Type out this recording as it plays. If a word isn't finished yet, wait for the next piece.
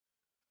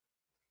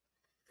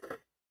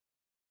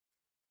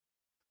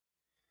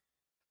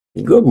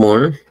Good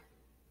morning.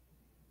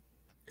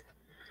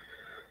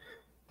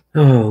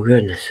 Oh,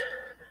 goodness.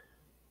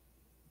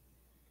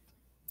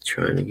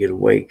 Trying to get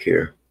awake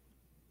here.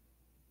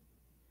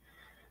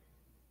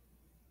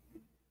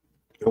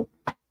 Nope.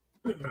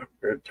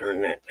 Better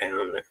turn that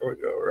down. There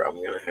we go, or I'm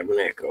going to have an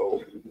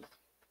echo.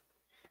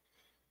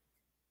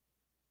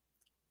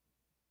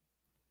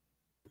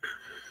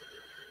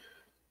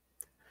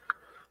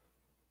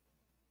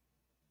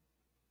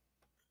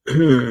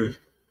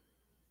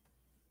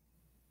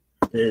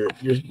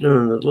 Just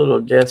doing a little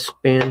death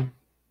spin.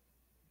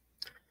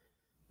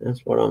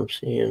 That's what I'm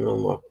seeing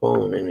on my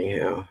phone,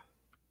 anyhow.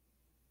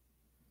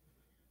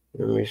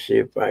 Let me see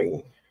if I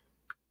can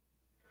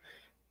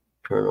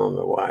turn on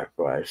the Wi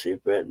Fi, see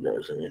if that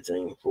does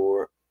anything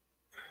for it.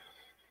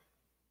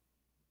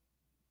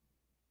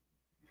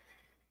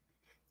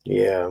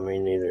 Yeah, me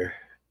neither.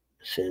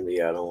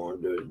 Cindy, I don't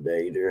want to do it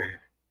today either.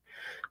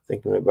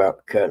 Thinking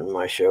about cutting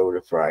my show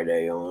to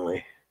Friday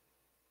only.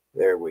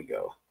 There we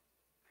go.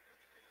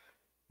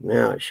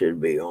 Now it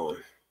should be on.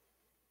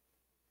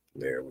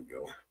 There we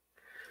go.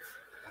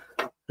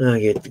 I'll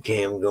get the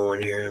cam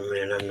going here in a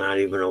minute. I'm not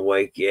even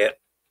awake yet.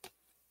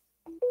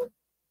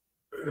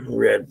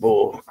 Red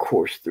Bull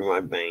course through my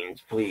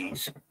veins,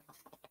 please.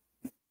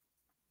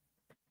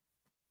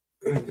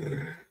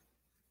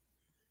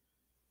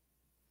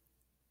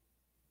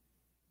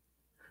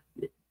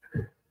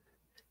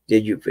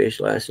 Did you fish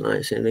last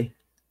night, Cindy?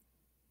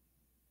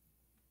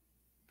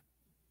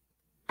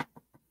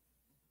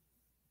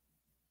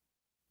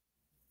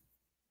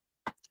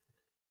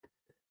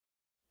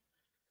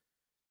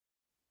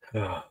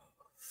 Oh.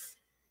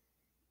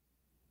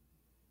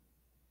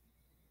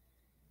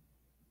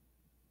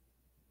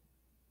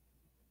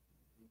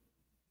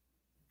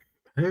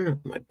 I don't know.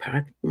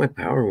 My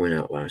power went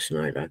out last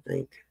night, I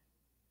think.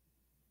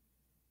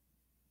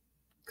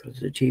 Because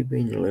the TV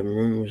in the living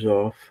room was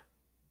off.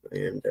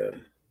 And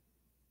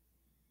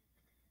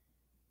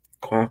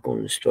clock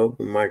on the stove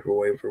and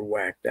microwave were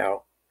whacked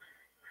out.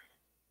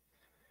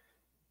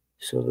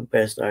 So the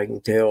best I can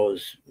tell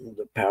is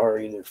the power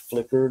either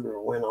flickered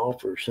or went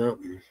off or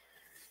something.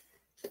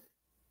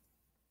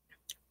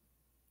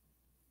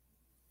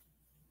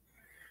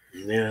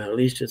 Yeah, at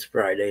least it's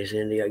Friday,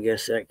 Cindy. I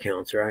guess that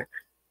counts, right?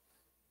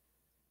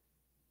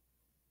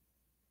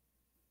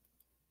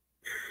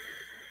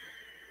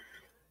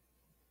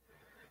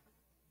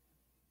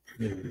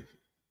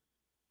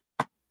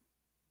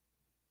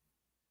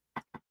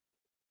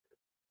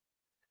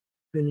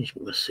 Finish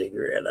my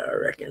cigarette, I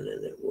reckon,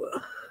 and it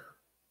will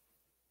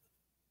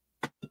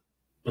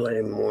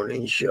play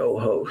morning show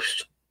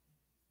host.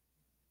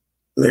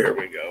 There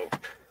we go.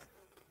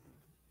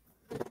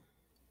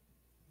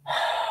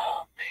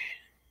 Oh,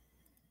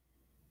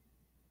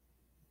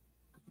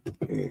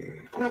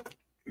 man. My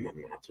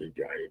mouth is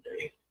dry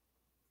today.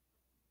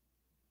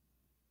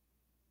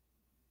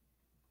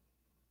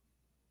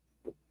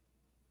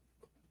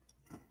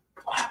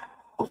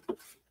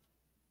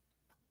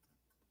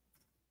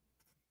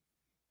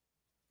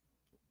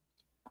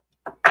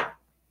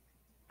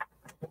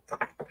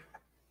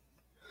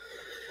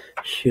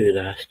 Should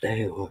I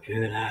stay or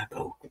should I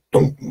go?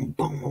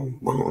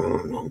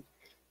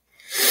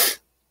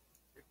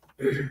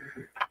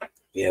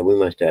 Yeah, we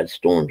must have had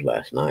storms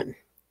last night.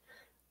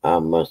 I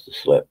must have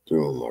slept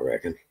through them, I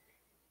reckon.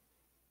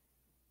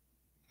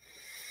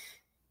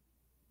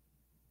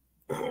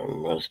 I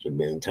must have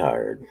been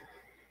tired.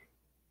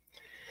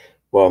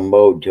 Well, I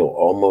mowed till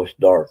almost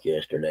dark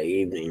yesterday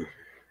evening.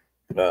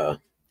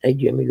 Hey,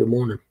 Jimmy, good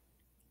morning.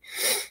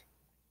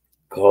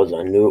 Because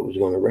I knew it was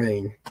going to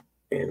rain.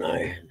 And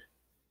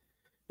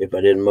if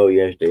I didn't mow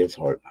yesterday, it's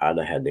hard. I'd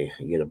have had to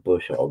get a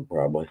bush hog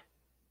probably.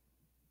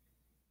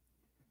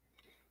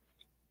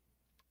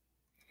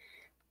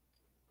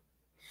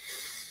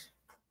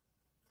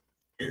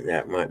 And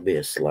that might be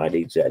a slight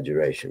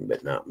exaggeration,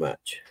 but not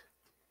much.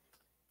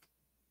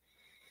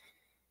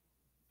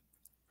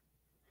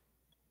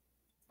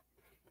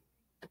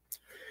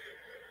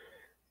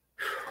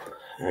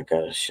 I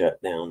got to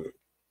shut down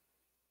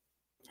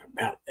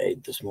about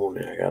 8 this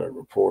morning. I got a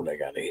report I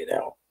got to hit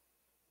out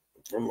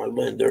from my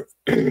lender.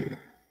 I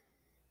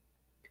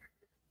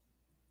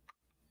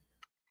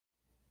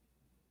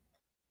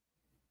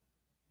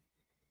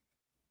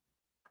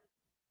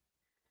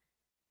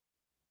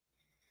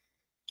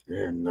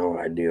have no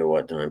idea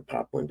what time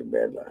Pop went to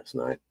bed last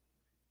night.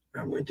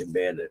 I went to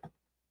bed at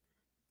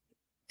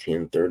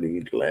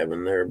 10:30,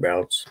 11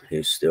 thereabouts.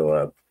 He's still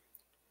up.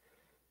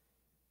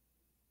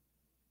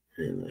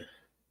 And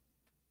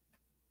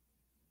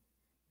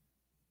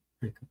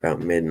I think about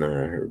midnight,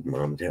 I heard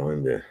Mom tell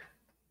him to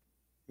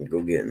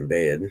go get in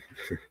bed.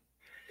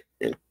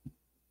 And,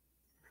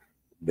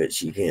 but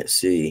she can't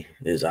see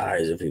his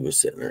eyes if he was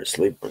sitting there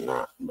asleep or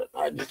not. But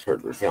I just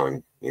heard her tell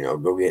him,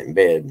 go get in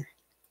bed.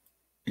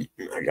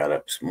 I got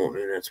up this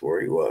morning, that's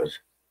where he was.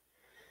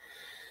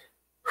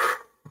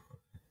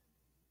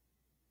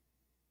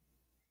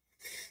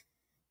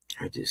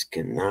 I just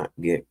cannot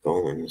get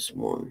going this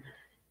morning.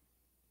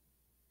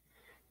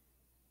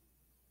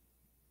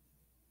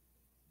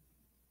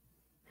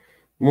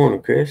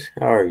 Morning, Chris.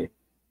 How are you?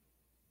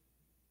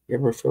 You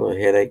ever feel a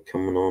headache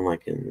coming on,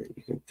 like you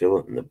can feel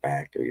it in the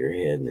back of your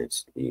head, and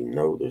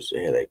there's a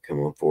headache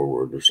coming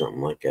forward or something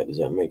like that? Does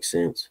that make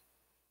sense?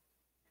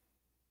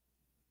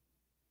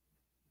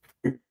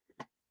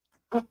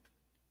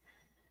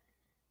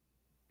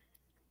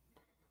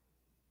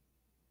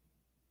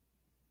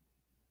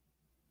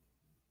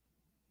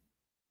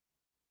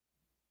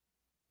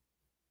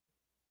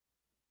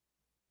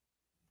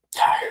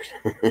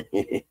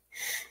 Tired.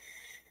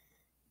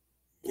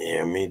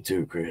 Yeah, me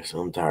too, Chris.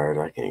 I'm tired.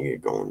 I can't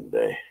get going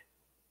today.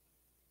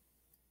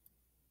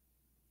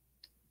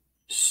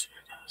 Should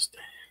I stay?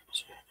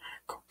 Should I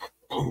go?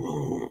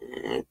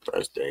 If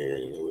I stay,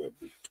 it will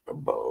be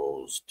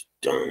troubles.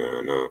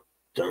 Dun-dun-dun,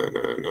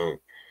 dun-dun-dun.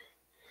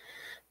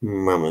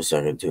 Mama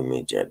sucker to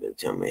me, tried to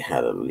tell me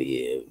how to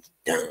live.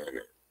 Dun,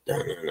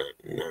 dun, dun,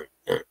 dun,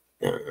 dun,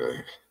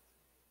 dun.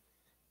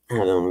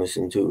 I don't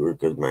listen to her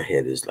because my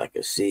head is like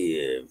a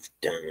sieve.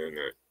 Dun, dun,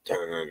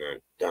 dun, dun,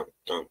 dun,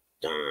 dun,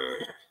 dun.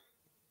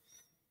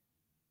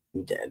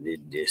 Dad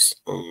did this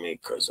on me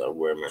because I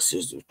wear my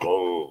sister's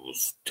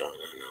clothes. Dun,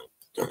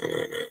 dun, dun,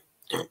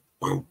 dun,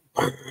 dun,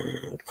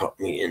 dun. Caught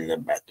me in the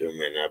bathroom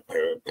in a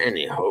pair of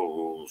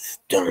pantyhose.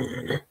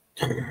 Dun, dun,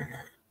 dun.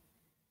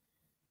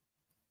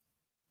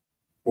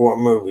 What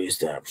movie is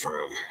that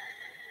from?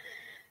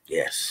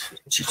 Yes,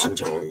 Cheech and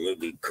Chong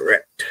movie,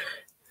 correct.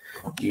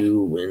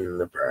 You win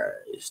the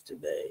prize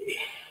today.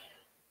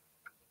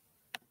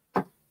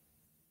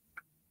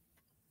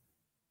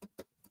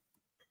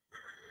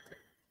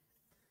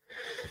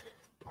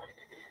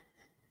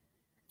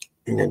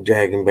 And the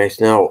Dragon Base.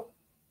 Now,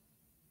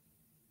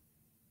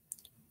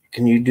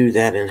 can you do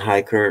that in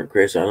high current,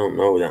 Chris? I don't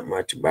know that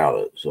much about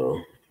it,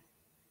 so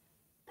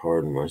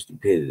pardon my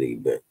stupidity,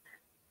 but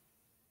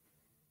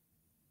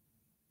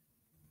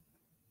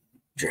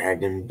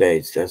Dragon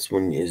Base, is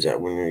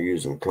that when you're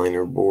using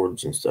planar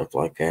boards and stuff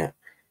like that?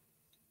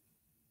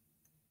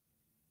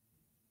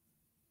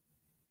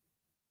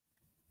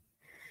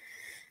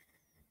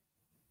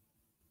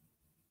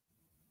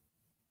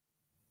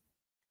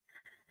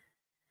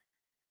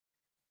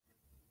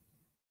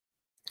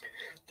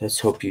 Let's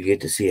hope you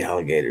get to see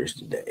alligators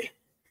today.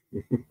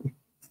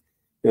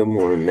 Good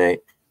morning,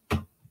 Nate.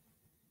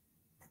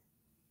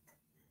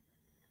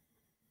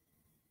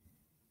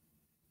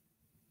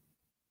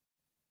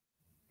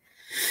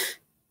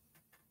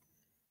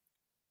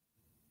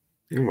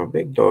 My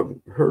big dog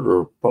hurt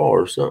her paw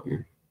or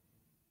something.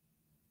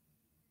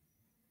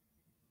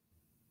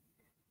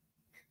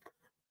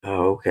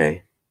 Oh,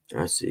 okay.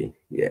 I see.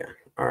 Yeah.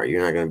 All right.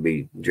 You're not going to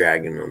be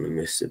dragging on the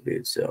Mississippi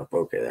itself.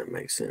 Okay. That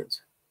makes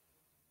sense.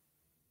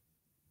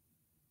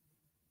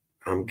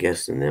 I'm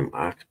guessing them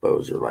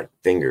oxbows are like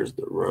fingers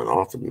that run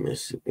off of the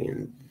Mississippi,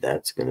 and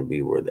that's going to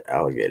be where the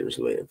alligators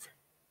live.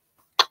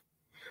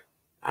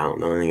 I don't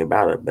know anything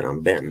about it, but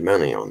I'm betting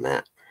money on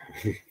that.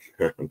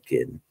 I'm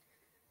kidding.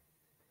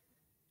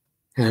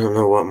 I don't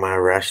know what my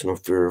irrational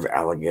fear of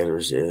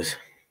alligators is.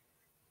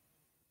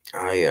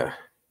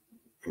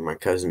 My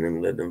cousin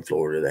them lived in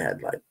Florida. They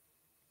had like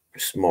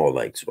small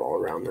lakes all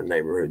around their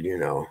neighborhood,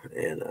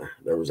 and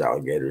there was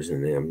alligators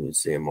in them. You'd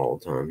see them all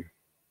the time.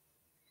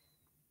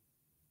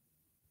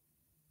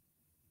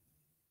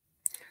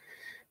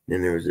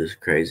 Then there was this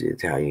crazy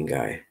Italian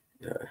guy,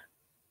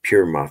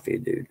 pure mafia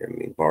dude. I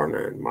mean, bar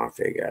none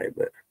mafia guy,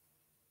 but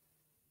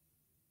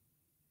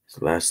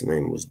his last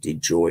name was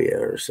DeGioia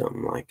or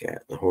something like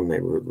that. The whole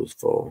neighborhood was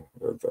full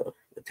of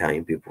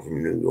Italian people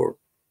from New York.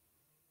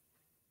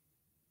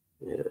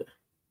 Yeah.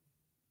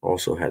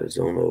 Also had his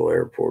own little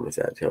airport, if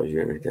that tells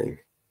you anything.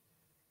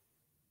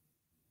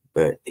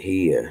 But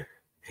he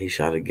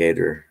shot a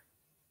gator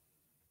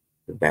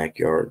the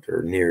backyard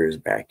or near his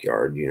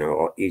backyard.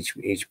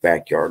 Each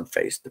backyard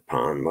faced the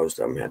pond. Most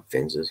of them had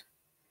fences,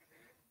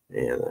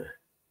 and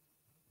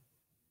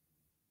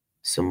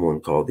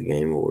someone called the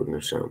game warden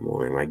or something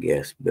on him, I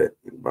guess. But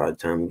by the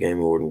time the game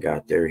warden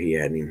got there, he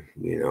had him,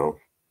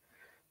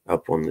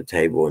 up on the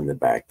table in the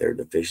back there,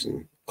 the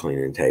fishing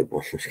cleaning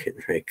table, was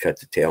getting ready to cut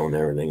the tail and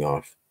everything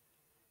off.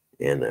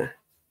 And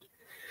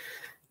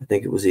I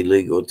think it was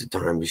illegal at the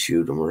time to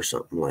shoot them or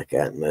something like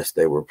that, unless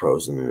they were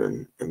posing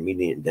an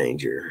immediate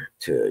danger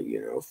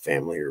to,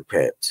 family or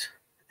pets.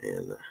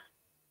 And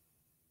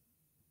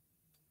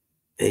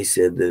he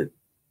said that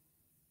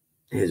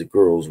his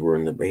girls were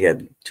he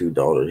had two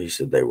daughters. He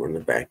said they were in the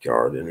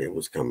backyard and it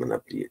was coming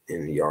up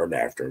in the yard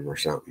after him or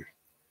something.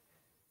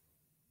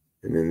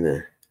 And then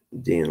the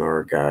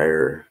DNR guy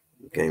or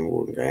game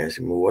warden guy asked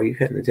him, well, what are you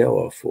cutting the tail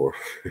off for?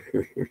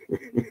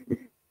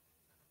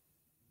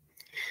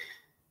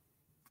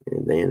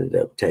 And they ended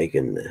up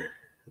taking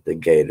the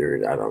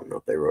gator. I don't know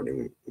if they wrote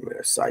him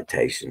a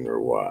citation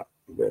or what,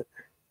 but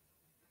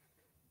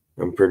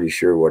I'm pretty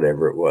sure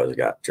whatever it was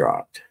got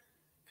dropped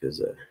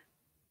because,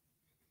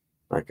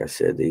 like I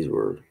said, these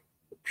were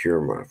pure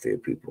mafia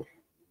people.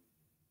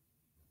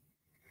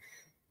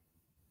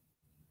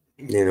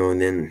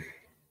 And then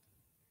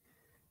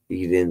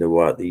you get into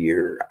what the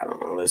year, I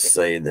don't know, let's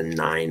say the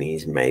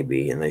 90s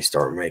maybe, and they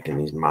start making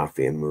these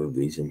mafia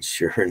movies. And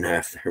sure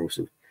enough, there was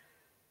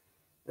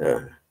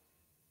uh,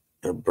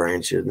 a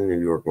branch of the New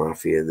York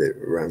Mafia that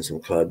runs some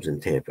clubs in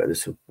Tampa.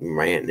 This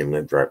my aunt and them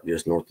lived right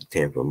just north of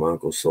Tampa. My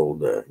uncle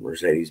sold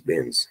Mercedes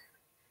Benz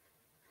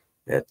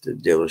at the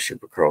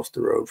dealership across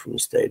the road from the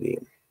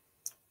stadium.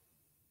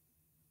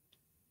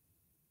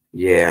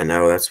 Yeah, I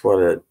know. That's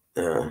what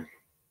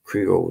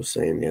Creole was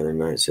saying the other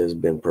night. Says it's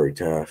been pretty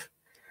tough.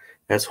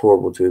 That's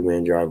horrible too,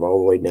 man. Drive all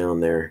the way down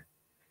there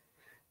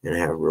and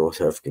have real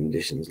tough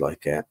conditions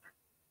like that.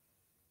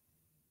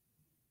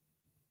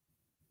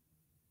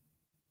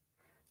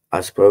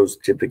 I suppose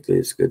typically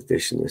it's good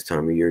fishing this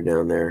time of year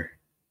down there.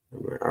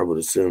 I would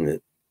assume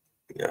that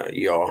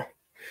y'all,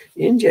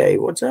 NJ,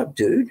 what's up,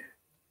 dude?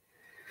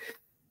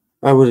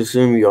 I would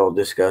assume y'all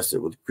discussed it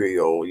with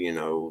Creole,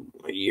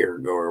 a year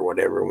ago or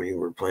whatever when you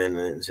were planning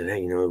it and said,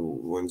 hey,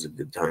 when's a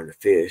good time to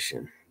fish?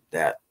 And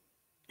that,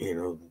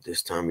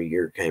 this time of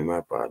year came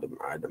up,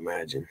 I'd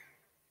imagine.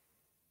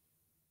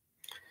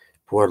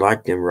 Boy, I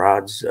like them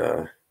rods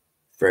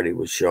Freddie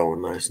was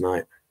showing last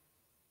night.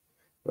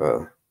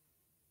 I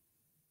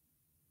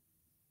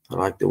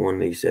like the one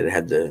that he said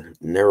had the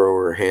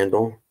narrower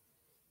handle.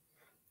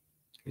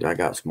 I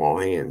got small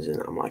hands,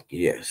 and I'm like,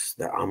 yes,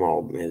 I'm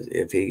all.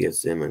 If he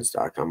gets them in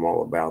stock, I'm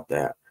all about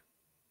that.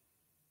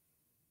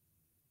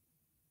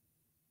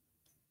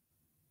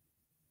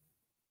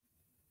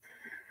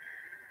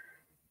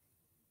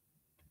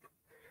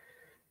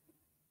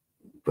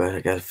 But I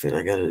gotta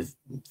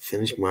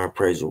finish my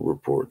appraisal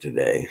report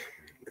today,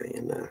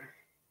 and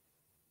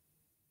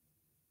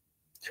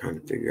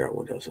trying to figure out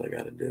what else I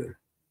got to do.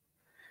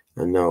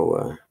 I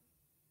know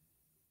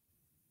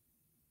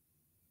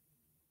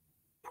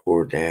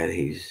poor dad.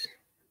 He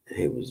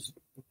was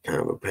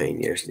kind of a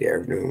pain yesterday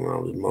afternoon when I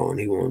was mowing.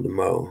 He wanted to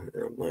mow,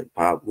 and I'm like,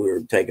 Pop, we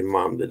were taking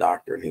Mom to the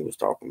doctor, and he was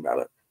talking about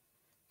it.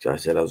 So I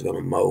said I was going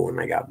to mow when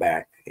I got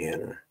back,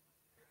 and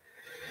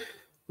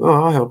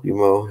well, I'll help you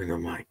mow. And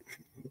I'm like,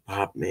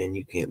 Pop, man,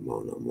 you can't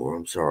mow no more.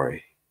 I'm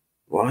sorry.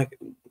 Why?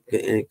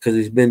 Because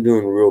he's been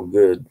doing real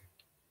good.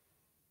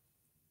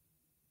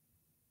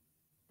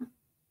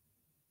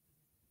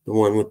 The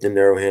one with the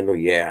narrow handle,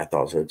 yeah, I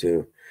thought so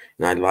too.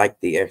 And I like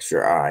the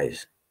extra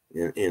eyes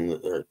in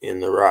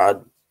the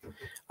rod.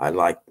 I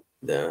like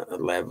the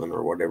 11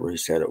 or whatever he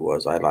said it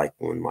was. I like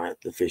when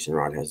the fishing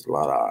rod has a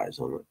lot of eyes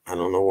on it. I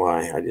don't know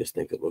why. I just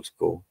think it looks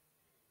cool.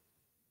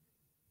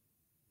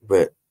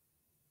 But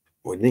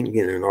we didn't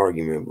get in an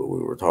argument, but we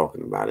were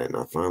talking about it. And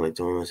I finally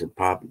told him, I said,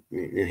 Pop,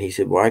 and he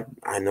said, well,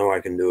 I know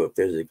I can do it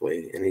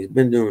physically. And he's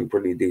been doing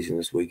pretty decent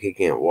this week. He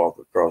can't walk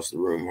across the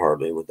room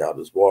hardly without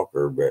his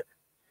walker, but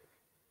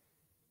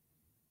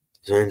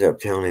so I ended up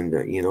telling him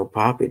that,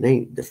 Pop, it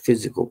ain't the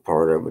physical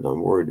part of it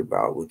I'm worried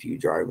about with you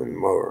driving the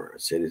mower. I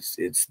said it's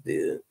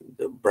the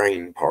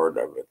brain part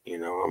of it.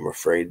 I'm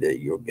afraid that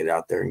you'll get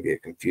out there and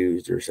get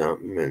confused or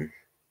something, and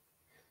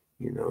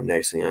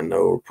next thing I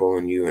know, we're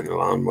pulling you and the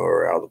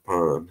lawnmower out of the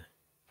pond.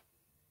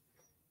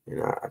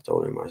 And I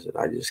told him, I said,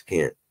 I just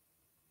can't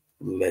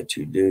let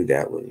you do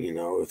that.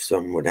 If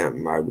something would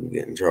happen, I would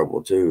get in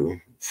trouble too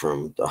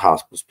from the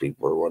hospice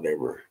people or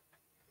whatever.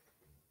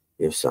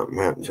 If something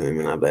happened to him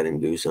and I let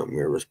him do something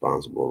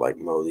irresponsible like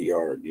mow the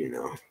yard,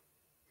 I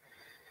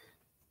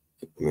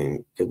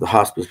mean, because the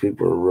hospice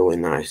people are really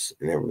nice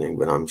and everything,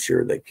 but I'm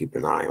sure they keep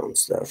an eye on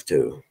stuff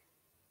too.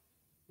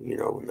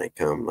 When they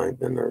come, like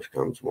the nurse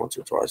comes once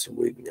or twice a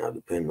week,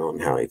 depending on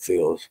how he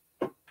feels.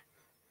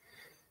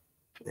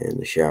 And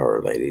the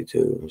shower lady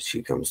too,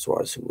 she comes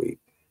twice a week.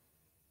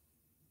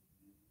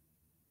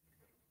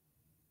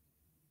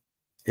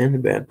 And the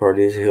bad part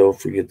is he'll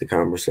forget the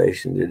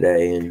conversation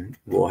today and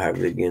we'll have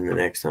it again the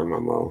next time I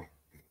mow.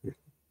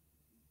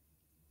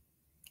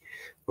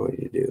 What do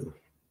you do?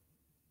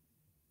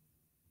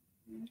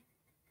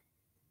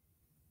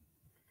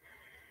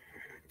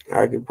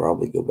 I could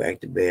probably go back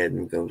to bed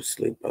and go to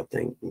sleep, I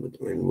think, and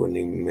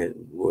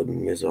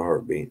wouldn't miss a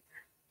heartbeat.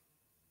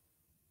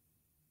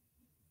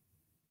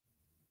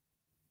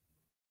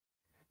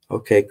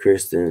 Okay,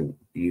 Kristen,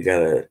 you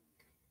gotta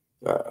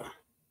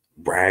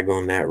brag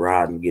on that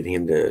rod and get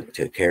him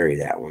to carry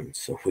that one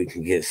so we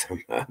can get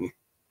some.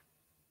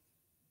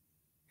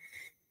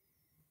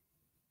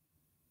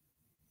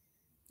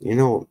 You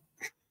know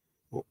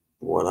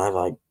what I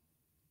like,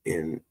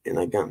 and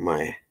I got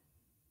my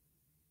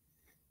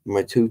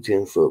two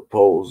 10-foot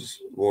poles.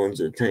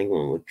 One's a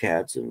tangling with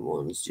cats, and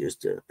one's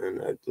just an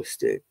ugly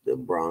stick, the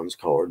bronze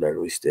colored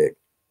ugly stick.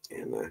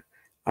 And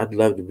I'd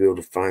love to be able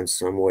to find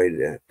some way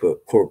to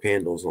put cork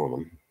handles on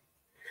them.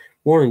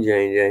 Morning,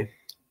 J&J.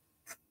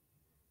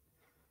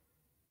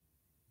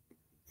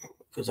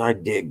 Because I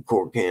dig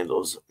cork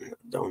handles.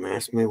 Don't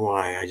ask me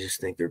why. I just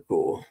think they're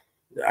cool.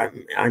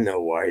 I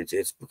know why.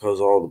 It's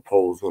because all the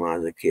poles when I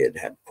was a kid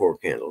had cork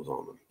handles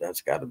on them.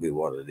 That's got to be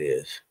what it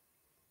is.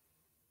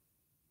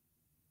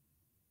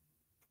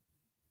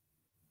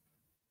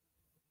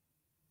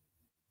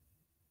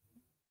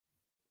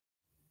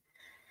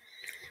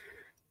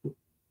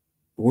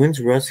 When's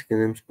Rustic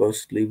and them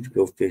supposed to leave to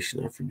go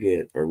fishing? I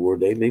forget. Or were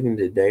they leaving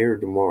today or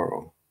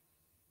tomorrow?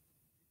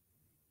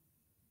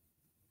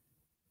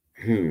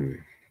 Hmm.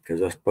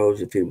 Because I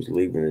suppose if he was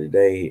leaving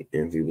today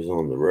and if he was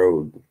on the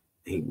road,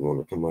 he'd want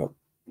to come up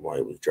while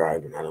he was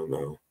driving. I don't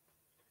know.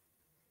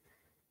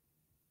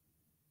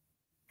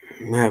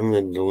 I'm having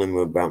a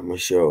dilemma about my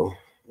show.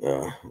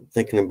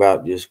 Thinking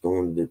about just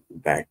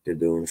back to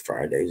doing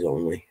Fridays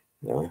only.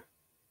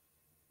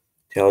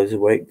 Telly's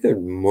awake.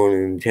 Good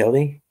morning,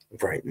 Telly.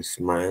 Bright and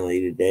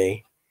smiley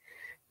today.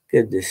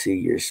 Good to see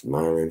your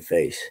smiling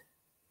face.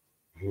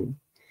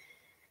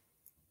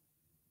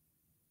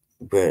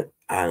 But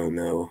I don't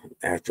know.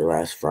 After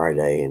last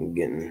Friday and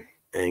getting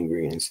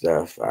angry and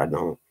stuff, I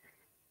don't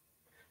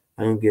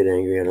get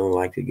angry. I don't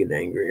like to get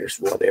angry or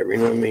whatever. You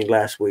know what I mean?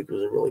 Last week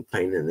was a really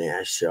pain in the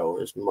ass show.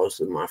 It's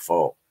mostly my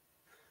fault.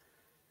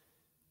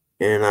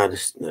 And I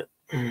was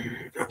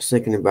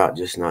thinking about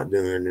just not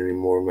doing it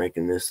anymore,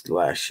 making this the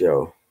last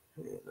show.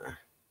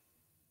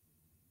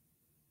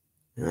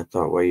 And I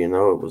thought, well, it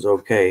was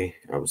okay.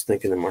 I was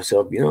thinking to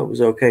myself, it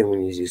was okay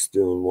when you're just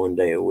doing one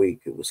day a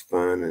week. It was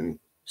fun and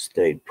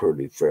stayed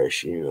pretty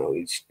fresh,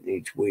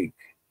 each week.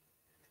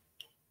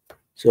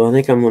 So I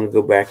think I'm going to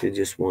go back to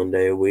just one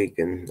day a week,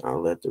 and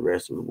I'll let the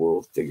rest of the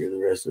world figure the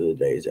rest of the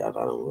days out.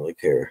 I don't really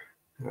care.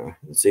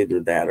 It's either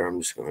that or I'm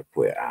just going to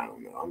quit. I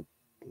don't know.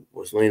 I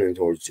was leaning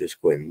towards just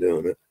quitting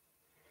doing it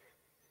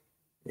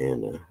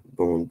and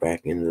going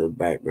back into the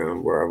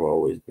background where I've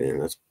always been.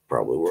 That's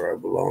probably where I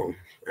belong.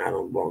 I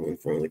don't belong in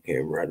front of the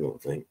camera, I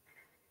don't think.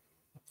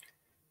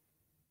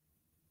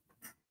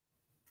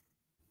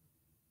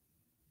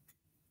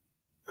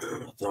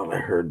 I thought I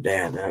heard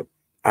Dad.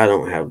 I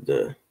don't have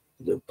the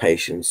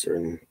patience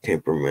or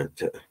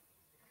temperament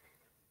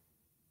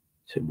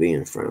to be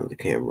in front of the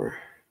camera.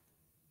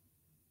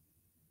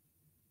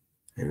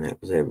 And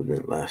that was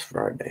evident last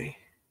Friday.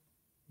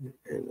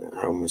 And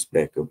I almost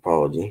beg an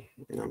apology,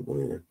 and I'm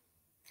going to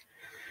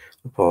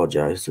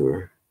apologize to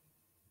her.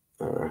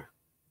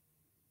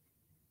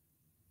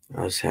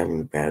 I was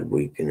having a bad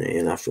week,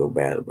 and I feel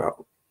bad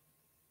about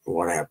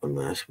what happened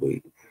last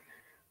week,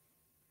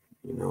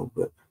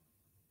 but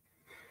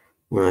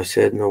when I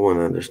said no one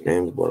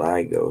understands what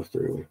I go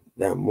through,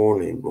 that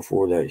morning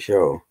before that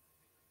show,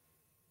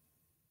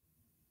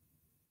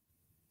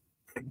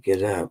 I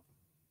get up,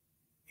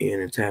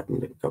 and it's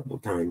happened a couple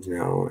of times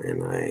now,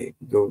 and I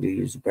go to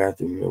use the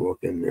bathroom, and I look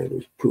in there,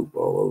 there's poop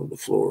all over the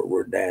floor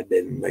where Dad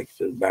didn't make it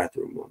to the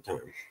bathroom one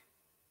time.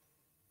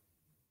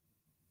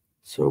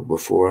 So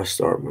before I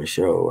start my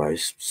show, I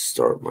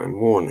start my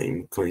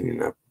morning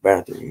cleaning up the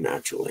bathroom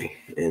naturally,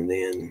 and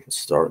then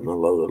starting a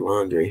load of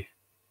laundry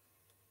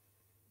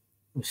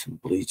with some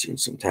bleach and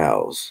some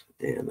towels.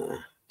 And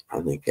I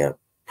think that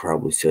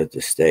probably set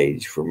the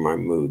stage for my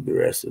mood the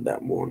rest of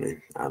that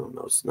morning. I don't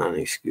know. It's not an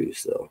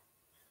excuse, though.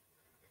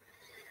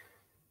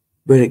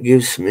 But it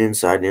gives some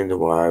insight into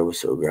why I was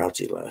so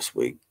grouchy last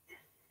week.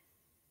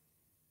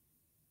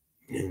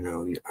 I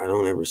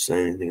don't ever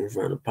say anything in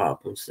front of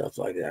Pop when stuff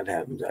like that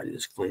happens. I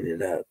just clean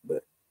it up.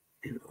 But,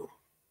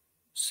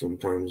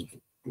 sometimes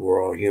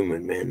we're all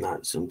human, man.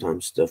 Not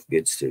sometimes stuff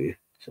gets to you.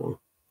 So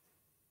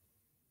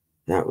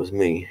that was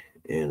me.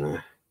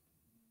 And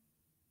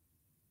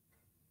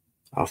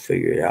I'll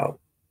figure it out.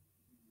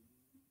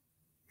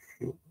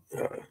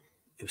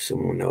 If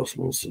someone else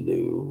wants to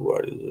do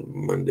what is it,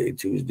 Monday,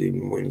 Tuesday,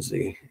 and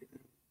Wednesday,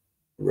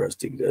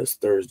 Rusty does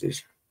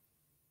Thursdays,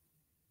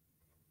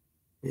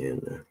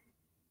 and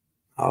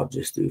I'll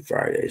just do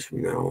Fridays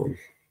from now on.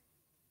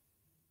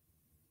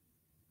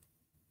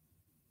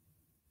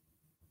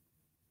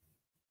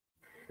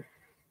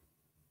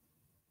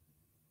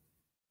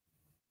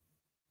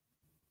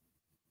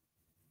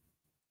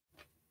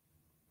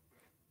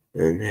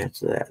 And that's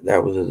that.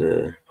 That was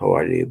the whole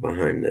idea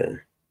behind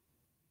the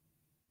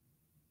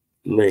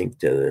link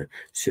to the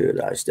should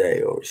I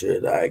stay or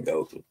should I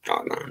go?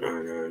 No, no,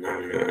 no, no, no,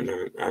 no,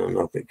 no. I don't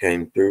know if it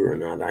came through or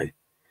not. I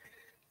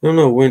don't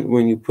know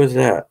when you put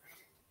that.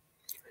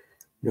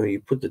 You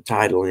put the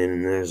title in,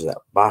 and there's that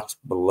box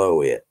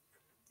below it,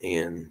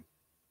 and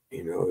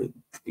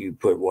you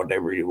put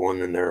whatever you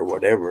want in there or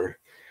whatever.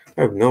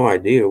 I have no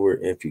idea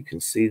if you can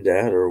see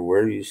that or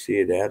where you see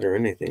it at or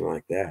anything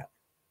like that.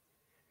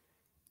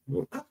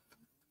 On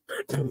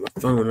my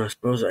phone, I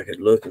suppose I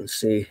could look and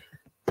see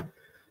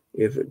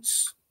if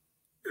it's.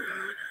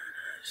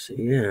 See,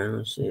 yeah, I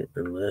don't see it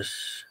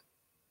unless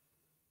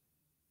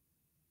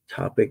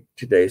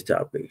today's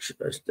topic,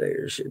 should I stay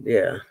or should,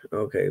 yeah,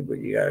 okay, but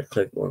you gotta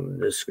click on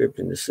the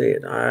description to see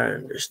it. I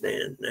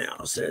understand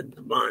now, said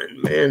the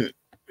blind man.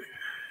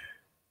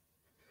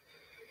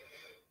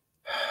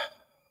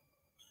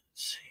 Let's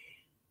see.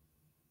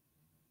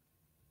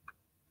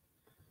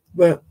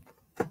 But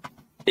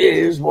it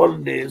is what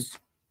it is.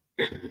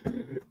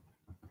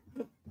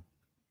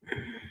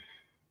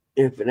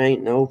 If it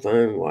ain't no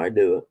fun, why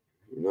do it?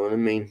 You know what I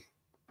mean?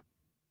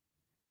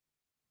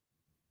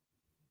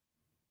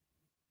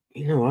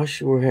 I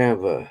sure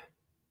have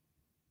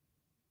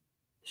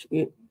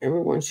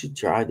everyone should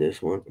try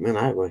this one. Man,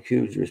 I have a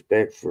huge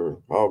respect for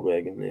hog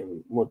legging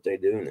and what they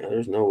do now.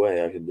 There's no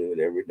way I could do it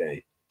every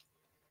day.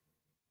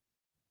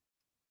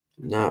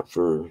 Not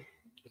for a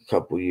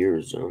couple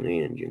years on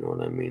end, you know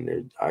what I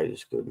mean? I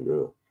just couldn't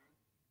do it.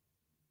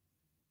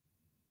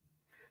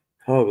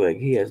 Hogleg,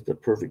 he has the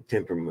perfect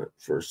temperament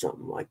for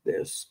something like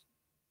this.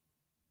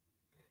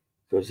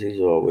 Because he's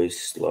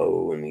always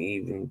slow and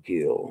even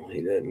keel.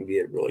 He doesn't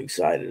get really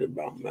excited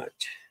about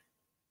much.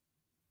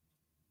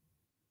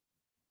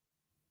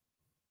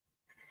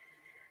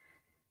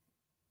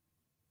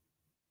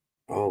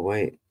 Oh,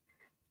 wait.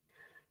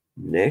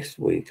 Next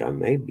week, I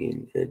may be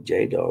in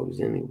J Dogs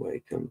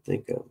anyway, come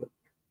think of it.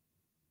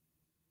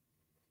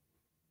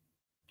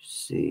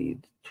 See,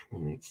 the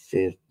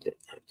 25th,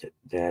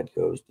 Dad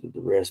goes to the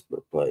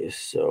respite place,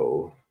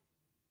 so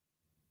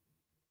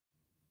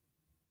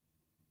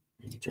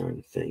I'm trying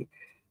to think.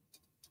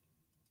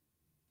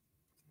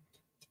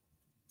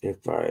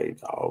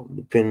 I'll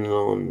depending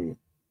on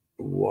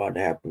what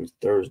happens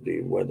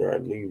Thursday, whether I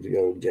leave to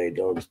go to J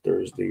Dogs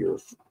Thursday or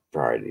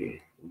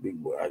Friday.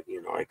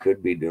 I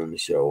could be doing the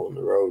show on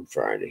the road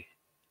Friday.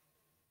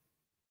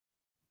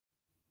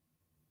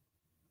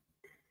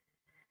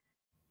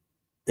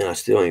 And I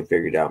still ain't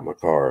figured out my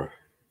car.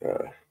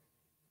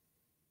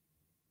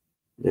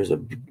 There's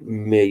a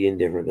million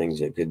different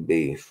things it could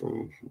be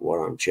from what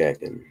I'm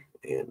checking.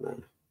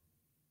 And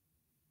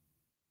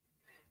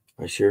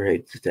I sure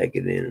hate to take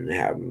it in and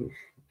have them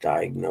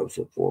diagnose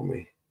it for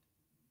me.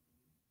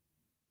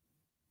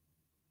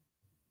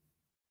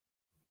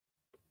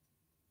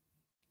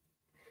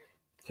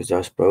 Because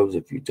I suppose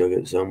if you took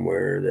it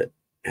somewhere that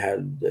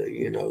had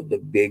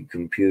the big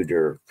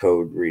computer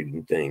code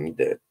reading thing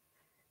that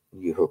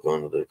you hook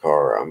onto the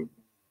car, I'm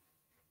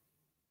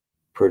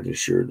pretty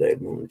sure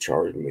they'd want to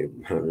charge me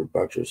 $100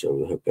 or so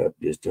to hook up,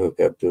 just to hook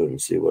up to it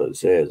and see what it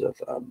says.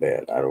 I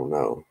bet. I don't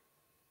know.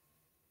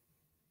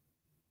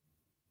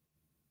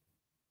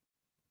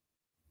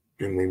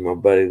 I mean, my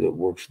buddy that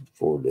works at the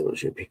Ford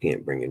dealership, he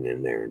can't bring it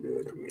in there and do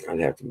it. I mean, I'd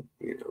have to,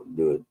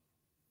 do it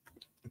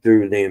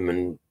through them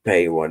and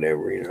pay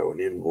whatever, an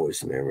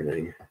invoice and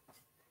everything.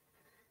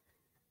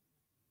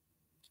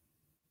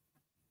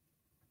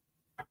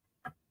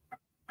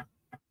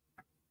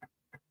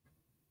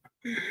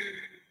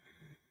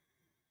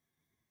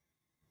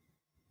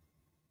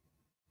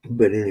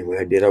 But anyway,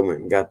 I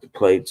went and got the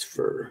plates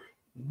for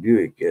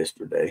Buick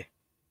yesterday.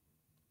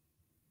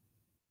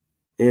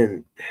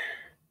 And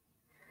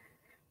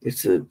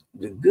it's the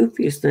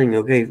goofiest thing.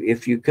 Okay,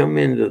 if you come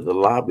into the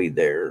lobby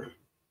there,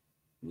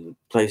 the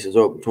place is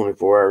open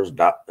 24 hours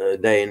a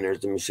day, and there's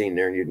the machine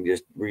there, and you can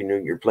just renew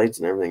your plates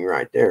and everything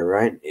right there,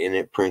 right? And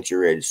it prints your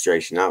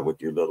registration out with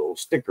your little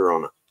sticker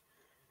on it.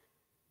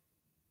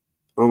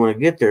 Well, when I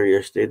get there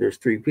yesterday, there's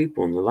 3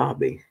 people in the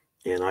lobby,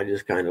 and I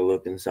just kind of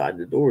look inside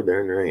the door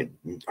there, and there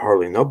ain't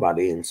hardly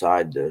nobody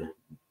inside the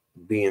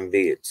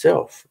B&B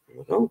itself. I'm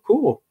like, oh,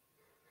 cool.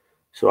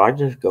 So I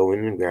just go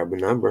in and grab a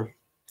number.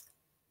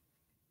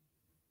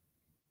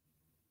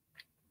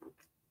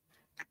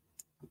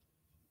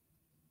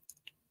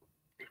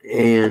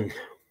 And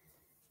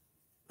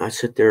I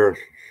sit there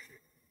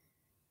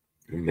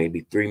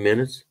maybe 3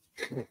 minutes.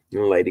 The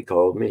lady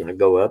called me. I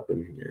go up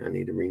and I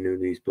need to renew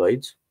these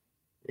plates.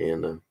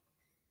 And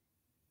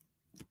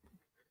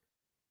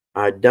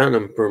I'd done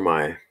them for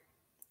my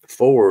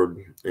Ford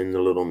in the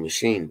little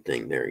machine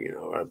thing there,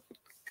 a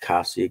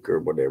Kasich or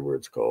whatever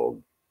it's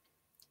called.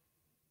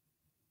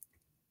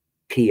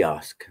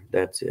 Kiosk.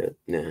 That's it.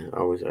 Yeah,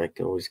 I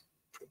can always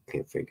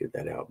can't figure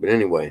that out. But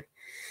anyway,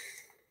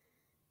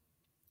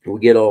 we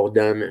get all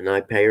done and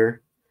I pay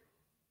her.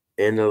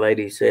 And the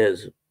lady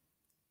says,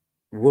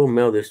 we'll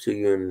mail this to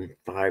you in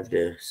 5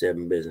 to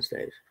 7 business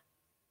days.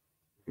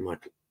 I'm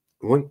like,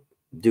 what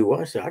do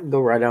I say? I can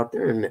go right out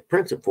there and it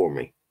prints it for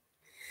me.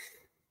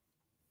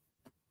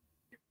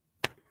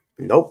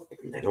 Nope,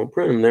 they don't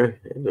print them there.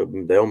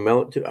 They'll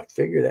mail it to. I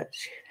figure that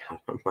shit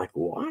out. I'm like,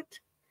 what?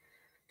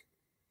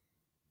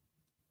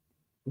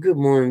 Good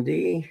morning,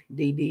 D.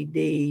 D, D,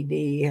 D,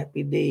 D,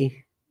 happy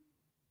D.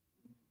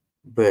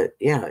 But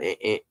yeah,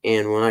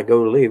 and when I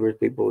go to leave, there's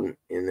people,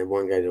 and then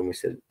one guy told me,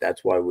 said,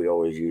 that's why we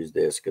always use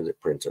this because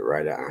it prints it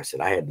right out. I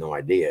said, I had no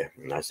idea.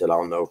 And I said,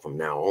 I'll know from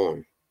now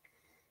on.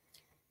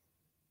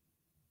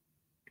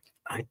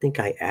 I think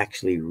I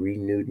actually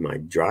renewed my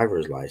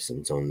driver's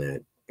license on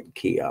that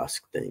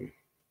kiosk thing.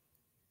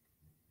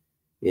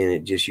 And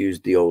it just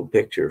used the old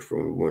picture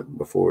from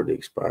before it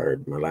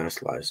expired, my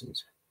last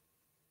license.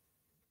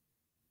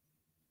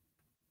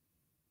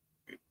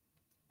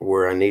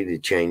 Where I needed to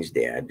change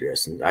the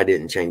address, and I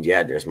didn't change the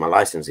address. My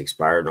license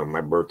expired on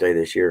my birthday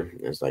this year.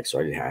 It's like, so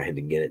I had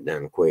to get it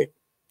done quick.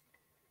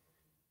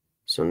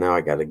 So now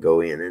I got to go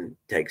in and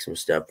take some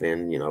stuff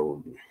in,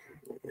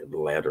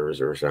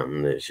 letters or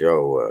something that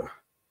show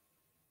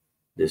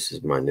this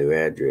is my new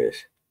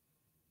address.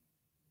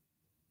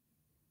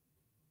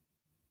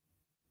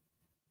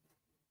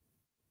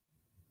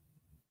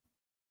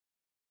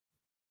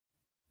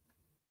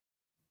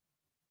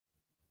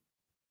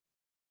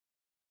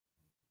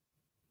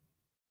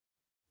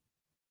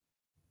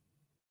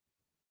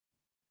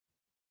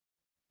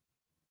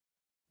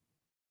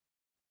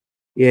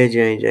 Yeah,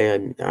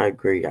 Jane, I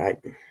agree. I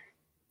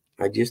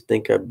just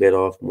think I bit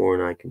off more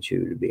than I can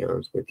chew, to be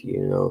honest with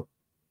you.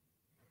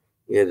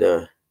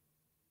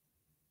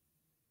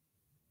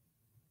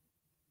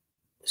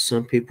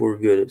 some people are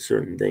good at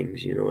certain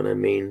things, you know what I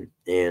mean?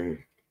 And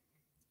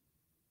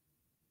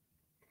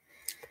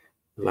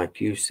like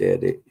you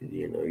said,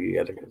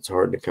 it's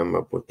hard to come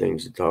up with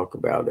things to talk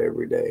about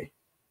every day.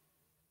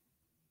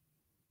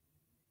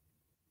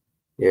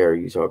 Yeah, or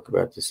you talk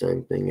about the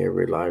same thing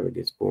every live, it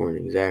gets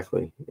boring.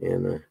 Exactly.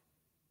 And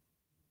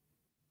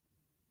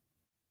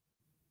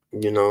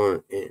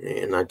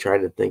and I try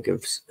to think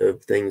of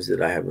things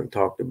that I haven't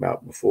talked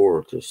about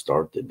before to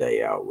start the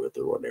day out with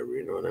or whatever,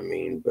 you know what I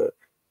mean? But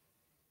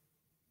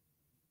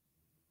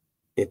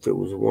if it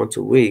was once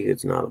a week,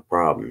 it's not a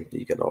problem.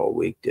 You got all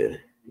week to,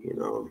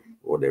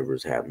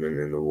 whatever's happening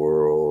in the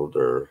world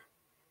or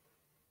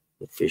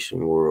the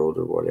fishing world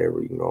or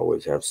whatever, you can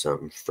always have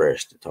something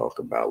fresh to talk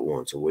about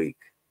once a week.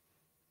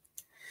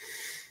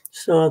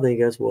 So I think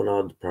that's what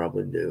I'd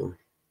probably do.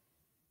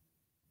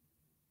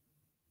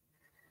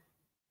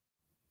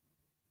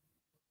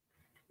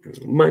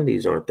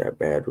 Mondays aren't that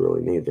bad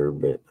really neither,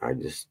 but I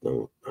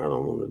don't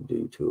want to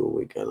do 2 a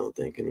week, I don't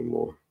think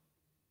anymore.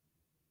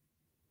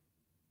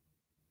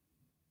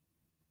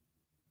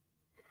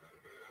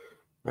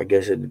 I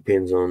guess it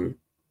depends on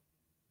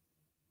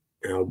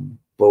how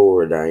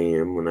bored I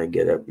am when I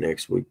get up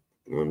next week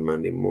on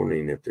Monday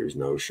morning. If there's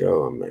no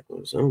show, I'm like,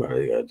 well,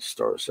 somebody got to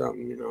start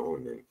something,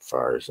 and then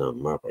fire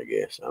something up, I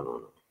guess. I don't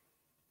know.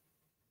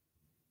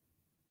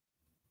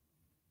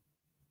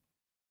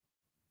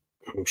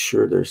 I'm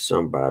sure there's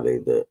somebody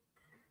that,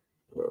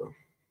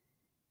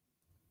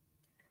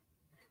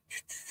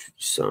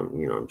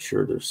 I'm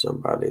sure there's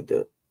somebody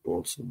that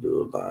wants to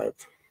do a live.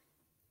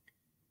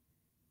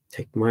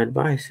 Take my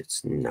advice.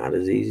 It's not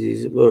as easy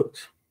as it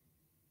looks.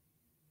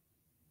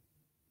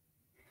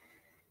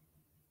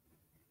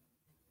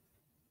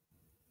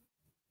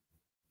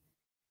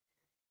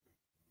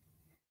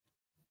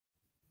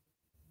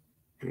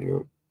 I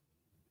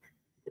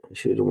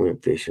should have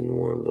went fishing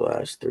one of the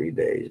last 3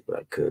 days, but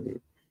I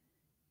couldn't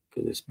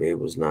because it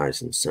was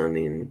nice and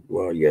sunny. And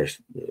well, was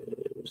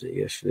it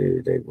yesterday or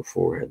the day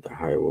before had the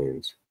high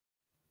winds.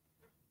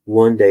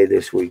 One day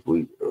this week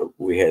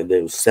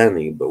it was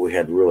sunny, but we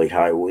had really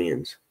high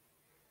winds.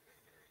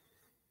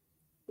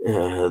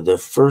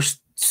 The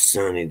first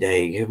sunny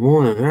day. Good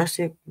morning,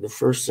 Rusty. The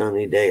first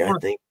sunny day, I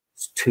think,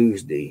 was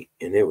Tuesday,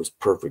 and it was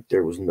perfect.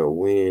 There was no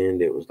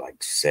wind. It was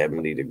like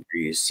 70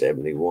 degrees,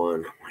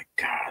 71. I'm like,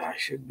 God, I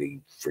should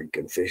be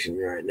freaking fishing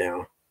right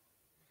now.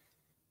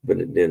 But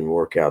it didn't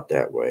work out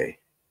that way.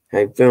 How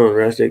you feeling,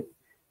 Rusty?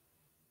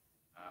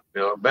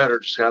 Feeling better.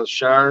 Just got a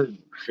shower.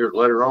 Here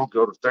later on,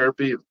 go to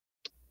therapy.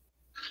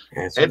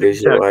 That's a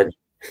visual.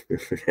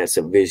 That's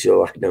a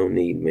visual I don't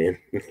need, man.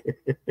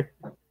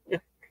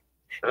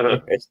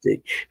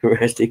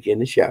 Rustic in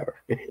the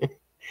shower. I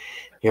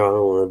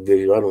don't want a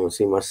visual. I don't want to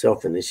see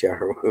myself in the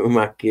shower. Who am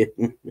I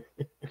kidding?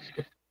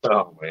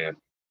 Oh man.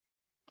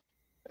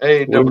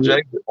 Hey, Double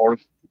J. Good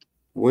morning.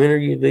 When are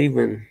you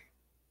leaving?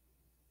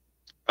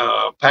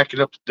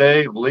 Packing up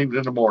today. I'm leaving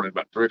in the morning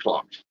about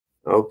 3:00.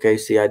 Okay.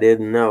 See, I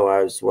didn't know.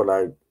 I was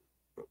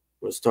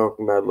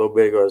talking about a little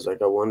bit ago. I was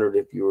like, I wondered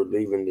if you were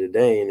leaving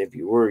today, and if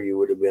you were, you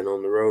would have been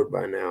on the road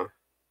by now.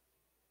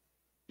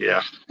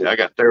 Yeah, I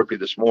got therapy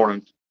this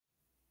morning,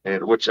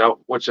 and which I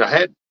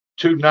had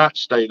 2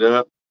 nights stayed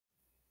up,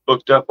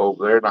 booked up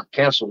over there, and I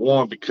canceled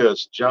one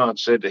because John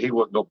said that he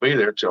wasn't going to be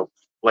there till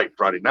late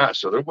Friday night,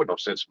 so there wasn't no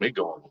sense in me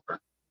going over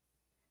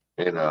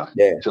there,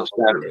 and till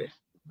Saturday.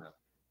 Yeah.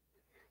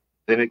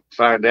 Then he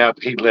find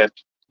out he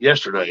left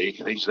yesterday,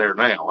 and he's there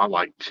now. I'm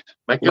like,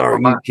 make up Are my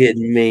you mind.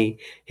 kidding me?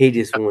 He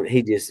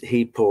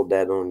pulled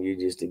that on you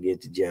just to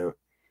get the jump.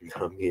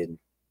 I'm kidding.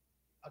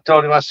 I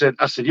told him, I said,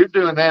 you're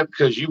doing that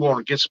because you want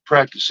to get some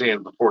practice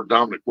in before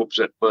Dominic whoops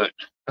that butt.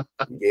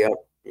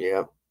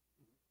 Yep.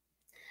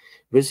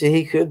 But see,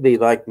 he could be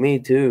like me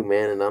too,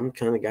 man. And I'm the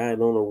kind of guy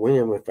on a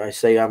whim. If I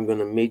say I'm going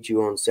to meet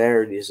you on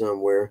Saturday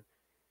somewhere,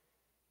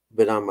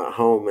 but I'm at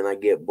home and I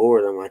get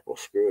bored, I'm like, well,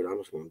 screw it. I'm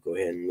just going to go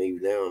ahead and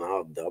leave now, and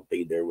I'll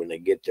be there when they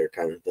get there,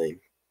 kind of thing.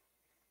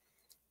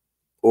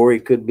 Or he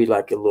could be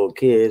like a little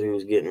kid who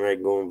was getting ready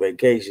to go on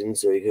vacation,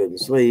 so he couldn't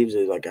sleep. So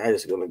he's like, I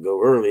just going to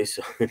go early,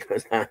 so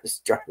because that's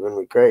driving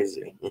me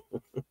crazy.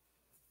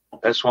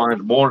 That's why in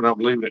the morning I'm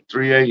leaving at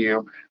 3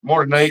 a.m.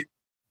 Morning, Nate.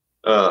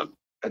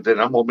 And then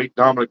I'm gonna meet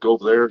Dominic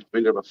over there,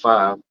 be there by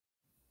 5,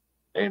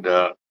 and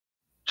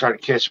try to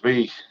catch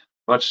me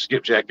bunch of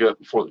skipjack up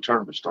before the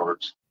tournament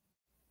starts.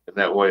 And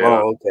that way,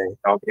 Okay.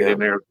 I'll get in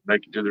there, they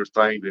can do their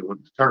thing. Then when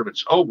the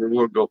tournament's over,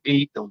 we'll go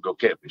eat and we'll go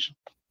catfishing.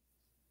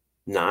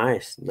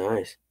 Nice.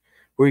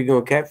 Where are you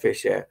going to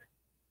catfish at?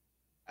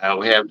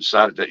 We haven't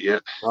decided that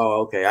yet.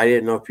 Oh, okay. I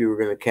didn't know if you were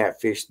going to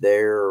catfish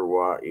there or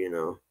what,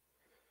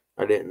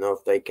 I didn't know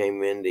if they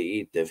came in to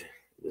eat the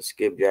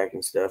skipjack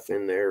and stuff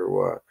in there or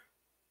what.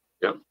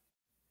 Yep.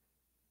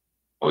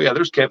 Oh, yeah,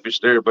 there's catfish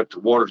there, but the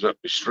water's up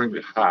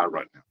extremely high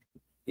right now.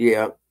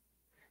 Yeah.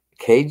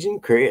 Cajun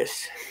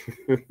Chris.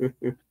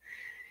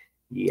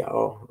 Yeah.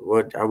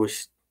 What I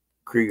was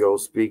Creole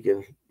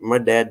speaking. My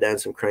dad done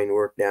some crane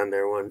work down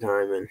there one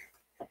time, and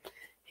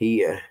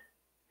he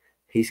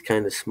he's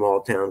kind of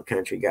small town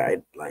country guy.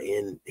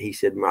 And he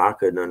said, I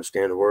couldn't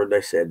understand a word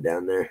they said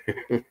down there.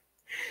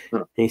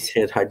 He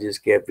said, I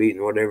just kept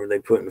eating whatever they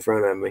put in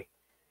front of me.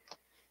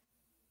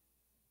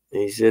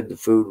 And he said the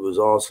food was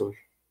awesome.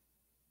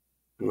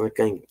 And I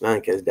think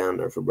I was down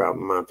there for about a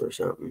month or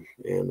something.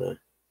 And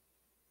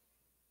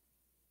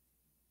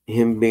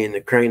him being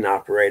the crane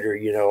operator,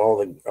 all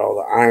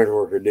the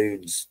ironworker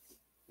dudes,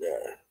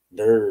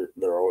 they're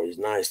always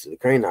nice to the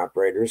crane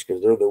operators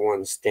because they're the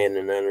ones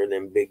standing under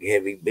them big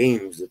heavy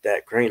beams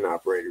that crane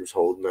operator's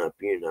holding up,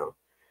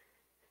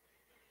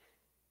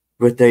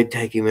 But they'd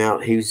take him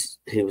out. He was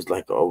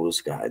like the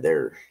oldest guy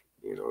there,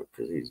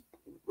 because he's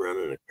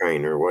running a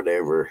crane or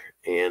whatever.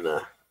 And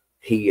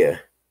he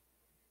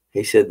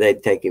said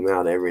they'd take him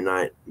out every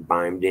night,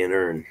 buy him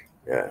dinner, and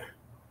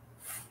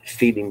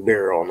feed him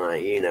beer all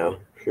night,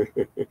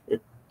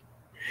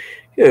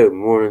 Good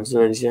morning,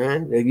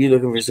 sunshine. Are you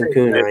looking for some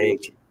coon?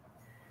 Ain't you?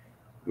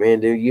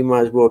 Man, dude, you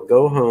might as well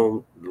go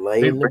home,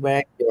 lay in the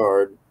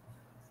backyard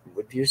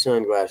with your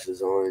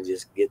sunglasses on, and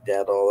just get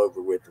that all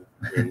over with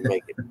and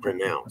make it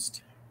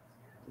pronounced.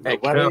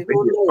 Nobody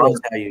knows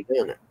how you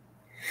done it.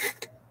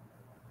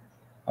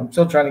 I'm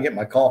still trying to get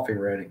my coffee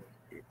ready.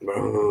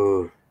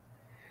 Oh,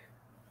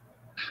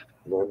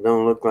 that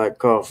don't look like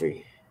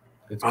coffee.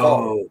 It's coffee.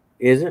 Oh,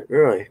 is it?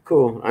 Really?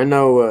 Cool. I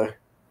know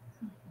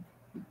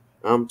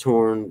I'm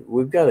torn.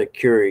 We've got a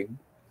Keurig,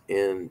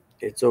 and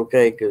it's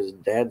okay because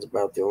Dad's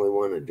about the only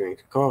one that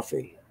drinks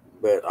coffee.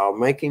 But I'll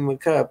make him a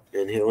cup,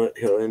 and he'll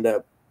end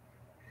up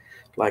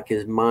like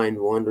his mind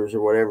wanders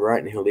or whatever,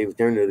 right? And he'll leave it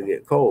there until it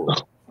get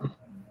cold.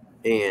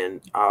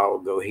 And I'll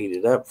go heat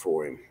it up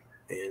for him,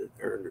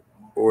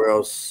 or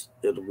else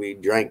it'll be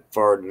drank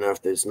far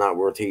enough that it's not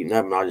worth heating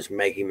up, and I'll just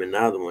make him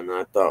another one. And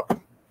I thought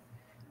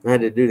I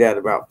had to do that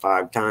about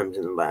 5 times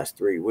in the last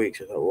 3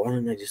 weeks. I thought, why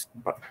didn't I just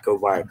go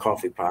buy a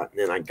coffee pot? And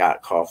then I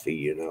got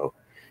coffee, because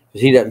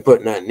he doesn't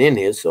put nothing in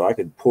his, so I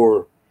could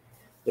pour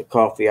the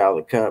coffee out of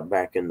the cup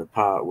back in the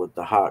pot with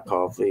the hot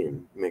coffee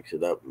and mix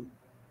it up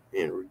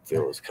and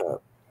refill his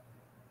cup.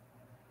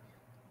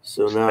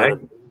 So now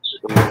it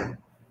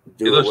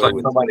looks like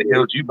somebody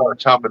held you by the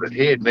top of the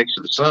head next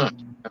to the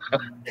sun.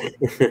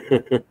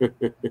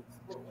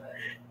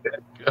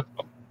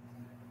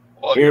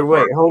 Here,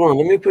 wait, hold on.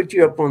 Let me put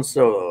you up on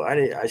solo. I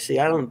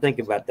don't think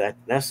about that.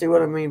 Now, see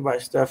what I mean by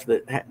stuff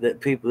that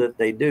people that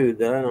they do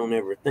that I don't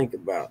ever think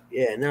about.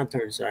 Yeah, now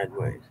turn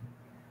sideways.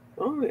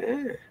 Oh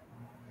yeah.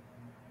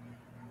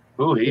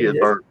 Oh, he is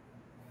burnt.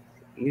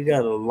 You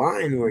got a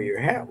line where your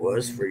hat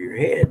was for your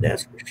head,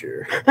 that's for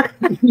sure.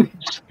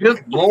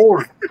 Good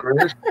Lord,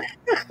 Chris.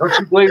 Don't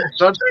you believe in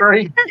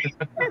sunscreen?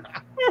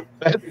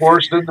 That's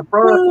worse than the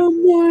front. Oh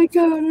my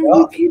God, are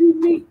you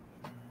kidding me?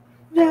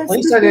 At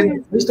least I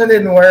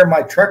didn't wear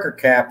my trucker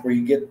cap where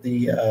you get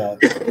the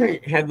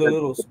have the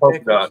little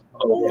speck.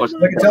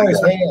 Look at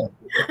Tony's hand.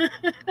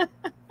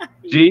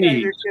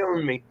 Jeez. You're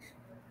killing me.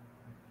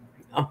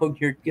 Oh,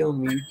 you're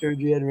killing me. You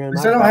turned your head around.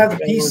 I don't have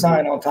the peace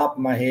sign on top of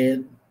my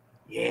head.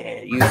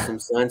 Yeah, use some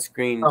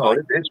sunscreen. Oh,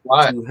 it's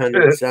fine.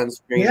 200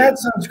 sunscreen. He had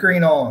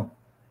sunscreen on.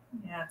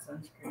 Yeah,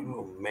 sunscreen.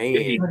 Oh, man.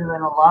 It would have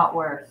been a lot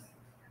worse.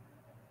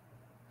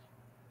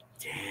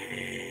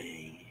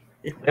 Dang.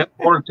 That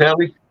poor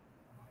Telly.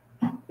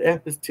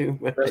 That was too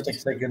much. Kristen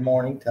said good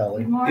morning,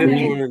 Telly. Good morning.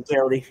 Good morning,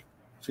 Telly.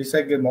 She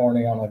said good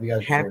morning. I don't know if you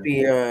guys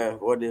Happy,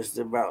 what is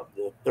it, about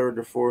the 3rd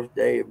or 4th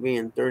day of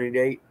being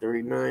 38,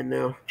 39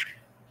 now?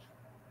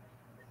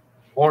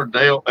 Morning,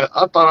 Dale.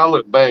 I thought I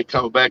looked bad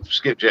coming back from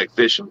skipjack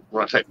fishing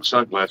when I take my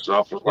sunglasses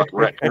off. Look like a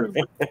raccoon.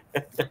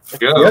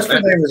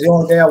 Yesterday was the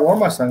only day I wore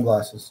my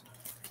sunglasses.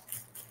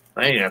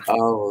 Man.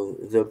 Oh,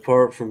 the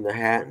part from the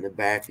hat in the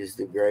back is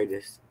the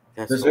greatest.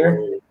 That's Is there?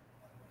 hilarious.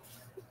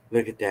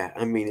 Look at that.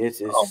 I mean,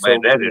 it's Oh, so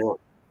man, that is.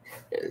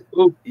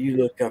 cool. You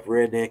look up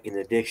redneck in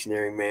the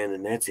dictionary, man,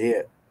 and that's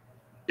it.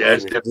 Yeah,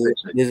 it's Does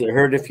it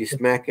hurt if you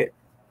smack it?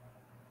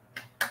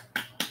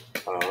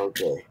 Oh,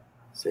 okay.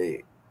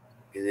 See,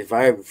 because if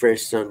I have a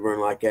fresh sunburn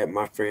like that,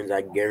 my friends,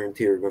 I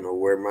guarantee are going to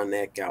wear my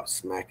neck out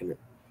smacking it.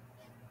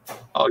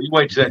 Oh, you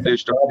wait till that dude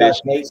starts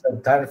That's Nate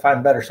said, time to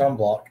find better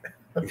sunblock.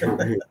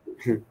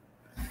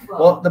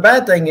 Well, the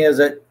bad thing is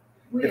that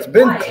it's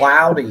been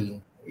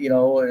cloudy,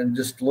 and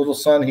just a little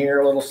sun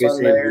here, a little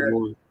sun there,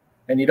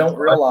 and you don't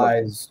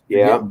realize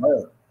you're getting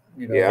burnt.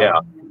 Yeah.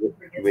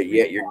 But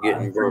yet you're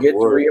getting burnt. Forget to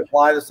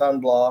reapply the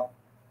sunblock.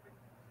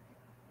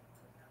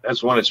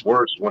 That's when it's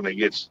worse, when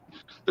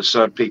the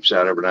sun peeps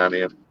out every now and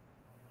then.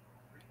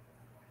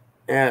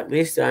 Yeah, at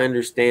least I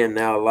understand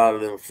now a lot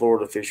of them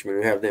Florida fishermen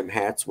who have them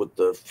hats with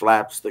the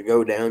flaps that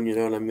go down, you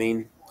know what I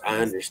mean? I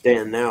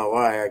understand now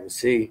why. I can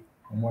see.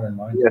 I'm wearing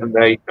mine. Yeah,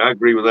 Nate, I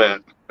agree with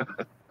that.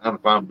 I'm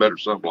to find better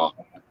sunblock.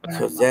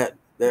 Because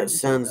that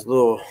sun's a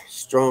little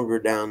stronger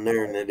down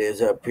there than it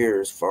is up here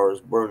as far as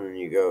burning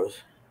you goes.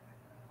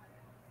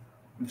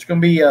 It's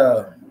going to be,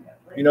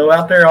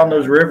 out there on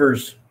those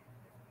rivers,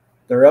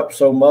 they're up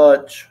so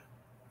much,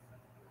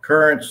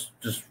 currents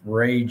just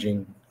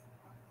raging.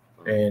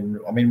 And,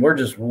 I mean, we're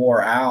just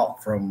wore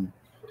out from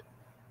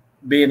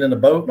being in the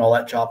boat and all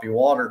that choppy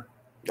water.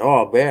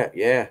 Oh, I bet.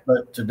 Yeah.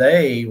 But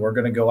today we're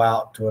going to go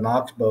out to an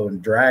oxbow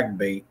and drag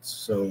baits.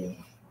 So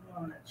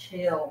On a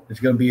chill. it's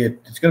going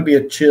to be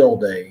a chill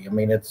day. I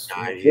mean, it's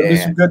going to be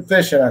Yeah. some good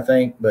fishing, I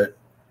think. But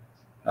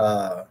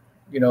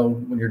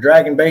when you're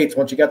dragging baits,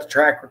 once you got the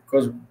track,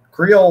 because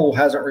Creole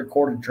hasn't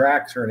recorded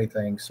tracks or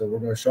anything, so we're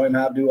going to show him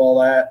how to do all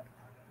that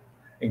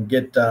and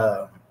get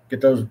the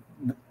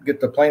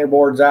planer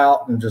boards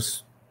out and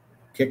just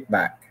kick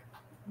back.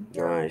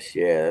 Nice.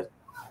 Yeah.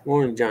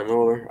 Morning, John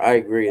Oler. I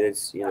agree.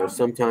 That's,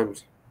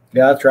 sometimes.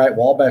 Yeah, that's right.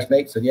 Wabash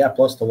Nate said, yeah,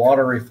 plus the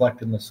water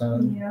reflecting the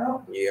sun. Yeah.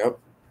 Yep.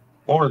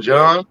 Morning,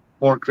 John.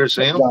 Morning, Chris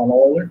M. John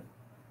Oler.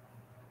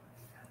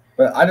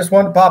 But I just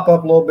wanted to pop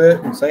up a little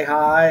bit and say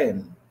hi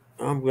and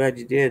I'm glad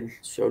you did.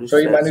 Show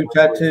you my new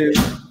tattoo.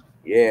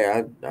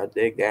 Yeah, I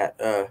dig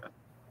that.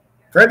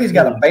 Freddie's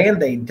got a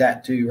Band-Aid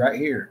tattoo right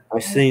here. I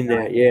seen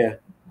that. Yeah,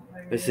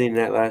 I seen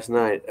that last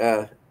night.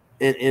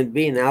 And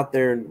being out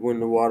there when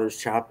the water's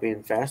choppy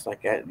and fast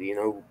like that,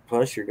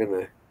 plus you're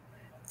gonna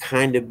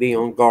kind of be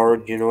on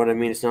guard. You know what I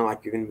mean? It's not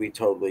like you're gonna be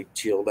totally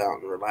chilled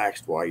out and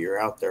relaxed while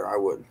you're out there. I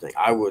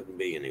wouldn't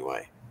be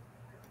anyway.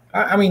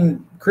 I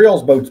mean,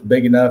 Creole's boat's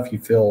big enough. You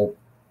feel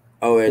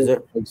is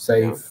it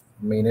safe? Yeah.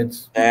 I mean, you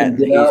can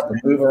get up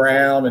and move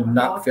around and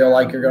not feel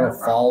like you're going to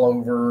fall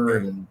over.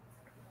 And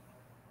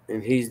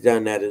he's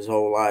done that his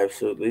whole life,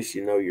 so at least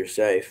you're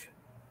safe.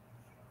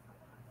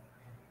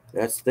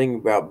 That's the thing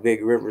about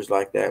big rivers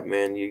like that,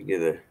 man. You get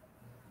to,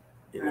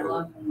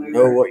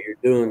 know what you're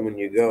doing when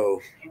you go.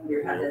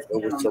 Go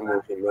with someone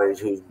who knows,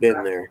 who's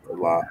been there a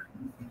lot.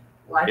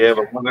 Yeah,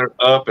 but when they're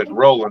up and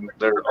rolling,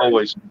 they're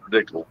always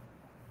unpredictable.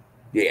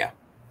 Yeah.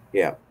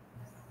 Yeah.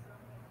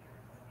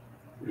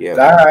 Yeah.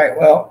 All right.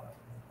 Well,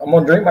 I'm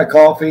going to drink my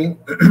coffee.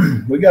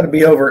 We got to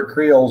be over at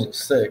Creole's at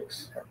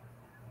 6.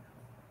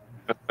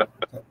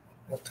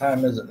 What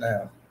time is it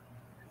now?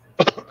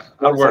 I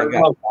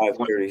got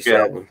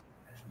 5:37.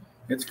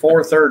 It's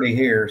 4:30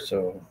 here,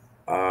 so.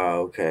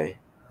 Okay.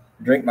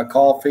 Drink my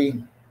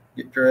coffee,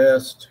 get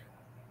dressed,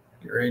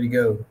 get ready to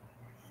go.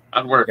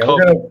 I'd wear a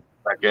coat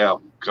back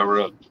out,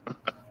 cover up.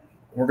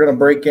 We're gonna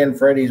break in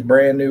Freddie's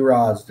brand new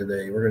rods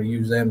today. We're gonna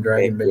use them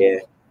dragging bait. Yeah.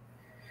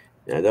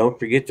 Now don't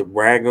forget to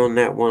brag on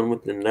that one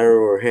with the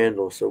narrower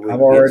handle. So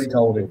I've already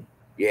told him.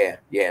 Yeah,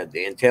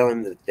 and tell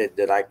him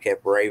that I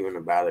kept raving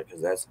about it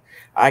because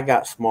I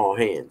got small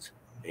hands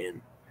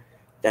and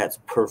that's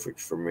perfect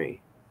for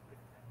me.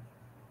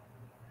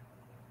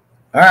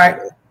 All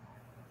right,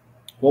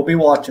 we'll be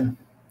watching.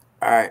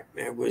 All right,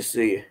 man. We'll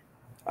see you.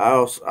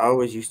 I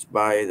always used to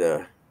buy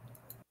the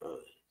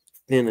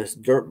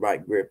thinnest dirt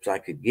bike grips I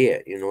could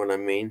get. You know what I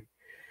mean?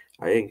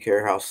 I didn't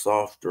care how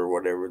soft or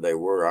whatever they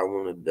were. I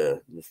wanted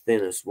the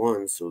thinnest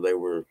ones, so they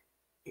were,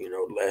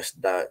 less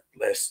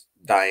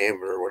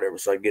diameter or whatever,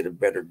 so I get a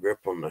better grip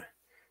on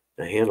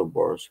the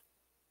handlebars.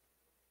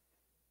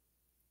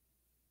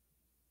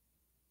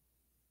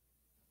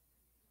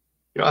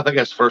 I think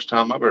that's the first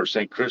time I've ever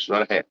seen Chris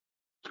without a hat.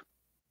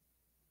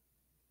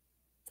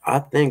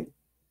 I'm trying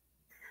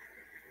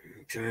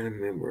to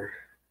remember.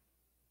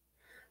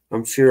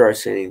 I'm sure I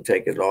seen him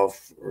take it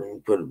off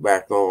and put it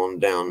back on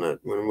down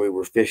when we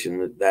were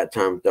fishing at that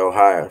time at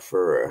Ohio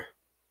for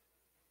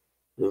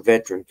the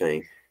veteran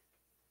thing.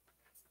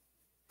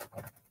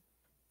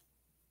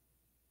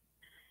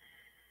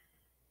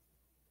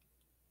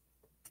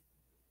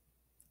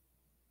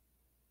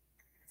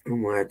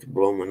 I'm gonna have to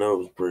blow my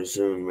nose pretty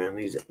soon, man.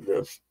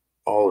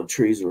 All the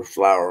trees are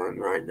flowering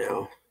right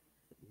now.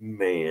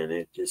 Man,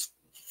 it just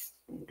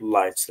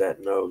lights that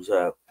nose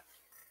up.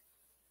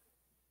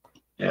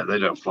 Yeah, they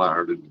don't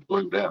flower and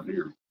bloom down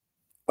here.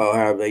 Oh,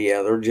 have they?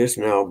 Yeah, they're just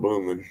now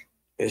blooming.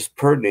 It's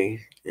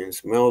pretty and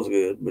smells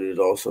good, but it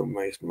also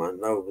makes my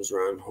nose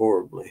run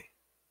horribly.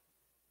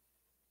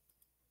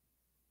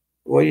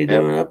 What are you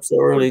doing up so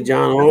early,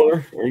 John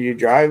Oler? Are you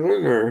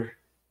driving or?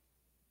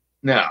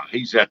 No,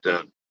 he's at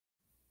the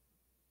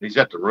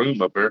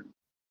room up there.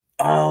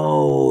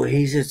 Oh,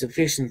 he's just a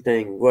fishing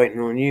thing waiting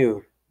on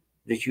you.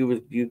 That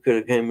you could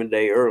have came a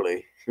day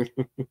early.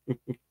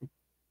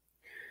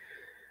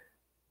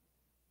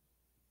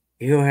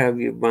 He'll have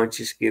you a bunch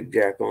of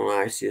skipjack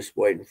on ice just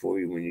waiting for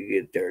you when you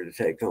get there to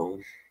take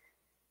home.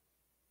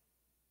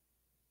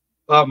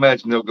 I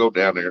imagine they'll go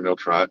down there and they'll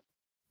try it.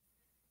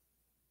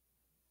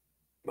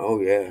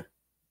 Oh, yeah.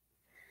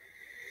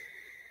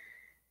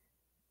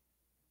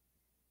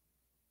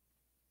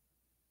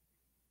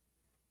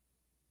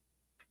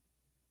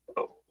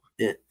 Oh.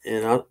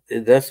 And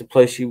that's the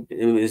place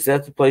is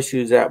that the place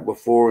you was at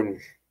before and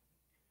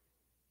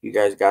you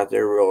guys got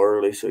there real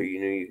early so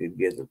you knew you could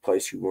get the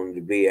place you wanted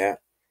to be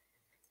at?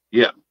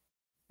 Yeah.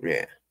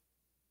 Yeah.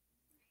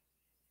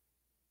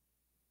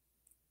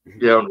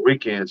 Yeah, on the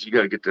weekends you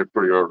got to get there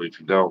pretty early. If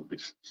you don't,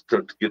 it's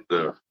tough to get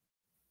to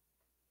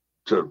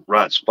the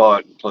right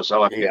spot. Plus, I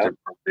like to get there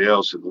for somebody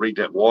else and read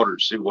that water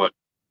and see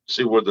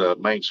where the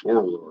main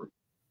swirls are.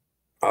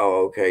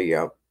 Oh, okay,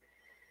 yeah.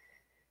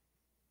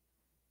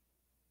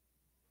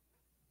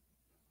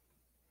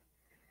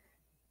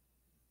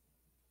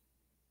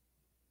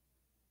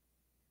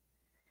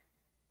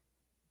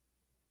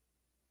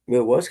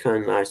 It was kind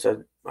of nice.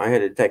 I had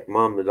to take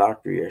Mom to the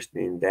doctor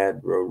yesterday, and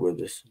Dad rode with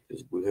us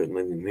because we couldn't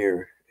leave him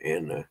here.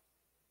 And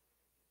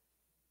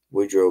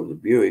we drove the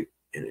Buick,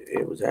 and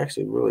it was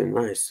actually really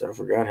nice. I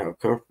forgot how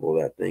comfortable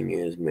that thing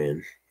is,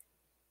 man.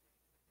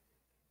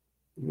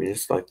 I mean,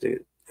 it's like the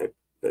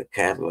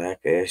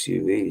Cadillac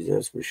SUVs,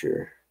 that's for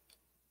sure.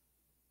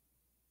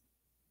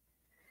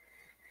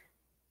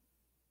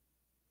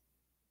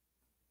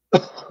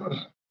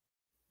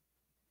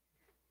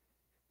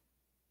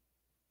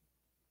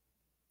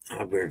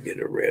 I better get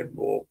a Red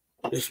Bull.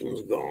 This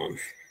one's gone.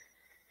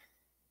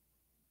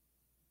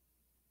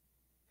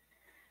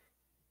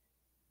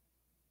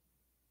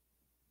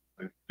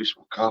 Do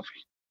some coffee.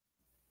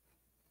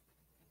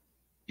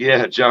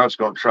 Yeah, John's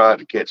going to try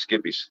to catch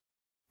skippies.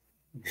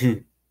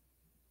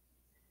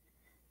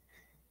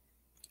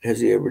 Has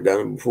he ever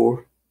done it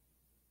before?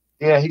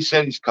 Yeah, he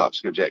said he's caught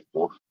skipjack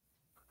before.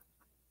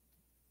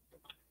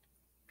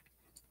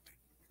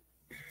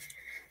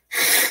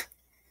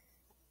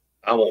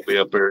 I won't be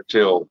up there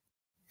until,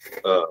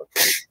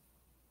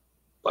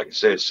 like I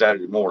said,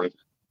 Saturday morning.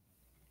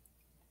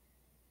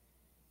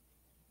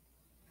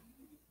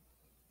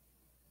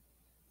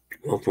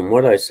 Well, from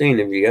what I've seen,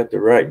 if you got the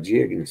right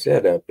jig and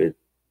setup,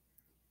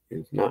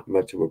 it's not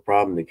much of a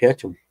problem to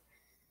catch them.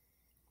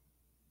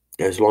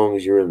 As long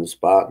as you're in the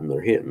spot and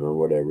they're hitting or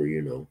whatever,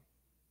 you know.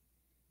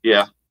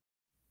 Yeah.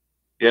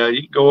 Yeah,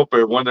 you can go up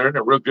there when they're in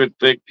a real good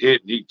thick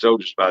hit, and you can throw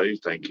just about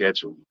anything,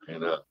 catch them.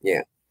 And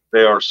yeah,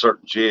 there are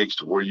certain jigs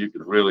to where you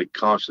can really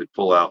constantly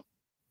pull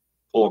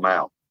them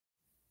out.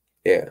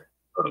 Yeah.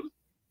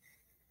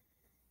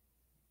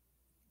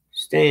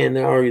 Stan,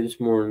 how are you this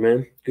morning,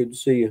 man? Good to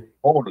see you.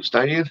 Morning,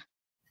 Stan.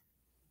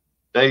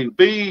 Dave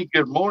B.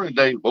 Good morning,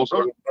 Dave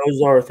Bozarth.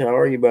 Bozarth, how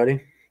are you,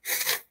 buddy?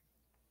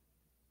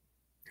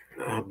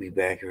 I'll be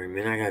back here in a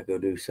minute. I gotta go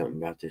do something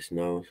about this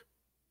nose.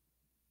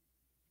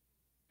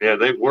 Yeah,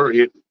 they were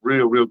hitting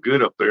real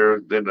good up there.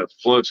 Then the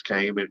floods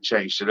came and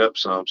changed it up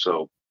some.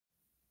 So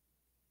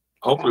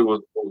hopefully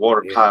with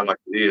water high like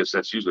it is,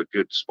 that's usually a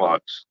good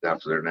spot down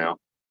to there now.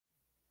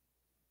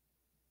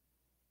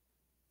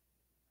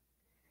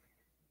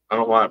 I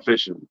don't mind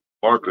fishing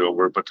Barkley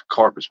over it, but the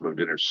carpet's moved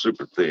in there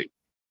super thick.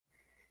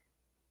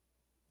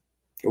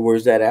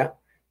 Where's that at?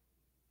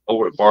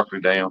 Over at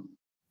Barkley Dam.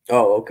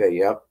 Oh, okay,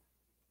 yep.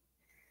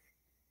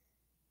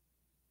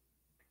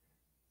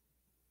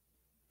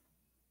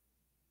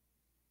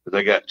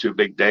 They got two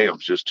big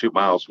dams just 2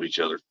 miles from each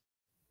other.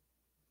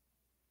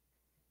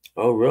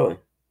 Oh, really?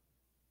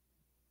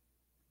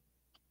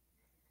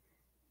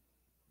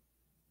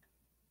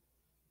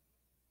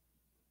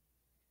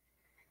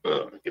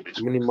 How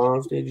many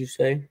miles did you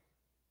say?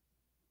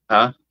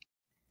 Huh?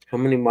 How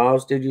many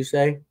miles did you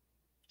say?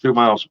 2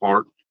 miles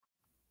apart.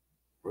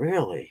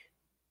 Really?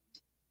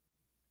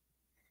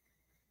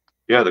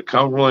 Yeah, the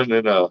Cumberland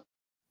and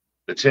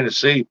the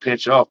Tennessee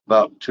pinch off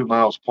about 2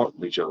 miles apart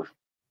from each other.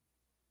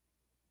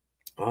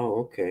 Oh,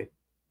 okay.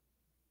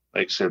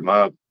 Like I said,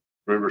 my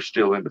river's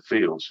still in the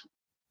fields.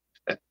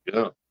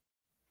 Yeah.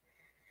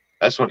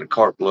 That's what the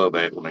carp love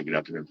at when they get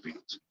out there in the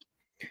fields.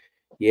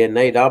 Yeah,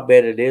 Nate, I'll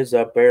bet it is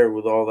up there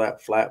with all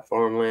that flat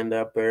farmland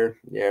up there.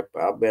 Yep,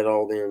 I'll bet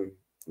all them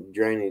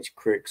drainage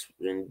creeks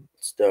and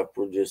stuff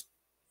were just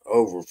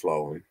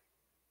overflowing.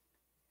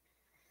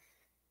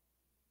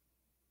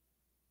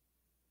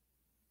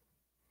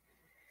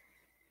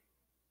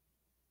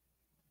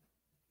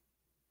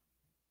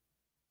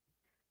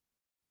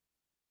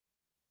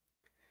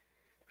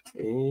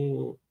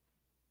 And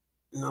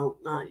no,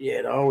 not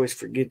yet. I always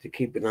forget to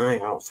keep an eye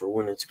out for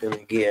when it's going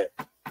to get.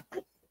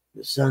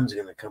 The sun's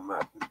going to come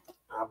up.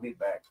 I'll be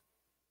back.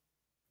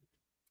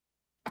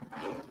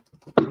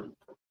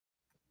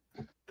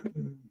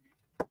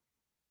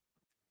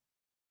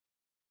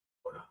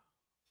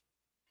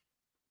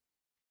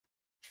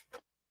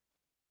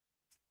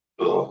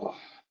 Oh.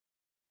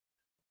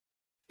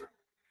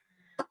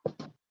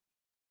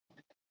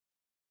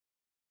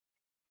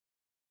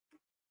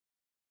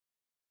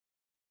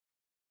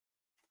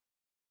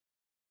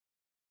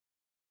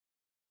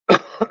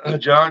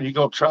 John, you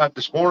gonna try it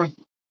this morning?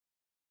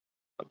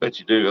 I bet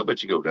you do. I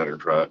bet you go down there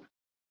and try it.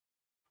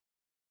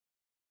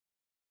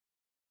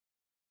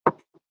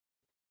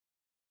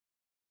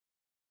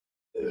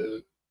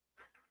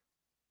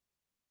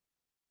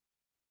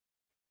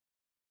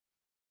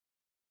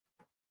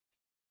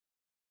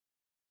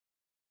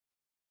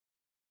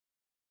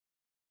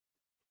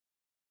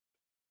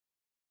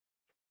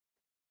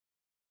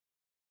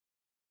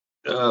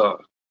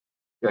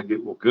 Gotta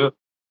get woke up.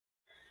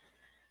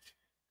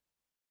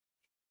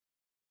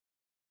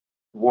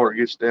 Water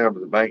gets down to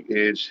the bank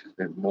edge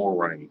and more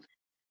rain.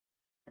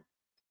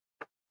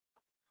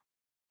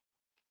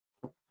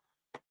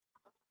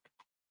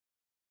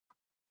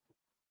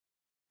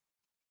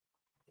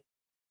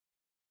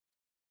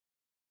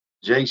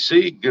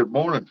 JC, good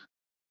morning.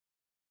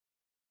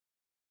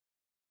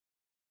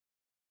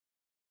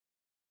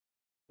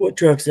 What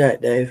truck's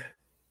that, Dave?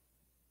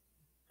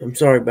 I'm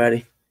sorry,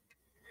 buddy.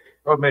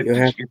 I meant to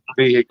get the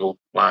vehicle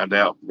lined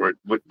out where it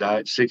would die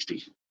at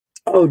 60.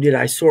 Oh, did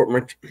I sort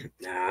my?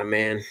 Nah,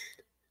 man.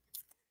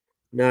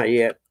 Not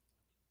yet.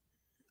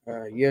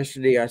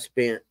 Yesterday I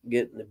spent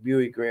getting the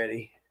Buick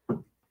ready,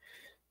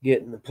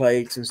 getting the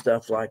plates and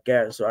stuff like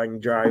that so I can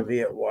drive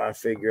it while I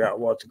figure out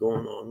what's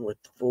going on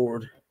with the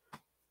Ford.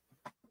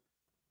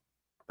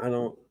 I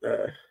don't,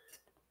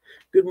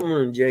 good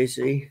morning,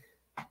 JC.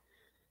 I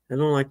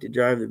don't like to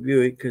drive the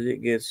Buick because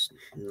it gets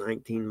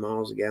 19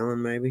 miles a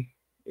gallon maybe.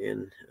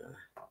 And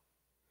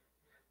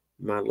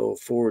my little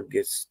Ford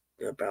gets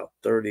about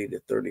 30 to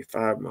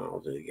 35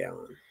 miles a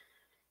gallon.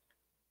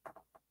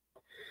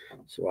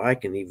 So I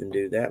can even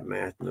do that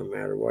math no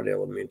matter what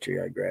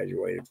elementary I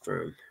graduated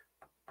from.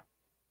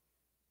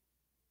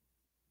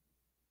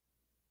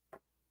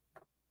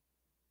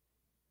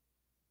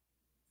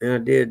 And I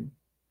did,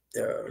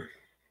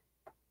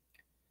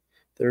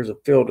 there's a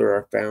filter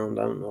I found.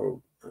 I don't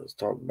know, I was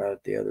talking about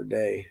it the other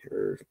day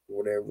or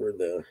whatever.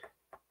 The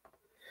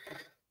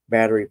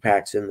battery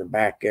pack's in the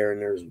back there,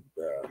 and there's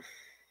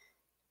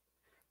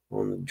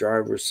on the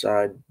driver's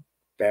side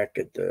back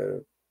at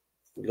the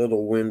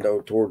little window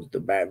towards the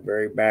back,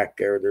 very back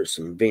there, there's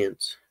some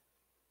vents.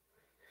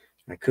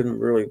 I couldn't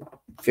really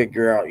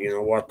figure out,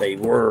 what they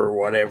were or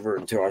whatever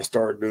until I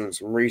started doing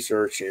some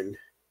research. And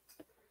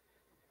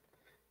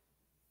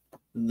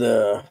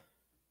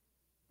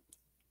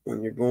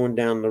when you're going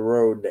down the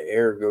road, the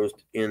air goes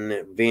in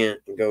that vent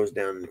and goes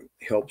down and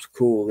helps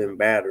cool them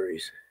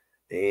batteries.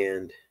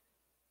 And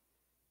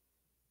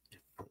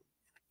I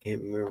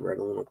can't remember, I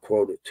don't want to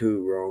quote it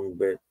too wrong,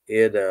 but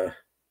it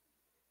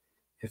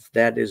if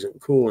that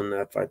isn't cool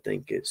enough, I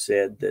think it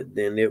said that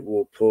then it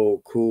will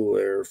pull cool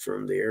air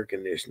from the air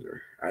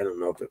conditioner. I don't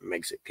know if it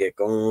makes it kick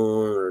on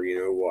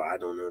or what. I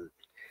don't know.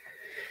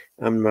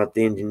 I'm not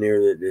the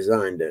engineer that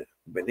designed it.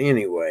 But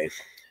anyway,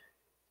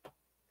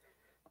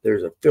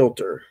 there's a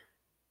filter,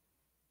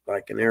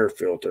 like an air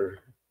filter,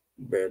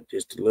 but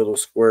just a little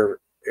square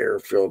air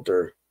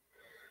filter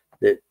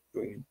that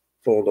you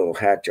pull a little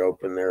hatch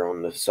open there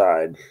on the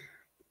side,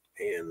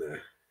 and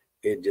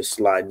it just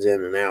slides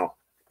in and out.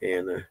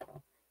 And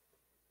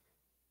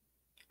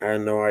I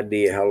have no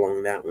idea how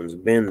long that one's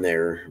been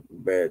there,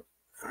 but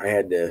I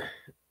had to,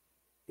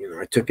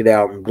 I took it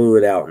out and blew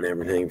it out and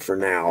everything for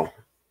now,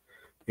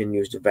 and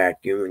used a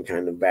vacuum and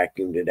kind of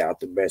vacuumed it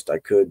out the best I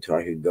could till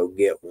I could go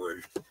get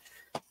one.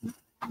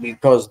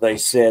 Because they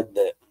said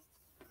that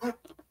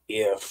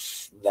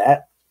if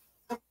that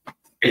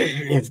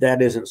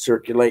isn't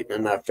circulating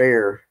enough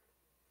air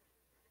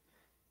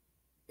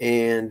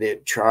and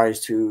it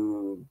tries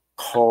to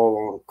call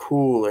on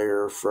cool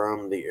air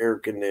from the air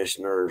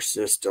conditioner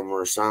system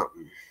or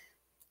something,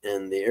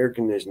 and the air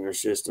conditioner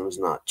system is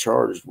not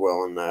charged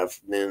well enough,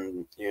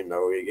 then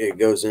it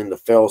goes into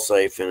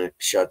fail-safe and it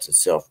shuts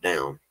itself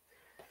down.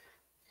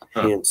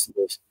 Hence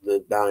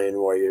the dying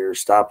while you're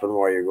stopping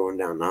while you're going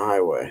down the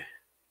highway.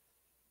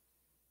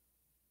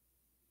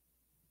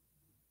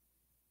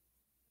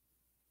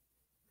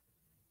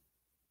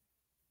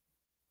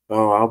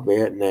 Oh, I'll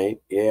bet,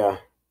 Nate. Yeah.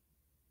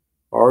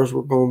 Ours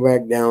were going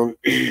back down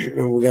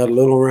and we got a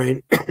little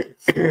rain.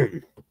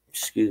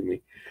 Excuse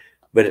me.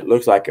 But it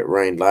looks like it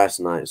rained last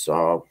night, so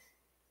I'll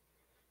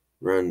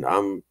run.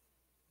 I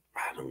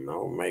don't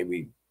know,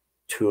 maybe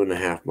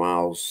 2.5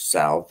 miles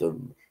south of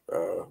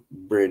a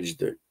bridge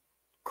that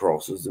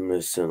crosses the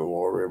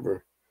Mississinawa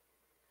River.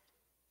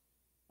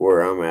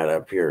 Where I'm at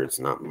up here, it's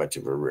not much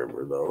of a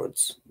river, though.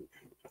 It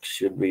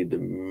should be the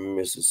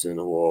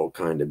Mississinawa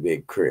kind of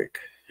big creek.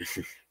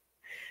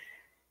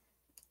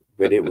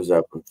 But it was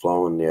up and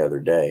flowing the other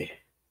day.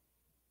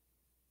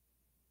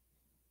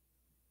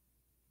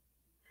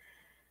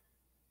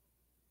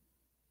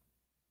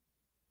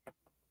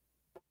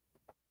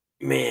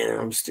 Man,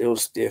 I'm still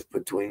stiff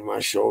between my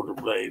shoulder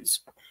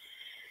blades.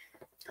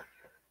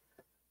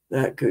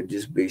 That could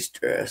just be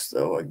stress,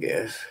 though, I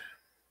guess.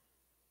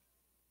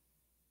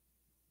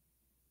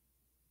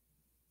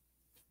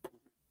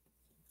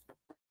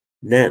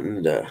 That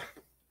and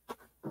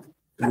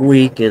a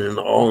week in an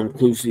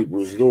all-inclusive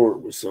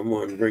resort with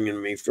someone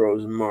bringing me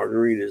frozen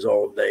margaritas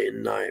all day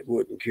and night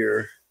wouldn't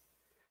cure.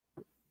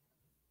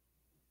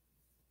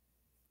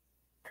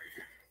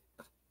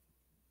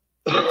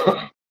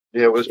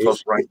 Yeah, it was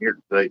supposed to rain here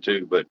today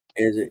too, but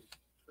Is it?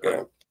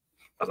 Yeah.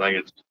 I think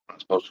it's not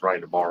supposed to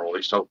rain tomorrow. At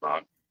least hope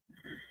not.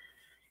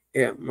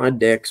 Yeah, my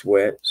deck's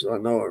wet, so I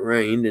know it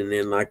rained. And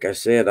then, like I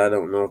said, I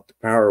don't know if the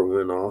power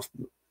went off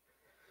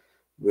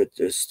with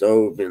the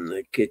stove in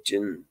the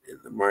kitchen and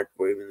the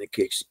microwave and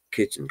the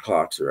kitchen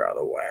clocks are out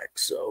of whack.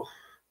 So,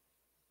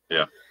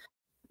 yeah,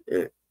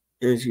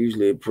 it's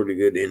usually a pretty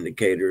good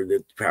indicator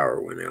that the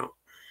power went out.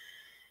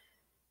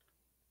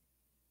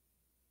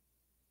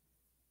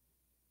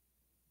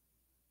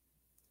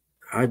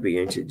 I'd be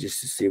anxious just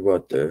to see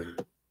what the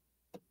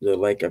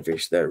lake I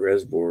fished, that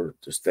reservoir,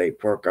 the state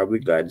park. I'll be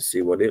glad to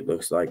see what it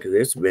looks like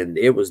because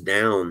it was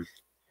down,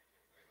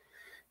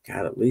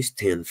 got at least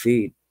 10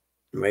 feet,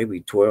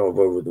 maybe 12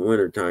 over the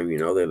wintertime. They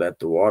let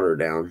the water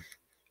down.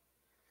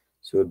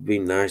 So it'd be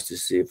nice to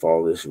see if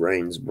all this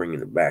rain's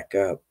bringing it back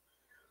up.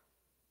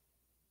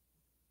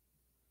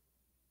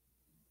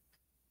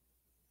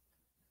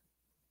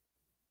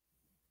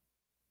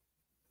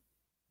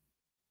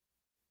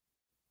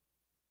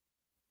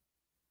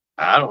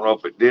 I don't know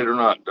if it did or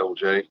not, though,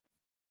 Jay.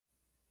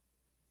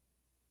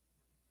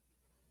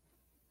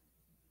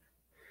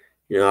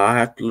 You know, I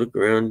have to look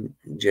around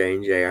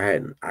J&J.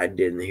 I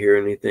didn't hear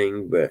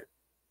anything, but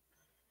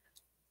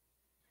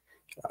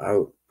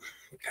God,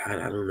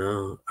 I don't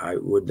know.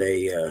 Would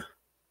they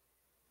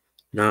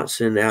not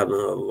send out an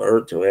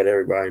alert to let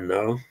everybody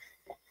know?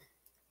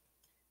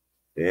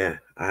 Yeah,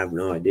 I have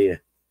no idea.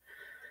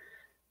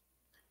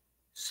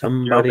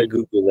 Somebody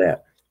Google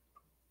that.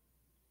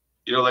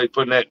 You know, they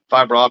putting that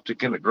fiber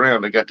optic in the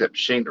ground. They got that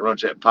machine that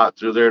runs that pipe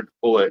through there to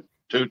pull that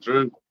tube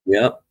through.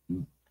 Yep.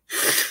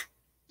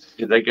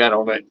 They got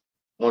on that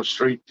one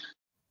street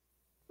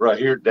right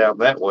here down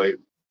that way.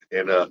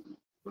 And when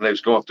they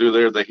was going through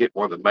there, they hit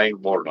one of the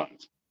main water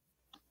lines.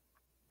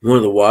 One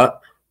of the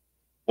what?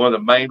 One of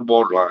the main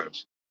water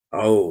lines.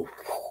 Oh.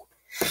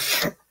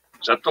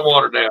 Shut the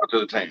water down to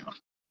the town.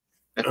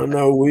 I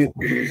know we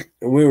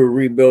were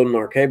rebuilding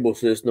our cable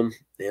system,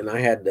 and I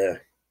had to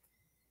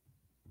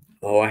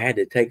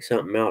take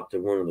something out to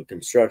one of the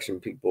construction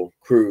people,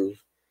 crews,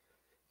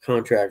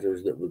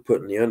 contractors that were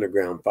putting the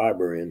underground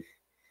fiber in.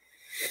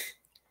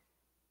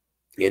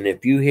 And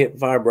if you hit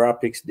fiber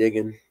optics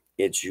digging,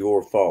 it's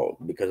your fault,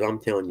 because I'm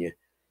telling you,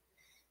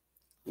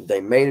 they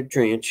made a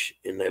trench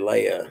and they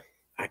lay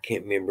I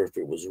can't remember if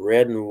it was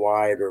red and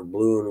white or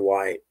blue and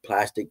white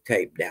plastic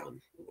tape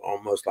down,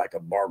 almost like a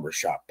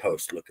barbershop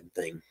post looking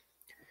thing.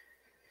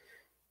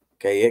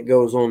 Okay, it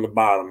goes on the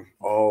bottom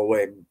all the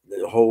way,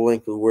 the whole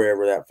length of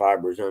wherever that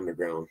fiber is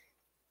underground.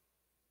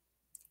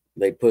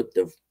 They put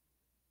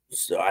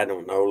so I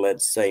don't know,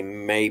 let's say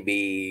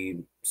maybe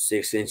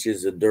 6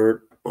 inches of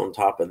dirt on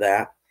top of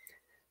that,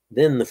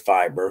 then the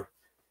fiber,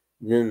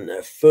 then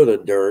a foot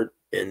of dirt,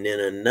 and then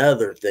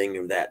another thing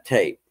of that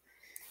tape.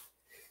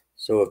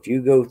 So if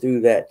you go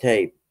through that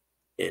tape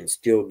and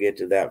still get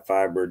to that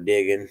fiber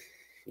digging,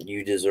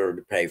 you deserve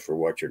to pay for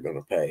what you're going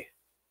to pay.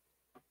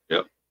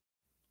 Yep.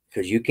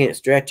 Because you can't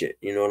stretch it.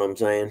 You know what I'm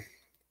saying?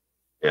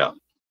 Yeah.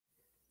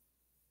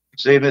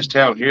 See, in this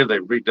town here,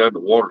 they've redone the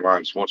water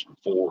lines once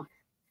before,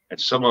 and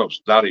some of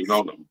them's not even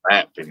on the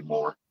map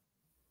anymore.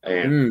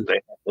 And they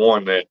had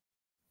one that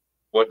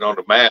wasn't on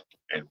the map,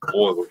 and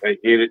boy, when they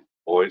hit it,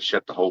 boy, it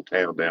shut the whole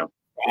town down.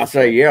 I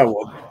say, yeah,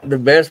 well, the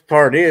best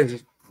part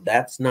is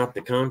that's not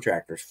the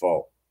contractor's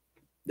fault.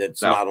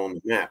 That's not on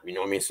the map. You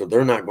know what I mean? So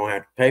they're not going to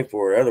have to pay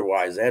for it.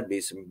 Otherwise, that'd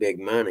be some big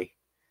money.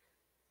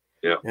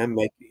 Yeah. And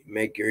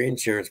make your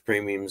insurance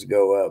premiums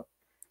go up.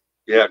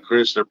 Yeah,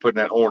 Chris, they're putting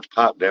that orange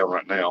pipe down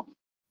right now.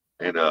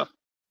 And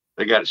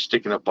they got it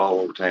sticking up all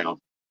over town.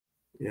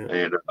 Yeah.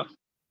 And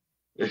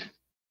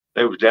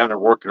they was down there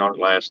working on it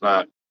last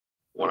night.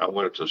 When I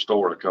went to the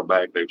store to come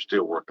back, they were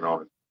still working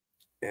on it.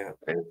 Yeah.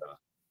 And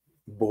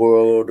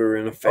boil odor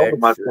in effect.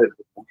 I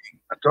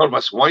told them, I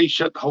said, why you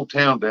shut the whole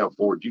town down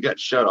for it? You got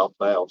shut off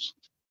valves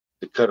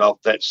to cut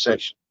off that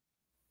section.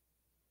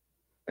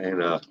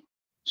 And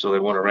so they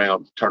went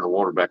around, turned the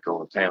water back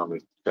on the town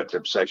and cut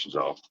them sections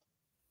off.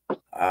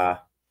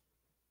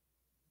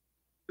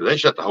 They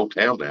shut the whole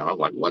town down. I'm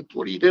like, what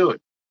are you doing?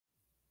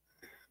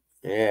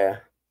 Yeah.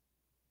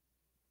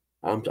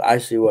 I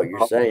see what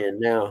you're saying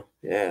now.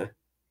 Yeah.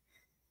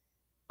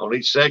 On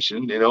each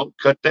section,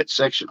 cut that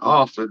section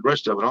off and the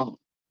rest of it on.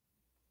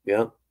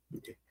 Yeah.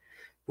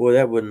 Boy,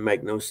 that wouldn't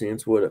make no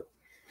sense, would it?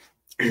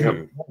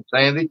 Yep.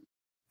 Sandy.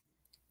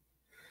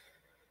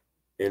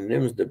 And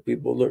them's the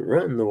people that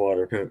run the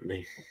water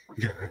company.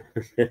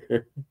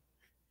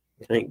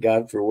 Thank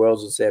God for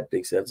wells and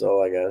septics. That's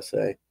all I gotta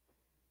say.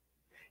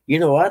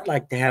 I'd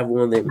like to have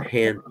one of them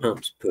hand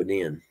pumps put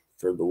in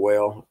for the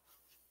well.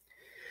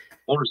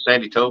 Morning,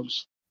 Sandy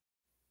Toes.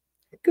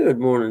 Good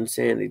morning,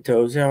 Sandy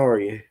Toes. How are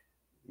you?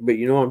 But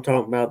you know what I'm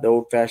talking about, the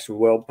old-fashioned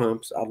well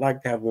pumps? I'd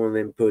like to have one of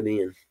them put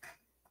in.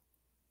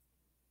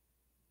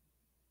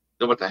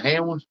 With the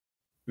hand one?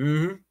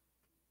 Mm-hmm.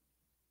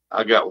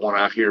 I got one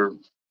out here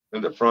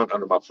in the front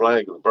under my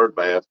flag of the bird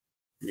bath.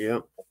 Yeah.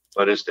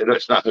 But it's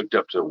not hooked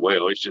up to a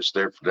well. It's just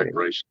there for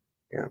decoration.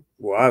 Yeah.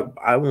 Well,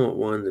 I want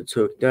one that's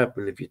hooked up.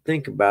 And if you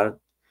think about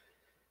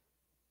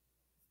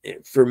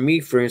it, for me,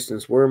 for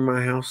instance, where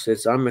my house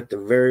sits, I'm at the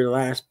very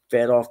last,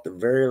 fed off the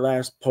very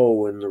last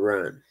pole in the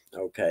run.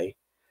 Okay.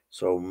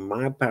 So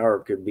my power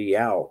could be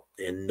out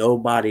and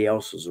nobody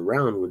else's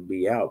around would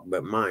be out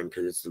but mine,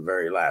 because it's the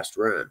very last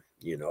run.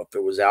 If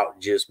it was out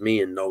just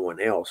me and no one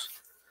else,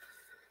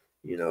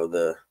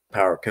 the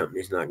power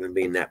company's not going to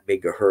be in that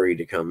big a hurry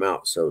to come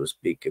out, so to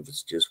speak, if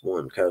it's just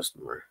one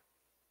customer.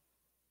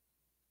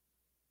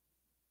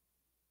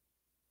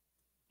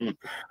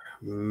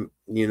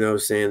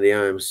 Sandy,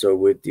 I am so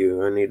with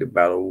you. I need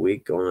about a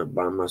week on it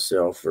by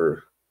myself,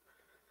 or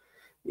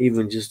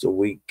even just a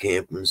week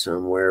camping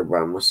somewhere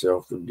by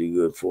myself would do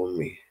good for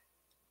me.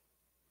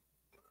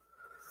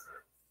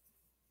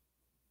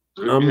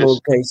 I'm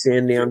okay,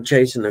 Sandy. I'm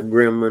chasing a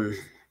gremlin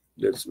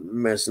that's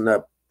messing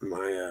up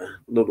my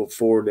little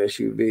Ford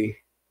SUV.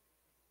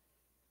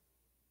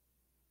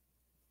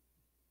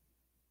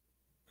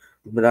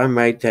 But I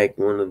may take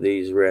one of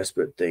these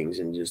respite things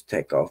and just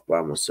take off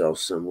by myself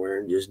somewhere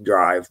and just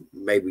drive,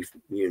 maybe,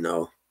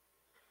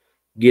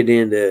 get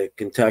into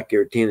Kentucky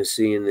or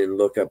Tennessee and then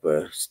look up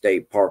a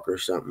state park or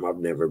something I've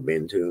never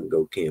been to and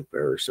go camp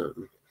there or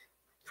something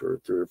for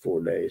 3 or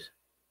 4 days.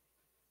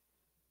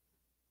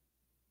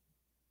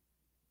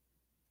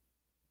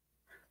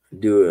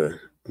 Do a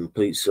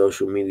complete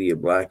social media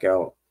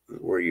blackout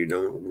where you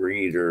don't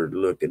read or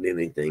look at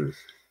anything.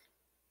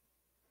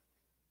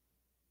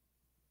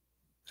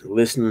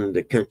 Listening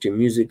to country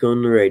music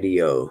on the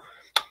radio.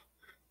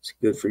 It's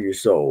good for your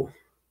soul.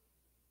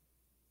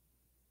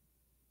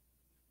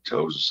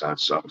 Toes aside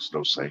songs,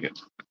 no singing.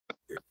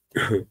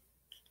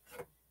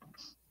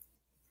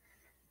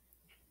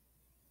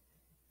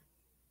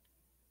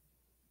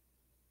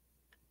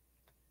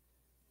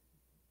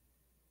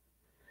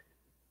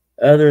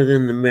 Other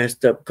than the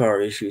messed up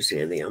car issue,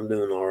 Sandy, I'm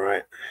doing all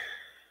right.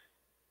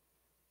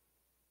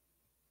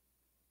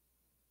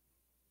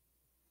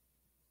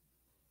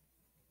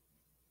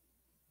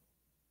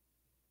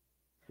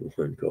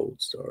 One gold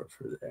star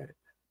for that.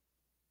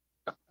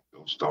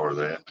 Don't star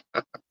that.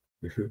 I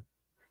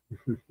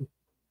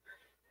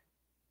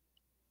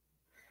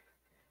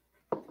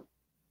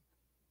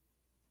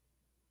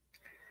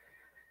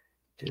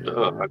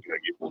gotta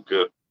get one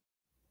good.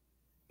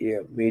 Yeah,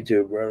 me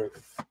too, brother.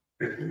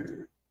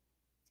 And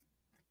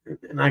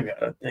I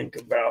gotta think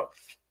about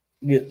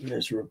getting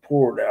this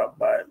report out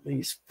by at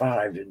least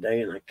 5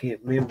 today, and I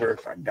can't remember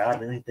if I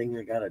got anything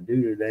I gotta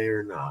do today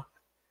or not.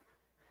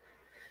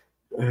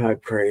 I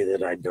pray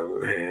that I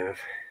don't have.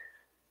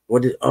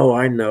 Oh,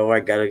 I know.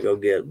 I gotta go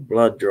get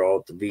blood draw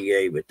at the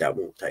VA, but that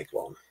won't take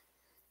long.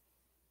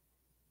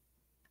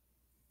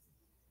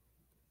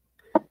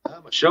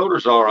 My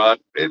shoulder's all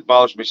right. It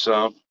bothers me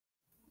some.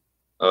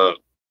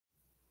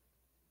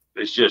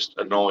 It's just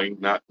annoying.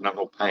 Not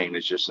no pain.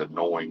 It's just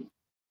annoying.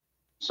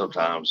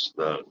 Sometimes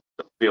the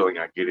feeling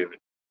I get in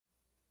it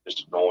is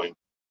just annoying.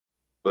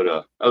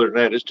 But other than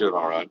that, it's doing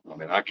all right. I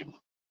mean, I can.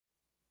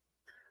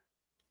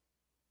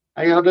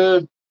 How y'all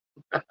doing?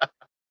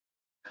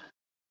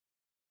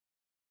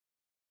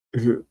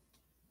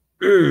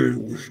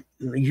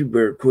 You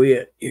better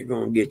quit. You're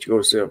gonna get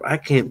yourself. I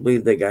can't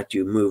believe they got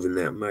you moving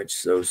that much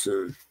so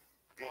soon.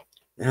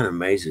 That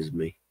amazes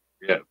me.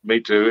 Yeah, me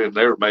too. And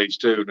they're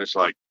amazed too. And it's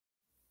like,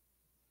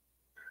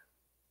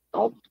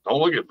 don't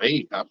look at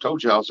me. I've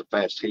told you I was a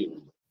fast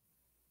healer.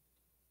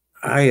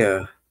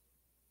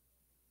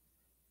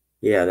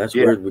 Yeah, that's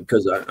weird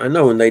because I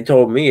know when they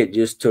told me it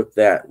just took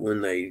that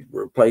when they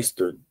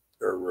replaced or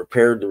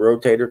repaired the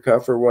rotator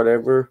cuff or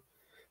whatever.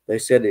 They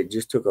said it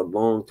just took a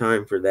long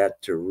time for that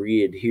to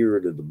re-adhere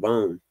to the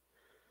bone,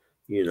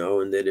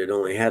 and that it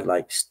only had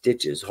like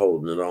stitches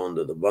holding it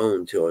onto the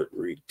bone till it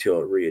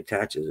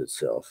reattaches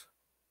itself.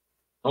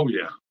 Oh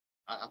yeah,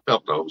 I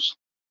felt those.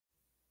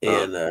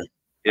 And I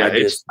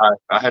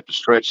have to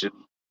stretch it.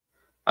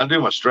 I do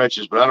my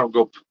stretches, but I don't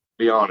go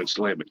beyond its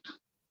limit.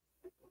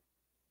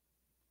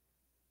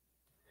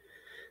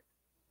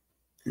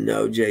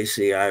 No,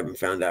 JC, I haven't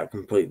found out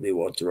completely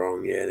what's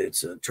wrong yet.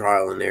 It's a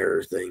trial and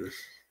error thing.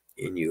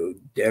 And you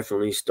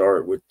definitely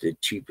start with the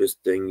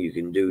cheapest thing you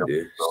can do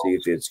to see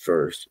if it's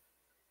first.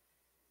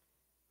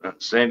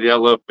 Sandy, I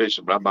love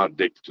fishing, but I'm not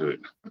addicted to it.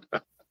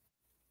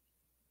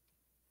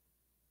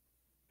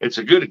 It's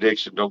a good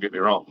addiction, don't get me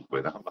wrong,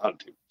 but I'm not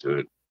addicted to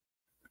it.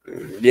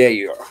 Yeah,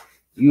 you are.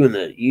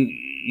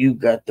 You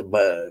got the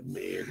bug,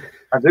 man.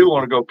 I do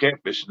want to go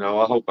catfishing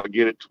though. I hope I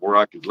get it to where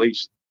I could at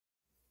least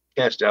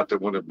cast out there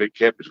one of the big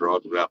catfish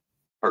rods without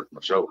hurting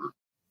my shoulder.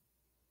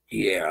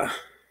 Yeah.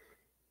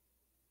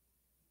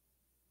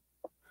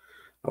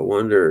 I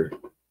wonder,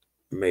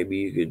 maybe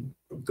you could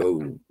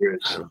go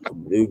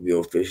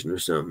bluegill fishing or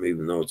something,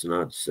 even though it's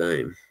not the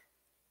same.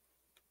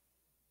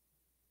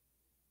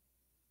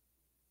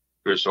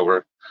 Chris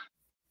over.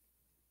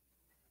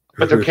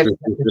 But they're catching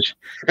fish.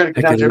 I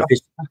gotta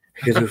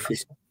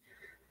fish.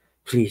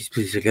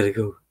 Please, I gotta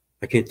go.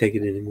 I can't take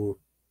it anymore.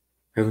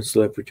 I haven't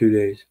slept for 2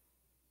 days.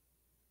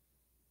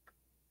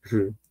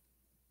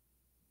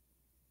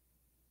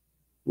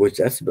 Which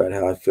that's about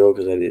how I feel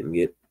because I didn't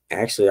get.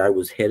 Actually, I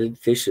was headed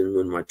fishing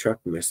when my truck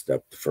messed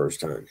up the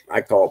first time.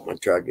 I called my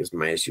truck as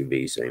my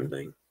SUV, same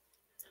thing.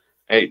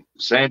 Hey,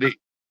 Sandy,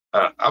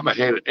 I'm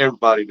ahead of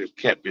everybody in the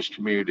catfish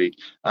community.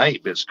 I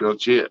ain't been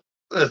skunked yet.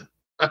 I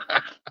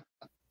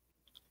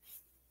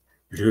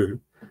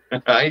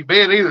ain't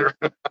been either.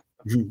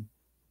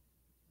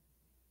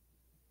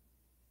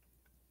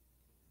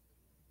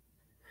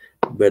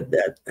 But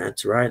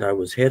that's right. I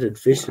was headed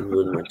fishing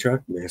when my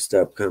truck messed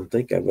up. Come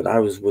think of it, I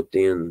was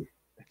within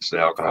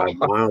 5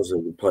 miles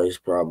of the place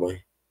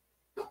probably.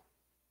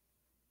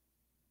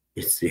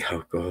 It's the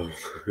alcohol.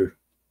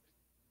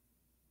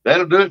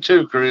 That'll do it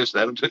too, Chris.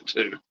 That'll do it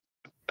too.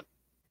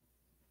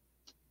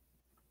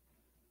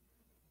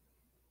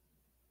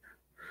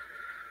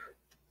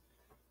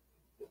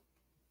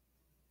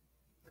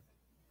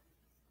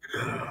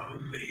 Oh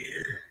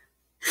man.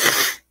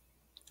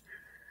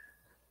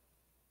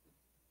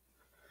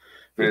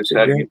 Chris,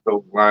 how do you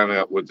throw the line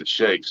out with the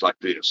shakes like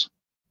this?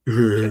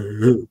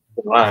 The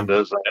line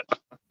does that.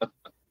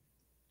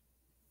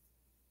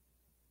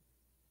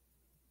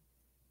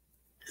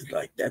 It's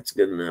like, that's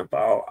good enough.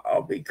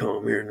 I'll be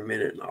calm here in a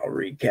minute, and I'll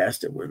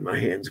recast it when my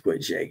hands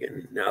quit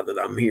shaking. Now that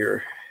I'm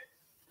here.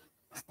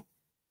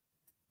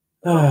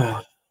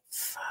 Oh,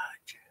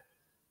 fudge.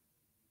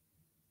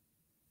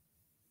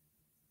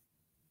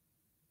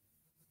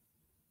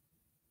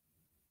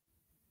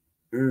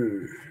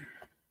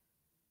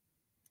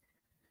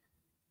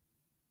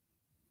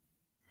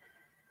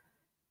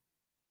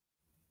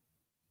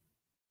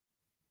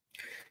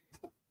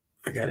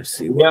 I gotta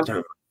see what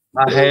time.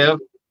 I have.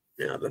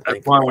 Now that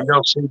That's why when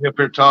y'all see me up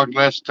here talking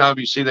last time,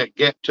 you see that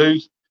gap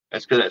tooth?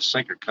 That's because that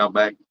sinker come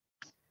back.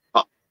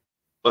 Pop,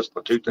 bust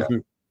my tooth out.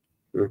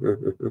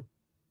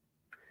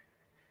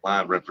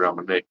 Line wrapped around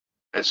my neck.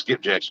 That's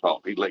Skipjack's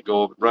fault. He let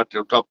go of it right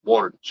there on top of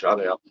water and shot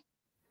out.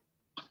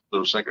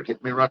 Little sinker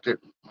hit me right there.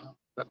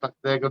 That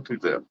daggone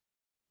tooth out.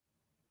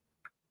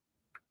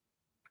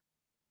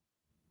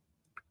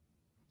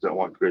 That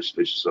one Chris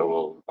Fish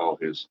solo, all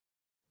his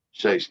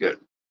shakes got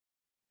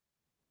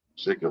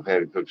sick of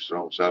having hooks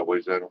thrown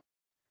sideways at him.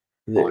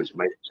 All his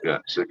mates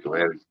got sick of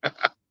having.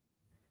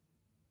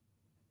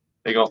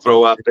 They gonna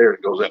throw out there.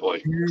 It goes that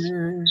way.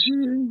 Oh,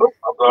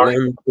 I'm sorry.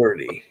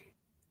 1:30.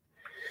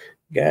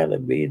 Gotta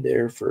be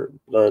there for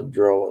blood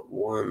draw at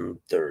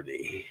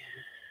 1:30.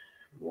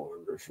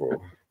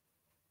 Wonderful.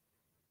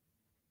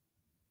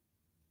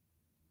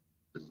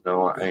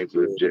 No, I ain't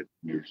legit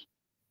years.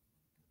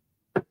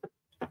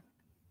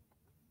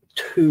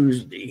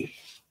 Tuesday.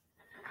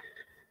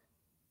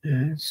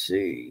 Let's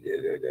see.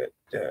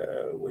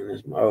 When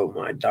is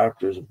my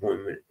doctor's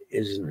appointment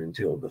isn't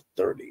until the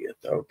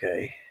 30th.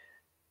 Okay.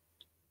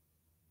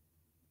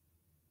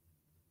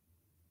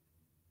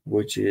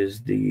 Which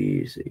is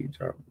the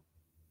 1,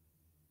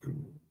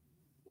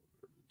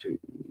 2,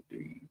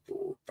 3,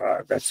 4,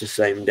 5. That's the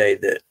same day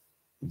that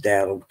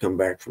Dad'll come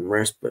back from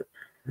respite.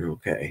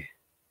 Okay.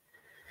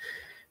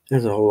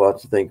 There's a whole lot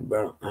to think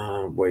about.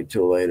 Wait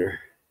till later.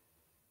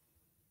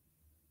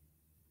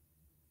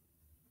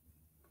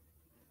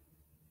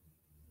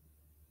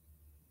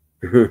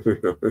 No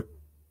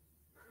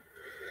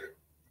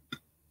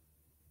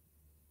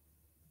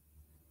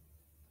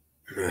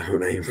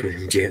name for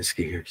them jet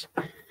skiers.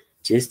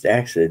 Just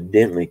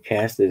accidentally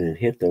cast it and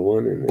hit the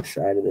one in the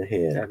side of the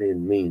head. I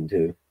didn't mean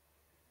to.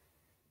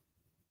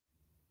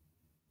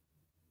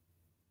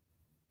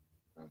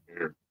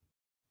 Here,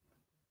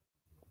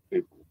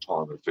 people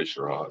on their fish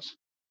rods.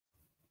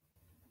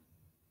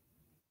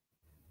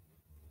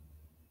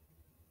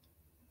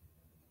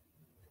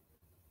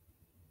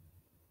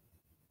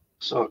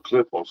 Saw a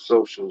clip on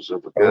socials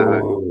of a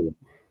guy.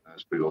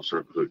 Nice big old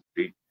circle hook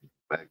deep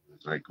back in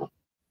his ankle.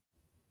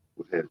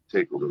 Would have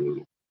tickled a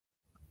little.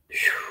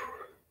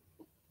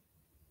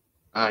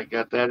 I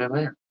got that in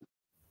there.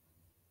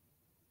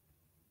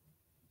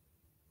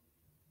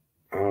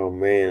 Oh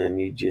man, and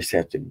you just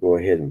have to go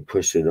ahead and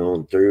push it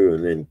on through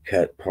and then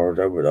cut part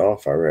of it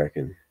off, I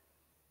reckon.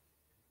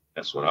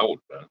 That's what I would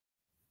have done.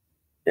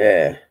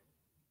 Yeah.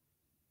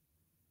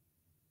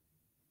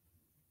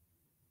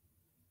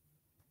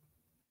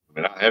 I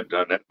mean, I have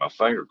done that with my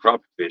finger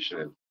crappie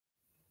fishing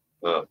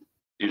and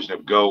using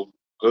them gold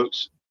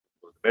hooks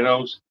with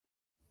minnows.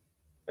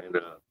 And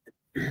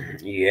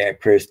yeah,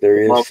 Chris, there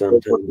is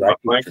sometimes I keep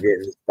finger.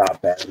 forgetting to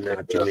stop at now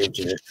that you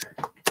mention it.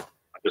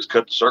 I just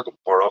cut the circle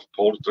part off and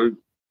pulled it through.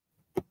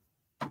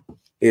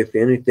 If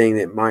anything,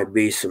 it might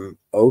be some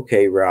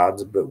okay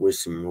rods, but with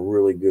some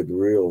really good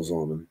reels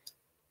on them.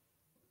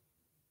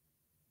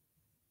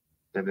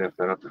 Then I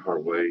found out the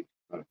hard way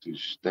not to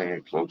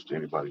stand close to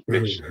anybody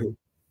fishing.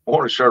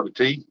 Morning, Shirley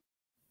T.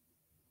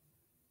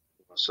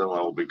 My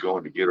son-in-law will be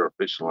going to get our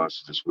fishing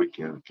license this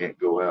weekend. We can't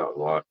go out a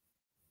lot.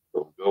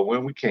 But we'll go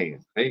when we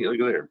can. Hey, look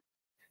at there.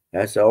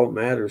 That's all that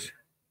matters.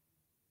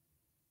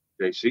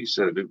 JC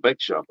said a new bake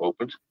shop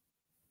opened.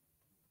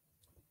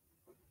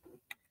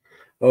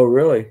 Oh,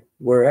 really?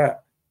 Where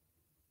at?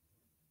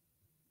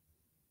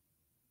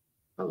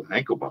 Oh,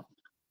 ankle bone.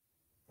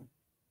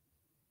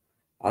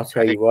 I'll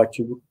tell you what,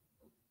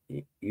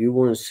 you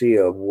want to see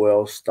a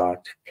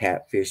well-stocked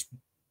catfish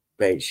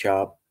bait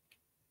shop,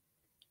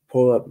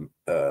 pull up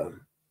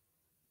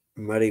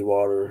Muddy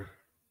Water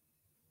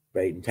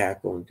Bait and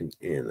Tackle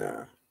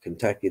in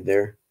Kentucky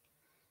there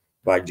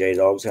by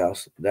J-Dog's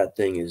house. That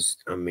thing is,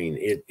 I mean,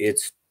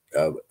 it's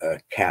a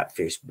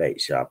catfish bait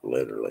shop,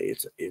 literally.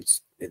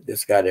 It's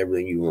got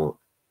everything you want.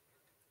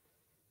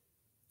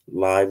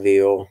 Live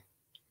eel,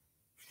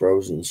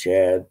 frozen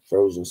shad,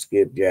 frozen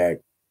skipjack.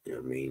 I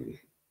mean,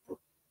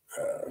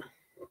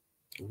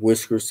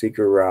 Whisker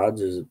Seeker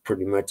rods is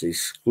pretty much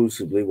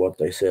exclusively what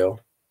they sell.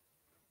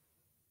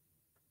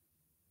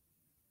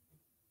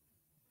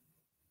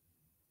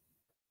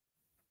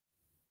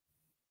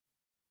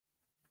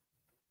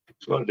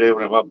 So one day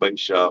when I'm at my bait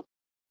shop,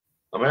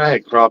 I mean, I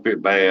had crappie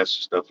and bass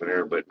and stuff in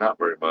there, but not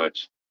very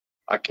much.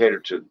 I cater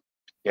to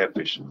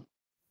catfishing.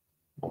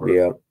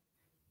 Yeah.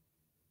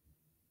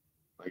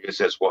 I guess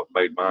that's what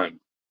made mine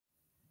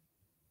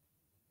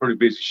pretty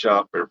busy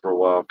shop there for a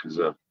while because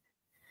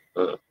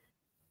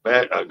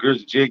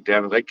Grizzly Jig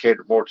down there, they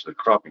cater more to the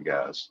crappie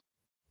guys.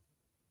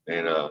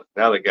 And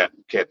now they got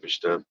catfish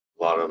stuff,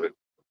 a lot of it.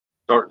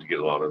 starting to get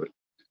a lot of it.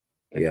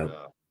 And,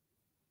 Yeah.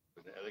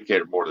 they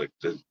cater more to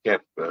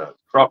the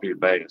crappie and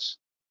bass,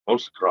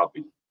 most of the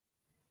crappie,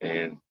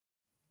 and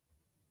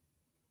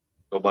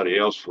nobody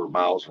else for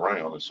miles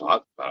around. And so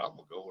I'm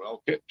gonna go with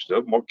all catfish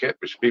stuff. More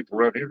catfish people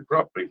around here than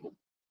crop people.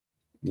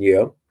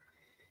 Yep.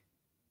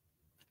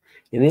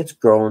 And it's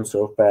growing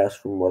so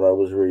fast from what I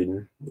was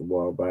reading a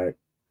while back.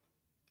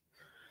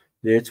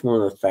 It's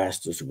one of the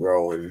fastest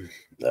growing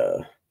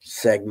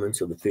segments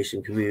of the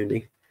fishing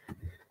community.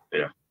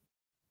 Yeah.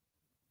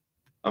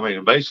 I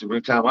mean, basically,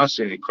 every time I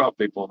see any crop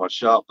people in my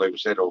shop, they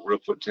was head over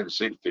Reelfoot,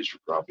 Tennessee to fish for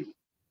crappie.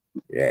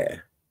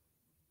 Yeah.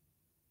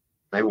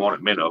 They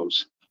wanted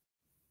minnows.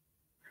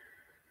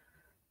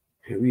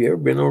 Have you ever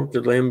been over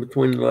to the land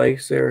between the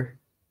lakes there?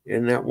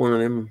 Isn't that one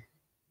of them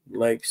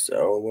lakes?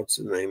 Oh, what's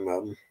the name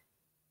of them?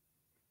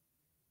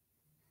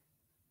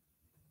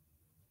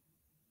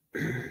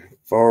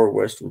 Far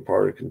western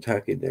part of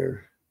Kentucky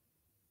there.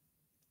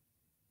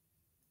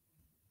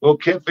 Well,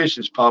 catfish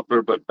is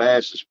popular, but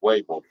bass is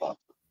way more popular.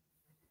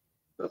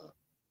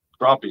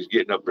 Crappie's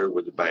getting up there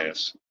with the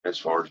bass as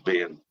far as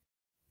being,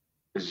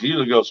 because it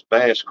usually goes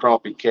bass,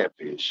 crappie,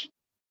 catfish.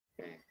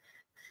 And,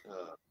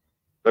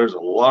 there's a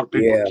lot of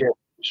people Yeah. with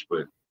catfish,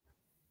 but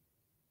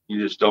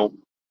you just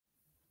don't.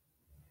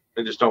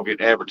 They just don't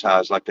get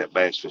advertised like that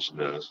bass fishing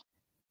does.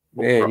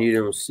 Man, you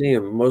don't see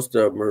them. Most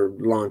of them are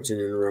launching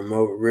in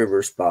remote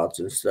river spots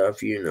and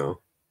stuff, you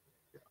know.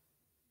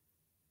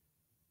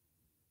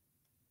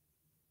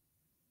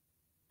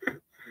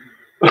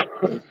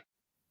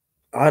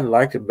 I'd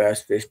like to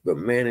bass fish, but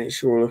man, it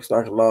sure looks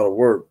like a lot of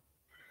work.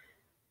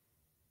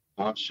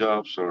 Pawn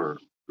shops are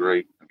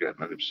great. I got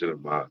 90%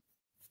 of my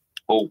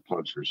hole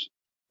punchers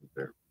with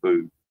their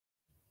food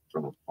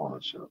from a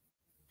pawn shop.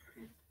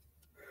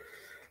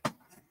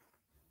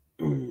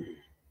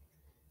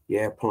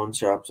 Yeah, pawn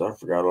shops I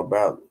forgot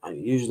about.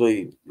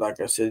 Usually,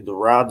 like I said, the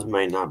rods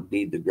may not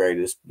be the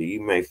greatest, but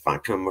you may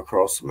come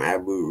across some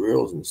Abu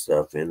reels and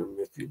stuff in them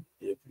if you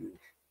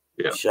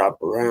Yeah.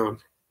 shop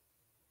around.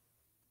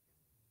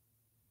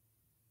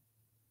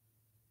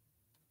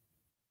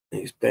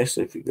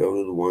 Especially if you go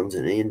to the ones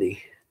in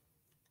Indy.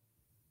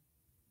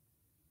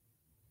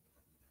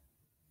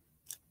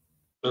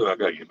 Oh, I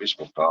gotta get me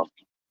some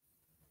coffee.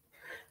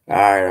 All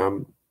right,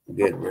 I'm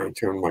getting ready to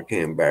turn my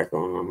cam back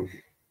on.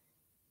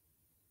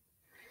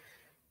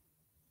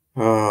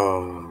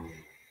 Oh.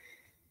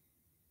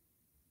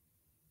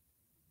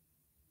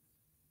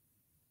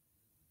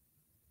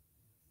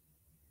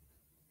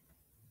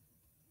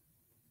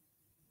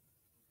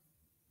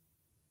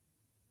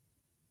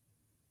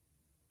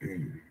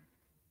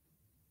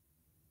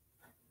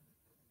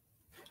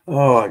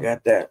 Oh, I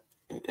got that.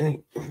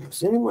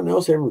 Does anyone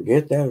else ever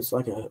get that? It's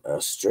like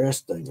a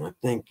stress thing. I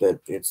think that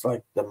it's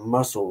like the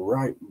muscle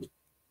right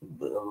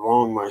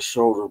along my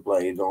shoulder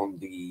blade on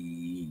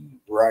the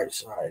right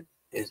side.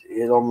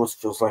 It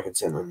almost feels like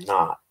it's in a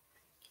knot.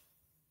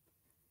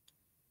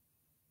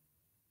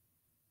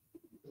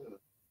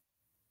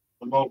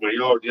 I'm over the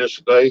yard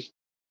yesterday,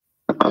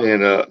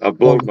 and I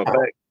blowed my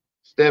back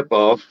step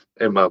off,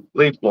 and my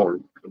leaf blower,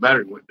 the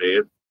battery went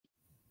dead.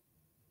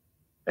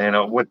 And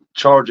I went to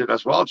charge it. I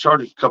said, well, I'll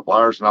charge it a couple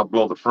hours, and I'll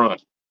blow the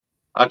front.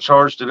 I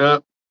charged it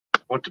up,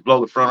 went to blow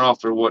the front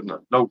off. There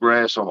wasn't no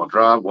grass on my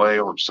driveway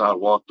or the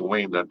sidewalk. The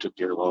wind done took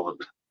care of all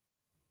of it.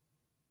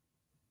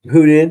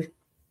 Who did?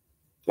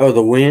 Oh,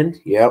 the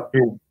wind? Yep.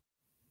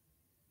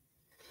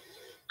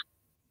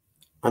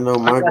 I know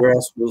my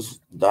grass was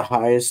the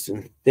highest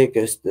and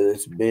thickest that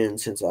it's been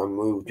since I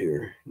moved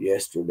here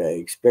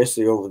yesterday,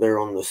 especially over there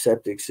on the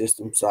septic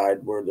system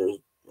side where there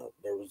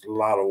was a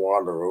lot of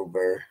water over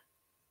there.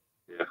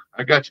 Yeah,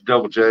 I got you,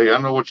 Double J. I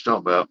know what you're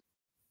talking about.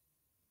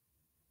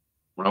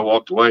 When I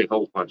walked away,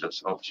 whole bunch, I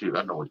said, oh, shoot,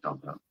 I know what you're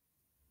talking about.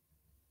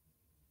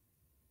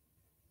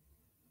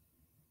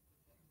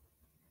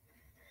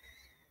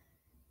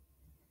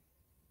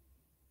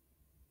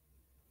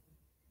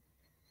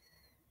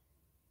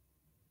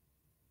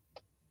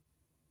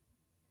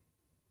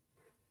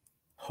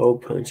 Hole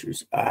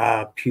punchers.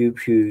 Pew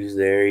pews.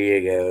 There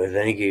you go.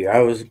 Thank you.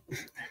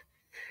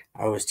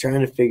 I was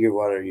trying to figure,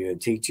 what are you, a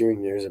teacher,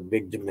 and there's a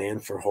big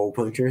demand for hole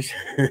punchers?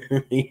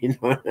 You know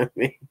what I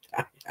mean?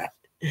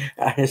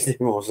 I just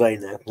didn't want to say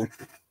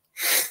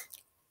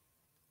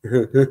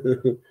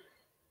nothing.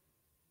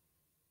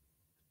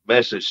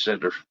 Message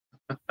sender.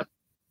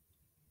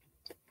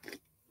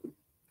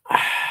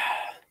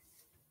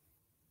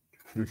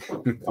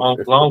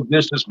 long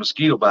distance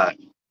mosquito bite.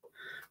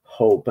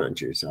 Hole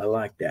punchers. I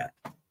like that.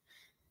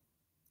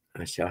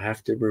 I shall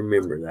have to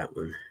remember that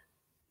one.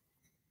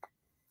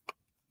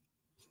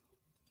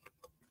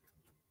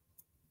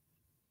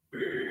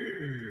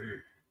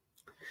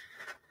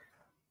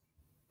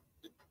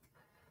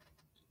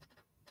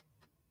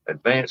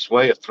 Advanced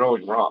way of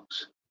throwing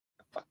rocks.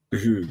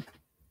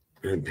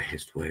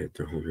 Advanced way of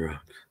throwing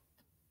rocks.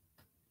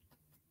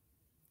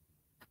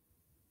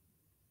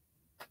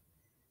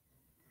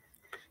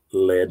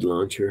 Lead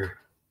launcher.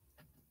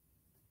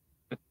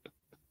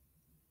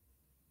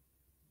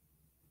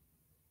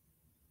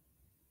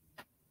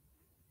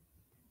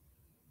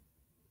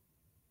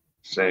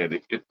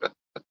 Sandy.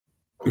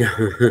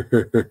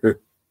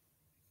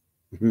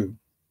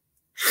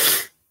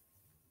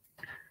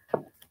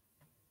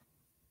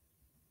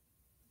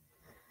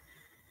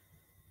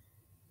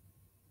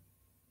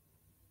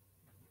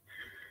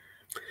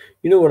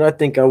 You know what I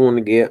think I want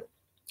to get?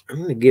 I'm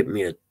going to get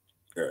me a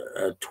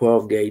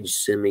 12 gauge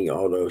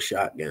semi-auto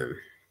shotgun.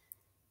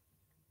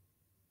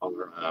 Oh,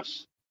 they're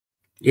nice.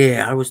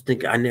 Yeah, I was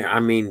thinking. I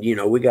mean, you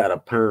know, we got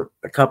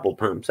a couple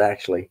pumps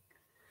actually,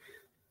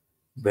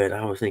 but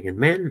I was thinking,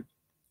 man,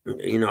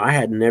 you know, I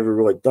had never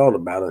really thought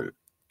about it,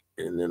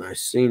 and then I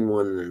seen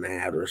one in an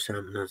ad or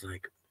something. I was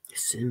like,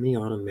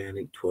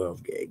 semi-automatic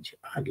 12 gauge.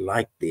 I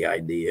like the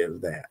idea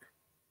of that.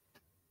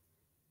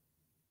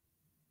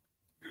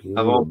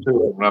 I've owned two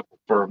of them, and I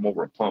prefer them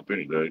over a pump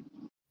any day.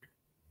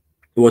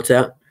 What's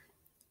that?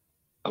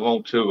 I've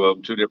owned two of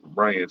them, two different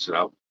brands,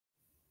 and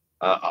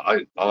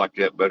I like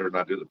that better than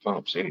I do the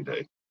pumps any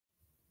day.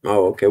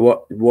 Oh, okay.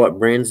 What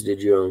brands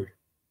did you own?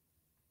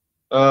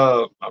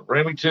 A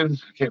Remington,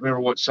 I can't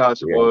remember what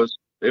size it Yeah. was.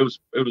 It was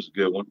a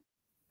good one.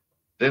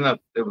 Then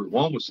there was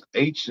one was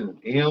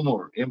H&M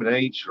or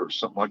M&H or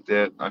something like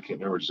that. I can't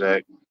remember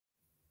exactly.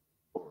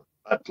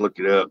 I have to look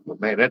it up.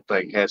 But man, that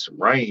thing had some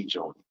range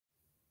on it.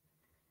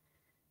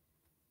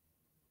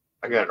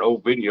 I got an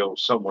old video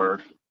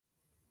somewhere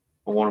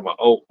on one of my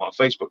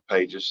Facebook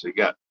pages. It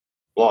got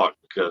blocked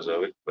because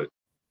of it. But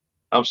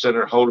I'm sitting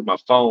there holding my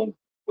phone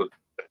with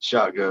that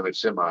shotgun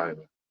that's in my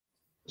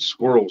the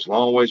squirrel's a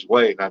long ways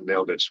away, and I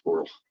nailed that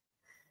squirrel.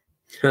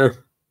 Huh.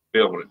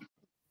 Filming it.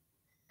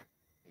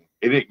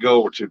 It didn't go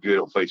over too good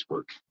on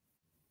Facebook,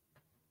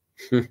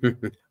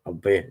 I'll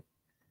bet.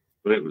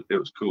 but it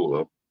was cool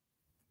though.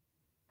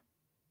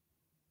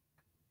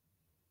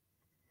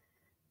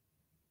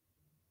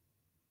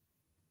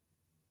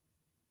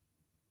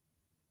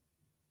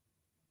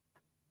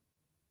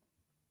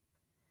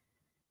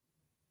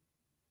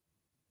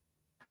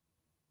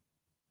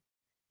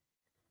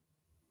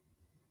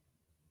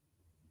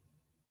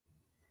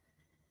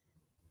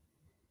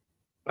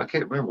 I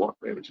can't remember what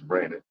Remington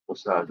brand what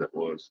size that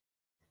was.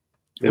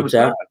 It What's was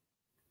that? nice.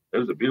 It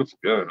was a beautiful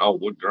gun, all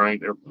wood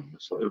grain, everything.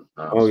 So it was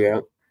nice. Oh yeah.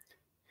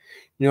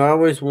 You know, I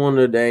always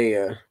wanted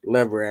a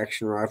lever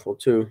action rifle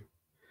too.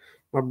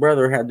 My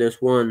brother had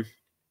this one,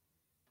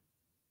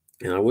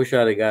 and I wish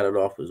I'd have got it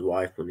off his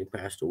wife when he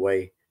passed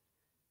away.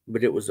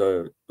 But it was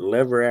a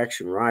lever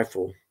action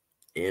rifle,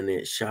 and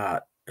it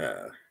shot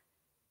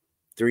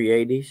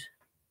 380s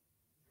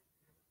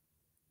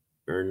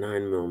or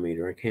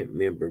 9mm. I can't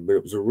remember, but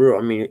it was a real.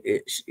 I mean,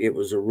 it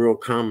was a real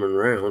common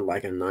round,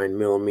 like a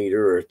 9mm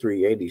or a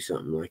 380,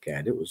 something like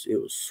that. It was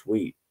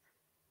sweet.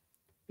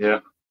 Yeah.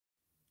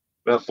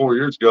 About 4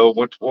 years ago,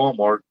 went to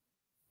Walmart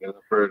and up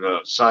there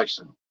in Sykes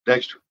and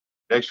Dexter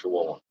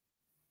Walmart,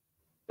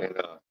 and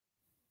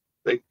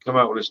they come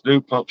out with this new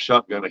pump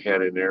shotgun they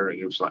had in there, and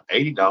it was like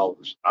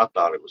 $80. I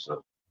thought it was a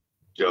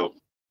joke,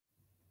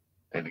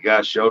 and the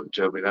guy showed it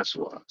to me. That's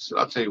what I said.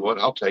 I'll tell you what,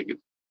 I'll take it.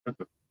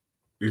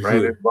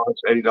 Brand new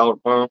box,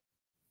 $80 pump.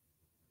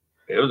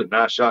 It was a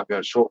nice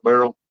shotgun, short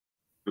barrel.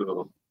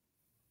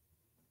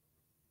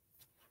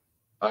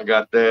 I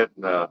got that,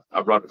 and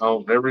I brought it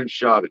home. Never even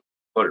shot it.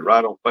 Put it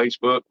right on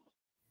Facebook,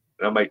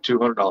 and I made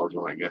 $200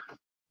 on that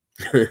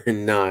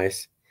gun.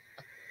 Nice.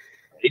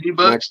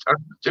 $80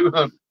 turned to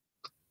 200.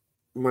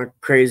 My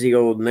crazy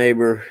old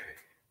neighbor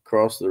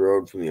across the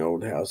road from the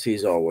old house,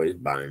 he's always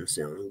buying and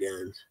selling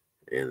guns,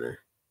 and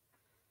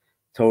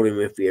told him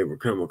if he ever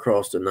come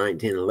across the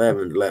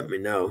 1911 to let me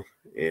know.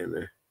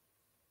 And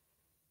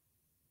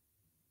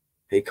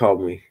he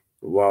called me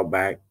a while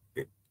back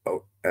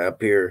up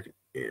here,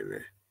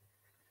 and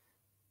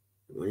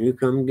when you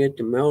come get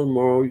the mail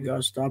tomorrow, you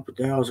gotta stop at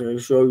the house. I'll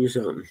show you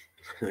something.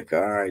 Like,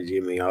 all right,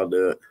 Jimmy, I'll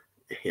do it.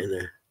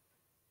 And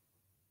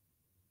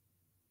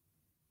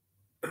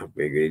I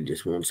figured he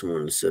just wants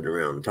someone to sit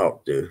around and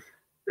talk to.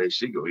 They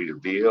should go eat a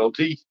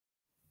BLT.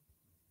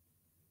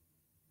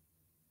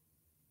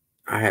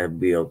 I had a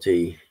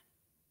BLT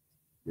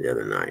the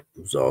other night.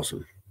 It was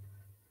awesome.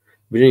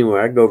 But anyway,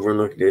 I go over and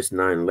look at this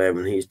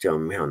 911. He's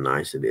telling me how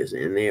nice it is.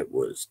 And it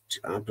was,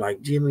 I'm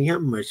like, Jimmy, how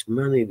much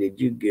money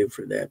did you give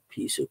for that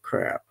piece of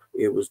crap?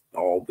 It was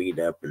all beat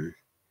up. And,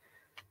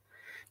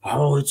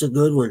 oh, it's a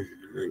good one.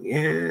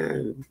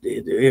 Yeah,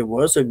 it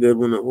was a good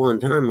one at one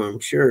time, I'm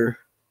sure.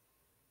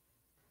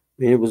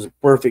 I mean, it was a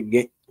perfect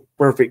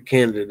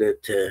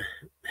candidate to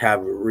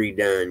have it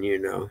redone, you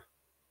know.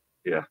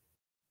 Yeah.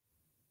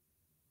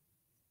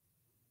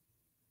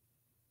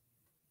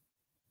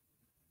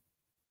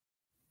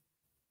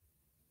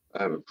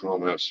 I have a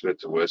Cromwell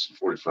Smith & Wesson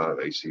 45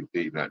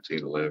 ACP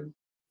 1911.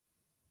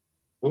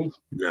 Ooh.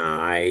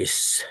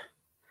 Nice.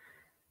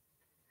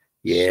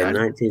 Yeah,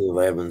 Shiny.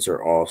 1911s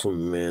are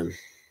awesome, man.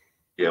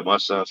 Yeah, my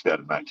son's got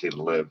a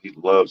 1911. He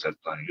loves that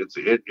thing.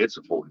 It's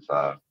a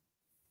 45.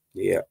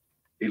 Yeah.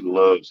 He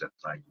loves that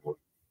thing. Boy.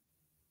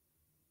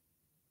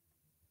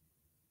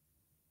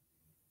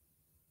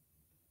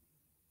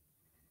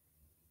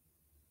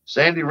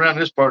 Sandy, around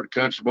this part of the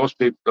country, most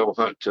people don't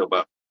hunt until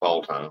about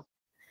fall time.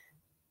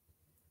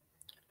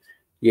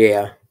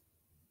 Yeah.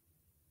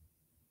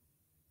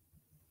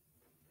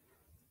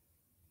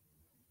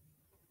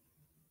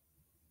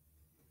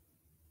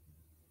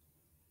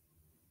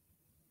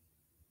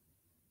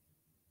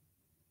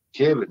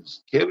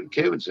 Kevin's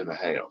in the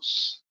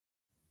house.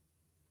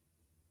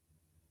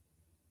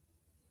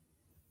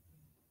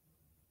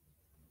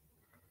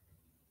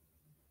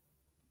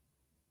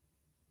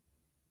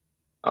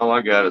 All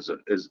I got is a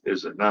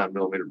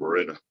 9mm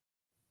Beretta.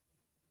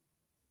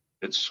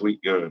 It's a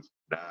sweet gun.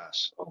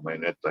 Nice. Oh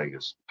man, that thing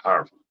is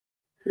powerful.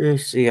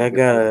 Let's see, I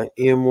got a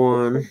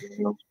M1,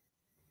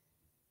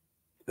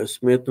 a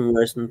Smith &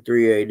 Wesson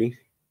 380,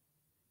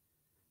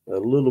 a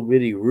little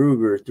bitty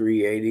Ruger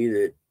 380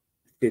 that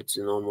fits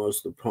in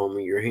almost the palm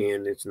of your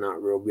hand. It's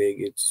not real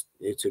big.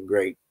 It's a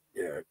great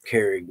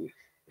carrying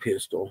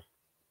pistol.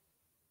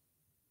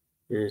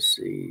 Let's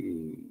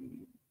see,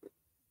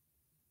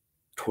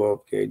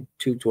 12 gauge,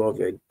 two 12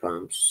 gauge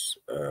pumps,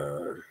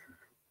 a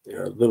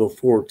little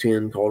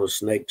 410 called a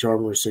Snake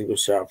Charmer single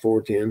shot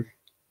 410,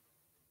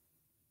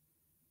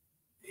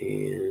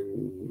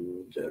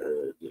 and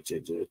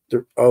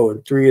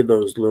and 3 of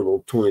those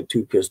little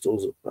 22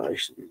 pistols.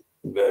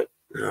 But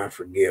I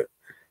forget.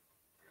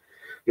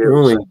 They're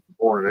only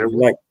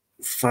like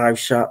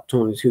 5-shot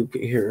 22.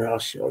 Here, I'll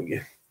show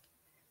you.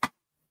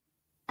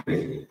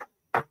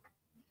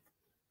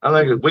 I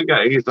think if we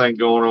got anything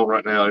going on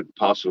right now, it'd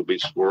possibly be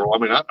squirrel. I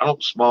mean, I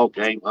don't small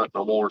game hunt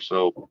no more,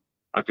 so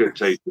I couldn't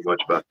tell you too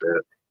much about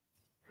that.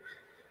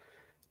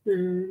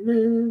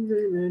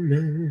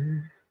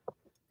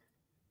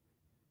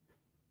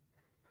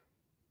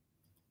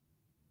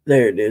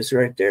 There it is,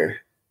 right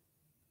there.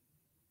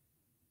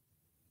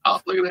 Oh,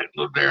 look at that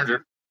little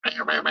Derringer.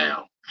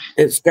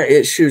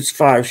 It shoots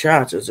 5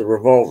 shots. It's a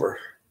revolver.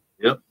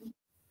 Yep.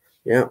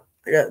 Yep.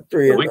 I got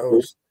 3 of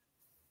those.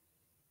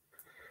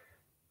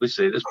 We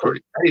see this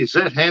pretty. Hey, is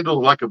that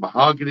handle like a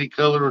mahogany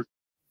color?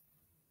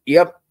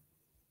 Yep.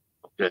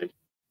 Okay.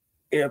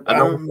 Yep. I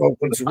don't know if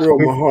it's real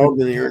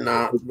mahogany or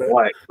not, but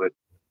black, but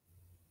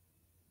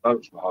that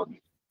was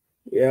mahogany.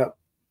 Yep.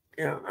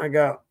 Yeah. I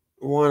got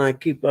one I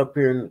keep up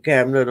here in the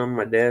cabinet on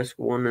my desk,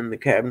 one in the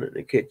cabinet in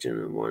the kitchen,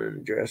 and one in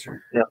the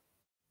dresser. Yeah.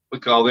 We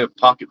call them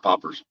pocket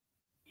poppers.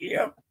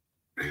 Yep.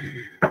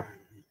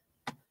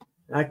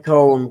 I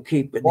call them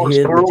keep it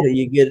hid until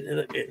you get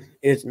it.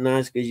 It's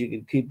nice because you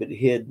can keep it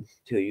hid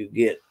till you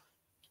get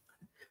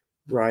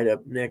right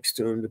up next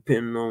to them,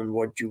 depending on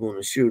what you want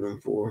to shoot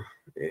them for.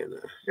 And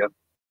yep.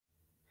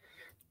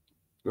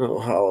 A little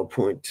hollow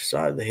point to the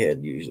side of the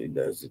head usually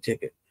does the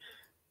ticket.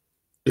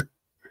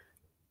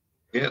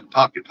 Yeah,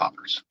 pocket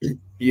poppers.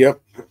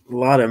 Yep. A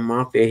lot of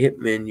mafia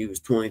hitmen use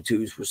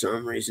 22s for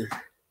some reason.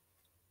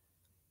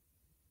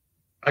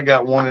 I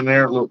got one in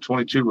there, a little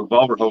 22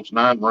 revolver, holds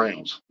 9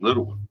 rounds.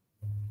 Little one.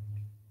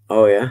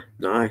 Oh yeah,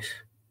 nice.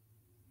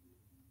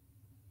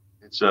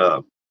 It's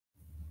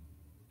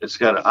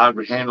got an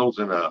ivory handles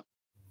and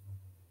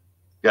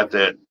got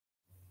that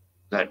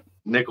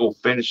nickel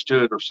finish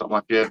to it or something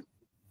like that.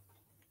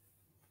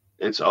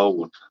 It's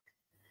old.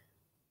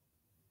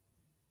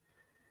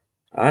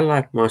 I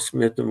like my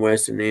Smith &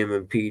 Wesson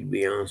M&P, to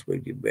be honest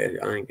with you, Betty.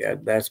 I think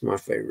that's my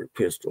favorite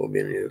pistol of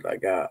any that I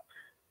got.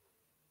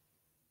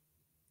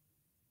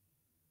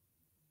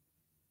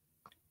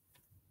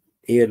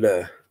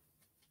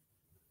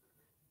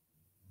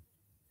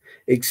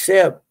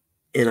 Except,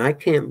 and I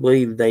can't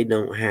believe they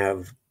don't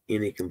have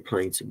any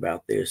complaints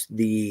about this,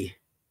 the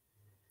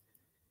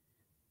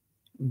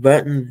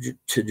button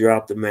to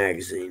drop the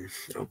magazine,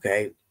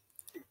 okay?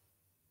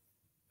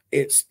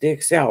 It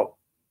sticks out.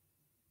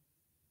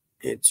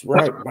 It's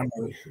right by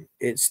me.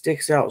 It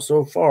sticks out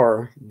so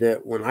far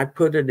that when I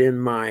put it in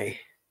my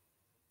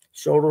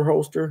shoulder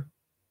holster,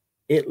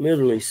 it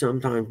literally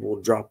sometimes will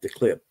drop the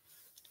clip.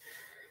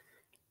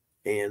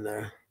 And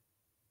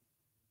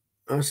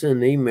I sent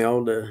an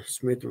email to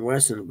Smith &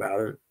 Wesson about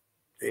it,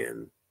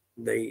 and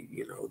they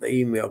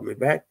emailed me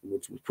back,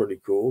 which was pretty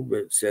cool,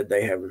 but said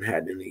they haven't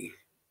had any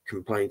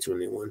complaints or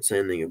anyone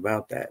saying anything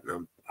about that.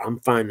 And I'm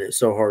finding it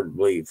so hard to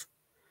believe.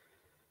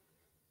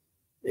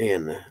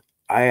 And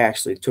I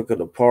actually took it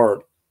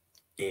apart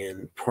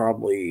and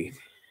probably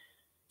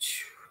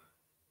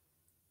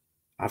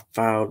I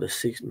filed not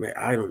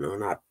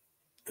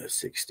a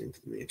 16th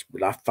of an inch,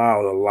 but I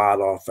filed a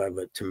lot off of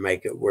it to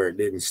make it where it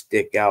didn't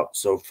stick out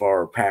so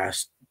far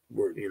past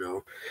where,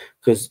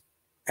 because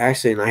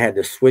actually, and I had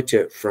to switch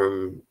it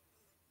from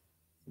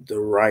the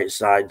right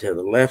side to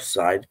the left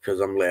side because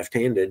I'm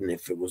left-handed, and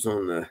if it was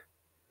on the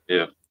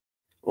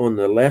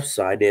left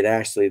side, it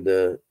actually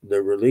the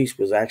release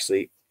was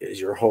actually, as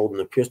you're holding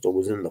the pistol,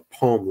 was in the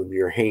palm of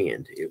your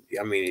hand.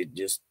 It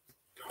just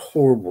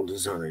horrible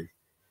design.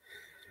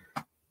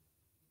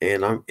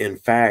 And in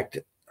fact,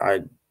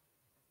 I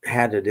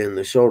had it in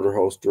the shoulder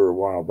holster a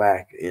while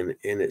back, and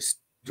it's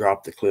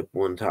dropped the clip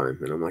one time,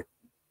 and I'm like,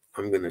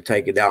 I'm going to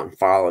take it out and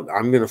file it.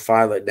 I'm going to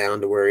file it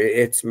down to where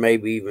it's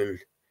maybe even,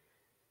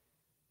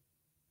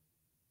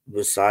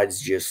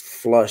 besides just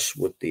flush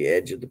with the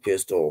edge of the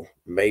pistol,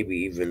 maybe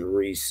even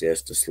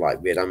recessed a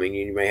slight bit. I mean,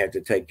 you may have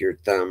to take your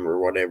thumb or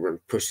whatever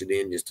and push it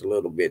in just a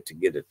little bit to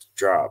get it to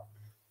drop.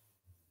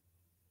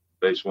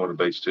 Base 1 and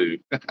base 2.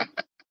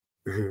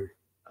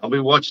 I'll be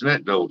watching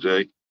that though,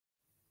 Jay.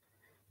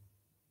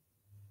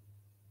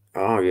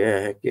 Oh yeah,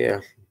 heck yeah.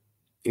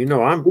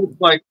 I'm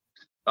like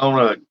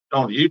on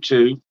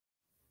YouTube.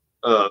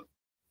 I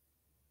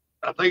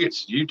think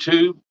it's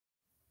YouTube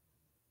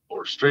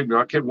or streaming.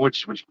 I can't remember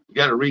which. You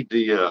got to read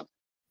the.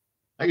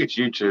 I think it's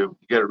YouTube.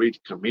 You got to read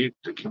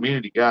the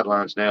community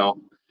guidelines now.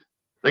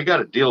 They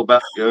got a deal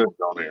about guns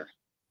on there.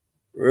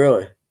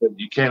 Really?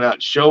 You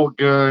cannot show a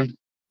gun,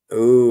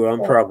 Ooh,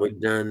 I'm probably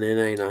done then,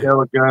 ain't I?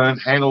 sell a gun,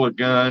 handle a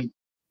gun,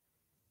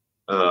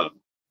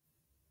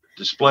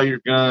 display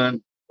your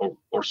gun,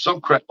 or some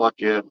crap like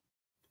that,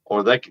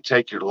 or they can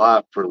take your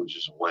live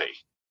privileges away.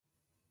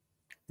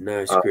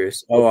 Nice,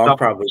 Chris. Oh, I'm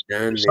probably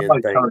done then.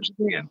 Somebody turns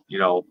it in, you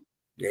know.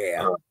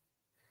 Yeah.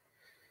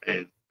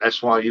 And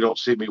that's why you don't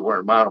see me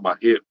wearing mine on my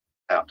hip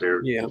out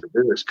there. Yeah.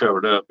 It's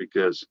covered up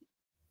because,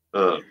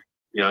 you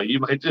know,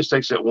 it just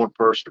takes that one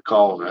person to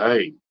call and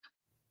hey,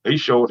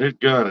 he's showing his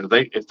gun, and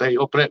if they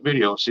open that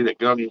video and see that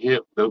gun on your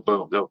hip,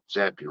 they'll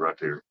zap you right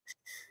there.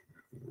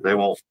 They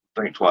won't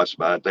think twice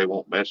about it. They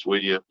won't mess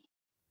with you.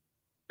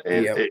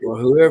 And yeah. Well,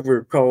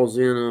 whoever calls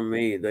in on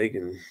me, they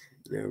can.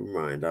 Never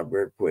mind. I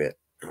better quit.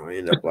 I'll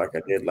end up like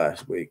I did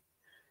last week.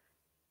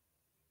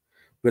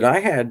 But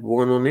I had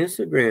one on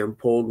Instagram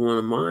pulled one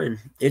of mine.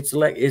 It's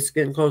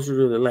getting closer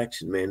to the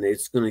election, man.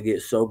 It's going to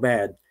get so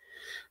bad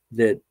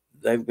that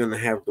they're going to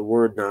have the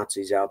word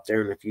Nazis out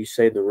there, and if you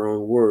say the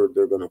wrong word,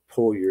 they're going to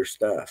pull your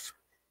stuff.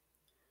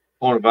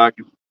 On a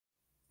vacuum.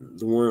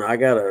 The one I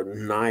got a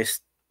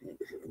nice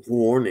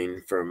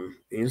warning from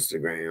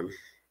Instagram.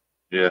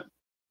 Yeah.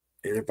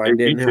 And if I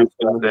didn't have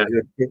some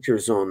good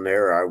pictures on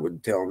there, I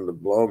would tell them to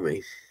blow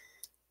me.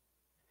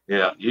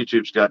 Yeah,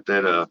 YouTube's got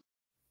that.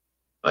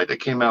 Like they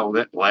came out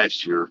with that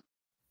last year,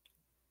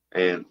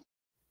 and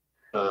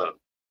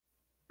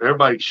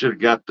everybody should have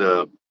got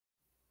the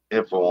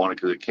info on it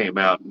because it came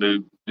out.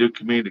 New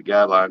community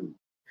guideline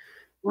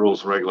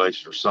rules and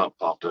regulations or something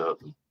popped up.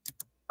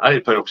 I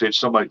didn't pay no attention.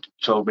 Somebody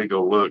told me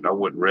go look, and I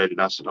wasn't ready.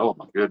 And I said, "Oh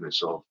my goodness!"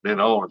 So then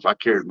on, if I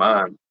carried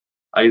mine,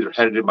 I either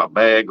had it in my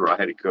bag or I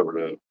had it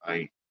covered up. I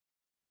ain't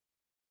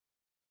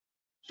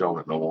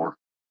showing it no more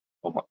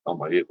on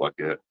my hip like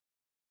that.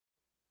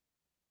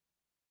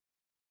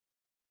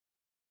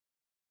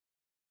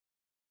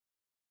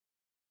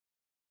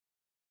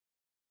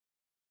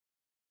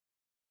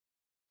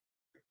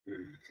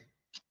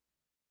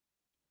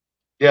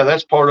 Yeah,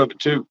 that's part of it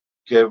too,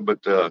 Kevin.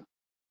 But the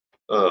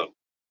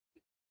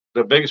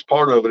biggest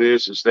part of it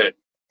is that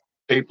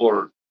people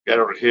are got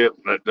on a hip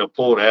and they'll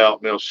pull it out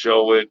and they'll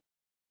show it,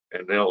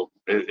 and they'll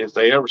if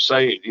they ever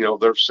say you know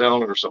they're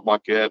selling it or something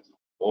like that,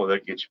 boy,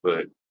 that gets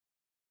you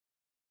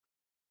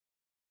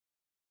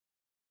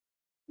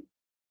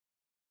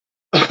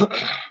bud.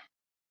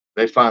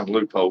 They find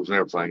loopholes and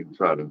everything and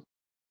try to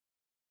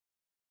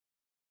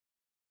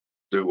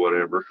do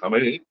whatever. I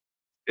mean,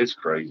 it's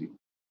crazy.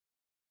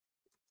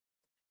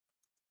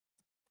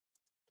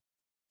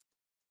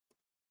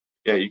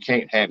 Yeah, you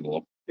can't handle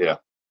them. Yeah.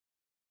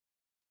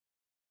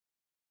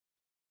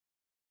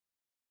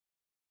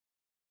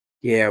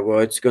 Yeah, well,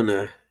 it's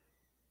gonna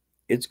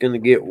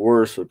get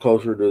worse the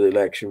closer to the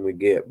election we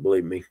get.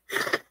 Believe me,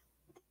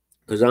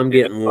 because I'm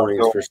getting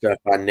warnings for stuff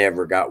I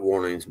never got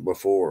warnings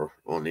before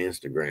on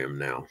Instagram.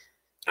 Now,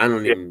 I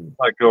don't even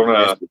like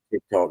on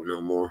TikTok no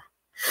more.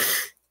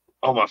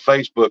 On my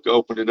Facebook, I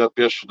opened it up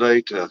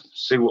yesterday to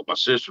see what my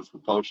sisters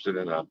were posting,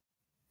 and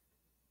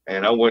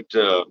I went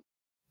to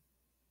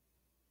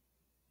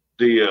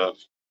the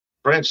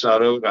friend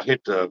side of it. I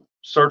hit the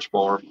search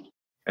bar,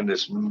 and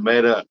this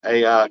Meta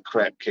AI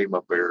crap came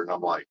up there, and I'm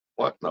like,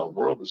 "What in the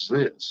world is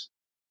this?"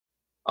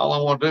 All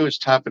I want to do is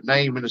type a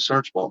name in the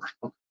search bar.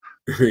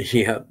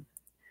 Yeah,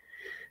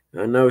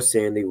 I know,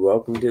 Sandy.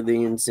 Welcome to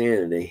the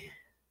insanity.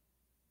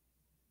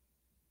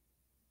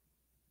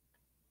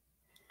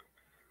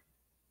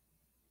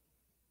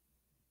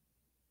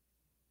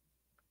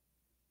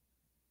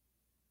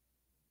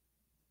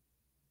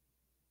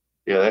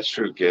 Yeah, that's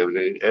true,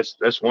 Kevin.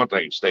 That's one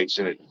thing that states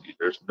in it.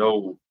 There's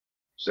no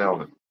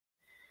sounding.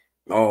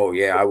 Oh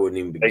yeah, I wouldn't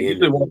even begin they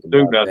usually won't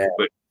do nothing,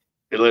 but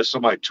unless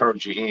somebody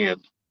turns you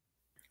in,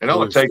 and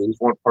all it takes is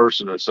one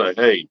person to say,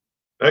 "Hey,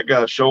 that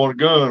guy's showing a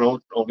gun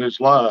on his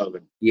live,"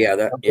 and yeah,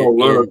 that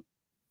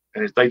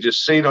and if they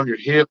just see it on your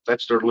hip,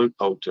 that's their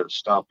loophole to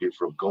stop you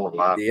from going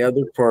live. The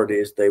other part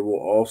is they will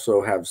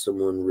also have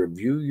someone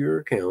review your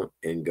account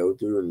and go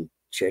through and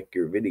check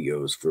your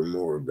videos for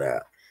more of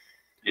that.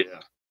 Yeah.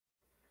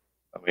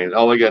 I mean,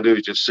 all they got to do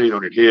is just see it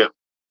on your hip,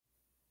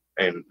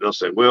 and they'll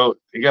say, "Well,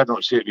 you got it on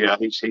his hip. Yeah,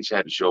 he's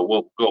had to show.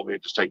 Well, go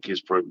ahead, just take his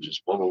privileges."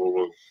 Blah, blah, blah,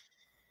 blah.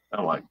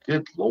 I'm like,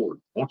 "Good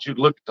Lord, won't you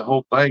look at the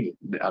whole thing?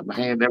 My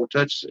hand never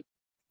touches it."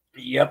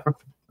 Yep.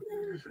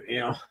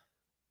 Yeah.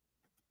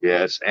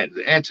 Yeah, it's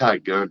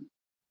anti-gun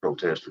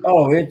protesters.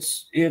 Oh,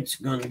 it's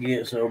gonna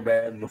get so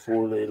bad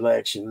before the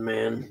election,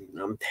 man.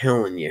 I'm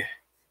telling you.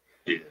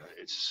 Yeah,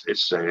 it's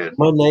sad.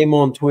 My name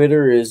on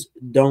Twitter is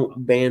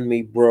 "Don't Ban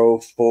Me Bro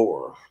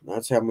 4."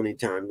 That's how many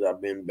times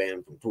I've been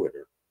banned from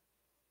Twitter.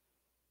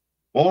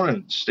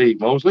 Morning, Steve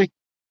Mosley.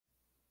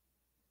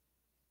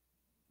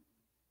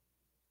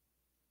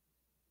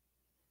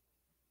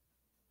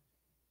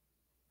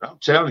 I'm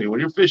telling you,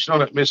 when you're fishing on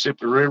that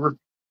Mississippi River,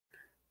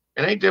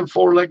 And ain't them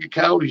four-legged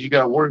coyotes you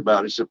got to worry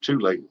about, except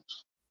two-legged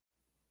ones,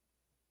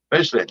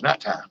 especially at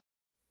nighttime.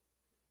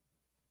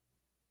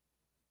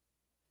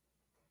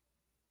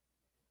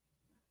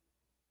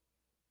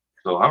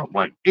 So I don't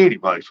blame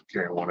anybody for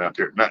carrying one out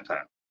there at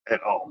nighttime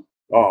at all.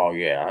 Oh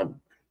yeah,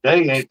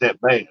 Day ain't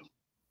that bad,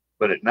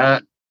 but at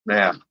night,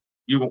 now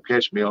you won't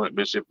catch me on that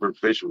Mississippi River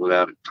fishing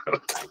without it.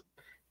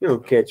 you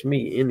don't catch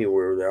me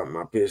anywhere without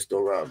my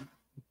pistol out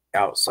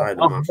outside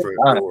of my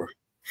front door.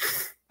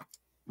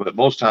 But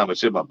most time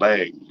it's in my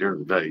bag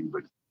during the day.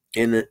 But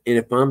And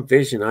if I'm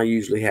fishing, I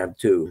usually have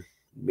two.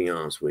 To be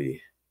honest with you.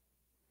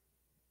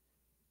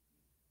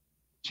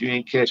 you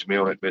ain't catch me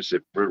on that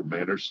Mississippi River,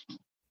 man. There's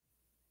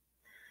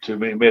too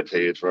many meth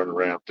heads running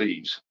around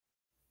thieves.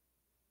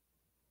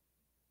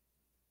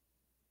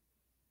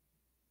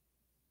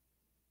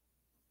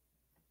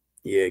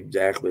 Yeah,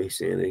 exactly,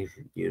 Sandy.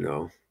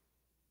 I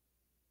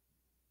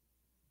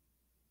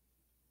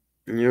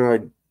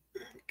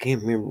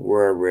can't remember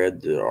where I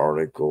read the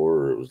article,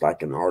 or it was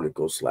like an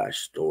article /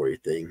 story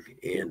thing,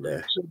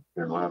 and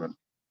Carolina.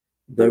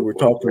 they were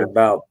talking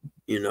about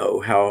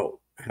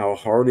how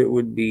hard it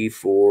would be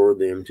for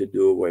them to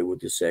do away with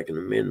the Second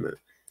Amendment,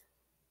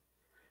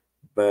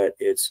 but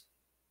it's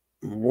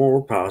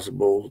more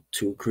possible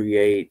to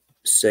create,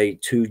 say,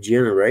 2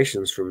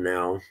 generations from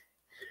now,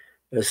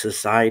 a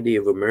society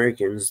of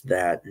Americans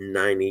that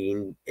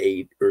 98%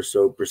 or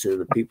so of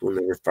the people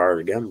never fired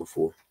a gun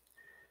before.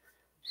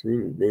 So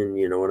then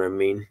you know what I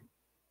mean?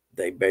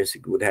 They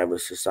basically would have a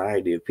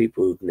society of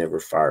people who've never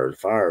fired a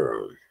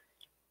firearm.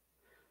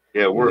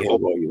 Yeah, we're you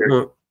all you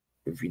want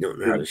if you don't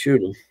know how to shoot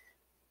them.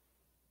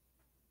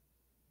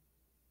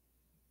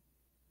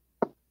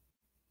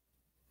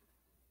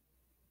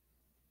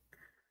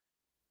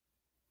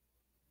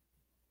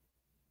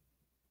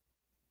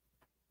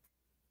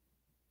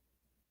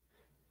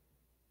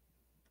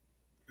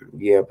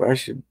 Yeah, but I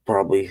should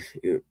probably,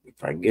 if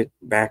I get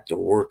back to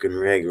working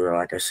regular,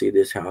 like I see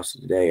this house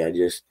today,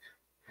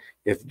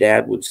 if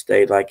Dad would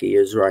stay like he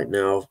is right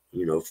now,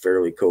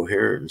 fairly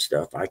coherent and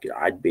stuff,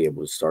 I'd be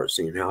able to start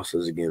seeing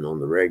houses again on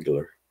the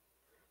regular.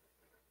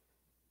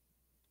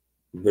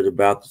 But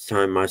about the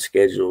time I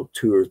schedule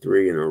 2 or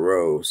 3 in a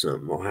row,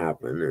 something will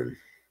happen and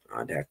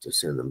I'd have to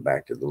send them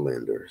back to the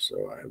lender.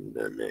 So I haven't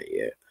done that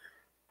yet.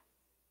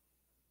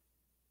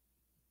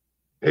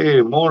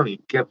 Hey, morning,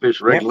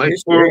 catfish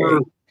regulator.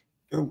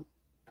 Oh,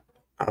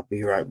 I'll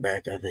be right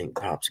back. I think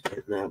Pop's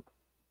getting up.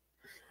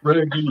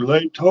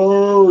 Regulator,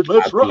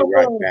 let's I'll be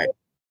right back.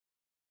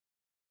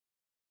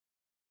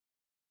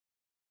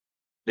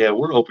 Yeah,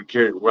 we're open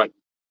carry right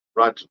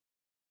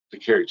to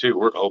carry too.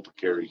 We're open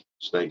carry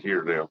state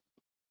here now.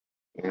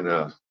 And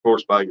of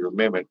course, by your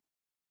amendment,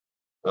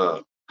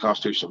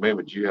 constitutional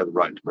amendment, you have the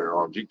right to bear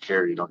arms. You can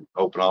carry it on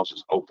open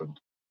offices open.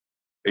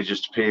 It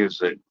just depends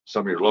that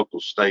some of your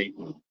local state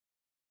and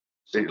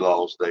city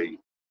laws, they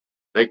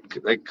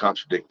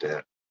contradict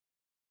that.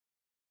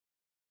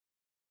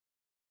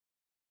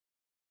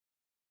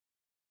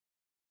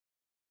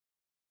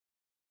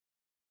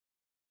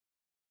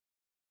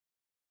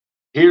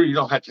 Here, you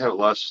don't have to have a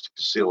license to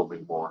conceal them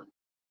anymore.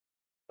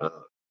 The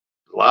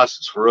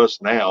license for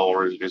us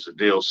now is a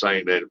deal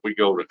saying that if we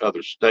go to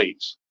other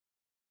states,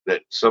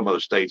 that some other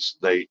states,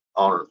 they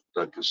honor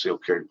the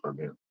concealed carry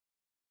permit.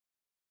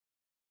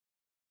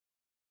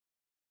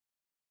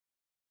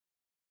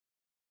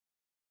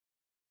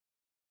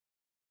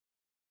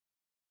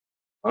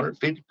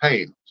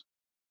 £150.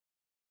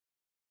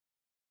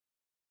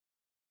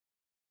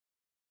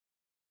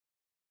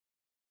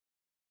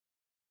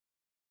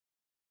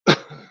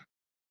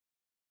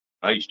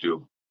 I used to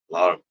do a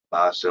lot of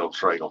buy, sell,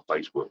 trade on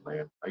Facebook,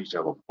 man. I used to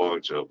have a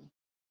bunch of them.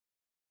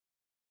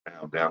 Now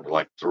I'm down to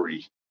like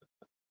 3.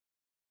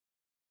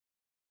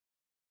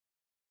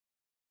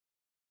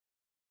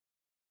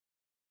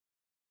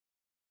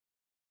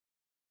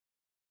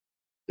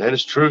 That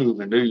is true.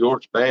 In New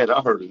York's bad.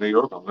 I heard in New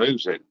York on the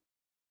news that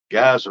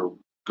guys are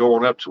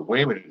going up to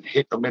women and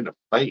hitting them in the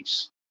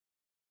face.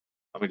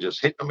 I mean,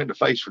 just hitting them in the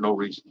face for no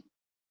reason.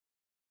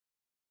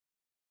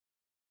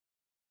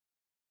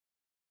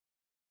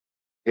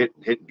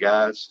 Hitting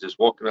guys, just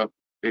walking up,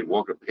 hitting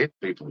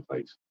people in the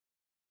face.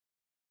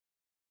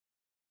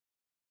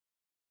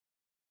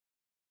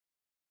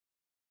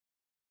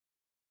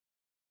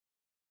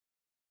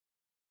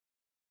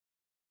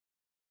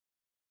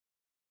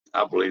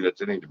 I believe that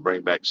they need to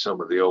bring back some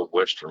of the old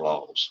Western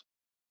laws.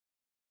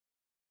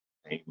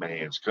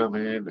 Hangman's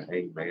coming,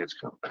 hangman's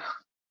coming.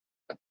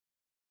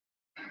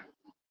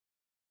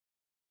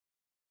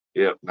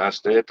 Yep, nice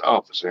day at the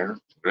office,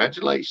 Aaron.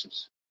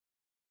 Congratulations.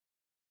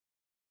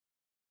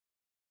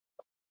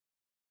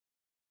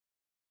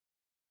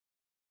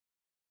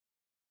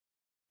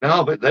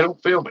 No, but they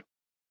don't film it.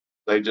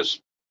 They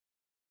just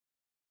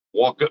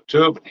walk up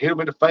to him and hit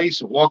him in the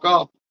face and walk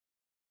off.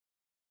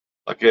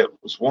 Like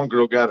this one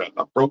girl got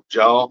a broke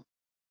jaw.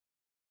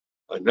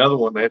 Another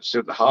one they had to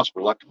send to the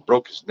hospital like it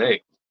broke his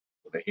neck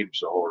when they hit him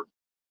so hard.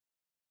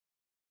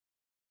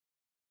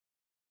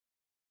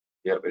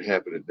 Yeah, it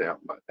happened down.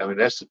 I mean,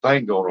 that's the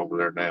thing going over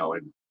there now.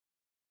 And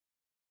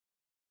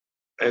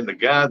and the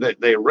guy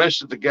that they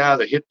arrested, the guy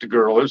that hit the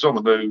girl, it was on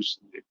the news,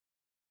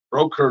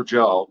 broke her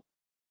jaw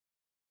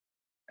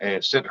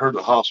and sent her to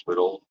the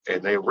hospital,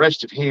 and they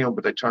arrested him,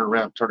 but they turned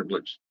around and turned him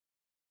loose.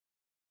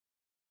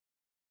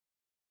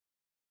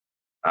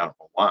 I don't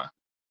know why.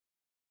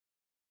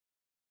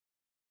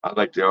 I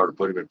think they ought to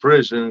put him in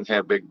prison,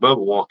 have Big Bubba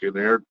walk in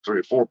there, 3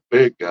 or 4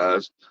 big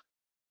guys,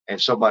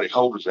 and somebody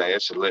hold his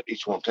ass and let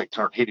each one take a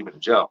turn, hit him in the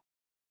jaw.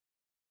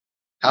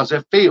 How's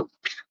that feel?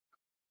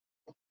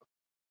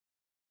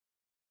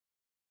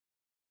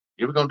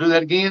 You ever gonna do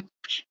that again?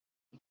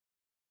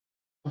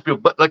 I feel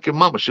but like your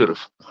mama should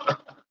have.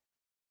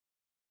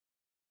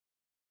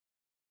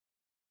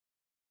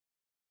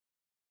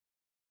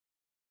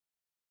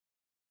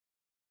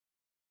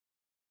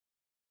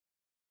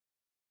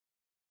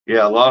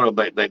 Yeah, a lot of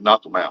them, they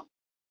knock them out.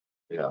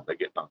 Yeah, they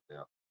get knocked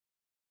out.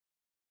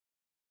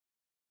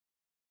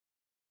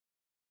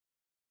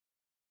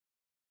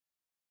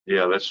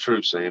 Yeah, that's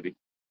true, Sandy.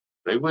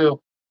 They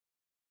will.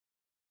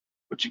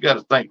 But you got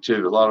to think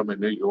too. A lot of them in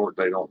New York,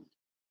 they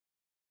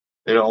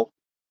don't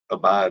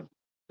abide.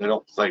 They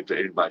don't think that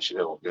anybody should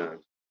have a gun.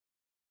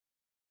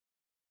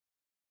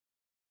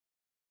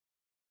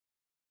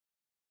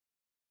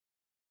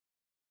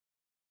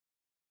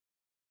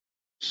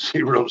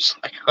 She wrote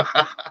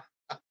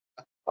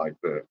like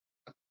that.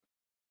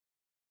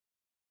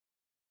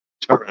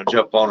 Turn around,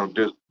 jump on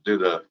them, do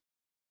the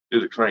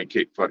crane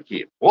kick for the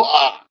kid.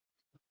 Whoa!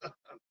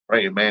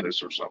 Praying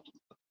mantis or something.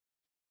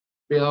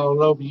 Be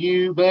all over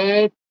you,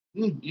 bad.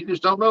 You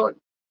just don't know it.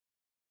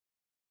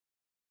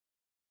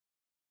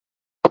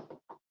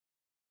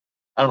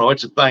 I don't know.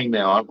 It's a thing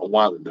now. I don't know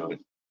why they're doing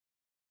it.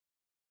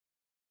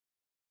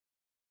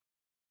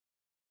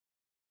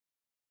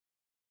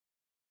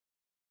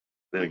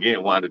 Then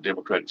again, why do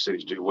Democratic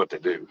cities do what they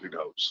do? Who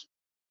knows?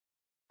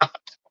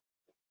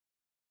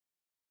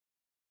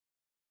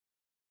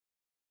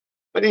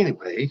 But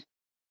anyway,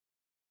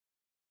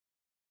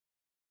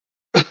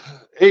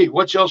 hey,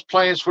 what's y'all's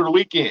plans for the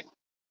weekend?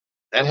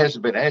 That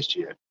hasn't been asked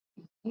yet.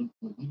 I'm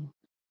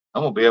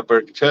gonna be up there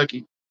in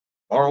Kentucky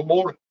tomorrow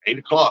morning, 8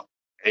 o'clock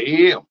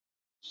a.m.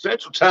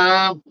 Central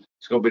Time.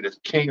 It's gonna be the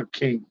King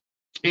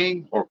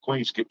or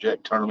Queen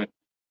Skipjack tournament.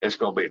 It's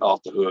gonna be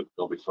off the hook. It's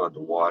gonna be fun to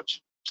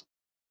watch.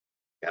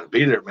 Gotta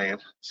be there, man.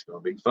 It's gonna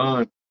be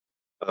fun.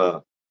 Uh,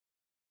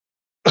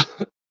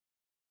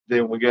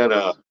 then we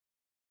got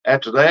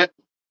after that,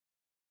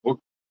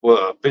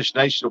 Fish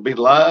Nation will be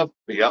live,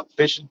 be out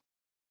fishing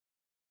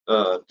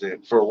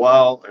then for a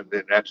while, and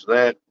then after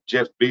that,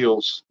 Jeff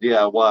Beals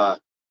DIY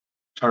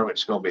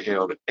tournament's going to be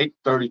held at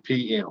 8:30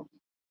 p.m.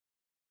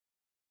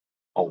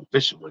 on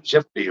Fishing with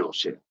Jeff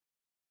Beals. Yeah.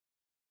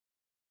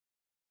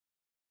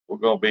 We're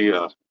going to be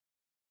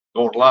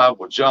going live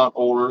with John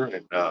Order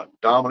and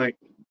Dominic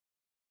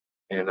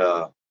and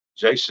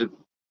Jason's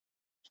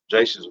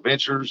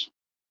Adventures.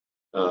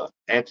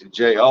 Anthony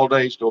J.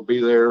 Allday is going to be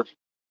there.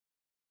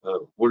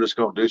 We're just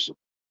going to do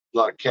a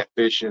lot of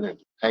catfishing and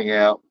hang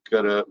out,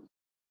 cut up,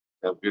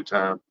 have a good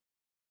time.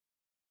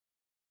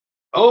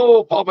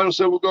 Oh, Paul Meadow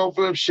said we're going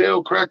for them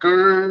shell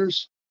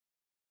crackers.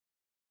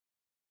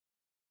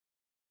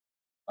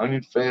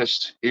 Onion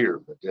Fest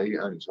here,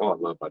 Vidalia onions. Oh, I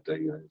love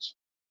Vidalia onions.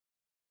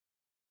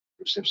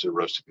 Your Simpson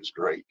rustic is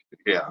great.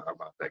 Yeah, I'm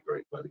not that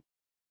great, buddy.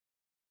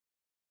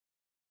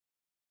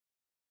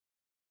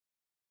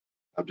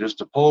 I'm just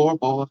a poor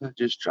boy,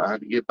 just trying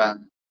to get by.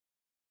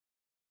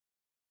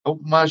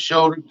 Open my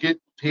shoulder, get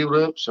healed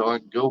up so I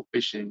can go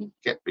fishing,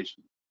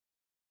 catfishing.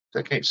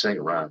 I can't sing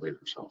a rhyme either,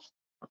 so.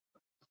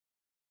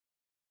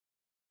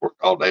 Work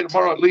all day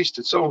tomorrow, at least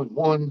it's only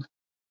one.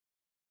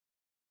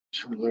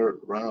 Should we learn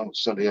around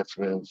Sunday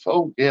afternoon?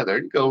 Oh, yeah, there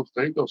you go.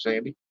 There you go,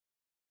 Sandy.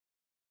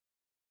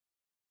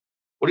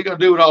 What are you going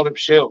to do with all them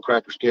shell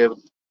crackers,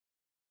 Kevin?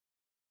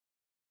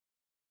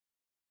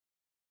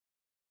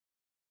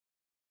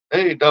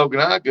 Hey, Dog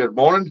and I, good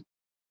morning.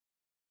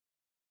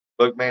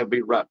 Bugman will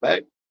be right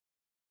back.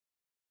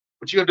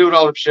 What you going to do with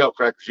all them shell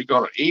crackers? You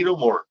going to eat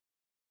them or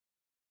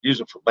use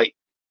them for bait?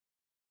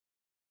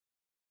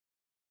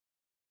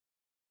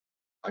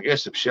 I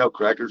guess if shell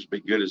crackers would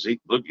be good as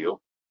eating bluegill.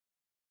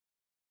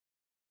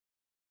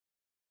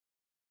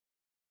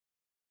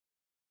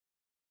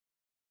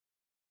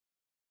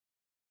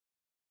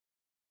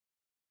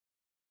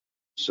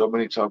 So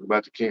many talk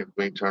about the King and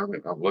Queen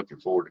tournament. I'm looking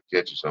forward to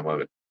catching some of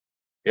it.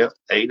 Yep,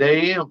 8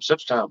 a.m.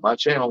 such time, my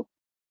channel.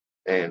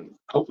 And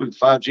hopefully the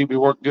 5G be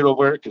working good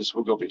over there because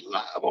we're going to be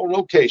live on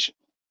location.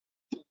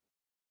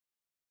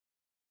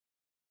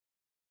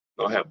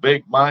 Gonna have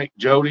Big Mike,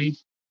 Jody,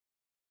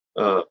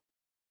 I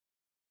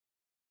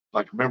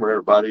can remember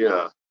everybody,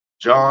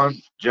 John,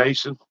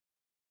 Jason,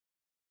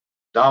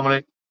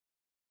 Dominic,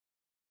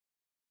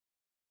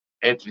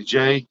 Anthony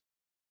J.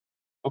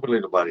 Hope we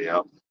leave nobody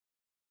out.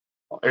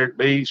 Eric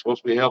B.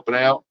 supposed to be helping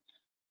out.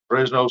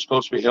 Fresno's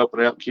supposed to be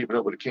helping out, keeping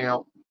up with the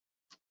count.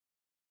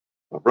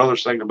 My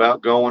brother's thinking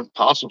about going.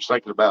 Possum's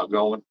thinking about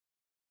going.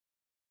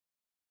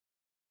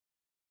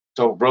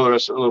 Told my brother, I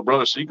said, little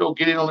brother, so you go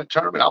get in on that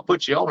tournament. I'll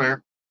put you on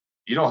there.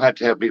 You don't have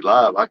to be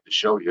live. I can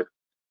show you.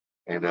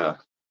 And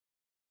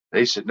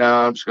They said, no,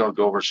 I'm just going to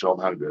go over and show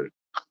them how to do it.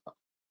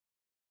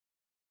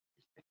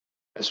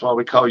 That's why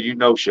we call you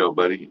no show,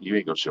 buddy. You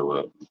ain't going to show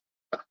up.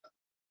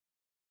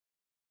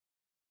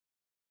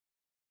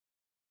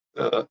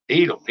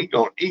 Eat them. He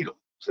going to eat them,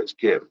 says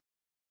Kevin.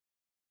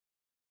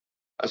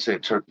 I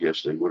said turkey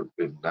yesterday would have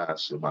been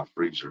nice in my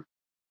freezer.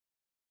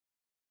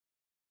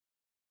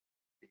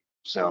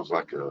 Sounds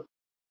like a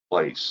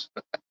place.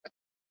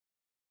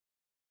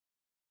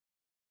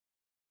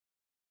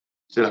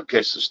 Said I'll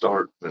catch the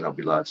start, then I'll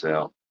be lights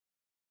out.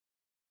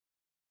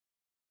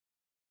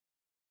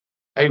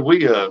 Hey,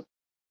 man,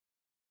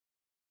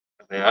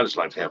 I just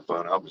like to have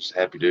fun. I'm just a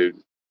happy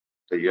dude.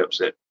 Till you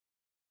upset.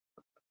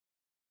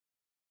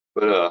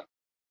 But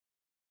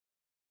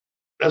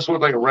that's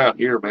one thing around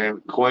here,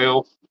 man.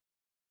 Quail.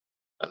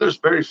 There's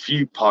very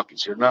few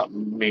pockets here, not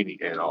many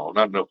at all,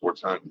 not enough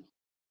worth hunting.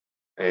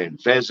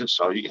 And pheasants,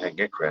 oh, you can hang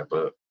that crap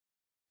up.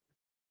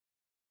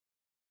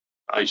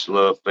 I used to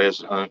love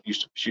pheasant hunt.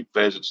 Used to shoot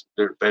pheasants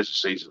during pheasant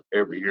season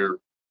every year.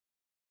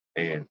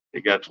 And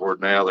it got to where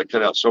now they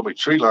cut out so many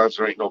tree lines,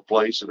 there ain't no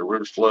place, and the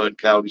rivers flood,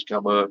 coyotes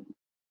come up,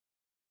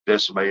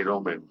 decimate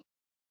them. And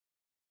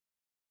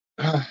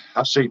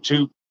I've seen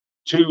two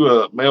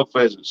male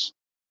pheasants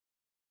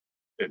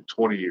in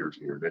 20 years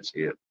here. That's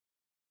it.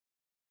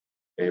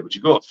 But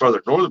you go up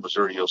further northern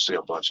Missouri, you'll see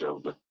a bunch of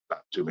them, but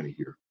not too many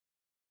here.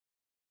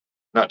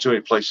 Not too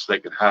many places they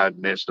can hide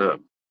and nest up.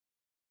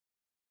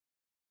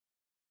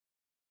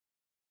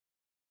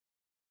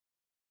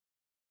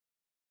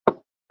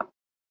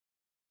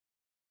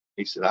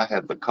 He said, I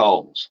had the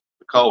calls.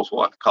 The calls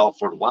what? The call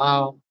for the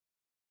wild.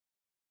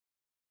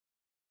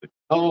 The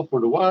call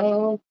for the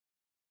wild.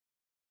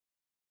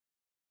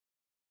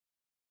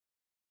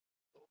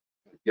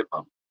 Get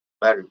my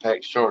battery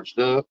packs charged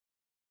up.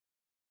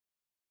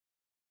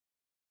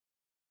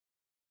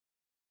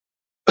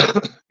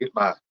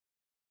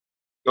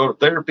 Go to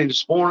therapy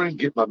this morning,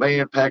 get my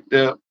van packed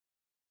up,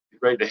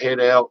 get ready to head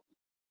out,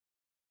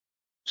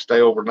 stay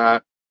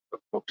overnight at the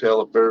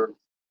hotel up there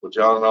with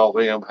John and all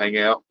them, hang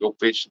out, go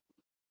fishing.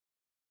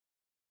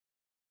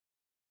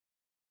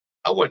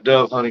 I went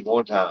dove hunting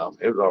one time.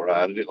 It was all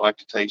right. I didn't like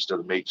the taste of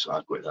the meat, so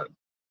I quit hunting.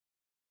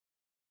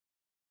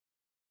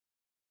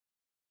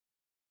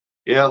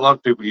 Yeah, a lot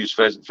of people use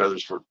pheasant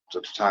feathers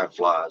to tie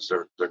flies.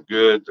 They're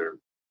good.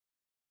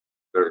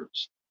 They're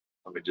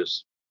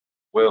just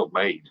well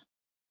made.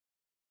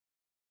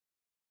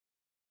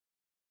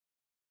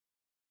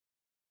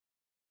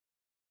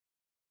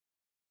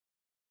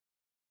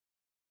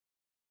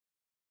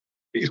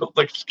 You don't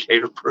think it's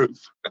gator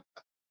proof? I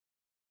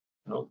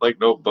don't think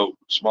no boat,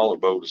 smaller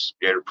boat, is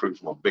gator proof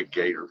from a big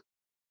gator.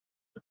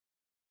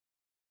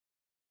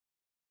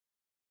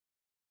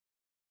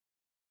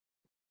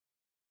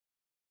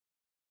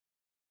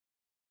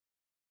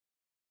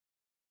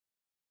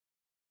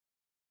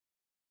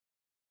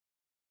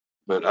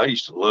 But I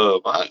used to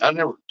love. I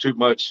never too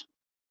much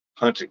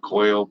hunted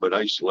quail, but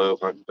I used to love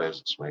hunting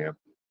pheasants, man.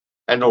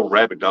 I know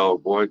rabbit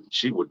dog, boy,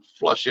 she would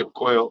flush them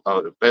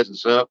the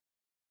pheasants up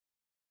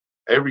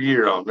every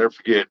year. I'll never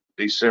forget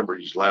December.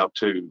 He's allowed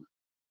to,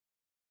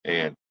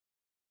 and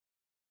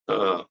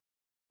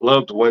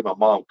loved the way my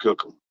mom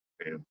cooked them.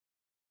 And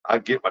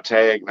I'd get my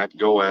tag and I'd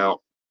go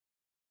out,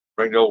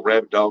 bring the old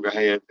rabbit dog I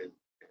had, and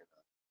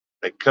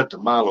they cut the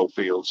milo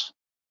fields,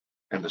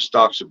 and the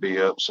stalks would be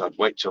up. So I'd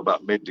wait till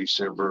about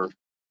mid-December,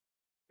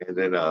 and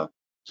then the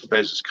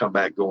pheasants come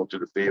back going through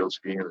the fields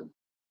again,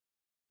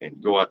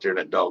 and go out there and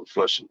that dog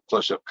flush up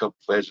a couple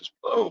pheasants,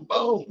 boom,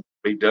 boom,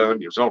 be done.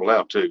 He was only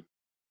allowed two.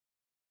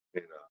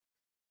 And,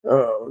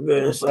 oh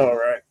goodness, all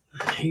right.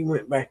 He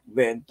went back to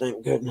bed,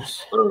 thank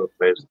goodness.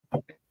 Pheasant. I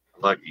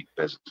like eating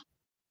pheasants.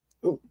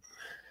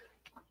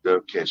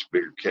 Dove catch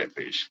bigger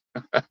catfish.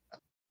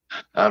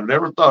 I've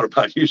never thought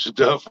about using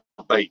dove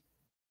for bait.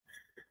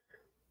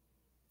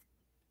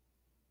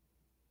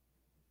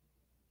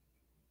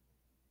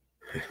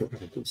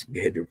 It's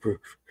gator proof.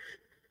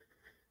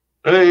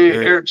 Hey,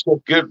 Eric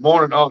said, good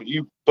morning, all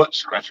you butt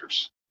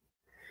scratchers.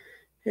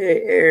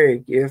 Hey,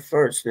 Eric, you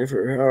fart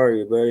sniffer. How are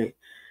you, buddy?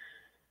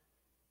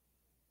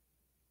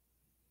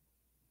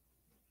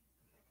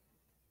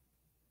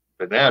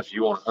 But now, if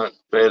you want to hunt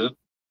pheasant,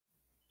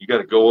 you got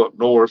to go up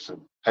north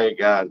and pay a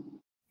guy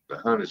to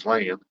hunt his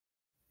land,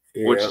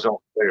 which is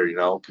not fair,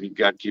 because you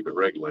got to keep it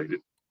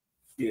regulated.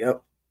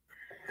 Yep.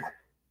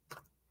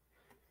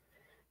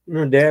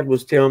 Dad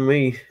was telling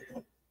me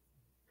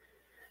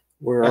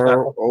where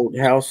our old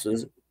house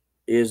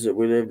is that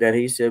we lived at.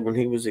 He said when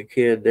he was a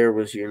kid, there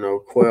was,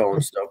 quail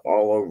and stuff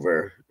all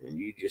over, and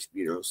you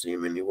don't see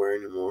them anywhere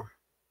anymore.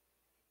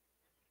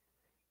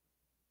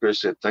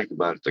 Chris said, think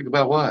about it. Think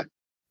about why.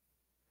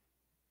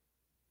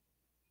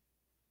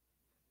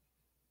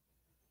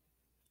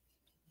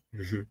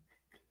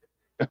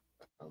 I'll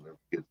never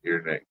get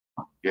hearing that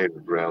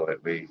gator growl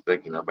at me,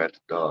 thinking I'm at the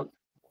dog.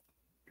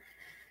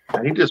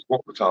 And he just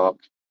won't talk.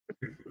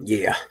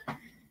 Yeah.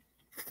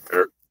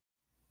 Eric.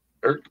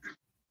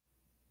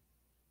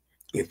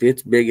 If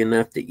it's big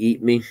enough to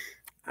eat me,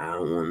 I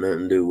don't want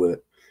nothing to do with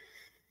it.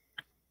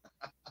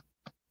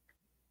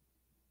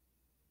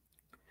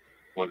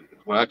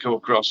 when I come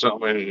across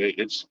something and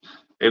it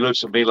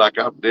looks at me like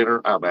I'm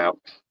dinner, I'm out.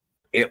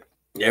 Yep.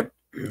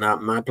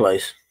 Not my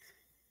place.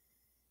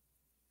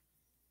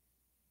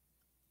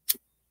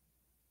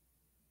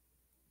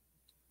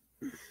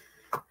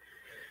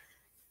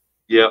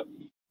 Yep.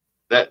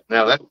 That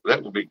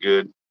would be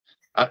good.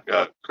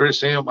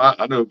 Chris M,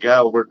 I know a guy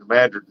over in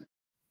Madrid.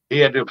 He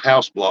had them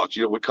house blocks.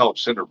 We call them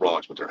cinder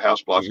blocks, but they're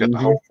house blocks. Got the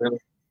Mhm. whole center.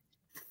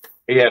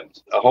 He had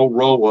a whole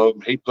row of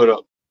them. He put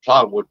up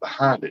plywood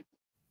behind it,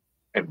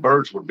 and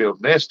birds would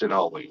build nests in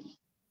all these.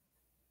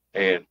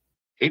 And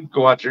he'd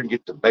go out there and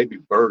get the baby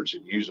birds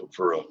and use them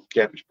for a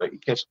catfish bait. He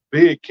catch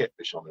big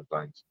catfish on them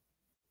things.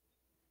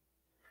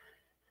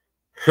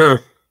 Huh.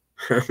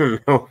 I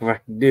don't know if I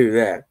can do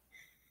that.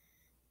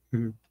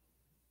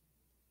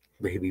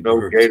 Baby No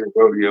birds. gator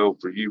rodeo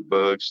for you,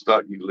 Bugs.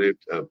 Thought you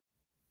lived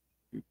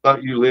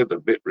a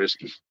bit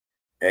risky.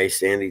 Hey,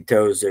 Sandy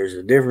Toes, there's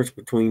a difference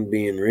between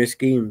being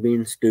risky and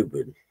being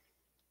stupid.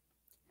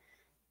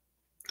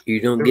 You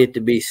don't get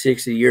to be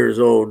 60 years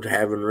old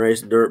having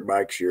raced dirt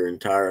bikes your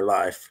entire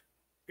life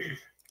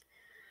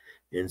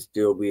and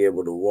still be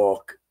able to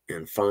walk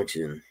and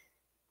function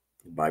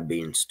by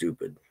being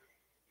stupid.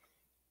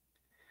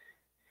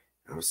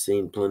 I've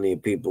seen plenty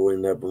of people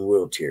end up in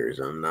wheelchairs.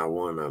 I'm not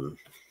one of them.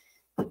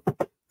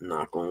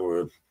 Knock on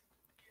wood.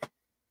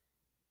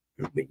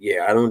 But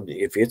yeah, I don't.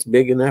 If it's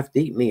big enough to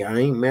eat me, I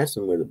ain't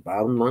messing with it.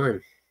 Bottom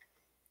line.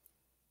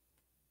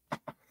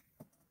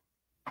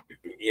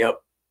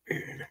 Yep.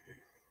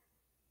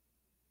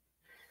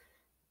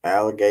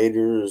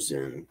 Alligators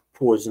and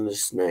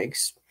poisonous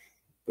snakes.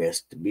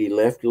 Best to be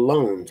left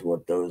alone is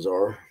what those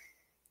are.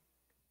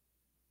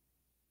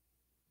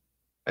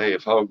 Hey,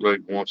 if Hog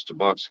Leg wants to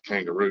box a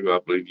kangaroo, I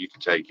believe you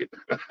can take it.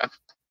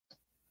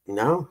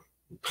 No.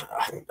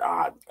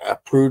 A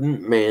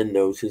prudent man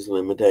knows his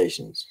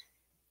limitations.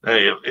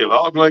 Hey, if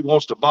Hog Leg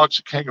wants to box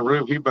a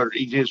kangaroo, he better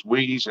eat his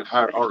Wheaties and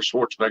hire Arnold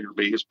Schwarzenegger to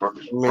be his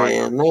partner.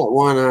 Man, that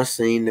one I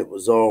seen that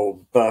was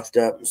all buffed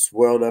up and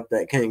swelled up,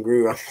 that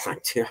kangaroo, I'm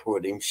like, I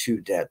would even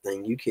shoot that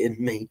thing. You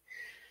kidding me?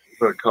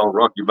 Better call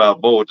Rocky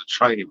Balboa to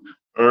train him.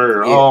 You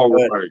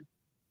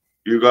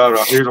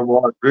gotta hit him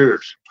like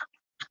this.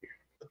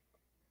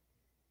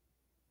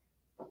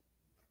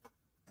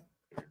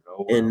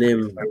 And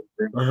them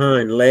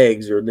behind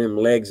legs, or them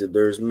legs of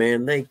theirs,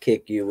 man, they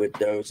kick you with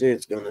those.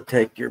 It's going to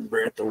take your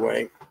breath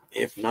away.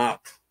 If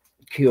not,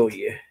 kill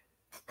you.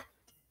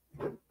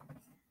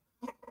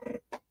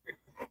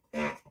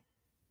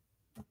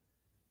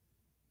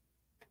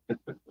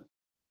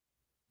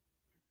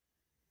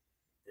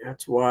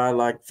 That's why I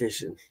like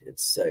fishing.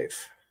 It's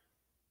safe.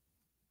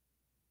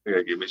 I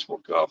gotta give me some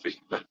more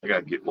coffee. I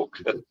gotta get more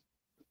cut.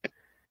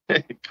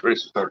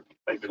 Chris started to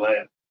make me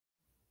laugh.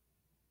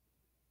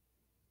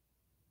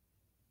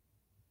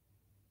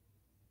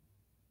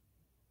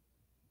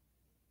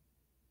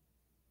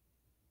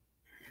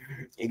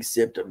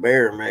 Except a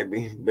bear,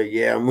 maybe. But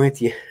yeah, I'm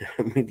with you.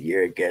 I'm with you,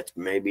 Eric. That's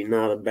maybe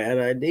not a bad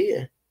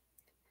idea.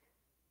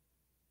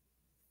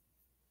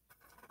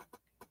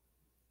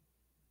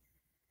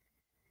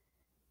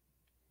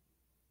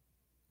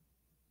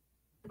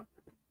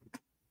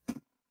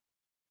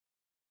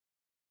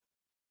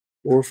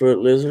 Four-foot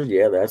lizard,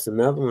 yeah, that's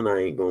another one I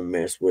ain't gonna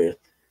mess with.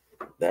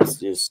 That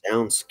just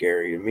sounds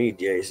scary to me,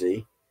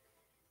 JC.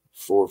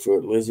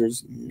 4-foot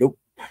lizards, nope.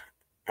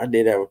 I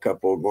did have a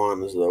couple of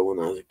iguanas though when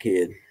I was a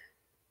kid.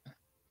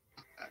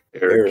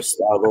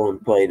 Aristotle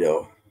and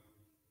Plato.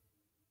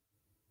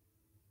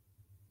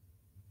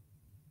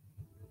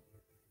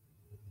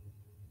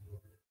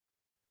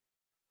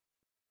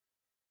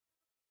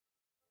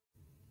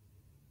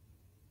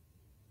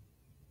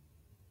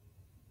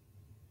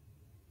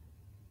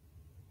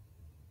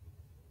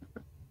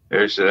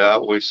 Eric said, I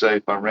always say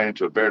if I ran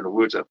into a bear in the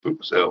woods, I'd poop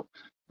myself.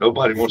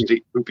 Nobody wants to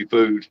eat poopy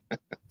food.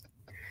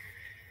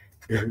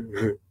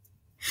 You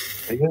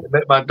haven't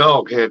met my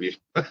dog, have you?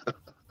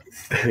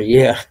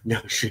 Yeah,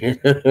 no shit.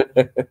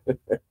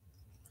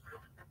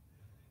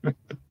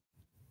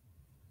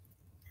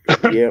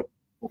 Yep.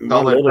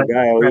 My little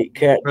guy will eat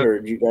cat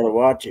turds. You gotta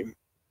watch him.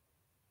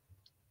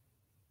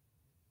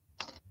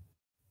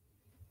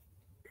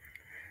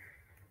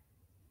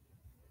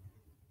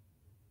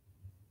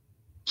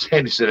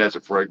 Sandy said that's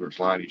a fragrance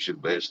line you should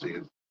invest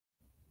in.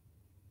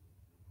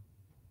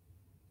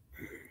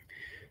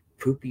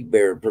 Poopy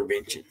bear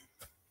prevention.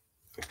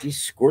 You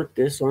squirt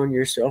this on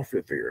yourself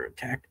if you're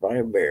attacked by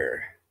a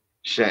bear.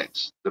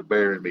 Shanks, the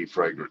bear in me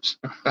fragrance.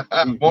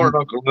 Morning,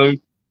 Uncle Lou.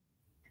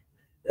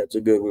 That's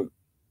a good one.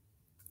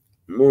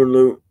 Morning,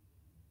 Lou.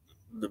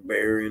 The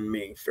bear in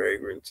me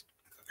fragrance.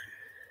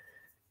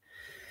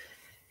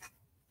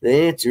 The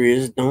answer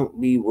is don't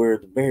be where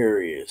the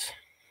bear is.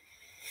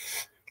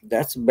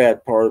 That's the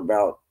bad part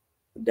about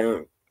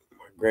down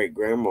my great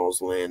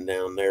grandma's land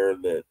down there,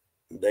 that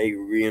they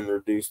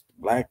reintroduced the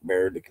black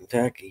bear to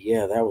Kentucky.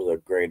 Yeah, that was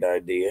a great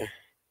idea.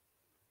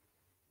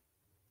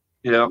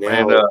 Yeah,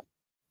 and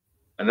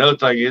another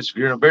thing is, if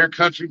you're in a bear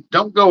country,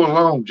 don't go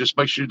alone. Just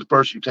make sure the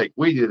person you take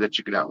with you that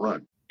you can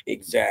outrun.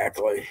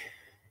 Exactly.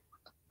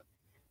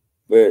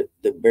 But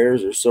the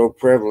bears are so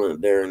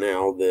prevalent there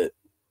now that,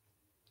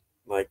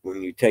 like,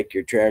 when you take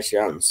your trash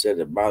out and set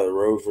it by the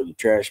road for the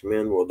trash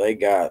men, well, they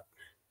got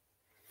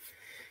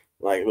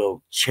like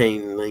little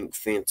chain link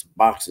fence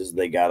boxes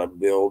they got to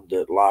build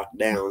that lock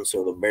down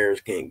so the bears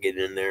can't get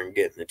in there and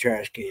get in the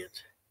trash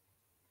cans.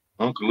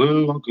 Uncle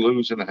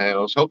Lou's in the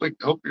house. Hope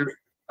your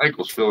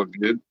ankle's feeling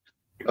good.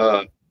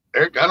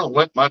 Eric, I don't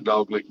let my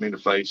dog lick me in the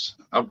face.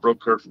 I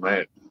broke her from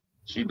that.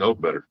 She knows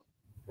better.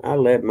 I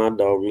let my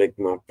dog lick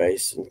my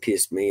face and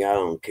kiss me. I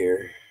don't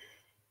care.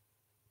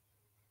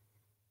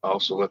 I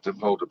also let them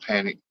hold a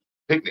picnic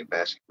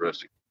basket,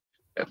 Rusty.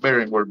 That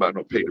bear ain't worried about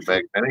no picnic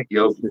basket. That ain't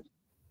Yogi.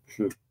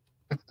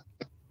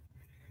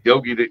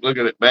 Yogi didn't look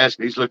at that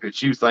basket. He's looking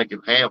at you thinking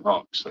ham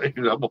hocks. I'm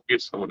going to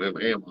get some of them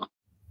ham hocks.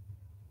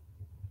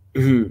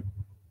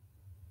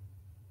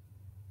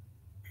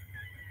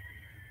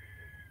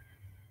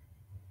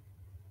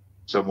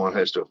 Someone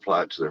has to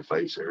apply it to their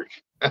face, Eric.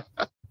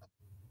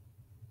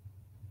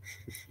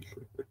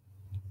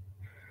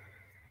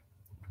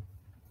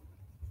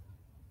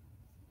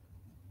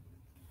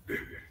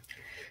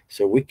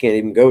 So we can't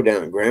even go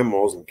down to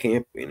grandma's and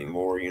camp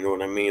anymore. You know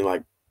what I mean?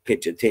 Like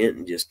pitch a tent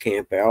and just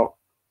camp out.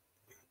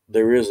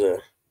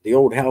 The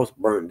old house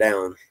burnt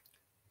down.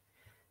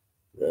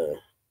 The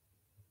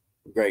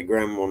great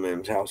grandma and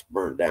them's house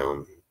burnt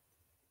down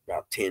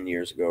about 10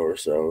 years ago or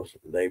so.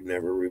 They've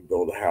never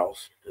rebuilt a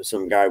house. And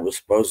some guy was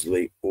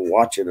supposedly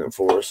watching it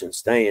for us and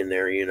staying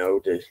there, you know,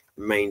 to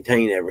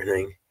maintain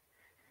everything.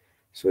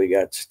 So we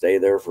got to stay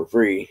there for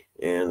free.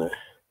 And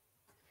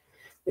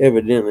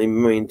evidently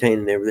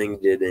maintaining everything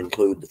did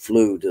include the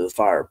flue to the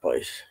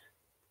fireplace.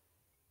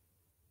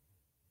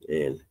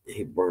 And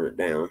he burned it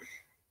down.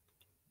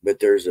 But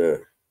there's a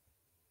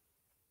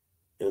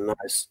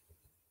nice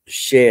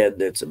shed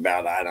that's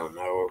about, I don't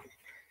know,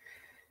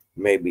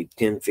 maybe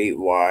 10 feet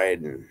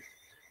wide and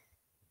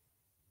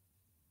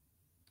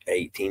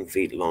 18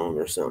 feet long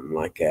or something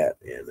like that.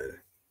 And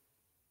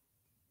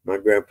my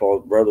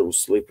grandpa's brother was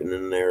sleeping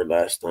in there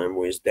last time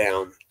we was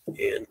down.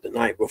 And the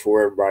night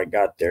before everybody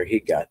got there,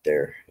 he got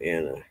there.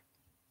 And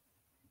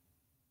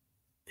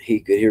he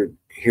could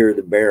hear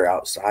the bear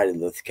outside of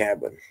the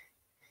cabin.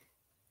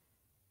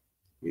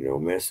 You know,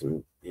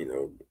 messing, you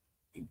know,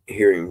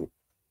 hear him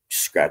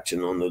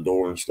scratching on the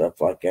door and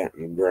stuff like that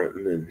and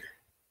grunting. And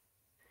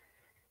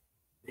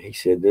he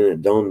said, then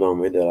it dawned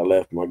on me that I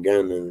left my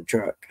gun in the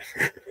truck.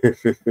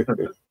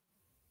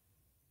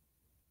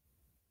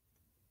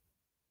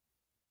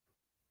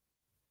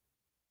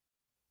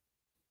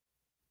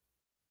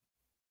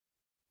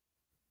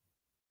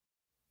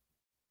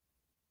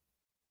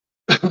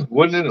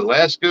 Wasn't it in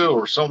Alaska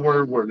or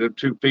somewhere where the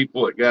two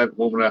people that got a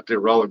woman out there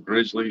rolling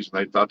grizzlies and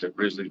they thought that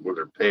grizzlies were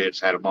their pets,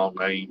 had them all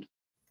named.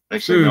 They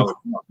said, no, they're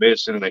not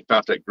missing. And they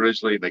found that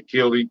grizzly and they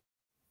killed him.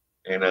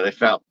 And they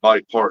found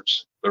their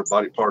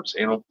body parts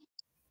in them.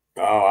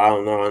 Oh, I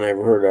don't know. I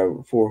never heard of it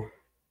before.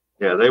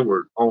 Yeah, they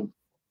were on.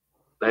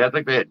 I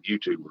think they had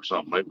YouTube or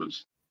something. They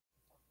was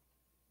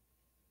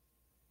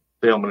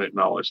filming it and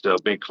all that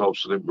stuff, being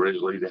close to them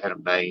grizzly. They had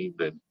them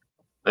named and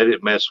they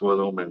didn't mess with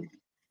them. And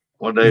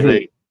one day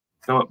they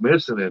come up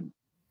missing and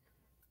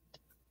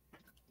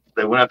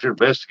they went out there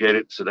to investigate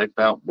it. So they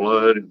found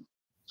blood and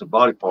some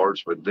body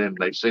parts, but then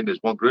they seen this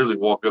one grizzly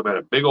walk up, had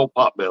a big old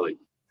pot belly,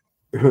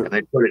 and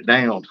they put it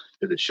down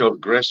because it showed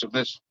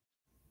aggressiveness.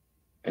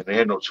 And they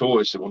had no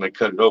choice. And when they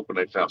cut it open,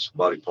 they found some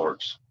body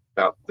parts,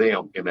 found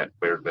them in that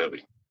bear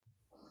belly.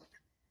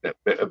 That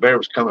bear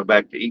was coming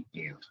back to eat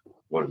again.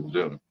 What it was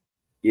doing.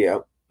 Yeah,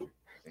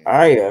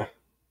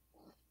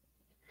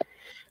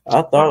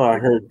 I thought I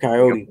heard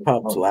coyote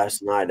pups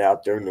last night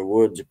out there in the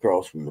woods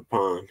across from the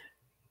pond.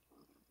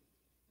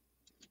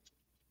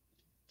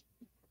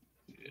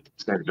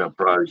 Stand up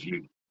prize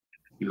you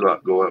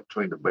lot go up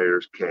between the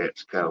bears,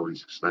 cats,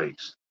 coyotes, and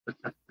snakes.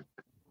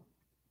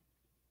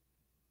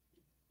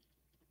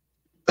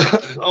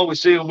 Oh, we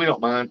see them, we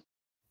don't mind.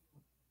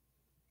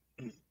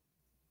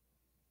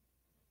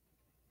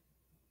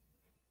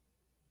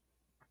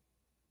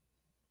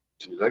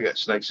 Jeez, I got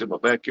snakes in my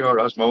backyard.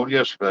 I was mowing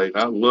yesterday and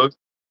I looked.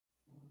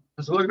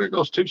 I said, look, there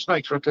goes two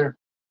snakes right there.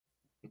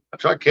 I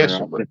tried catching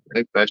them, but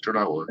they faster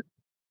than I would.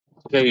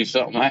 I'll tell you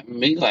something happened to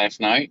me last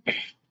night.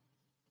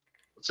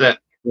 What's that?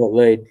 What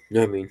laid?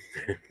 I mean,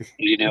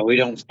 You know,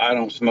 I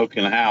don't smoke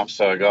in the house,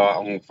 so I go out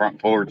on the front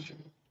porch,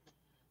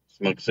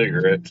 smoke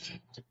cigarettes.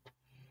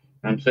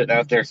 I'm sitting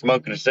out there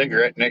smoking a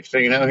cigarette. Next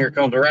thing you know, here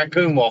comes a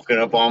raccoon walking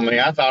up on me.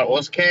 I thought it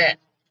was a cat.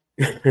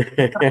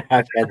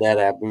 I've had that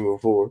happen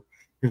before.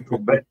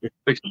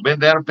 Fix to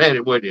bend down and pat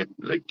it, would you?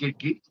 Like, get.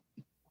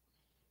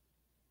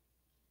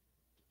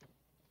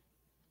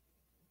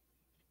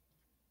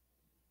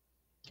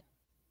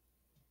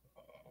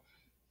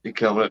 He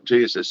coming up to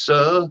you and says,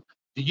 "Sir,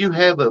 do you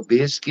have a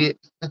biscuit?"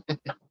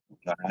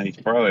 He's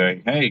probably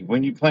like, hey,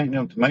 when you planting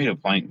them tomato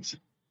plants?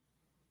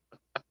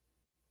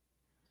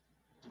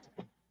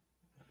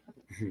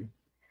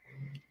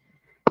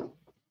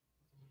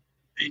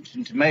 Eat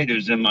some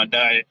tomatoes in my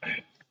diet.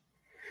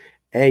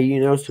 Hey, you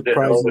know,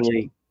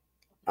 surprisingly,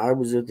 I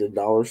was at the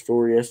dollar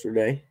store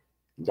yesterday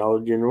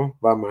Dollar General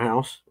by my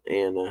house,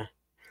 and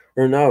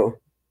or no,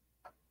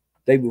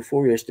 day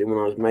before yesterday when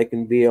I was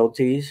making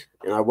BLTs,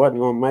 and I wasn't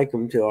gonna make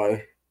them till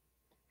I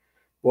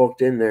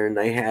walked in there, and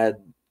they had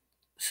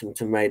some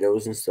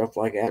tomatoes and stuff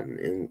like that,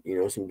 and you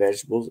know, some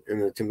vegetables,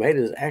 and the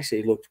tomatoes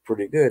actually looked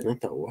pretty good. And I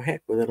thought, well,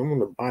 heck with it, I'm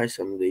gonna buy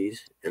some of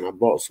these, and I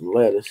bought some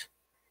lettuce,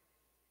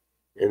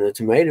 and the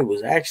tomato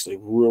was actually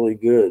really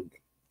good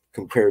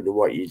compared to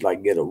what you'd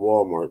like get at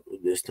Walmart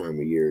this time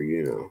of year,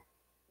 you know.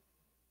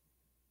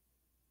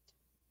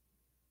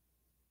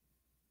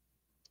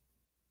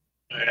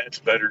 It's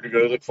better to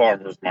go to the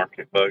farmer's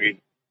market,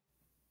 Buggy.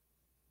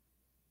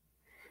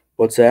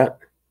 What's that?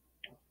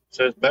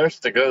 So it's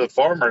best to go to the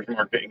farmer's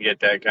market and get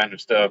that kind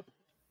of stuff.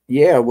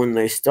 Yeah, when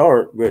they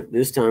start, but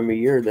this time of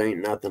year, there ain't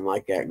nothing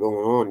like that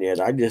going on yet.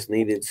 I just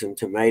needed some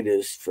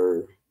tomatoes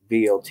for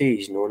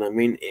BLTs, you know what I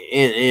mean?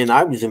 And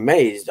I was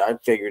amazed. I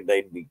figured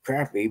they'd be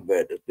crappy,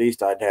 but at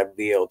least I'd have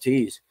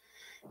BLTs.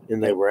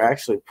 And they were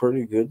actually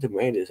pretty good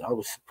tomatoes. I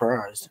was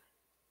surprised.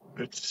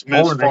 It's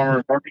Smith's Morning.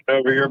 farmer's market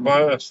over here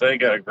by us. They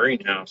got a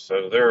greenhouse,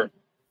 so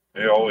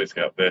they always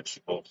got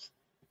vegetables.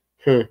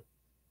 Huh.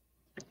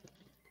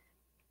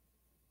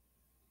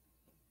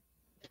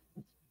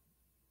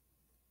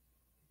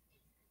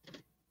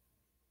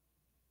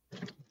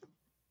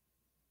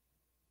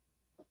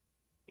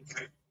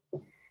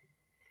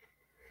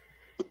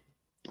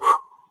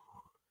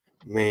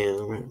 Man,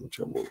 I'm having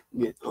trouble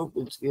getting up.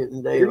 It's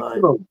getting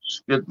daylight.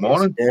 Good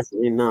morning. It's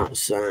definitely not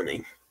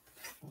sunny.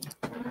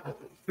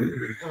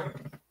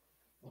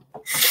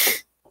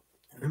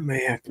 I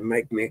may have to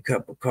make me a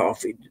cup of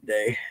coffee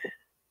today.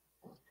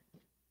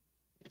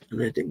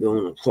 I have to go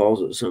in the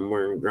closet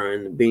somewhere and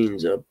grind the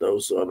beans up, though,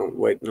 so I don't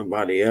wake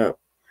nobody up.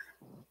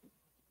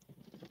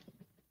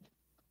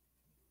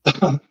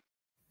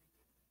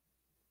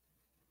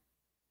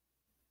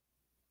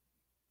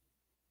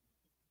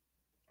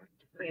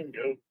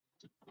 Bingo.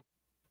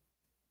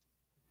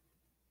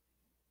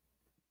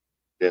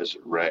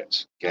 Desert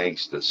rats,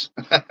 gangsters.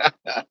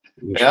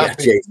 Yeah, I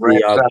think JC, I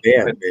rats out bet,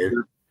 there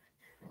man.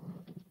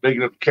 big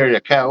enough to carry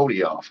a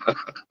coyote off.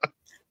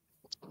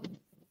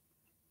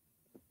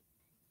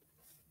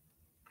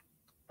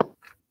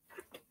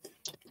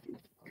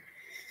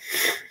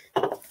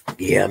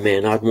 Yeah,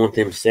 man, I'd want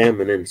them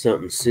salmon in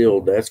something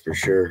sealed, that's for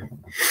sure.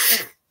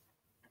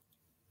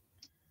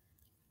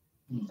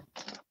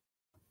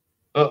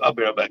 Oh, I'll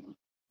be right back.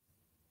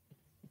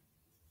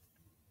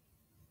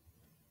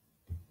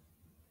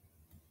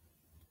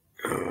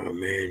 Oh,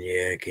 man,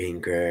 yeah,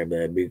 king crab,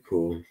 that'd be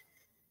cool.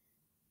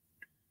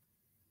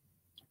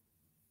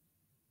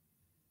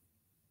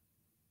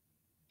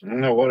 I don't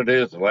know what it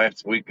is. The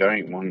last week I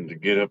ain't wanting to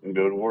get up and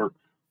go to work.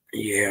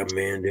 Yeah,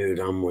 man, dude,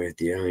 I'm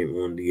with you. I ain't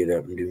wanting to get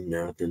up and do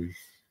nothing.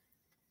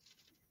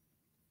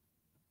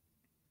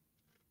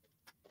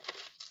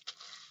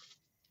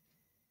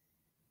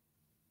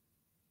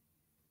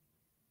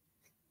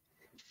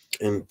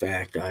 In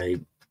fact, I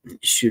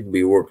should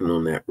be working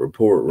on that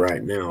report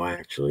right now,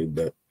 actually,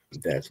 but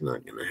that's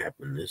not going to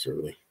happen this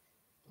early.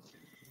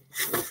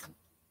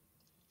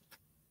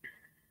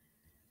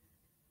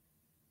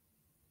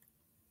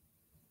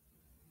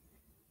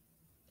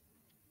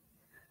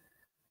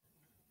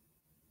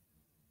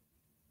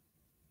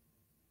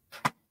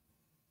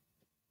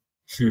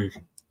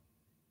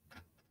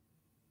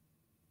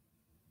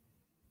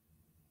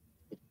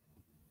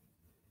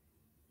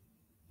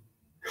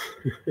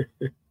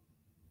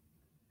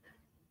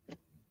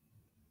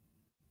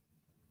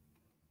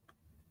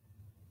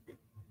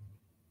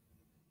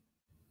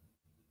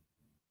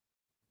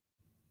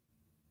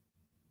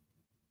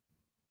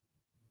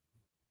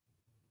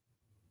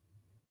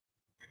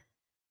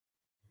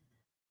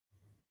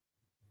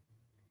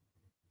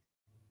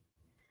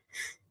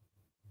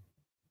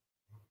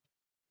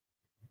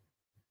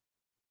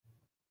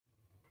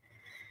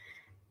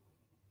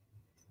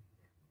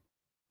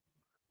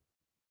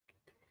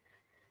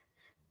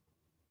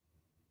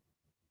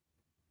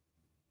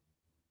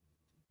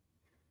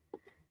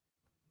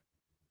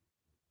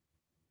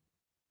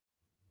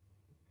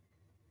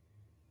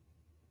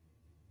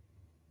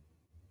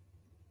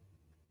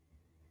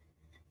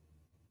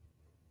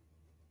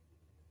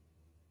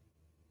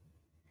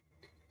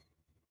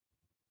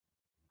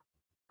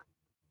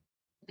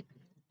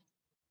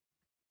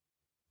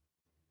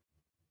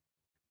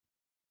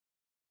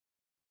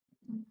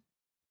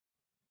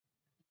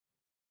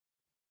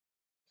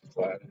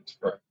 Flat it's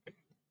Friday.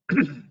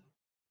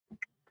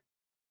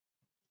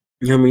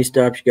 How many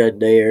stops you got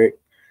today, Eric?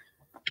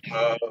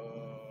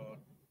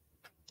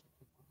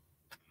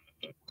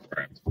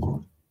 Crap.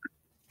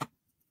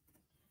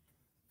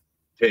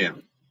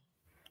 10.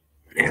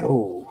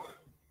 Oh.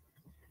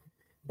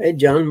 Hey,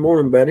 John.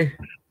 Morning, buddy.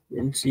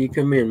 Didn't see you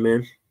come in,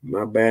 man.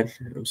 My bad.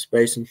 I'm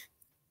spacing.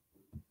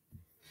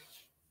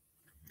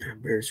 I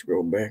better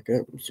scroll back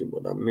up and see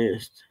what I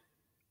missed.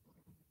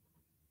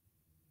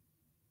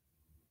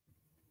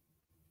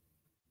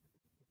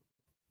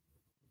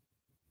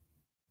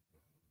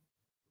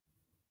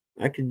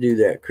 I could do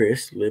that,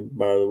 Chris. Live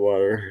by the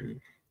water and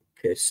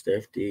catch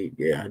stuff to eat.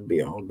 Yeah, I'd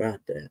be all about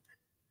that.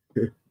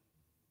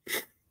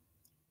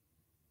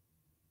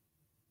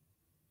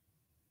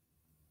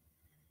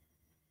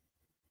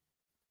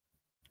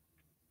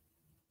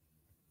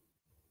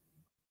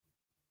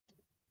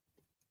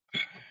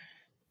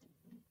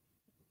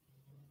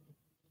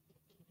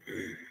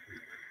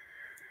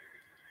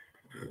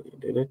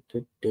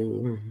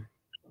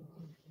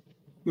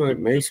 Might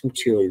make some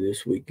chili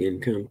this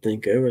weekend, come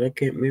think of it. I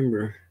can't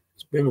remember.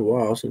 It's been a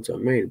while since I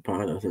made a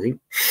pot, I think.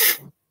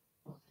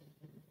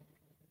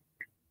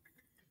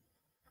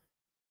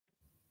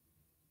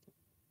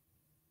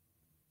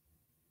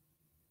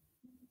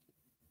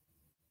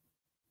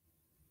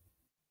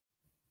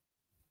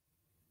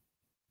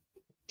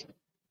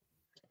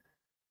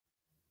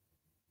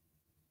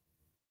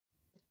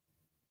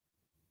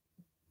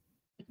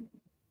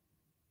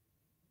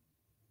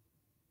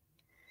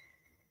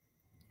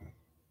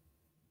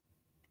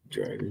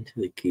 Driving to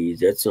the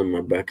Keys. That's on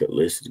my bucket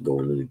list, is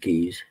going to the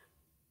Keys.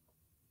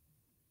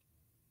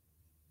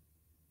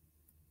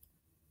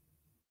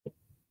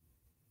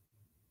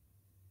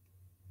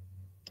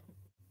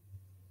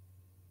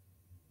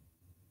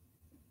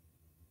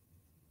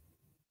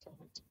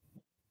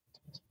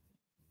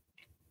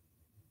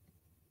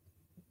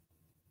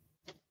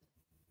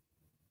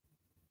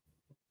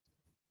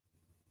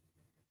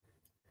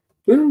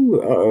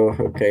 Ooh,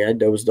 okay, I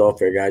dozed off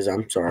there, guys.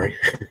 I'm sorry.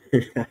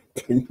 I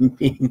didn't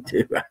mean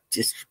to. I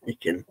just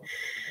freaking.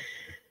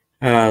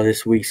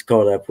 This week's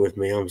caught up with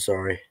me. I'm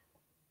sorry.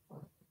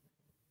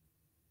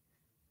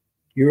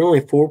 You're only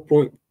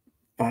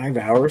 4.5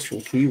 hours from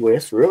Key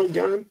West. Really,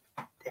 John?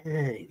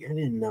 Dang, I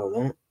didn't know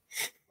that.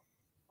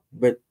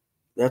 But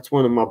that's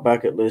one of my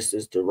bucket lists,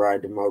 is to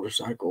ride the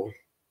motorcycle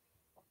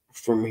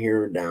from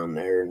here down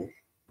there and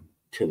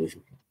to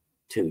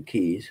the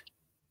Keys.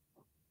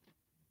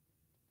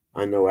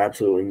 I know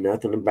absolutely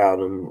nothing about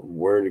them,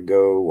 where to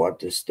go,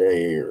 what to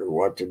stay, or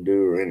what to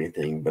do, or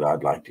anything, but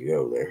I'd like to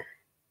go there.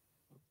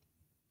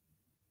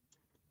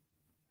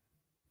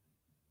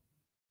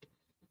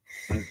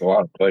 There's a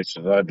lot of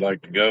places I'd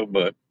like to go,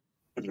 but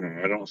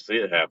I don't see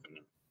it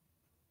happening.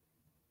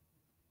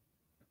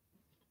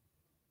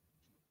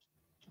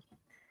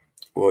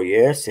 Well,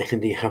 yeah,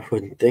 Sandy, I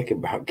wouldn't think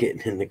about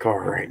getting in the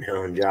car right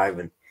now and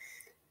driving.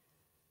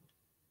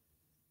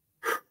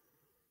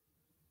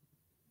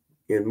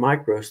 In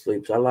micro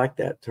sleeps, I like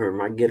that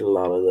term. I get a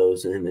lot of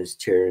those in this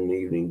chair in the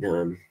evening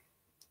time.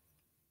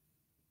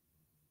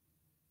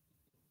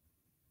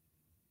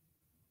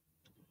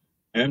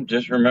 And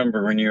just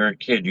remember, when you were a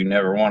kid, you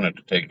never wanted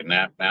to take a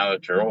nap. Now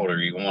that you're older,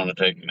 you want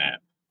to take a nap.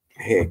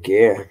 Heck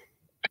yeah.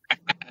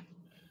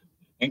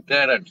 Ain't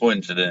that a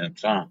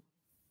coincidence, huh?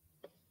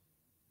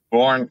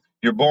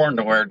 You're born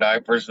to wear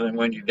diapers, and then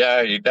when you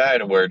die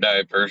to wear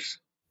diapers.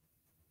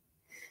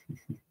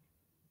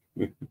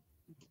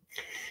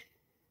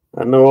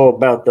 I know all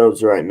about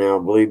those right now,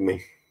 believe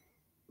me.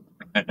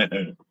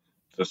 It's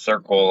a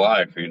circle of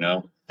life, you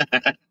know.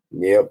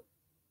 Yep.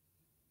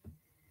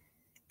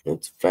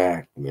 It's a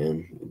fact,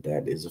 man.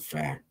 That is a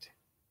fact.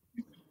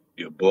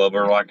 You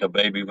blubber like a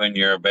baby when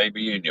you're a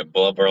baby, and you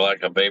blubber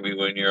like a baby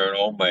when you're an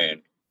old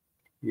man.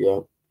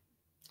 Yep.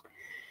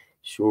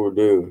 Sure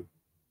do.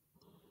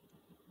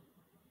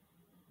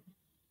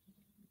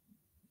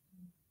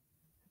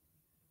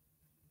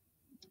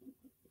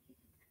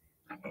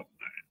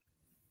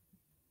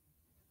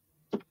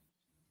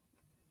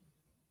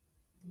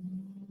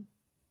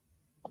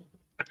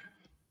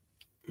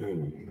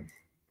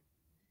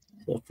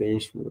 So I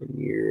finished 1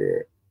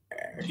 year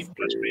You after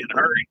must be in a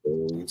hurry.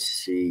 going to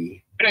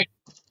see Hey,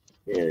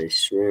 a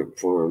shrimp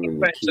farm in the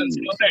man said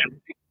slow Keys.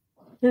 down.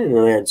 I didn't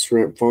know they had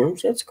shrimp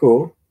farms. That's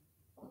cool.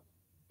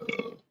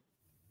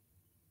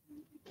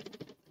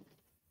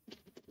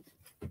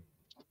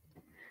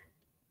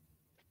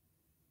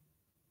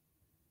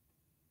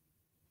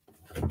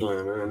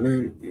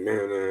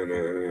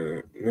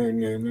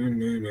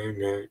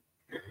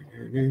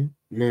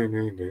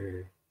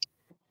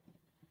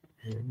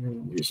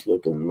 Just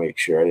looking to make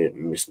sure I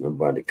didn't miss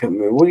nobody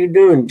coming in. What are you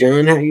doing,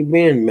 John? How you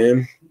been,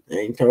 man? I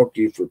ain't talked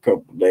to you for a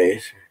couple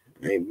days.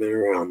 I ain't been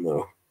around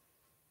though.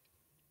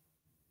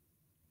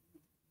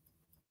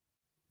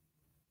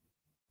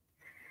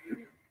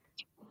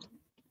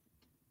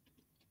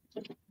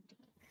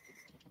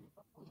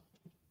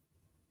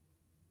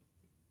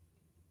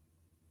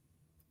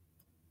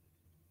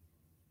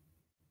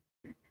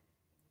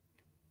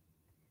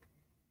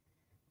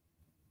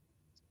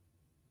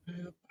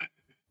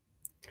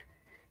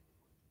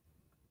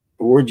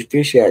 Where'd you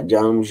fish at,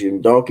 John? Was you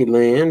in Donkey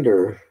Land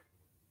or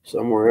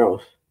somewhere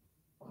else?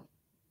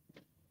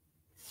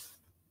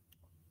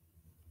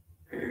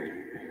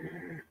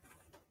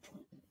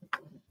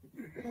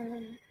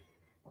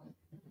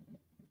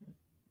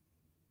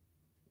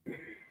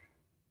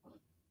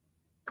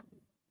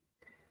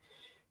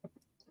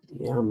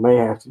 Yeah, I may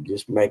have to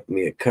just make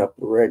me a cup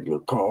of regular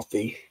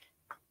coffee.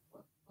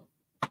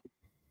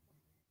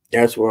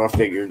 That's where I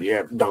figured,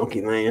 yeah,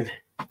 Donkey Land.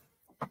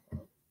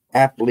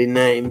 Aptly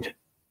named.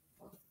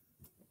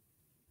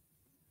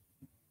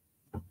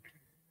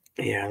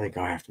 Yeah, I think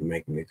I'll have to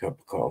make me a cup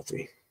of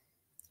coffee.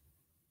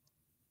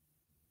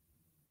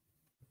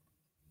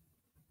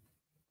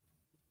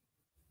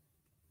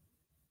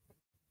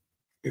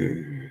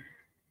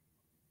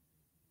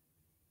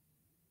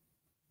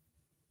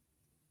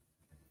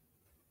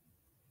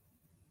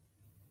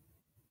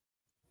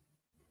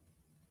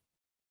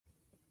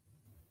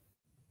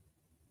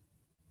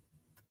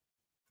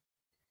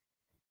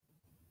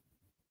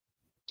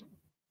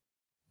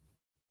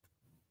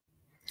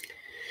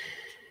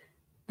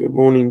 Good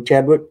morning,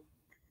 Chadwick.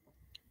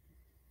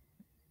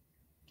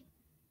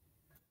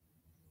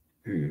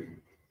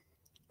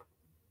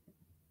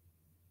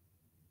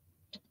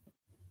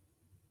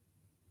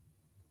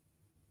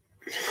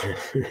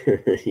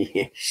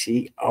 Yeah,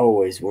 she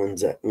always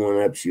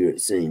one-ups you,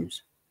 it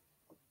seems.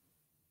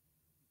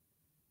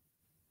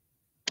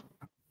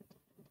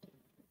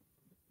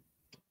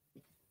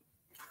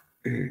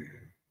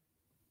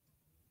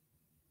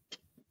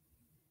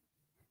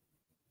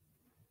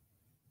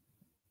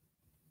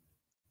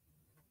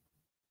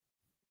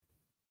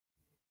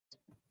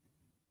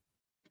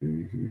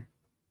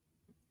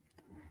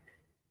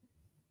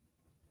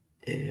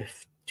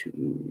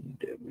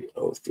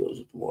 F2W fills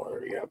with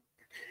water. Yep.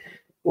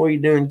 What are you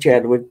doing,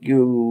 Chadwick?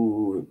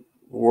 You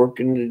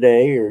working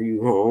today? Or are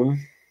you home?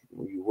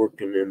 Are you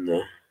working in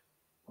the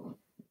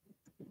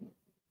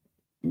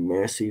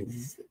massive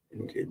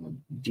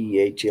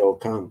DHL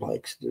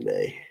complex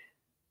today?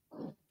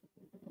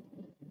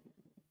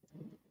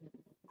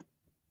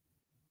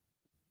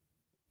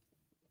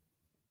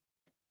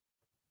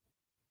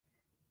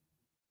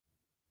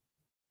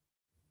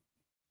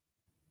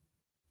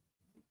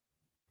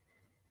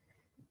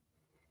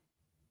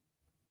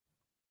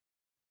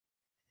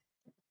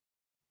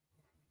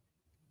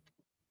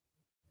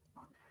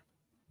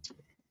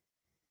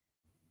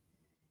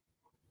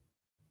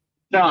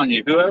 Telling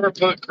you, whoever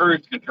put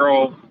cruise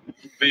control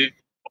be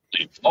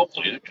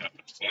hopefully the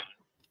company's fine.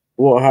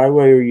 What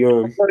highway are you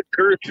on? Put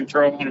cruise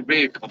control on a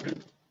vehicle.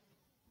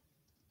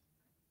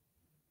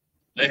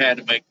 They had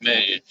to make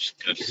millions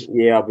because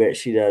Yeah, I bet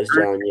she does,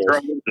 cruise John. Yes.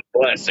 control is a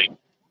blessing.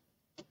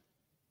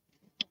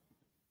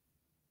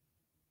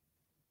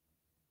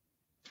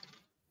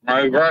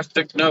 My Russ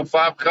took no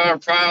 5-car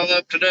file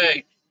up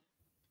today.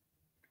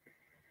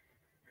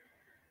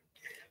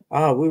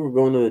 We were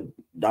going to the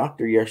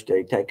doctor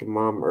yesterday, taking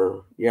mom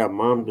to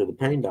the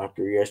pain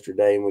doctor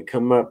yesterday, and we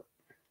come up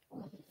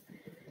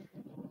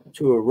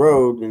to a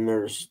road, and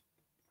there's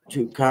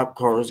 2 cop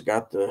cars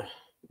got the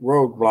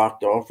road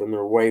blocked off, and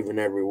they're waving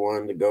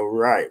everyone to go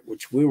right,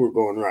 which we were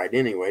going right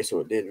anyway, so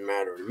it didn't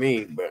matter to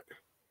me. But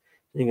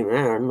thinking,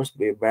 man, it must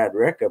be a bad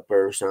wreck up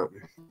there or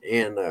something,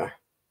 and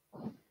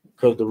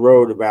because the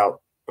road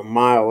about a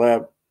mile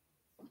up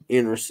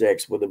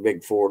intersects with a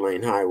big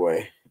 4-lane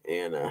highway,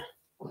 and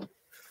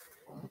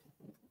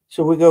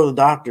so we go to the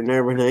doctor and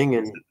everything,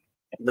 and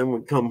then we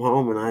come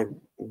home, and I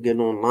get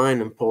online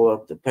and pull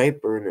up the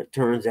paper, and it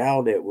turns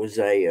out it was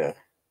a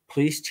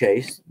police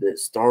chase that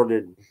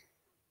started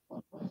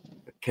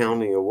a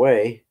county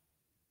away,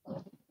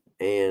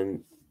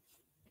 and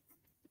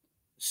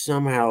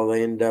somehow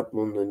they end up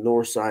on the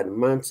north side of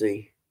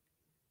Muncie,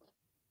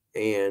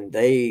 and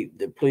the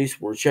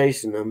police were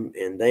chasing them,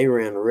 and they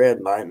ran a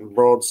red light and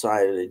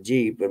broadsided a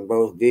Jeep, and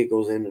both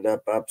vehicles ended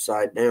up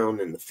upside down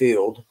in the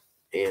field,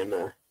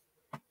 and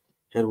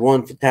had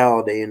 1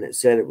 fatality, and it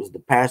said it was the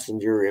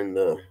passenger in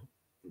the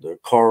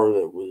car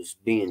that was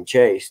being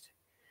chased.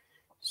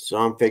 So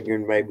I'm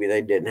figuring maybe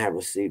they didn't have a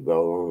seatbelt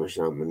on or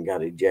something and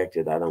got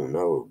ejected. I don't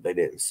know. They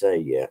didn't say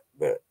yet,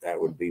 but that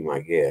would be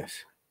my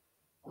guess.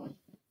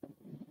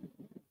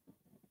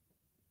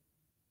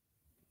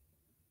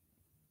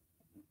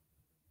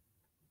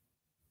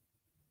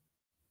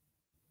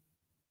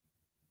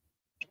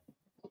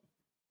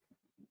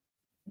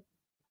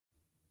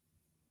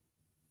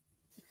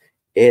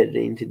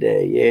 Editing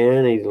today. Yeah,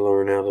 I need to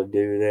learn how to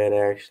do that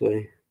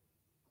actually.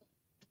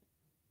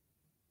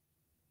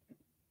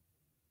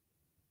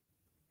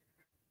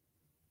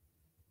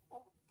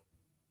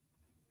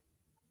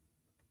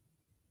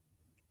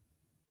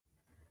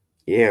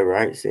 Yeah,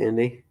 right,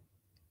 Sandy.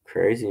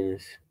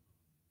 Craziness.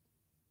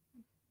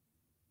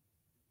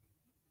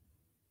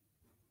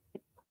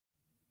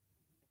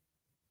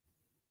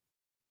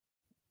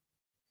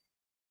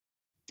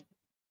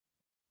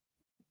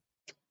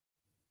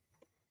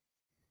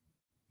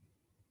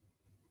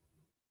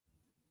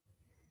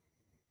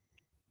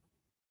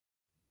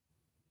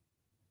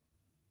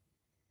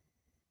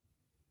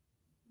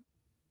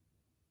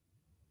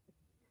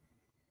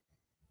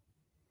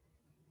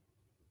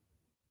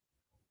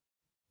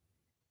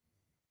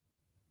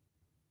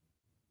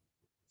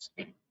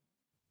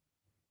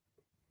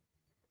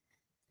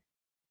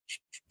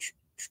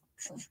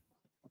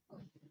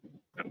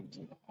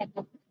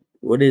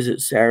 What is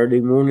it, Saturday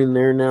morning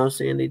there now,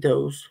 Sandy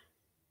Toes?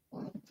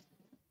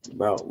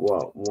 About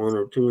what, 1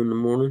 or 2 in the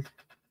morning?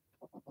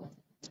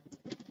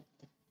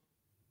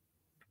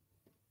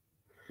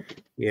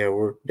 Yeah,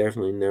 work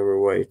definitely never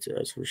waits,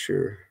 that's for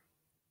sure.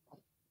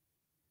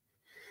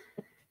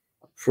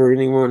 For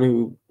anyone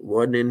who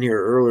wasn't in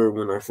here earlier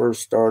when I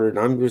first started,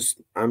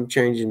 I'm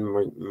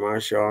changing my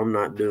show. I'm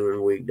not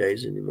doing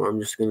weekdays anymore.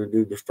 I'm just gonna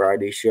do the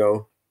Friday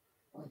show.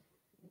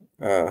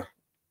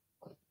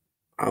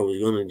 I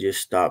was gonna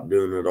just stop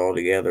doing it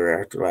altogether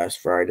after last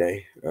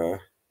Friday.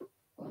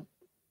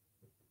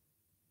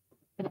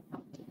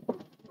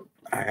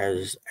 I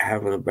was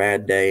having a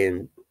bad day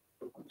and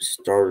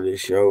started the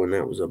show, and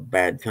that was a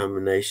bad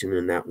combination,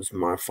 and that was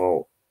my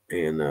fault.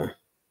 And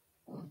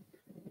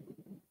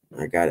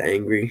I got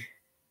angry,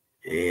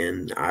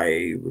 and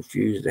I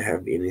refuse to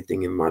have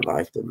anything in my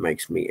life that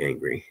makes me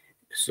angry.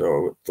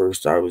 So at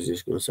first I was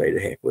just going to say, to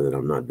heck with it,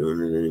 I'm not doing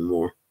it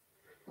anymore.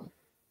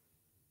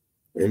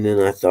 And then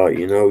I thought,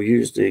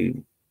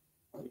 usually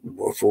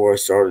before I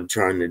started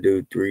trying to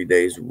do 3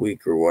 days a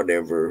week or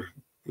whatever,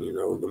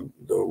 the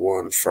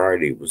one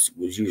Friday was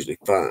usually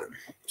fun.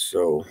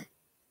 So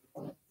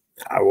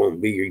I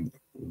won't be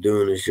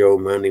doing a show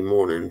Monday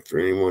morning. For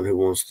anyone who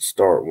wants to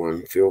start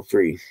one, feel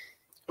free.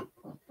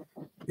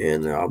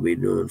 And I'll be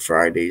doing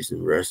Fridays,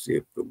 and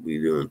Rusty will be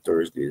doing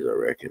Thursdays, I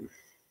reckon.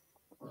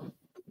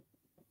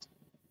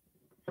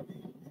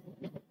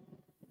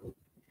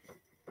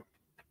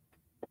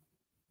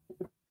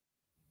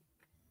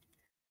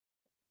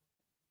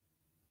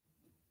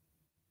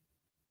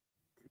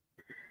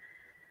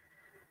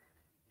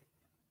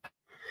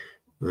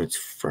 It's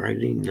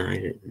Friday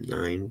night at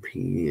 9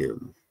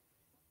 p.m.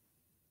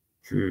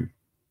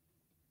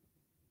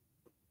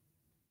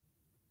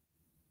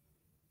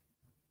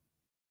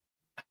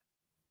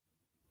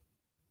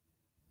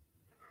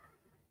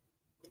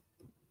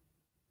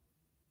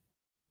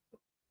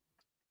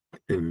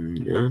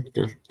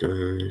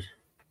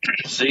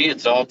 See,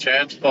 it's all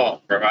Chad's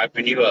fault for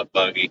hyping you up,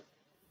 Buggy.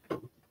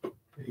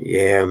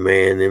 Yeah,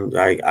 man, and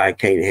I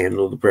can't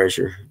handle the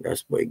pressure.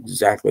 That's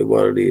exactly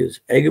what it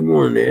is. Hey, good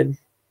morning, Ed.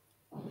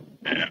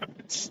 Yeah,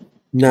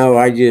 No,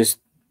 I just,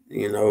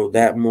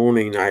 that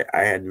morning I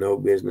had no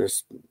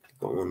business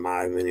going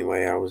live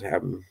anyway.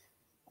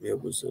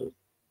 It was a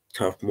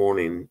tough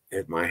morning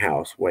at my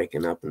house,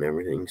 waking up and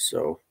everything.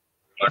 So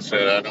I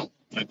said I don't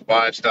think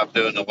why I stopped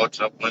doing the What's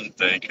Up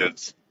Wednesday,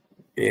 because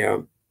yeah,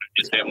 I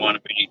just didn't want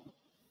to be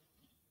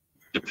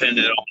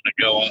dependent on to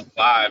go on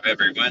live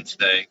every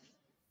Wednesday.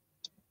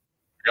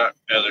 I got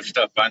other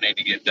stuff I need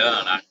to get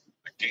done. I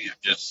can't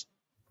just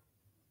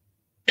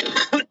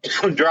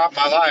drop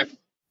my life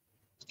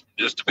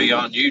just to be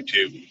on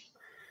YouTube.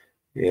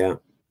 yeah.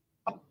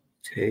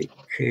 Take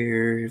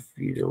care if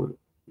you don't.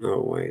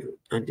 Oh wait,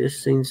 I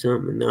just seen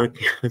something. And I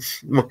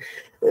can't,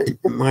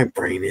 my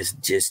brain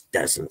just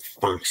doesn't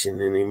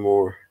function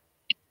anymore.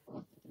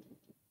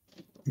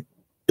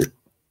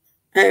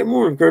 Hey,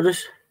 morning,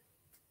 Curtis.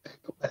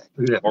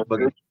 Yeah,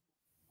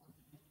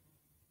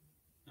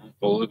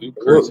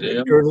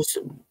 Curtis,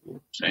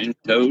 Same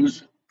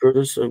toes.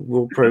 Curtis,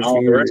 we'll pray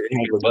for you to have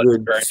a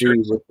good see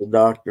with the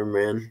doctor,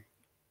 man.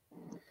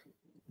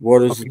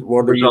 What are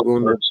you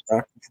going to the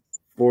doctor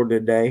for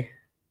today?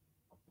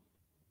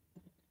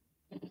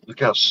 Look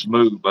how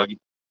smooth, Buggy.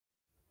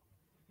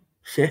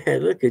 Yeah,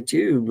 look at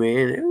you,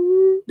 man.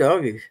 Ooh,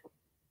 doggy.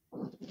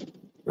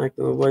 Like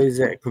the way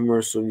that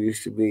commercial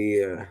used to be.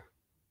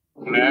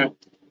 Yeah.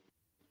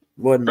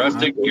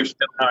 Rustic, you're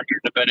still not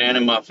getting a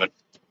banana muffin.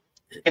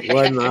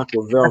 Wasn't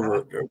Aqua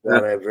Velvet or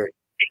whatever.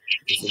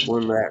 It's the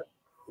one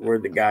where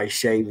the guy's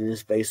shaving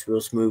his face real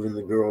smooth and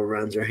the girl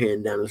runs her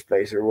hand down his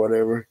face or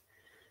whatever.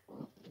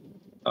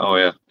 Oh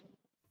yeah.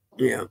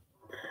 Yeah.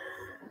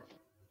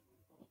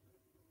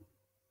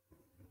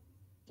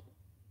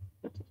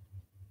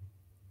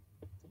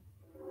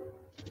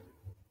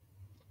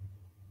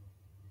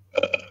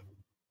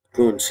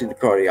 Going to see the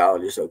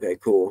cardiologist. Okay,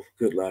 cool.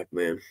 Good luck,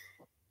 man.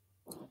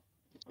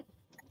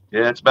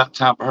 Yeah, it's about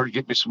time for her to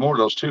get me some more of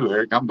those too,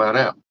 Eric. I'm about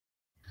out.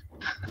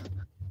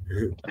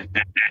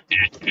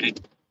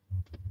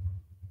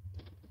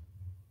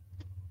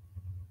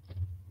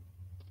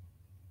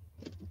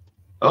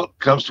 Oh,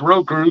 comes the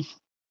road crew.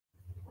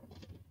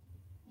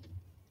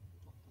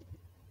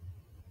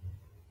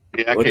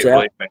 Yeah, I What's can't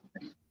believe it.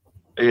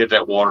 They had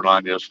that water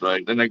line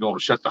yesterday. Then they're going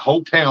to shut the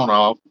whole town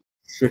off.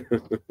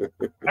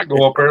 I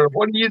go up there.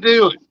 What are you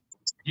doing?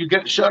 You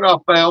get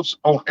shut-off valves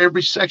on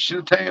every section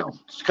of town.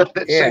 Just cut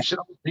that section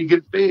off and you get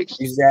it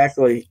fixed.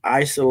 Exactly.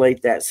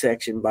 Isolate that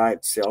section by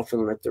itself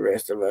and let the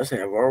rest of us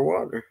have our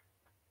water.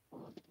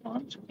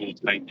 That's a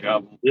good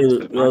job.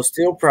 They'll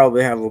still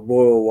probably have a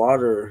boil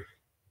water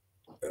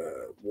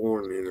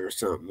warning or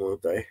something,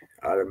 won't they?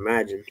 I'd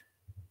imagine.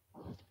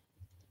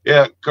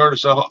 Yeah,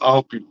 Curtis, I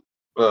hope you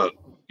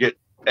get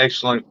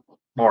excellent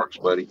marks,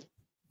 buddy.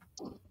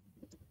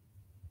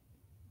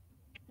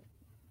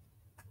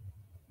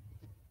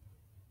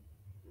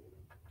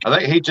 I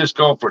think he's just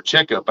going for a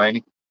checkup, ain't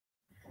he?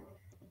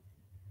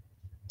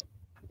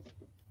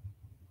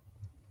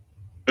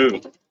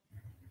 Who?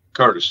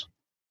 Curtis.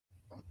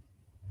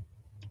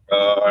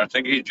 I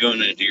think he's doing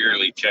his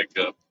yearly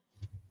checkup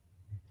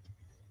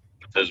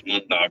with his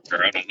one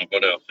doctor. I don't know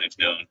what else he's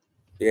doing.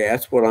 Yeah,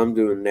 that's what I'm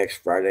doing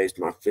next Friday. Is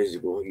my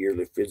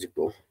yearly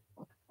physical.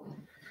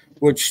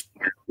 Which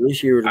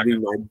this year will be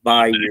my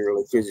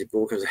bi-yearly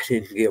physical because I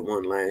didn't get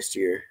one last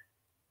year.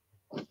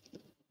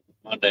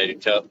 Monday,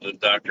 the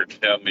doctor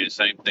tells me the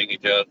same thing he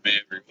tells me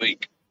every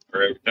week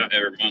or every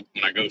month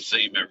when I go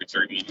see him every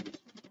 3 months.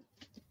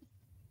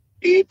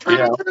 Eat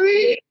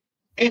properly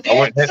and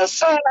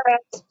exercise.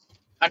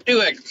 I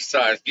do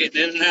exercise,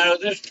 getting in and out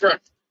of this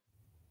truck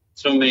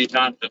so many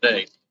times a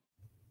day.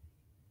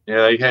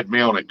 Yeah, they had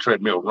me on a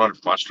treadmill running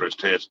for my stress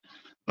test.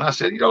 And I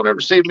said, you don't ever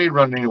see me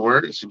run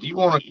anywhere. I said, you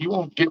want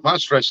to get my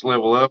stress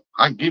level up?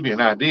 I can give you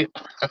an idea.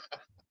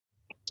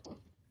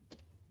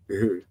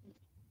 Mhm.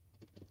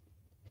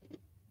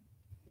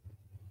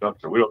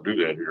 Doctor, we don't do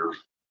that here.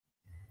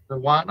 So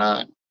why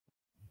not?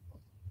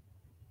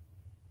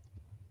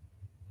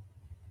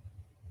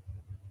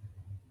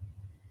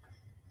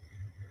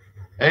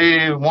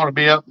 Hey, want to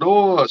be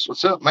outdoors?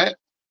 What's up, Matt?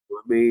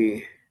 Would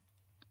be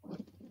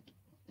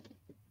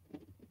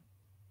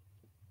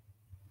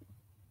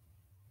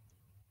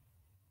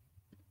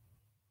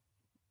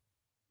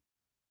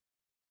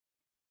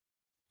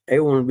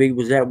A1B,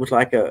 was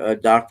like a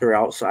doctor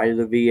outside of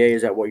the VA?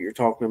 Is that what you're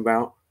talking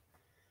about?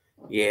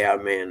 Yeah,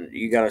 man,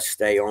 you got to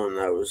stay on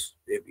those.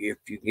 If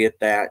you get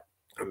that,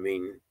 I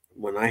mean,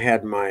 when I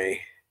had my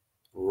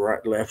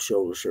left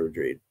shoulder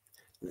surgery,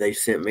 they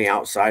sent me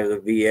outside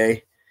of the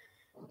VA,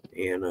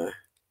 and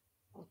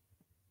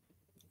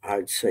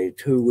I'd say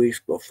 2 weeks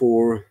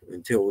before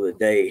until the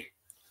day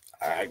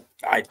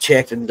I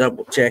checked and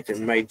double checked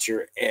and made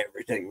sure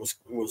everything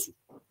was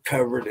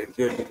covered and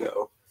good to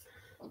go.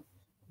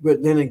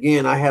 But then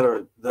again, I had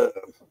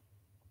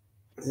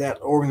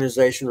that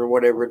organization or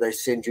whatever they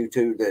send you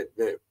to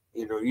that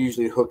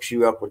usually hooks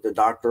you up with the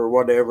doctor or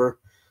whatever.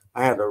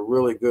 I had a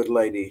really good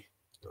lady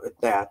at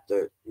that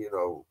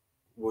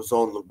was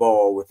on the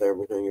ball with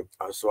everything,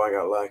 so I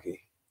got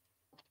lucky.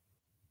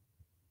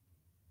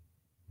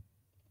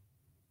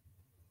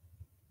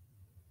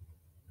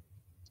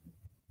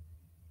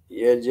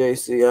 Yeah,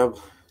 JC,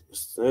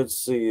 let's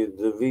see.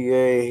 The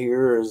VA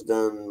here has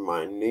done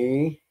my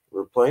knee,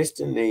 replaced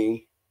the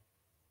knee,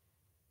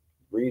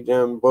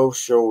 redone both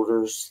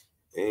shoulders,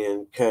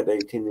 and cut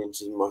 18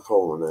 inches of my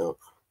colon out.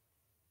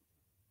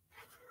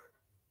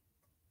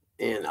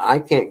 And I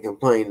can't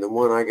complain. The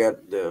one I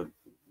got, the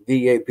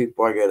VA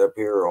people I got up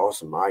here are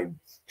awesome.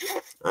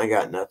 I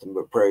got nothing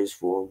but praise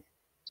for them.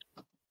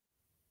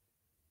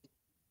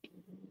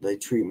 They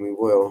treat me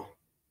well.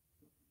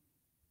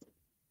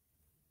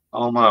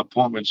 All my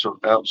appointments are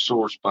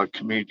outsourced by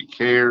Community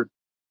Care.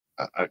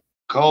 I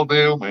called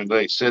them and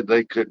they said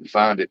they couldn't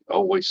find it.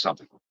 Always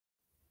something.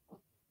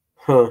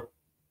 Huh.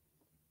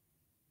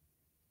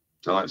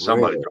 So like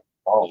somebody Really? dropped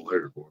the ball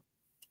there.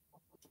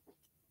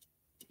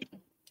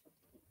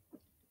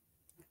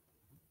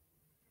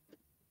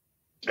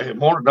 Hey,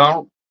 morning,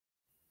 Donald.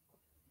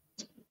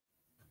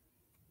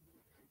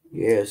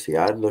 Yeah, see,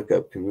 I'd look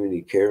up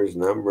Community Care's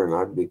number and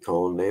I'd be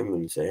calling them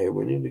and say, hey,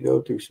 we need to go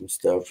through some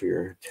stuff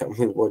here. Tell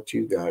me what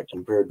you got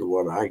compared to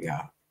what I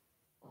got.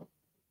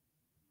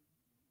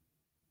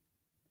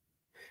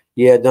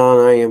 Yeah,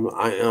 Don,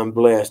 I'm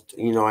blessed.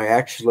 I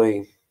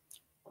actually,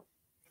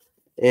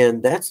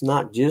 and that's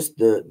not just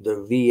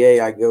the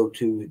VA I go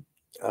to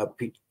up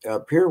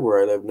here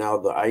where I live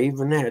now. I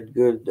even had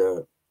good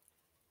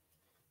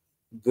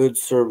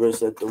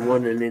service at the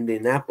one in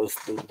Indianapolis,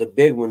 the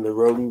big one, the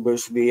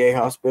Rodenbush VA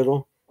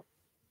Hospital.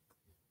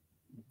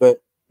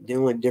 But the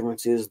only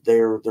difference is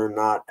they're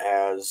not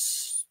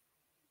as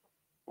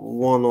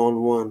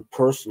one-on-one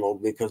personal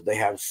because they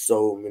have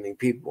so many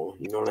people.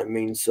 You know what I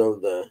mean?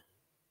 So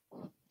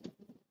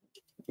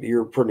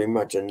you're pretty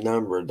much a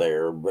number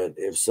there, but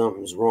if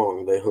something's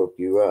wrong, they hook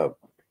you up.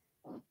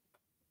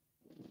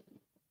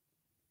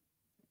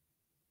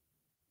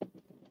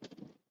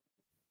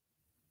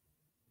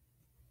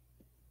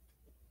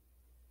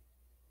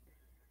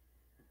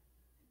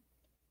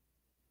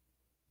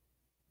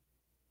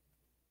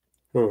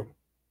 Huh.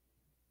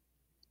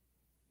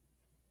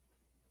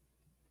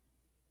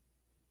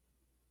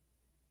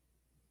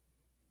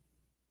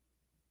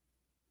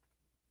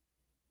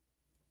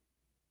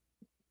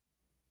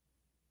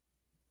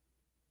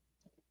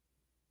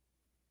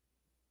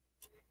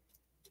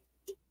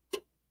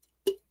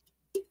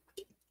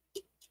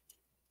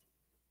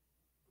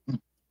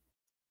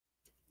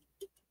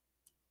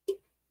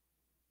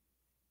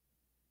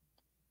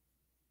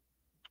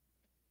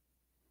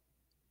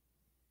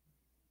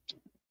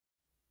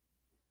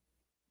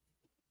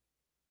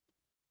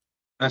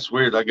 That's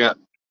weird. I got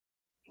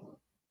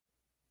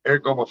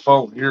Eric on my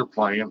phone here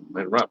playing, and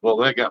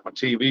they got my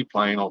TV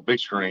playing on big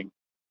screen,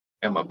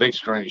 and my big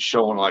screen is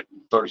showing like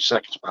 30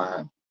 seconds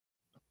behind.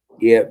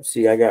 Yep.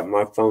 See, I got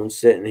my phone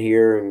sitting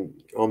here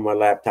and on my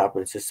laptop,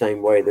 and it's the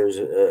same way. There's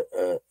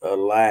a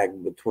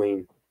lag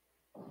between.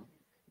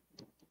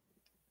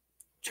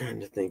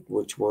 Trying to think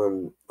which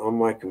one. On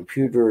my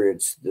computer,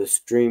 it's the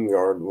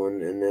StreamYard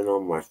one, and then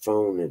on my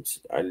phone,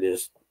 I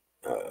just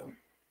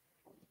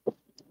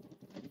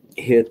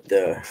hit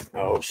the.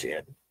 Oh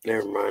shit!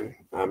 Never mind.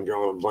 I'm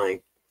drawing a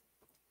blank.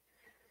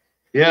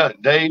 Yeah,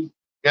 Dave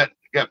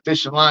got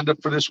fishing lined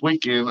up for this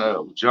weekend.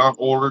 John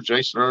Order,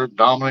 Jason Earth,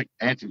 Dominic,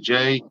 Anthony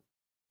J,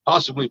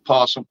 possibly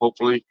Possum.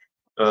 Hopefully,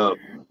 got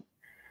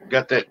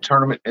that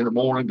tournament in the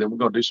morning. Then we're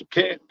gonna do some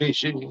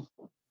catfishing.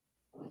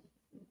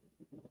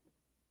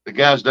 The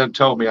guys done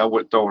told me I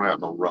wasn't throwing out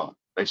no rod.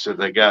 They said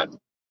they got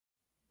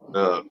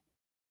the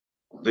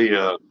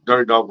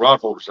Dirty Dog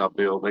rod holders I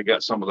built. They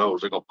got some of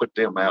those. They're gonna put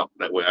them out.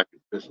 That way I can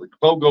fish. If the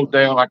boat goes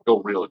down, I can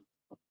go reel it.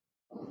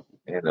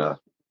 And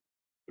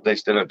they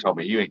still done told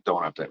me you ain't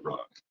throwing out that rod.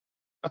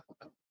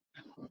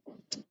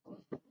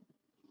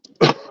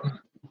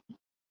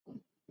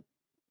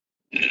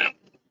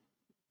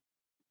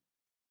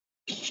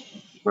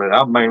 But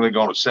I'm mainly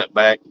going to sit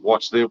back and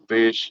watch them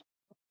fish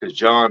because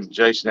John and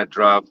Jason had to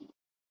drive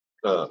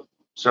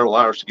several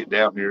hours to get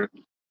down here,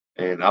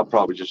 and I'll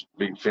probably just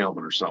be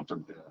filming or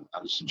something.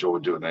 I just enjoy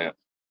doing that.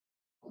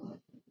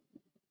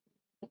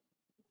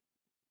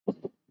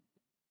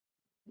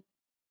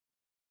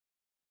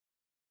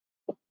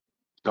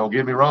 Don't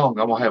get me wrong,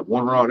 I'm gonna have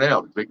one rod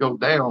out. If it goes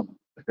down,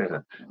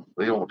 they're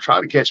gonna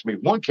try to catch me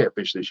one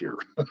catfish this year.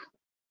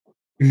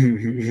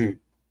 You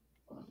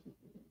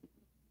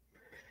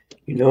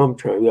know, I'm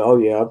trying. Oh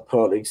yeah, I've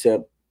caught,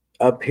 except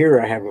up here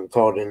I haven't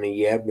caught any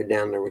yet. But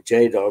down there with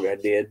J Dog I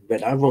did.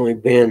 But I've only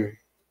been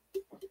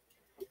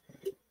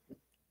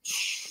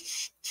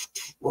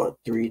what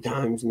 3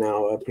 times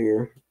now up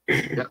here.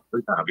 Yeah,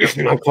 3 times.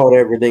 Yep. I caught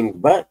everything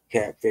but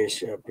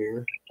catfish up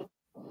here.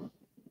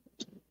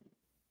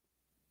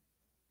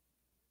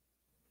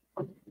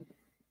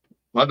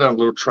 I done a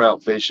little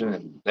trout fishing,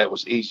 and that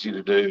was easy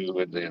to do.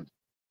 And then,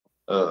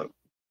 I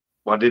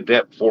did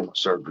that before my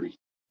surgery,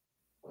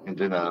 and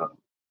then I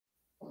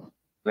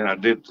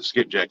did the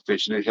skipjack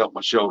fishing. It helped my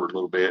shoulder a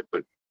little bit,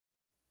 but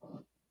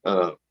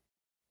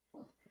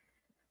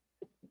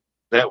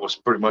that was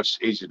pretty much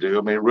easy to do.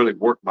 I mean, it really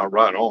worked my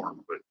right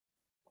arm,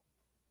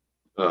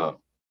 but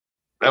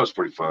that was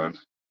pretty fun.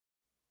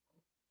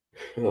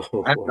 Oh,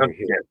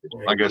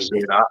 Like I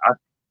said,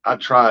 I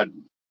tried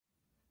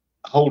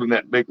holding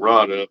that big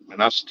rod up,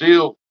 and I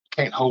still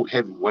can't hold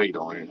heavy weight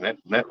on it. And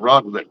that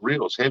rod with that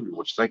reel is heavy,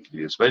 what you think it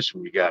is, especially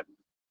when you got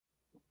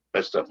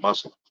messed up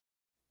muscle.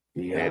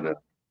 yeah.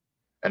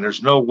 And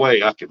there's no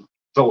way I can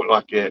throw it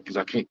like that because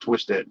I can't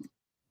twist that.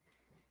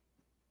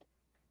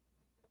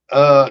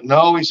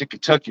 No, he's in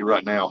Kentucky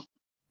right now.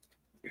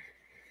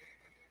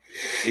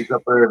 He's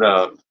up there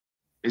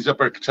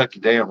at Kentucky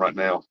Dam right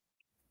now.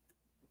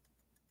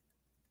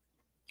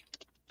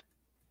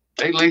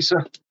 Hey,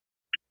 Lisa.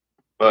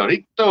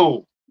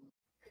 Burrito.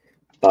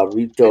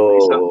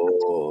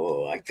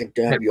 I can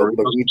have your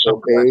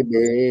burrito,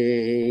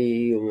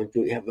 baby. I want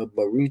to have a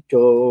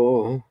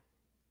burrito.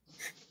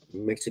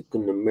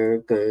 Mexican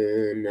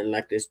American. I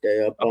like to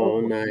stay up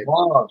all night.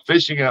 Wow,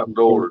 fishing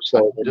outdoors.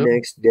 So the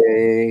next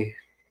day.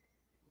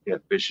 Yeah,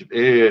 fishing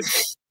Ed.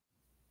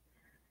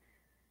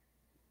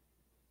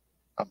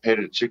 I'm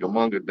headed to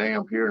Chickamauga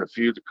Dam here in a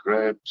few to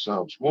grab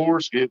some more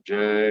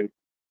skipjack.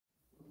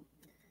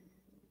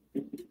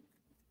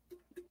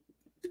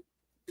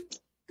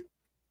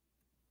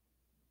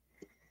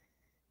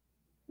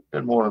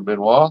 Good morning,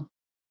 Benoit.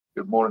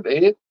 Good morning,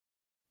 Ed.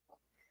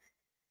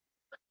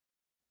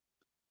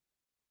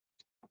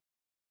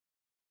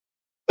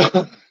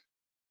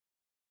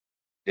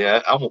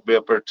 Yeah, I won't be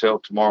up there till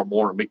tomorrow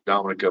morning. Meet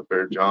Dominic up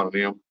there, John and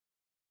him.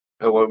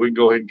 That way we can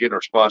go ahead and get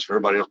our spots for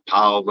everybody else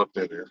piled up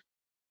in there.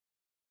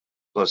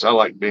 Plus, I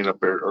like being up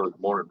there early in the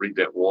morning, read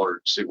that water,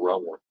 and see where I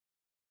want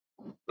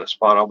the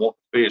spot I want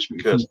to fish.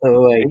 Because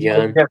John.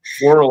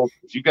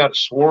 If you got a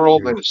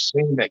swirl and a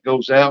seam that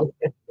goes out,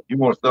 you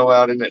want to throw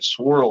out in that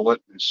swirl. As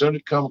soon as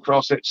it come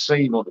across that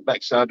seam on the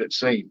backside of that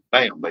seam,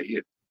 bam, they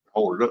hit,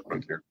 hold it up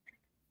right there.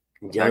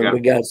 John,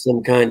 we got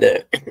some kind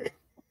of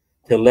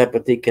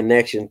telepathy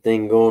connection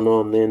thing going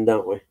on then,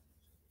 don't we?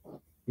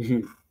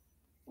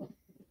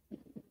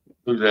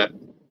 Who's that?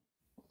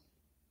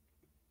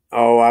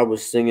 Oh, I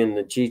was singing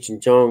the Cheech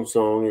and Chong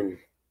song, and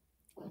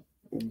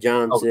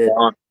John said,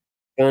 John.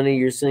 Johnny,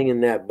 you're singing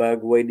that,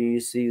 bug. Wait till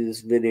you see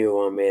this video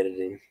I'm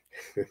editing.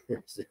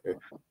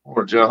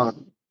 Or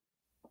John.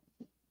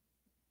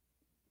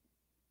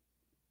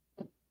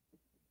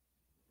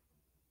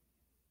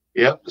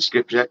 Yep, the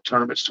skipjack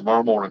tournament's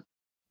tomorrow morning.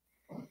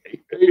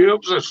 8 a.m.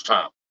 this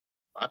time.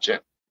 Watch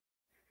it.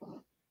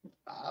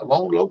 I'm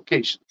on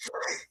location.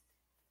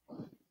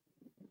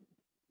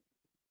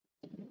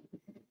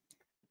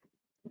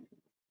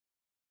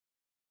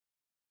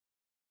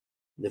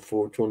 The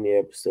 420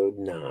 episode.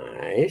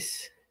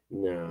 Nice.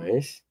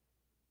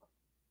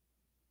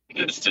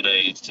 It's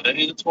today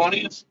the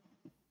 20th?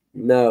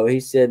 No, he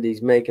said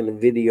he's making a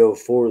video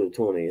for the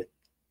 20th.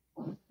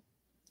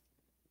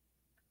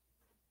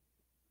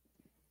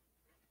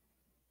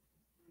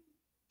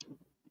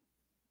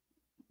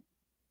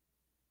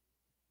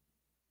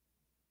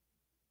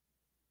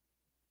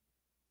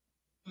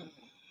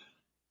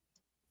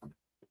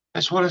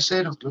 That's what I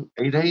said.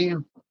 8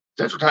 a.m.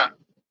 Central Time.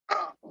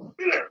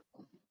 Be there.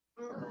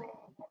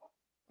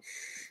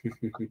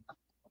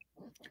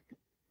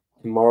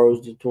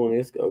 Tomorrow's the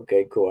 20th.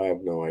 Okay, cool. I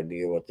have no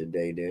idea what the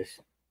date is.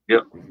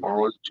 Yep,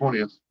 tomorrow is the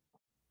 20th.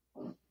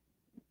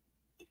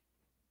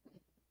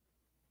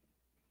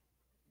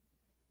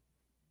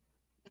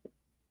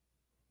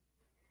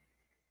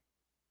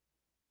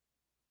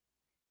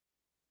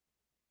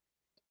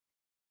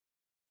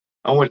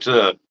 I went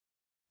to,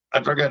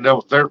 after I got done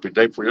with therapy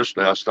day before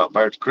yesterday, I stopped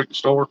by at the cricket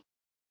store.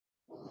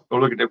 Go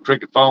look at them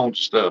cricket phones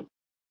and stuff.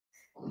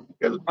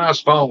 Yeah, the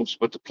nice phones,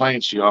 but the plan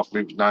she offered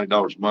me was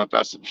 $90 a month.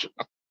 I said,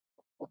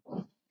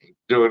 ain't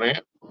doing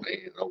that.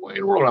 Ain't no way in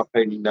the world I'm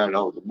paying you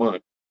 $90 a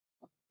month.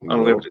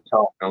 Unlimited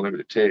talk,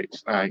 unlimited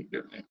text. I ain't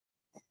doing that.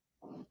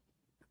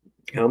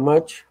 How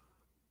much?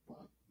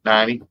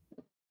 90.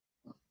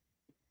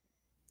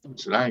 I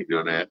said, I ain't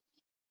doing that.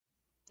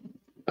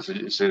 I said,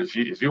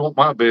 if you want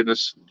my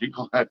business, you're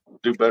gonna have to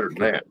do better than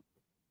that.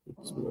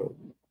 Smoke.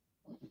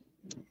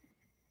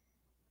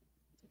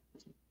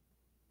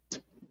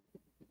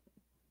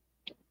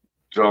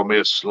 Draw me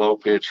a slow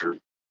picture.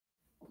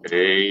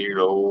 8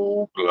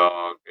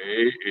 o'clock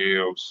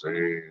a.m.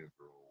 Central.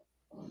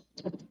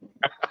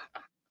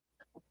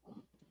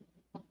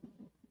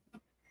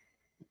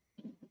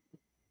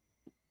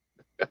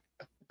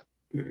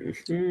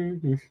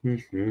 Don't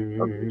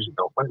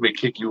make me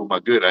kick you with my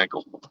good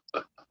ankle.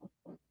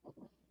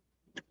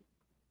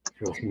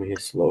 Draw me a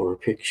slower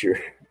picture.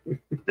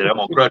 Then I'm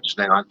on crutches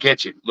now. I can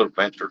catch it a little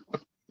faster.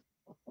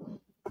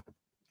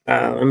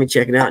 Let me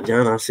check it out,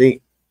 John. I'll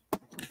see.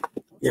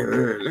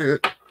 You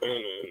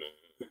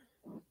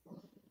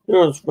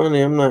know, it's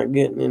funny. I'm not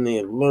getting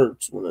any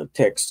alerts when I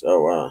text.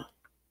 So,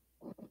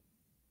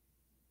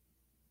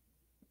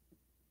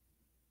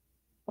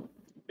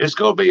 It's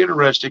gonna be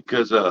interesting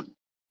because the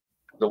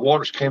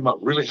waters came up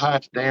really high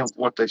at the dam,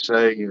 what they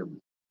say,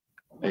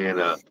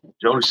 and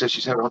Jody says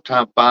she's having a hard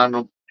time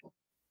finding them.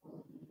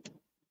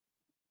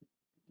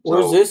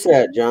 where's So, this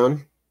at,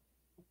 John?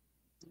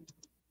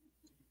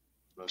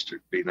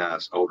 Mustard, be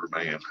nice, older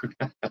man.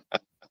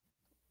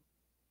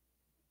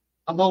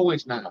 I'm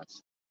always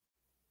nice.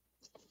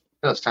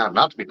 Well, it's time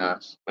not to be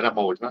nice, but I'm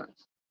always nice.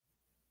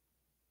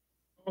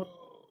 I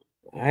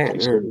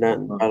hadn't heard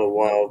nothing about a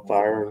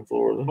wildfire in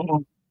Florida.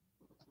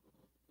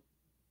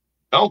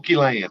 Donkey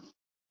Land.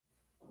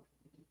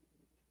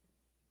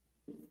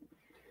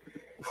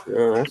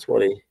 No, that's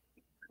what he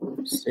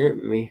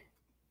sent me.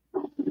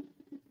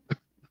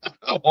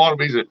 I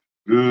want him. He said,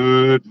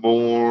 "Good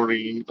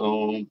morning,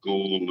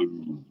 Uncle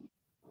Lou."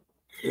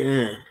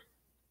 Yeah.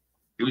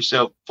 Give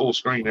yourself full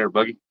screen there,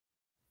 Buggy.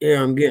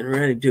 Yeah, I'm getting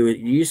ready to it.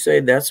 You say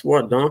that's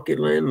what Donkey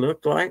Land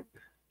looked like?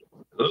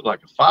 It looked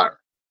like a fire.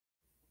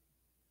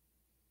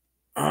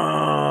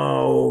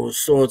 Oh,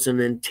 so it's an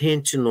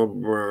intentional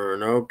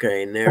burn.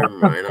 Okay, never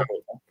mind.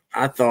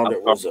 I thought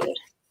it was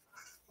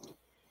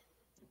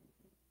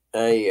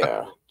I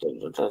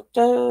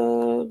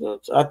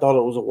thought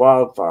it was a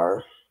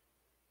wildfire.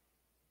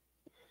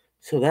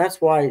 So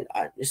that's why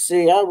I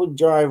would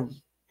drive.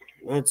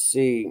 Let's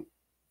see,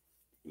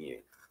 you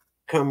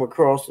come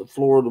across the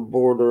Florida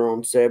border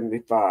on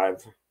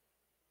 75.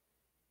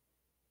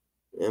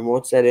 And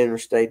what's that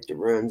interstate that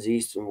runs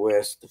east and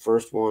west? The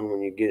first one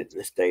when you get in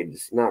the state,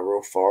 it's not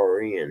real far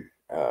in.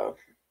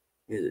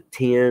 Is it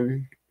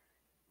 10?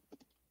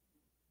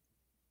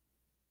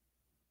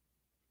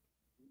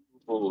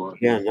 Oh,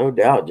 Yeah, no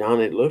doubt, John.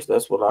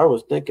 That's what I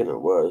was thinking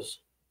it was.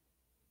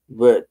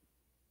 But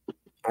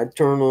I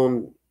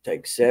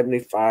take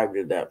 75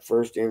 to that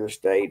first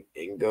interstate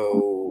and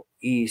go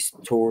east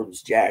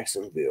towards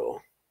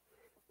Jacksonville.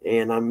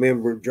 And I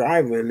remember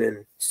driving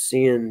and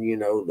seeing,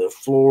 the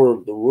floor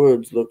of the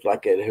woods looked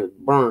like it had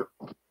burnt.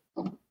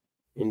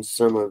 And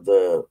some of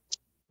the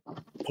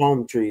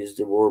palm trees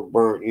that were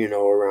burnt,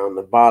 around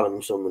the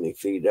bottom so many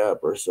feet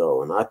up or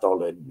so. And I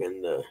thought it had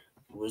been the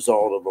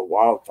result of a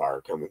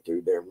wildfire coming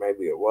through there.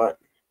 Maybe it wasn't.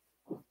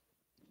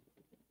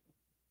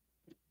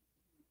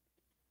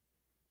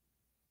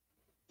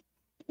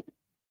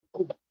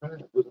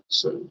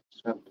 so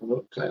it's time to come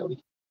up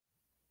cloudy.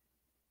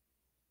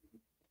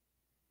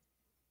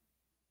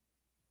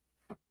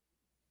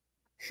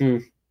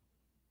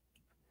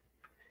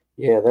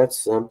 Yeah,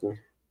 that's something.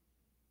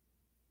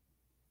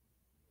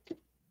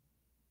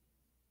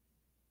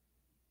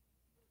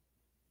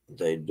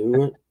 They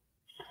do it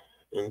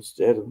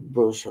instead of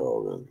bush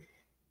hogging.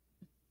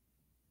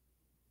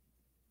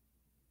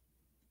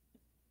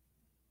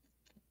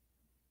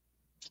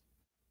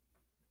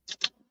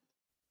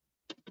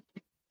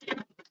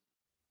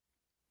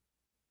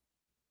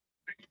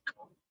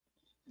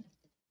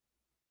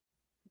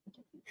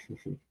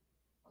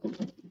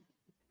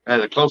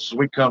 And the closest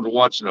we come to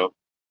watching a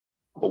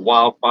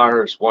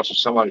wildfire is watching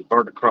somebody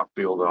burn a crop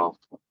field off.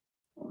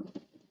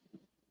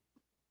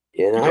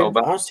 Yeah,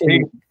 I've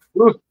seen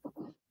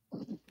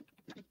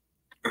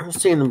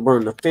them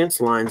burn the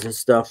fence lines and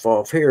stuff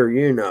off here,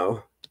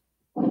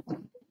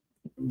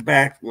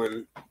 back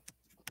when,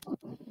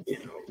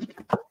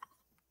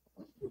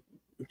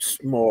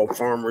 small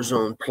farmers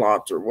owned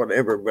plots or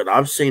whatever, but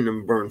I've seen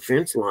them burn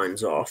fence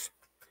lines off.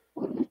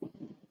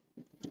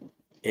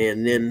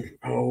 And then,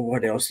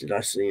 what else did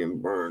I see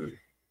them burn?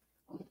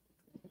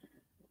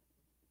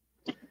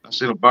 I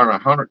seen them burn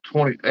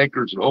 120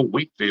 acres of old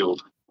wheat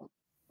field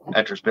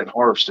after it's been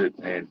harvested,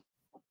 and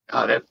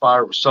God, that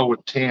fire was so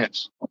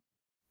intense.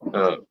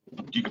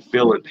 You could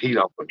feel it heat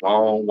up a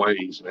long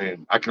ways,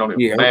 and I can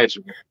only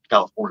imagine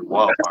California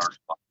wildfires.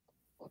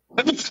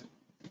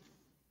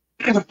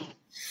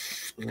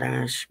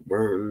 Flash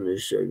burn the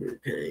sugar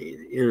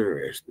cane.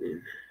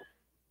 Interesting.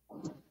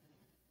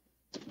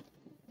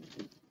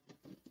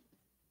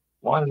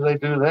 Why do they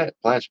do that?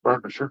 Flash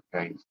burn the sugar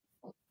cane.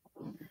 Is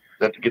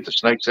that to get the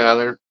snakes out of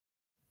there?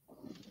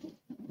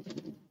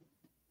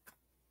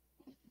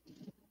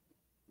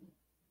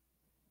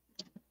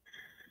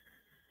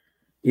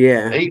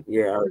 Yeah,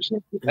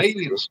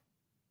 Aliens.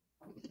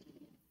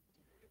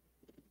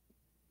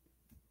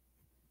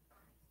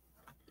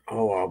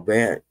 Oh, I'll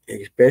bet.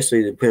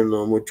 Especially depending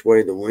on which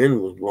way the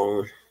wind was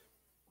blowing.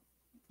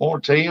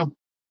 Morning, Tim.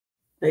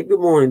 Hey, good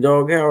morning,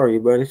 dog. How are you,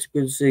 buddy? It's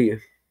good to see you.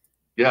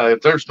 Yeah,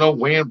 if there's no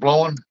wind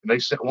blowing and they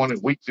set one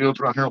in Wheatfields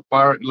right here on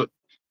fire, look,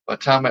 by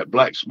the time that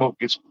black smoke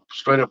gets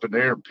straight up in the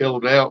air and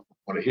pillowed out,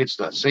 when it hits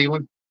that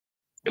ceiling,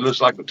 it looks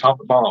like the top of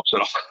the bomb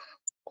set off.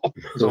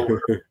 So,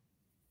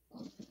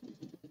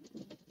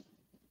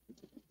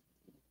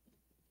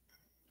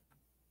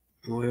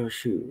 Well,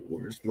 shoot.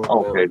 Where's my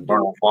okay, Mountain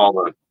burn Dew? off all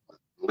the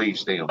leaf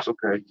stems.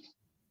 Okay.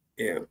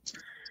 Yeah.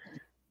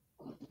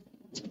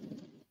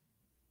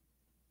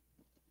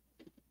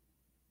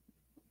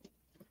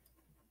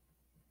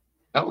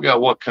 I forgot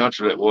what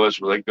country that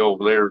was where they go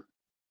over there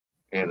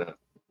and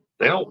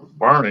they don't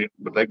burn it,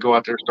 but they go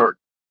out there and start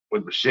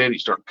with machete,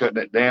 start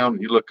cutting it down.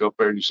 And you look up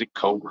there and you see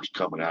cobras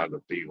coming out of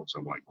the fields.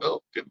 I'm like,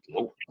 oh, good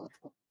Lord.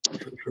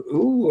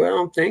 Ooh, I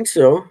don't think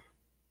so.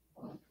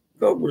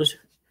 Cobras.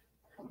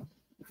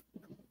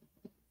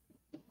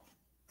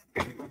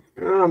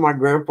 My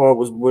grandpa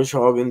was bush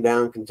hogging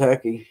down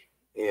Kentucky,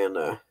 and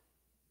I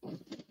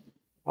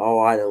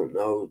don't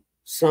know,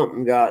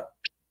 something got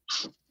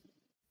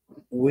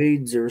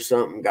weeds or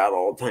something got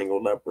all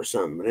tangled up or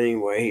something. But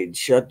anyway, he'd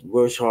shut the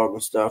bush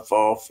hogging stuff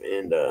off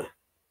and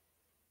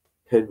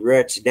had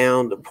reached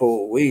down to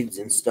pull weeds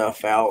and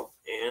stuff out,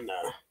 and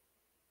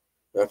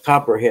the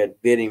copperhead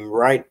bit him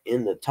right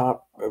in the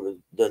top of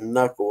the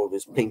knuckle of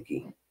his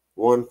pinky.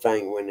 One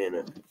fang went in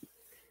it,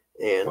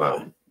 and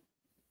Wow.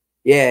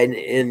 yeah,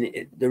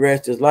 and the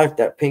rest of his life,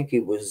 that pinky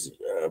was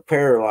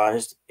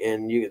paralyzed,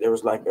 and there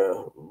was like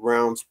a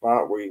round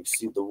spot where you could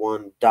see the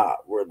one dot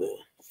where the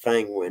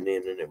fang went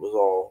in, and it was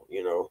all,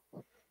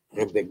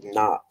 a big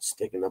knot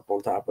sticking up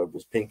on top of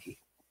his pinky.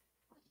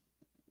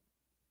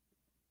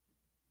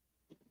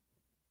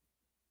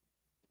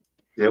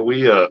 Yeah,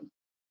 we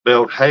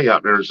baled hay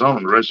out in Arizona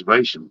on the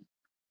reservation,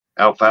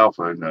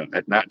 alfalfa, and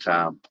at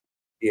nighttime.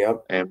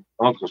 Yep. And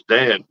Uncle's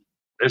dad,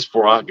 that's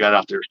before I got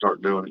out there and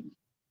started doing it.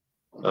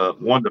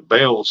 One of the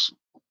bales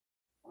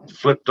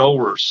flipped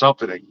over or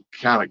something and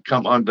kind of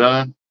come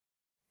undone.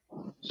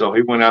 So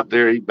he went out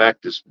there, he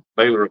backed this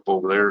baler up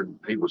over there, and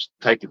he was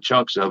taking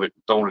chunks of it,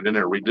 throwing it in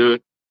there to redo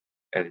it,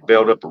 and he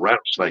bailed up a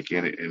rattlesnake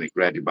in it, and it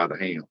grabbed him by the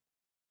hand.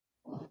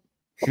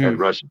 And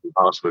rushed to the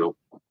hospital,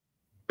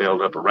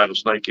 bailed up a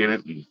rattlesnake in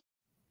it,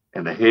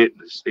 and the head,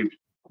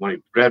 when he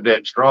grabbed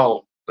that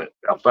straw, that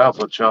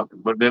alfalfa chunk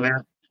and put it in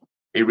there,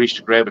 he reached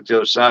to grab it the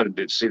other side and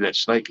didn't see that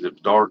snake that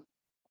was dark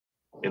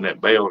in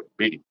that bale and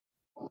beat him.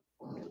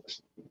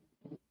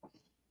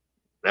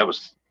 That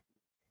was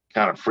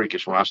kind of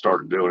freakish when I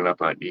started doing it. I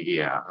thought,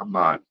 yeah,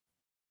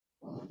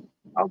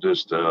 I'll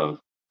just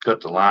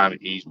cut the line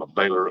and ease my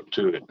baler up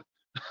to it.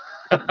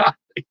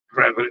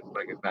 Grabbing it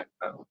like at night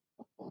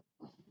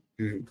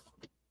time.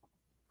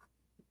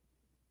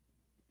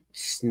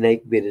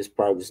 Snake bit is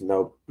probably just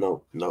nope.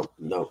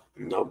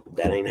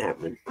 That ain't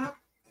happening.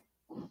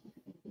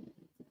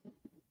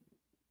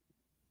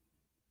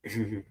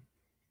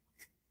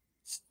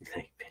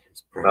 Snake bit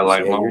is I probably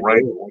like long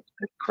range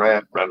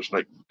crap,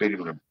 rattlesnake bit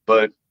him in the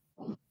butt.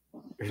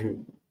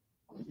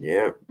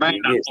 Yeah, Man,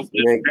 you get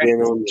snake bit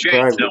on the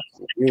private,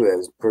 you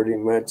as pretty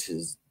much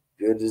as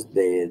good as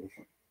dead.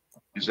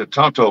 He said,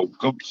 Tonto,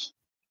 come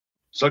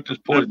suck this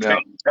poison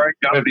out.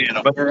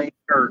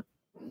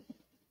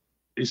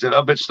 He said,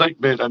 I've been snake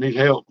bit. I need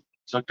help.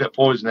 Suck that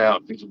poison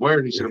out. He said, where?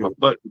 And he said, in my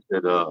butt. He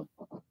said,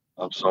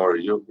 I'm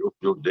sorry, you're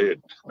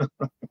dead.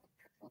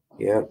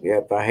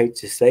 Yep. I hate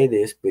to say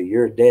this, but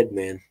you're a dead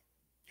man.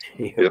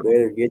 You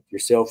better get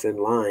yourself in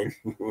line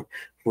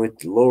with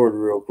the Lord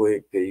real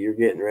quick, because you're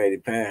getting ready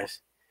to pass.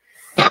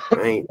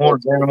 Morning,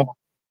 Animal.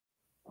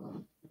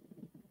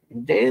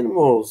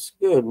 Danimals,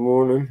 good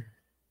morning.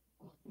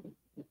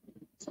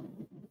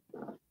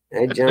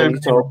 Hey, Johnny,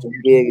 talk to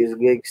Gig.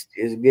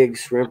 Is Gig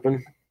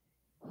shrimping?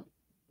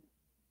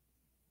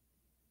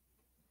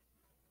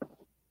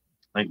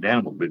 I think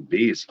Danimal been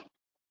busy.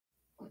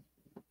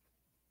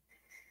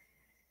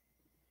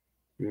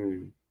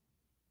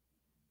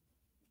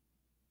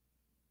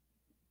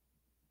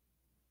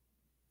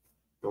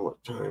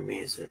 What time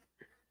is it?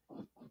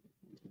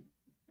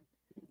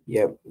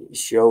 Yep,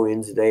 show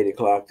ends at 8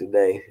 o'clock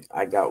today.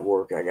 I got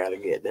work I got to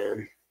get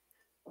done.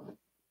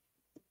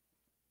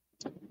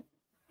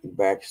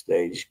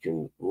 Backstage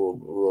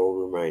will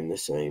remain the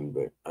same,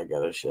 but I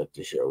got to shut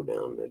the show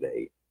down at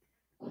 8.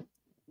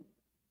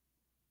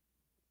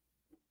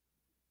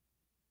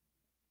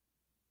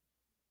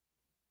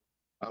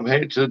 I'm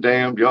headed to the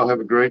dam. Y'all have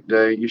a great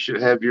day. You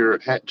should have your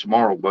hat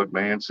tomorrow,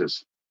 Bugman,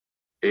 says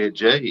Ed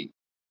J.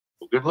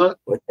 Well, good luck.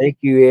 Well, thank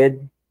you,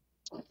 Ed.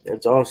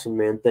 That's awesome,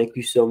 man. Thank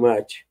you so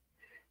much.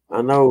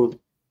 I know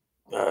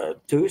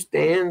 2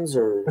 stands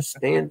or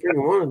stand 3.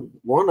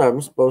 One of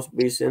them supposed to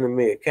be sending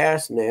me a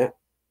cast net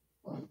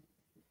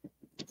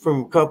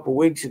from a couple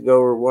weeks ago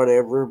or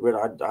whatever,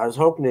 but I was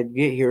hoping it'd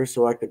get here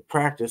so I could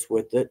practice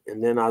with it,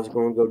 and then I was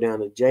going to go down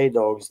to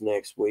J-Dog's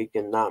next week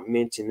and not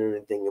mention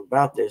anything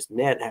about this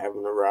net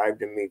having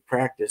arrived and me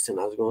practice, and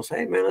I was going to say,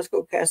 hey, man, let's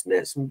go cast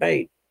net some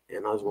bait,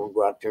 and I was gonna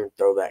go out there and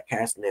throw that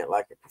cast net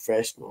like a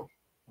professional,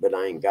 but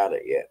I ain't got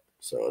it yet.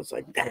 So it's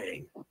like,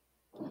 dang.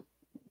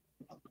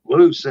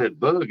 Lou said,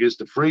 Bug, is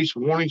the freeze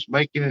warnings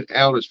making it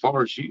out as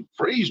far as you?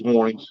 Freeze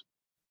warnings?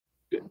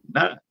 Good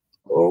night.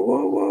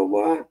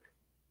 What?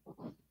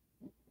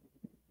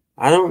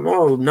 I don't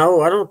know.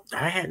 No, I don't.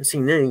 I hadn't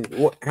seen any.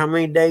 How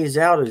many days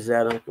out is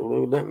that, Uncle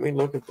Lou? Let me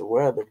look at the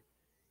weather.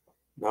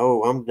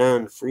 No, I'm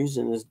done.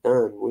 Freezing is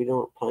done. We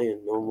don't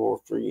plan no more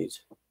freeze.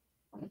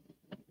 Oh,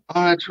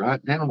 that's right.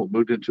 Animal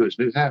moved into his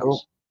new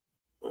house.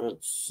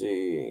 Let's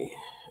see.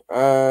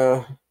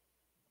 How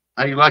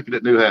you liking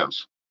that new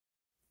house?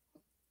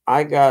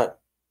 I got,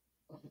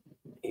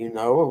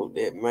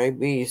 it may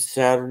be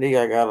Saturday.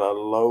 I got a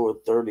low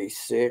of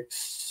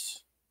 36.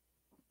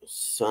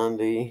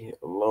 Sunday,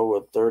 a low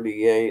of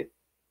 38.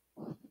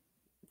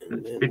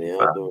 And then the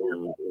other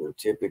one,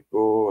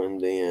 typical. And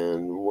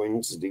then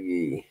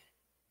Wednesday,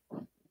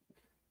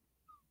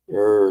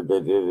 where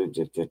did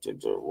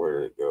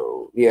it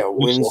go? Yeah,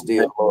 Wednesday,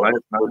 a low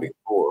of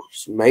 34.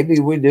 So maybe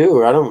we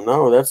do. I don't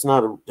know. That's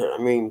not,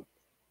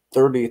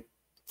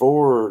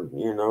 34,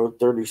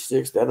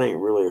 36. That ain't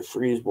really a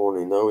freeze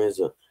warning, though, is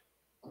it?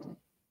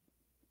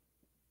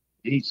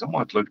 Gee,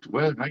 someone looked at the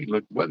weather. I ain't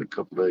looked at the weather a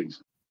couple of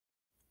days.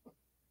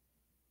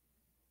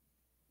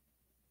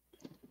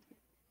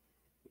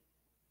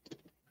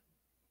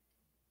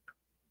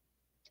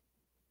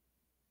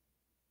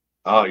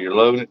 Oh, you're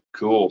loading it?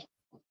 Cool.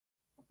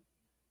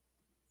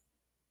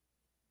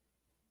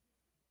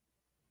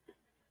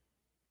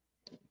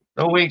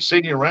 No, we ain't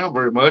seen you around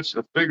very much.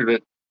 I figured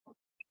that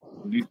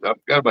I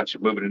forgot about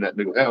you moving in that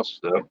new house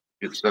stuff.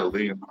 Get settled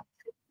in.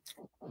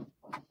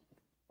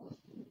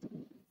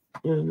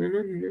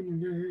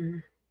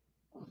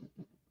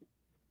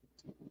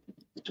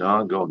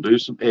 John, gonna do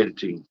some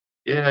editing.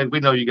 Yeah,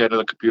 we know you got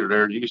another computer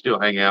there. You can still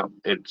hang out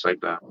and edit at the same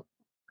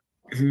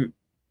time.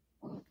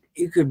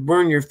 You could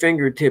burn your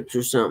fingertips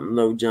or something,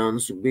 though, John,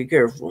 so be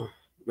careful.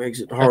 Makes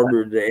it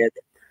harder to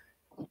edit.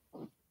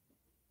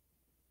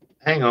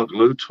 Hang on,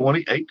 Lou,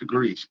 28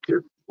 degrees.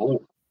 Good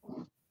Lord.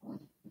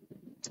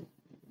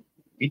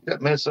 Eat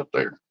that mess up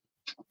there.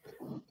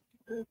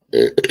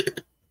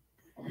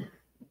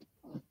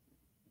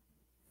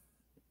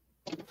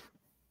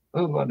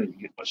 Oh, I need to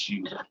get my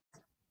shoes on.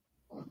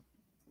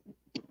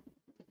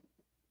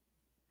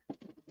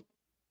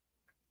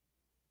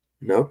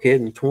 No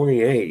kidding,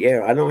 28.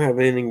 Yeah, I don't have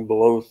anything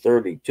below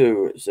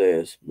 32, it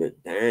says.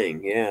 But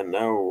dang, yeah,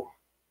 no.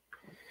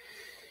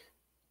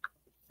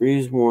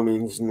 Freeze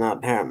warning's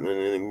not happening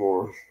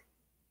anymore.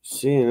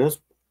 See, that's,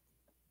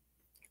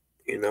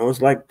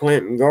 it's like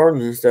planting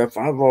gardens and stuff.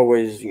 I've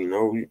always,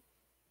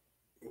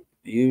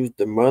 used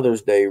the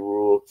Mother's Day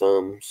rule of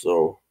thumb,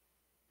 so.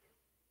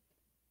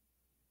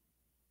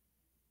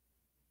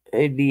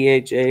 Hey,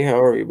 DHA,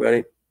 how are you,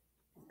 buddy?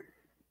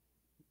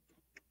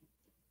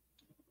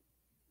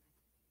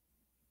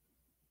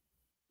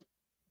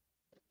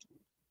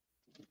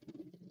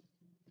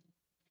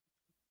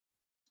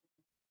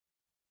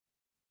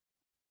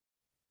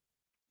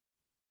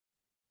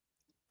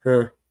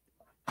 Huh.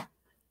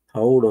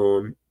 Hold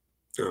on.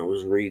 I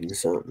was reading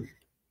something.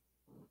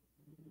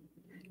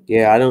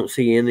 Yeah, I don't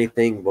see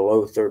anything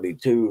below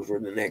 32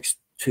 for the next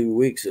 2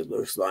 weeks, it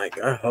looks like.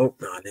 I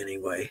hope not,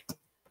 anyway.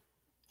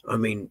 I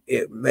mean,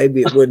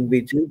 maybe it wouldn't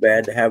be too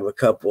bad to have a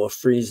couple of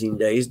freezing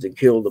days to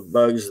kill the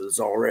bugs that's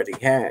already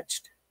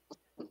hatched.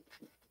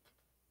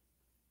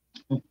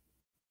 That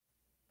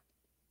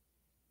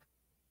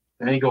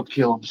ain't gonna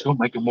kill them. It's gonna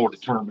make them more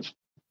determined.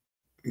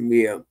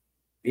 Yeah.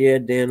 Yeah,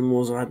 the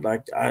animals, I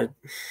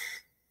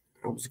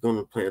was going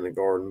to plant a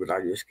garden, but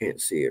I just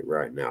can't see it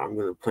right now. I'm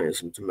going to plant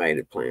some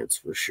tomato plants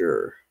for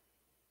sure.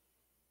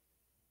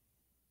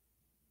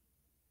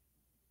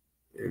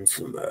 And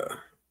some,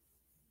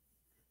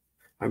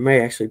 I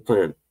may actually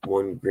plant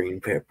one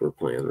green pepper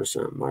plant or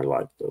something. I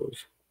like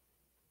those.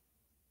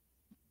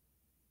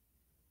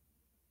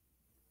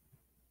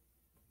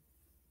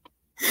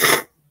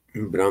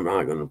 But I'm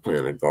not going to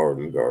plant a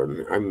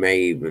garden. I may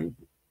even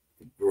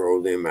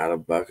grow them out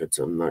of buckets.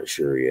 I'm not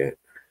sure yet.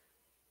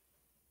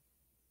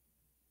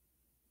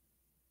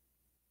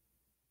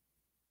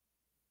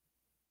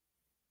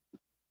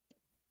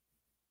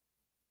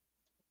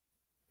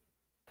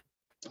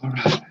 All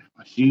right.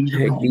 Hey,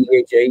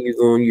 DHA,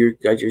 you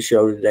got your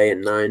show today at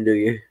 9, do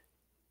you?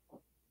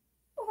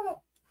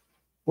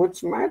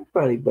 What's my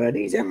buddy?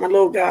 Is that my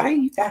little guy?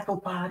 You tackle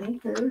potty,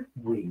 huh?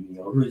 We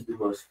know who's the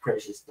most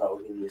precious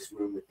dog in this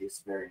room at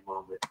this very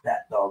moment.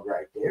 That dog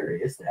right there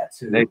is. That's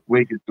who. Next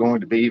week is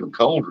going to be even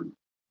colder.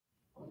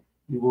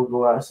 You will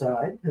go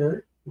outside, huh?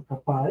 With a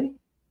potty?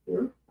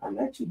 Huh? I'll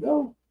let you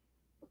go.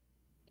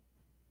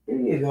 Here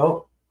you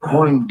go.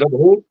 Morning,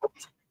 double hook.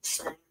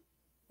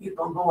 You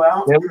gonna go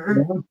out? Yep.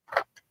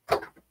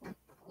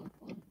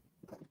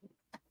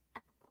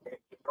 There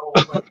you go,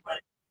 buddy.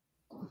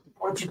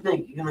 What you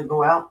think? You gonna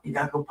go out? You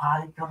gotta go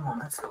potty? Come on,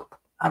 let's go.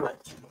 I'll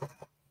let you.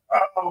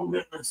 Oh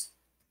goodness.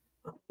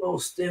 I'm a little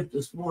stiff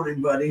this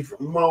morning, buddy,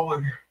 from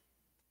mowing.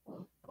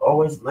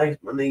 Always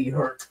makes my knee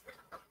hurt.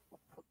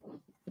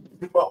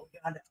 What we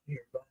got out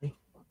here, buddy?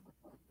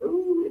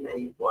 Ooh, it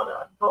ain't what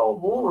I'd call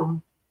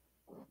warm.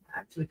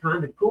 Actually,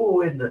 kind of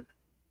cool, isn't it?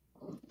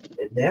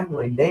 It's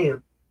definitely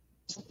damp.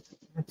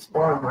 That's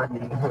why my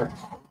knee hurts.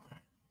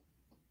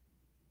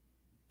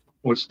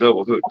 What's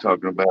Double Hook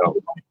talking about?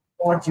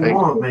 What you Hey.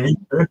 want, man?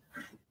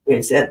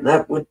 Been setting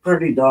up with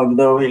Pretty Dog,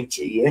 though, ain't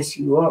you? Yes,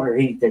 you are.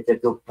 He's a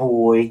good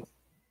boy.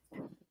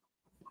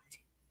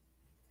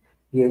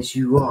 Yes,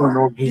 you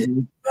are. He's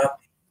a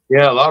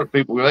Yeah, a lot of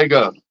people, they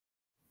go,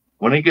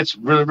 when it gets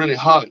really, really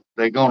hot,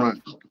 they're going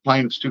to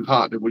complain it's too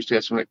hot. They wish they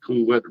had some of that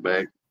cool weather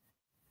back.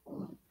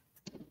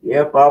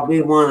 Yep, I'll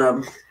be one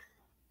of them.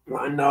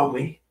 I know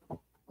me.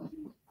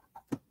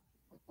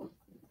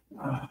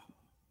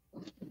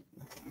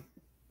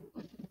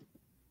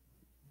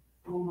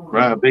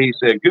 Brian B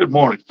said, good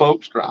morning,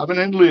 folks, driving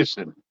and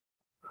listening.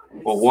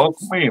 Well,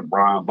 welcome in,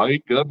 Brian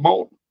B. Good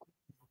morning.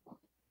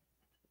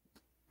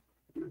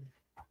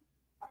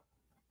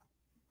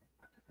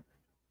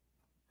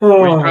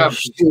 Where you Oh, driving?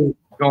 shoot.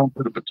 Going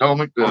to the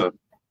Potomac to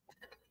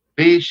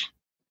fish?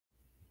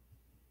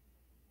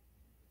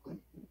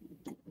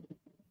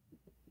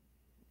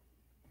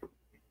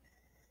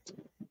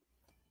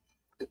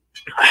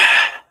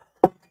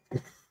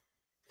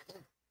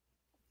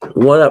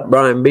 What up,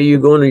 Brian B? You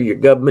going to your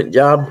government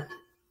job?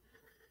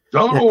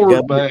 John At the Orr's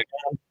government. back.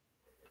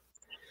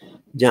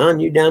 John,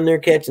 you down there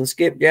catching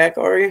skipjack,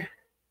 are you?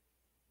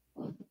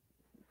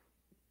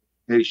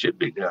 He should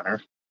be down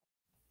there.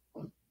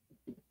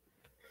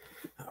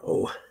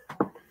 Oh.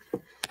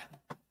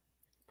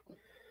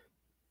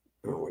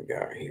 What we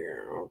got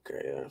here?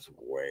 Okay, that's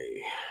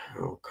way.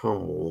 Oh, come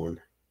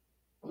on.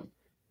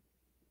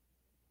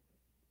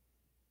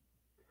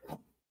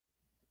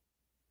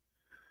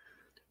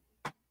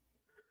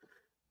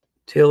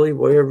 Tilly,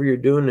 whatever you're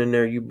doing in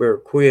there, you better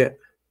quit.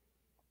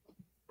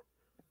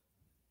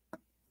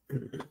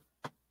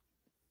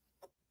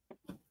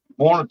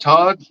 Morning,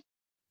 Todd.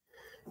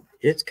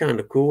 It's kind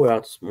of cool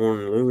out this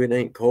morning, Lou. It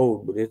ain't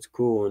cold, but it's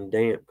cool and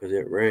damp because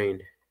it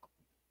rained.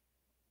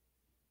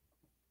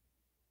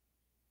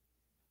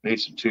 Need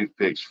some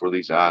toothpicks for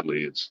these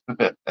eyelids.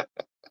 Hey,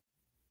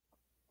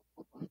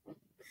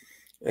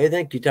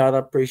 thank you, Todd. I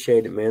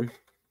appreciate it, man.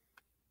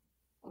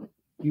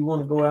 You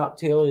want to go out,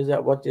 Tilly? Is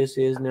that what this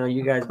is now?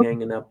 You guys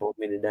ganging up on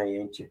me today,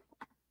 ain't you?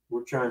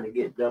 We're trying to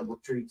get double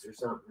treats or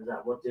something. Is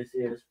that what this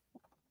is?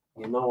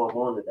 You know I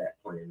wanted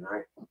that plan,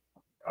 right?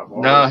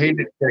 No, he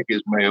didn't check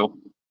his mail.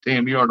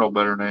 Tim, you are no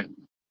better than that.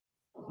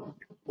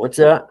 What's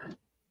that?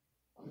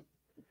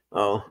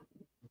 Oh.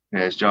 Yeah,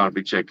 it's John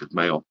B. checked his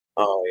mail.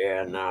 Oh,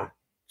 yeah, nah.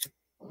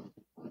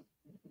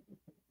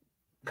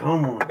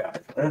 Come on,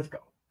 guys. Let's go.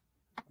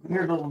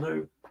 Here, little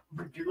dude.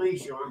 Put your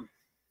leash on.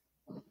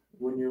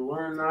 When you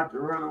learn not to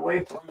run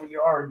away from the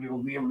yard, you'll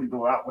be able to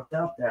go out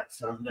without that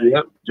someday.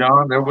 Yep,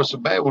 John, there was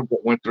some bad ones that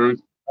went through.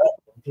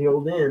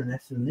 Until then,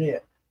 this is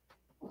it.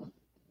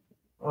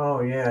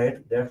 Oh, yeah,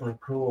 it's definitely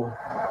cool.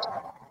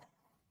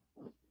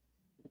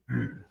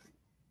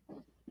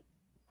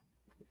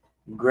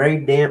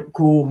 Great, damp,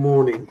 cool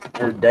morning.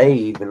 Or day,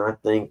 even, I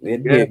think.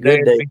 It'd be a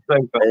good day. Be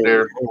safe out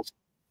there.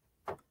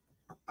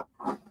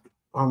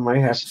 I may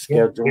have to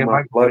schedule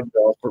my blood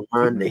draw for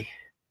Monday.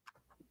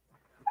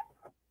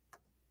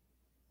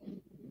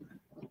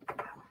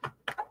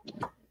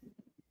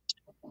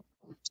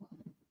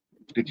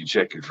 Did you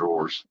check your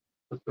drawers?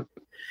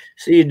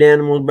 See you,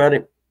 Danimals,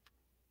 buddy.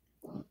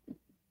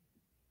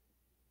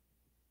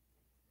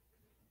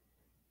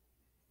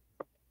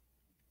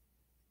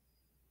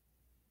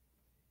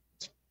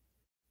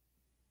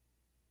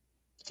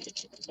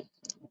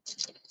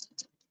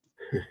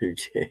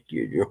 Check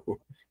your drawers.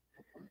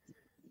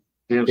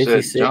 Tim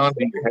said, John,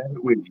 do you have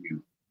it with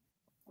you?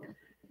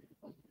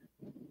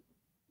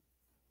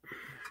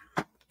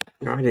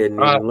 I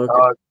didn't even look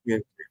at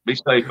it. Be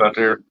safe out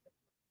there.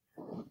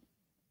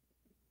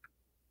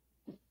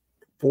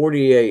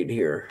 48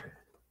 here.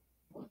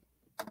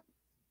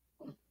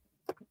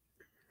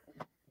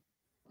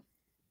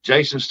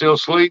 Jason still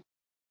asleep?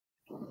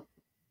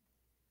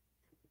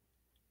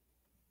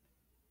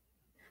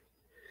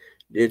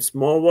 Did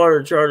Small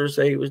Water Charter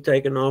say he was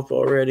taking off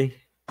already?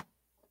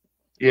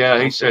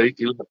 Yeah, he said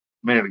he left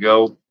a minute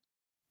ago.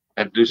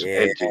 Had to do some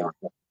editing.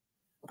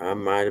 I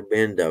might have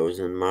been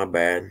dozing. My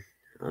bad.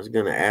 I was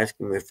going to ask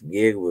him if the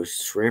gig was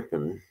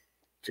shrimping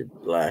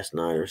last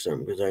night or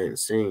something because I didn't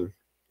see him.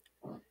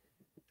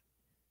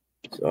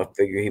 So I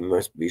figure he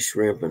must be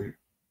shrimping.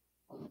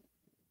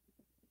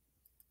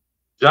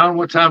 John,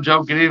 what time did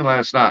y'all get in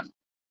last night?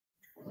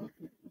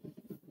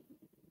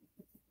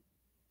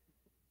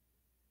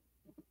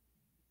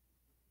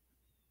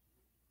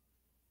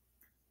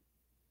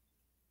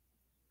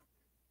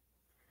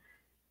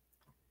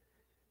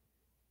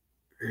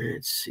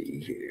 Let's see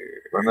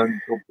here. I know you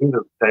go beat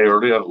it day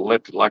early. I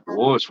left it like it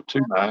was for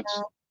 2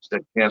 nights instead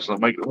of canceling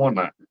and make it 1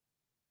 night.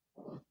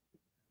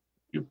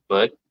 You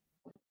butt.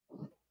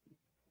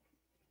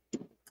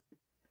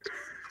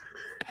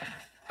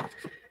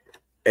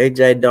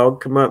 AJ Dog,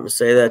 come up and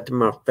say that to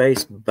my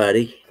face,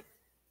 buddy.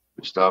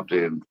 We stopped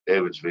in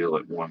Evansville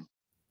at 1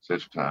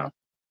 Central Time.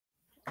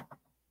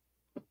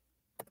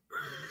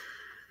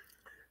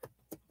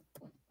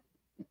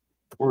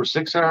 For a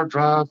 6-hour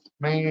drive,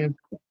 man.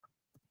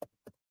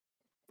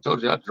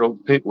 Told you I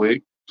drove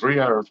Pickwick 3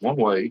 hours one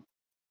way.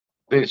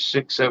 Fish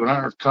 6, 7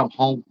 hours, come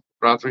home,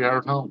 drive 3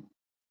 hours home.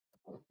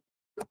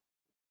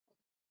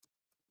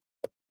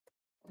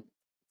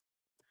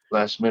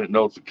 Last minute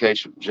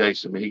notification from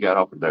Jason. He got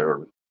off a day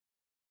early.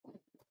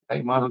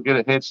 Hey, might as well get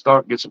a head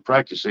start, get some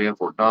practice in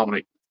before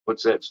Dominic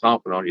puts that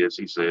stomping on you, as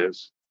he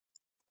says.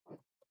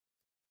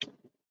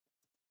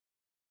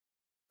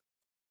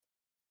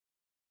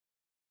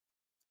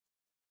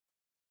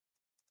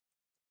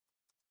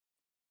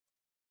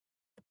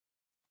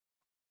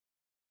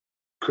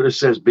 Chris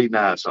says, be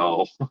nice,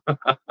 all.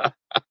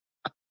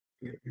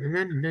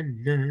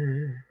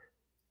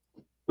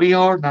 We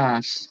are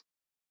nice.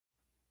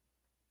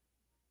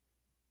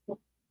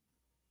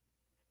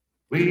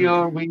 We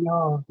are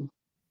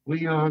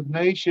the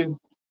nation.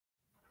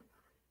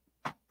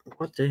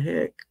 What the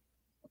heck?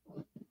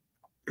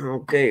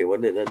 Okay,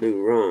 what did I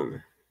do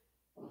wrong?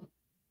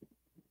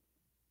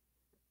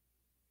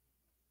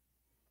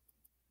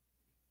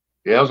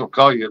 Yeah, I was gonna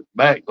call you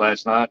back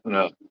last night,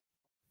 and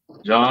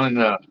John,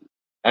 and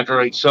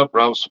after I ate supper,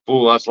 I was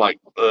full. I was like,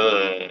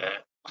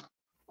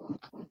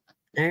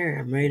 There,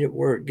 I made it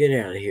work. Get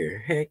out of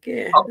here. Heck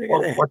yeah. Look at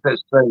that. What that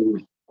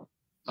say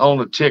on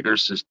the ticker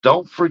says,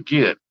 don't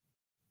forget,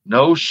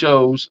 no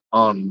shows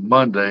on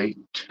Monday,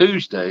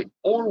 Tuesday,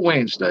 or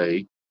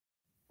Wednesday.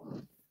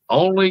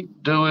 Only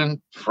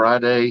doing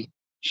Friday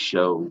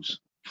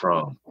shows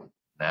from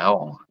now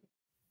on.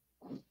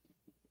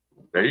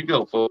 There you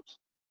go, folks.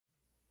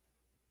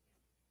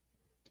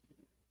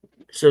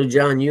 So,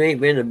 John, you ain't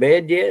been to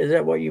bed yet? Is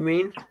that what you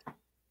mean?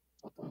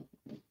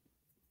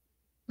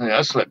 Hey,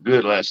 I slept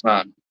good last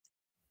night.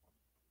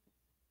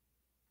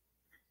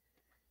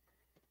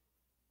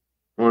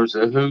 Or is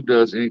it, who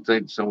does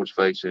anything to someone's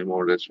face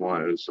anymore? That's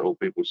why, as old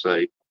people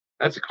say.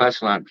 That's a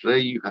classic line. Today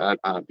you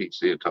hide behind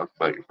pizza and talk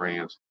about your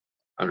friends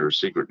under a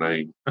secret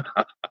name.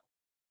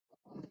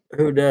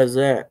 Who does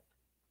that?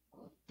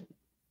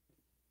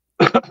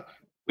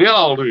 We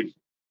all do.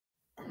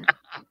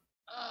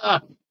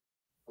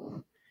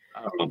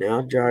 Now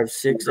drive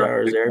 6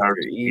 hours after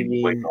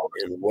eating and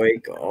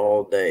wake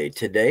all day.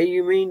 Today,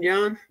 you mean,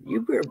 John?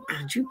 You better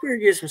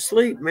get some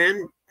sleep,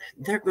 man.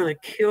 They're gonna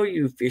kill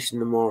you fishing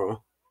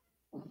tomorrow.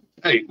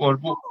 Hey, me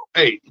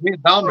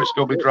and Dominic's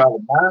gonna be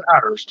driving 9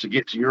 hours to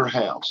get to your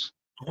house.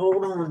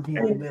 Hold on,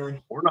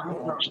 Billy. We're not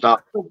gonna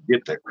stop to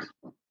get there.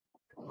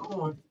 Come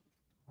on.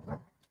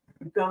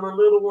 You coming,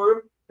 little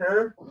one?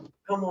 Huh?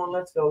 Come on,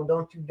 let's go.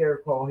 Don't you dare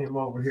call him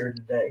over here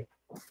today.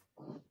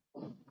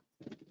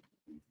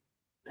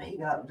 He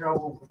got in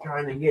trouble for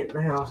trying to get in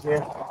the house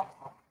yesterday.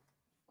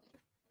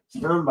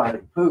 Somebody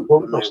pooped.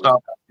 We're gonna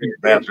stop in the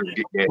bathroom and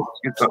get gas.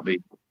 Get something to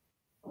eat.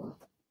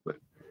 But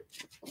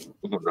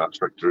we're gonna drive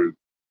straight through.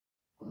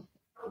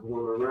 I'm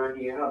gonna run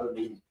you out of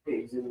these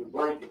pigs in the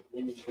blanket.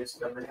 Then you're just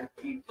gonna have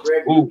to eat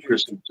bread. Ooh,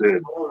 Kristen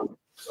said. Oh,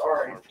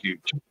 sorry. You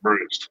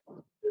breast.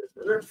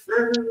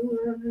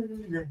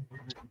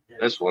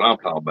 That's what I'm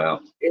talking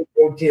about. It's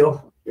go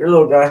Teal. You're a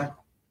little guy.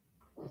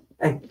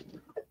 Hey.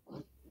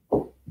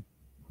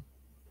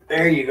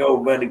 There you go,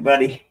 buddy.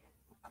 But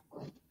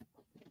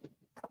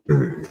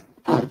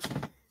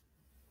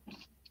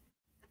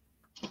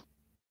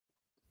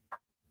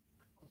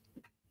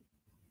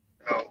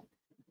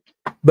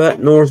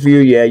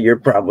Northview, yeah, you're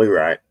probably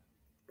right.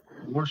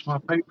 Where's my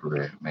paper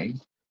at,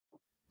 man?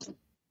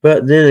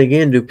 But then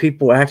again, do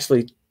people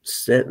actually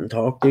sit and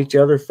talk to each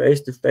other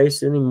face to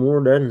face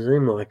anymore? Doesn't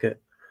seem like it.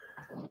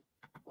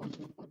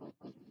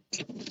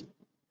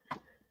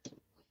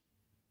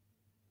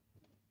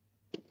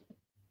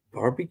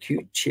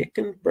 Barbecue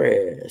chicken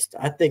breast.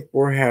 I think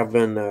we're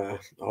having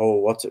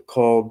what's it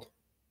called?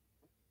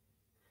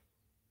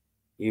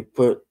 You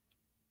put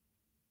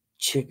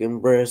chicken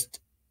breast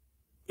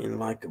in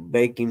like a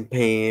baking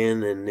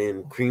pan and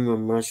then cream of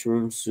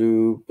mushroom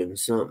soup and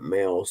something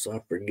else. I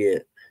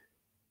forget.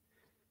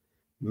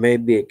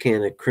 Maybe a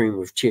can of cream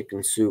of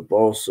chicken soup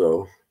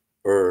also,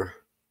 or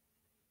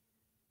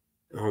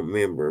I don't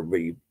remember,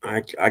 but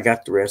I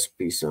got the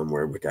recipe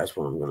somewhere, but that's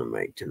what I'm going to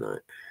make tonight.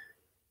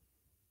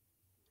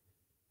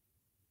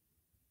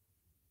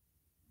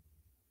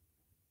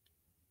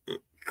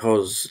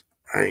 Because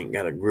I ain't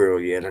got a grill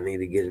yet. I need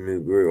to get a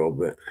new grill,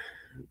 but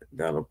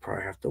that'll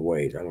probably have to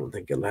wait. I don't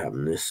think it'll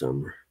happen this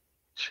summer.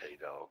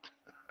 J-Dog.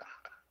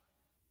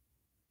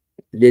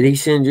 Did he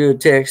send you a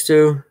text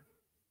too?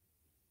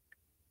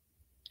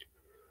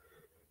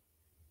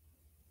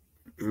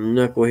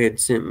 Knucklehead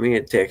sent me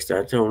a text.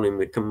 I told him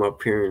to come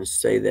up here and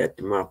say that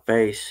to my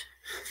face.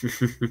 Yeah.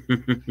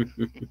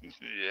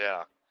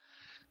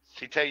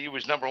 Did he tell you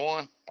was number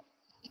one?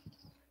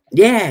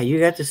 Yeah, you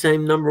got the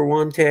same number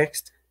one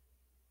text.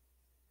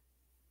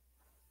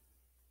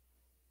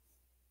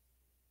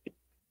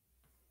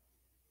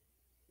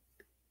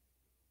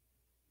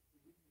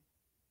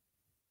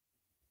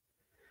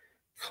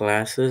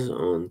 Classes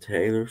on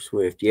Taylor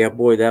Swift. Yeah,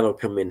 boy, that'll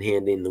come in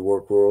handy in the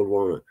work world,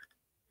 won't it?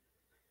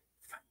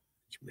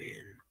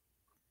 Man.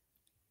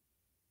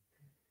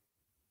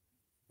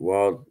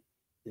 Well,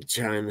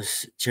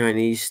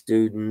 Chinese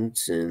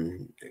students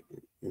and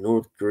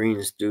North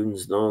Korean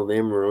students and all of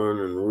them are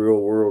learning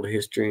real world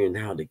history and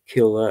how to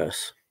kill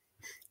us.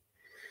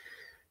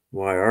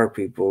 Why our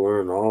people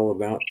learn all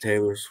about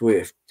Taylor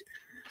Swift.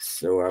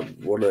 So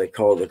what do they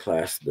call the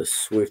class? The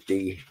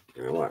Swifty,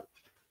 what?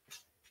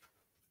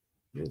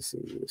 Let's see,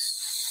 the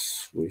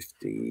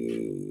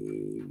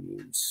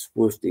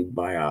Swifty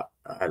bio,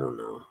 I don't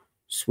know,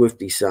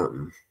 Swifty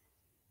something.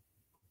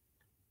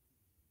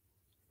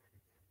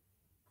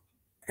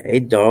 Hey,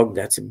 dog,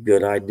 that's a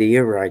good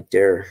idea right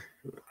there.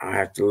 I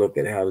have to look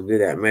at how to do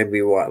that.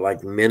 Maybe what,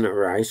 like minute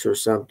rice or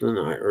something?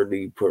 Or do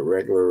you put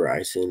regular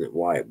rice in it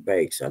while it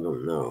bakes? I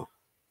don't know.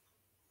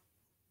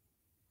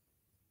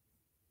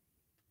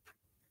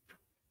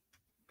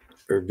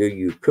 Or do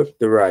you cook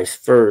the rice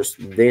first,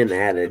 then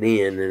add it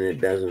in, and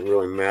it doesn't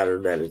really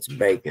matter that it's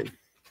baking?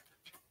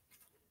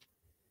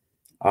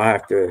 I'll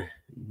have to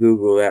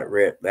Google that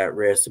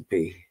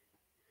recipe.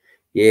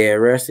 Yeah,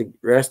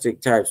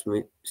 rustic types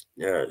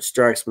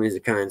strikes me as the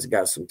kind that's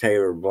got some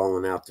Taylor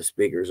blowing out the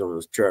speakers on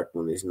his truck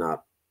when he's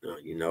not,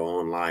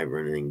 on live or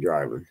anything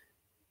driving.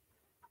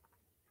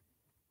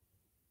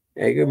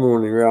 Hey, good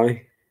morning,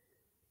 Raleigh.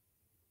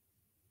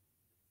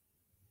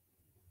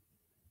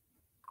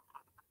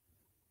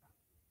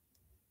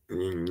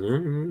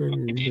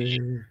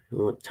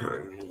 What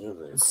time is it?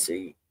 Let's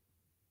see.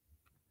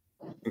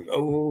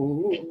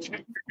 Oh,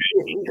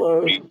 getting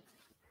close.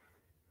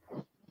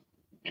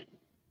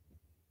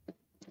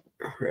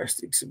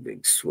 Rustic's a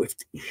big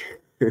Swiftie.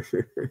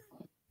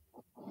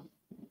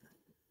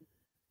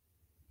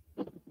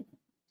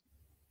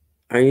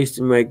 I used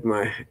to make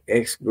my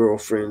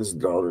ex-girlfriend's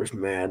daughters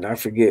mad. I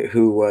forget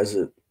who was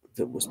it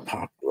that was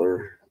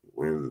popular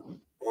when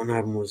one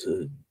of them was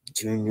a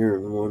junior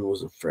and one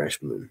was a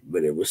freshman,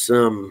 but it was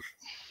some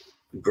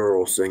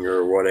girl singer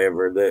or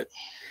whatever that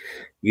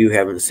you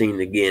haven't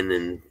seen again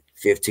in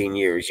 15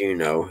 years,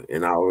 and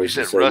I always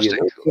You said say, Rustic.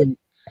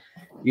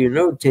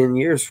 10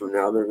 years from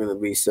now, they're going to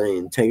be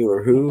saying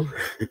Taylor who?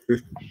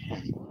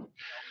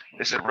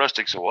 They said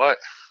Rustic's a what?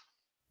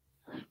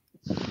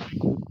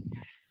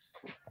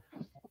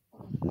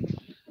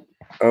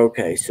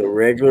 Okay, so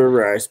regular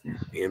rice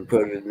and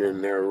put it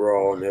in there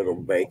raw and it'll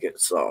bake it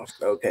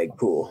soft. Okay,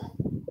 cool.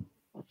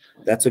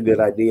 That's a good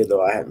idea,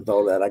 though. I hadn't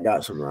thought of that. I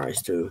got some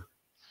rice, too.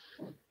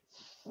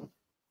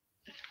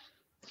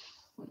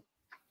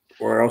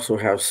 Or I also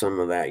have some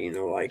of that,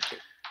 like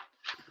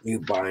you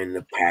buy in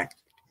the pack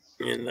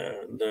in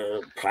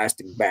the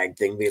plastic bag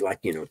thing, be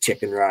like,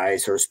 chicken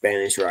rice or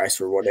Spanish rice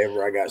or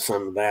whatever. I got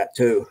some of that,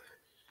 too.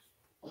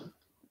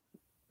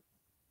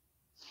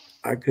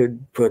 I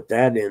could put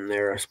that in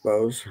there, I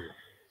suppose.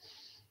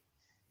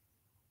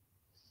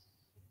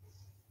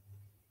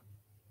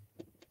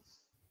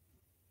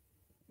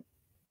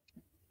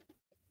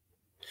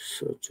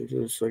 So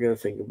I got to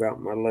think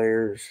about my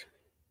layers.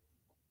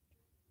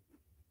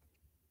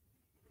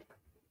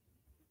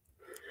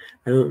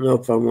 I don't know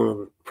if I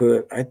want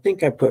to I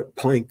think I put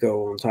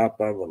Planko on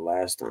top of it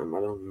last time. I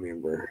don't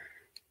remember.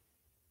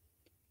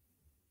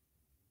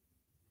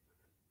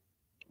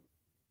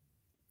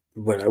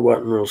 But I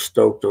wasn't real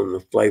stoked on the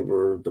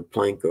flavor of the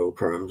Planko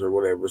crumbs or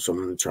whatever, so I'm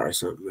going to try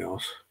something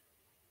else.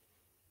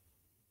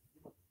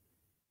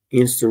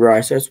 Instant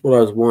rice, that's what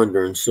I was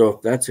wondering. So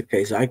if that's the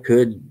case, I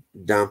could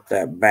dump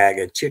that bag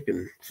of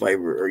chicken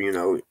flavor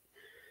or,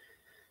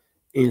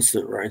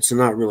 instant rice. It's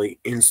not really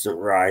instant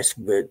rice,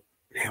 but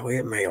hell,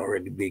 it may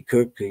already be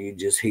cooked because you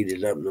just heat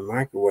it up in the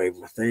microwave,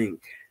 I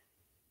think.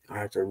 I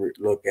have to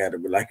look at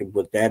it, but I could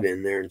put that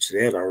in there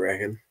instead, I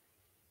reckon.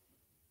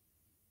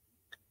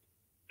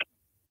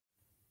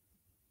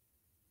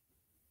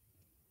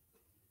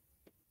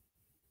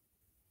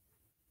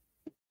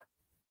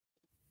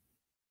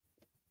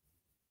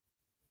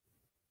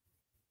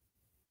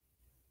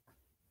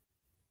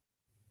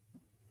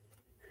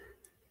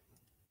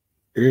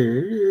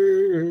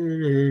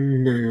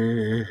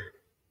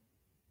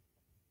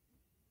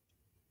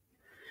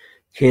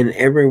 Can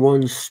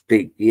everyone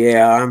speak?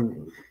 Yeah,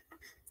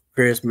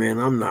 Chris, man,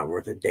 I'm not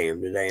worth a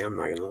damn today. I'm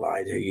not going to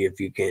lie to you if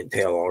you can't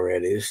tell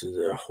already. This is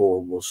a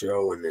horrible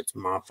show, and it's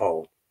my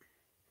fault.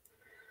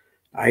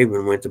 I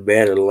even went to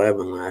bed at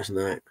 11 last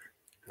night.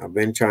 I've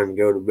been trying to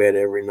go to bed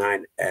every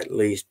night at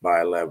least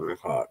by 11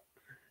 o'clock.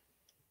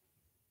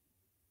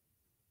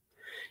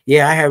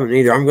 Yeah, I haven't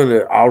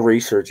either. I'll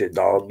research it,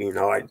 dog.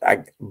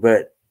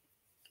 But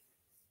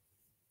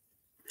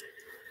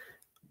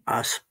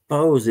I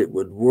suppose it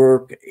would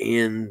work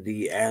in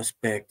the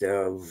aspect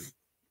of,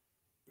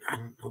 I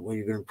don't know where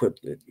you're going to put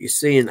it. You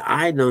see, and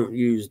I don't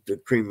use the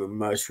cream of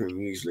mushroom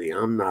usually.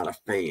 I'm not a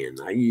fan.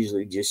 I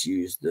usually just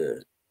use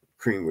the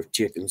cream of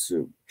chicken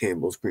soup,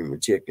 Campbell's cream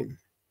of chicken.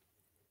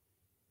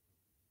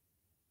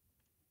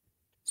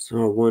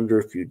 So I wonder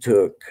if you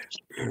took,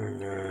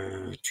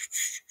 let's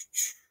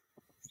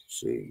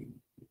see.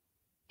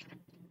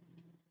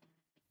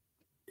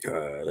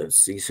 Let's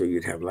see. So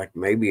you'd have like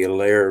maybe a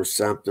layer of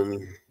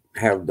something,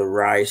 have the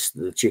rice,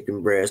 the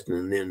chicken breast,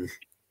 and then,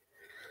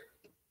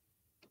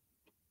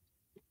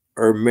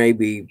 or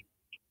maybe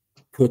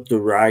put the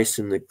rice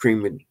and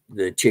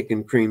the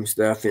chicken cream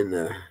stuff in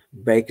the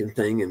bacon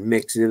thing and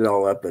mix it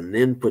all up and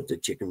then put the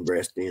chicken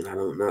breast in. I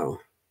don't know.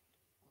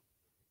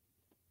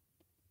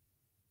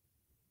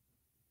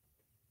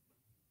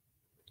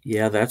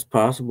 Yeah, that's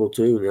possible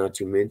too, now that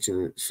you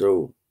mention it.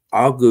 So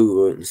I'll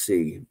Google it and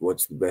see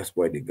what's the best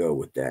way to go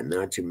with that.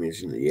 Now that you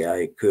mention it, yeah,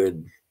 it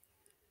could.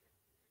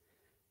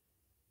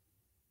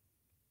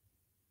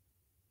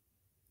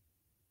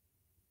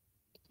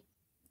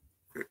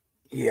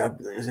 Yeah,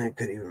 that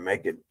could even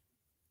make it.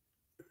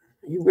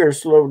 You better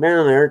slow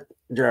down there,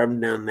 driving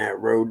down that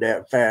road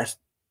that fast.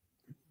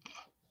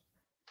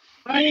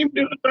 I ain't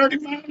doing 30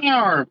 miles an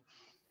hour.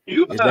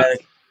 You Is that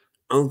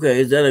okay?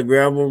 Is that a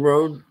gravel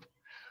road?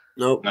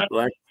 Nope. No.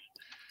 Like,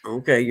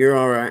 okay, you're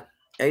all right.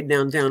 Hey,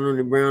 downtown on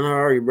the Brown, how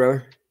are you,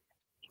 brother?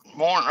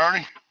 Morning,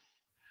 Ernie.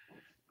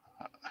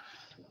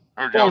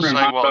 Heard y'all morning, say a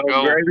hot while dog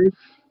ago gravy.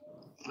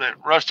 that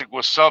Rustic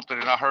was something,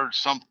 and I heard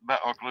something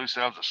about Uncle Lou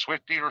said I was a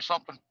Swifty or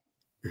something.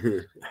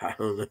 I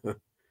don't know.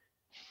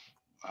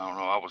 I don't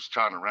know. I was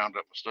trying to round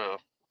up my stuff.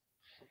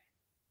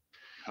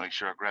 Make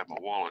sure I grab my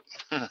wallet.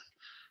 Yep,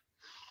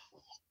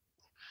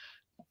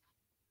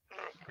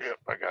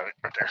 I got it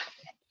right there.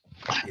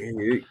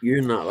 Yeah,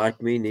 you're not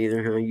like me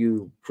neither, huh?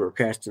 You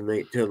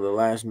procrastinate till the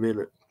last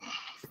minute.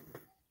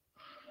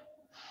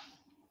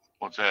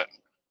 What's that?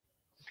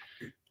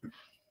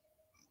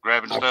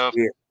 Grabbing stuff?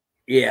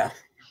 Yeah.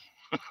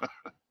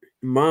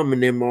 Mom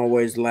and them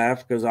always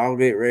laugh because I'll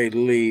get ready to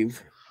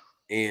leave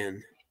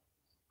and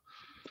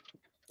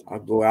I'll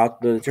go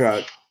out to the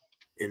truck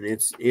and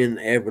it's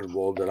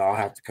inevitable that I'll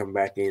have to come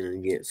back in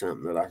and get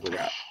something that I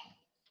forgot.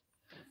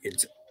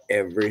 It's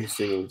every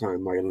single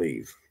time I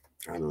leave.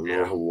 I don't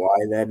know why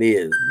that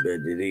is,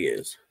 but it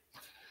is.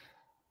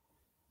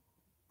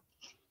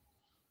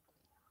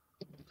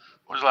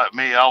 Was like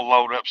me, I'll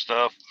load up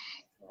stuff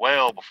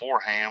well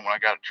beforehand when I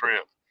got a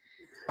trip.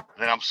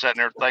 Then I'm sitting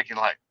there thinking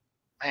like,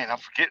 man, I'm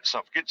forgetting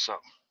something.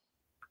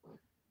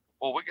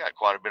 Well, we got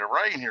quite a bit of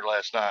rain here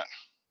last night.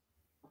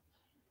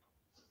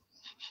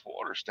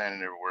 Water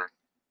standing everywhere.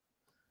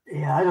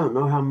 Yeah, I don't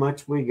know how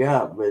much we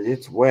got, but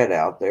it's wet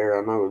out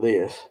there. I know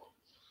this.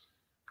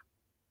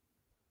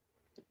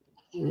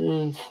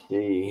 Let's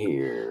see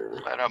here.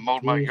 Glad I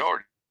mowed my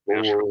yard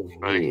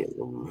yesterday.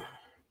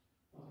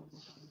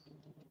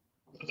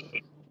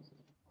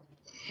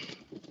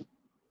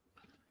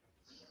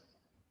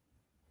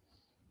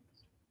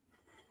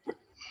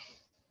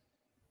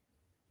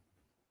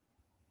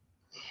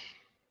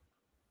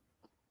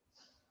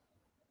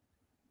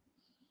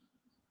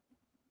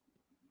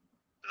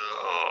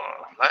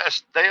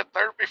 Last day of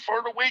therapy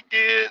before the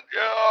weekend.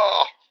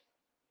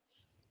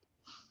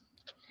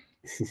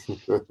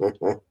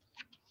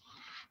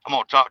 I'm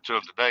gonna talk to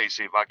him today,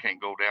 see if I can't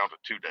go down to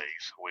 2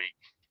 days a week.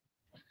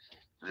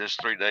 This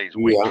 3 days a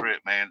week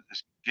trip, man,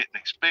 it's getting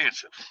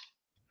expensive.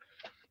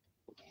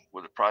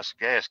 With the price of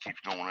gas keeps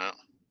going up.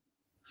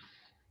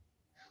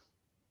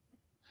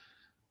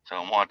 So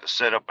I want to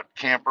set up a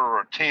camper or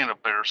a tent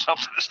up there or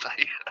something to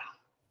stay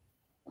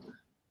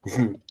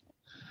in.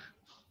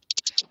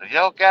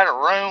 Y'all got a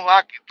room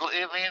I could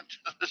live in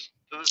till this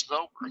is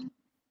over.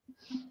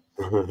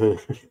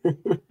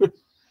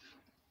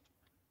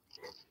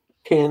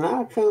 Can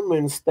I come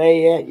and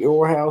stay at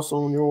your house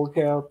on your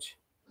couch?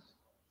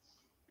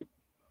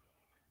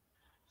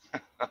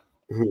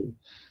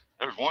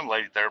 There's one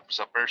lady therapist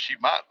up there. She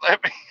might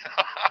let me.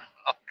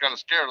 I'm kind of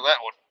scared of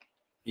that one.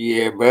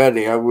 Yeah,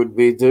 buddy, I would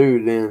be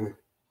too then.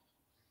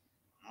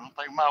 I don't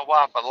think my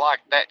wife would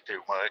like that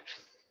too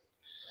much.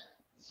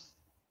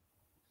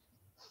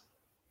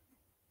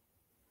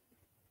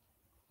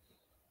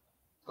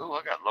 Oh,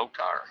 I got low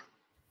tire.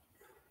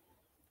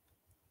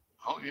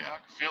 Oh, yeah, I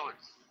can feel it.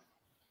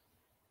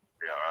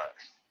 Be all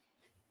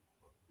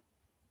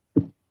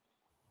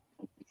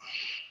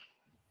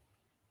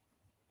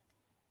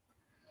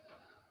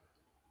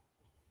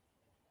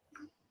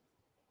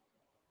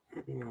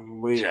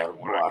right. We are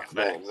block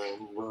that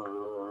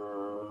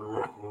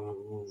number.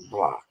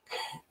 Block.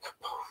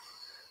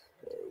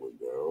 There we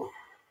go.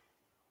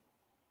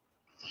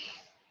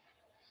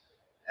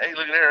 Hey,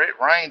 look at there. It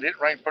rained. It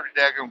rained pretty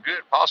daggone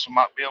good. Possum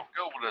might be able to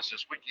go with us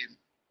this weekend.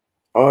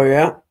 Oh,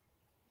 yeah?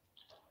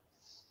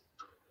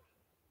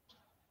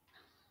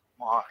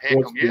 Well, heck,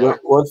 yeah.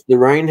 What's the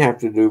rain have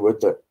to do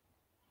with it?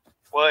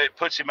 Well, it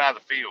puts him out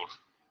of the field.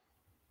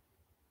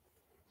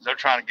 They're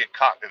trying to get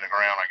cotton in the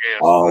ground, I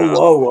guess. Okay.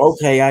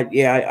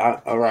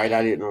 All right.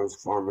 I didn't know it was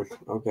farming.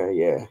 Okay,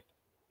 yeah.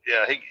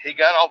 Yeah, he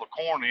got all the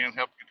corn in,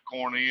 helped get the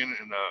corn in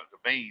and the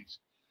beans.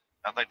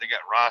 I think they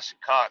got rice and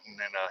cotton,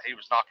 and he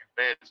was knocking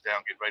beds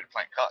down, getting ready to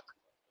plant cotton.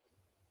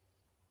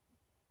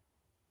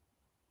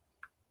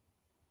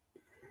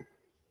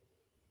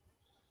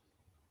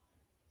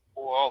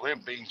 Boy, all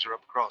them beans are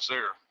up across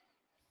there.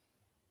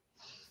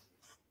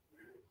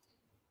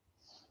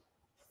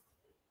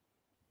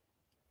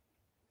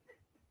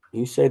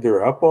 You say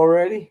they're up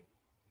already?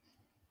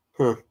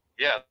 Huh.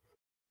 Yeah,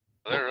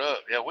 they're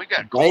up. Yeah, we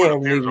got corn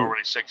up here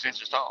already 6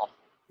 inches tall.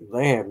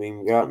 They haven't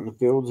even gotten the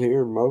fields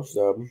here, most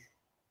of them.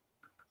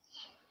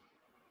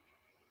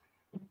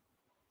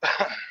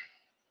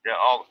 Yeah,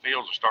 all the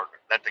fields are starting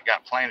that they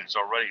got planted is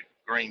already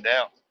greened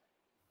out.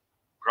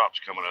 Crops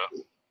coming up.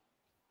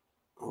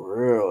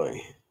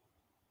 Really?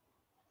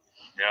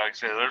 Yeah, like I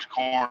said, there's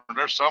corn.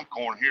 There's some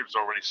corn here that's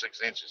already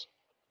 6 inches,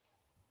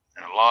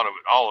 and a lot of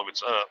it, all of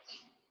it's up.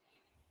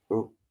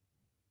 Oh,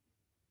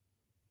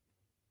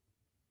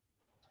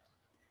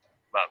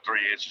 About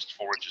 3 inches to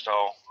 4 inches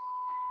tall.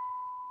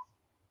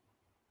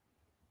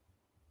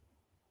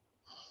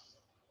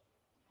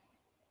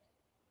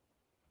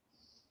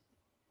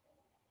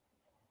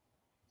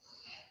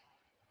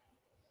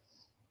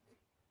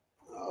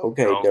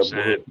 okay, Dog double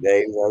said, hook,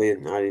 Dave. I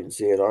didn't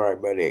see it. All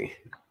right, buddy.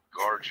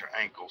 guard your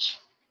ankles.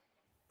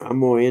 I'm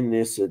gonna end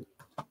this at.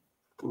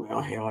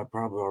 Well, hell, I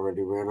probably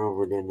already ran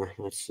over, didn't I?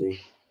 Let's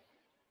see.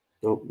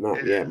 Nope, not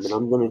It yet. is. But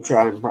I'm gonna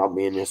try and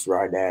probably end this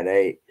right at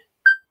 8.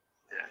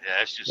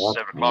 Yeah, it's just That's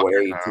 7 o'clock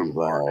your way time too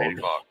or 8 loud.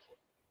 o'clock.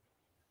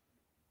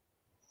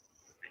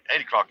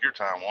 8 o'clock your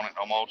time, won't it?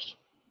 Almost.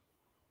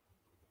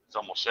 It's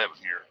almost 7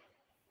 here.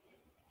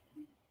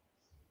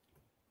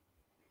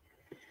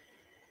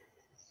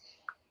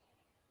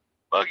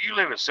 Bug, you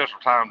live at Central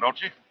Time, don't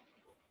you?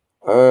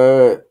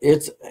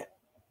 It's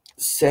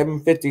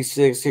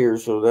 7:56 here,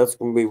 so that's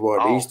gonna be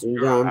what, Oh, Eastern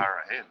you're an time?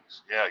 hour ahead.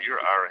 Yeah, you're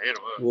an hour ahead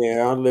of us.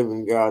 Yeah, I live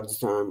in God's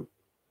time.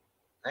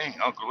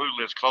 Dang, Uncle Lou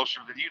lives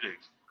closer than you do.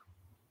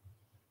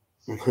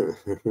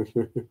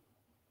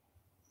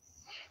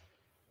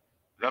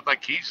 I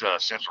think he's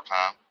Central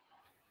Time.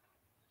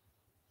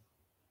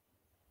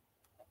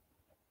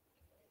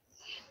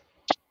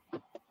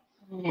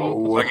 Oh,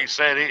 Like he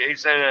said, he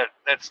said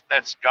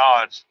that's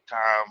God's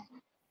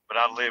time, but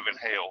I live in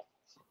hell.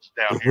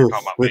 Down here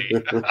talking about me.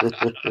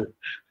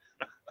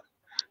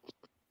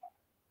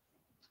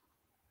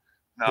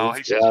 No, he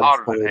it's says God's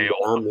hotter than time,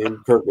 but hell. I'm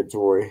in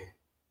purgatory.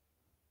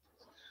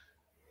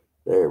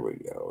 There we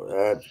go.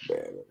 That's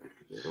better.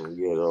 I'll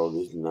get all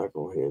these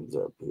knuckleheads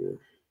up here.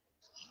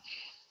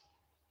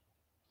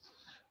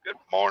 Good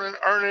morning,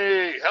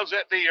 Ernie. How's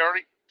that day,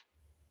 Ernie?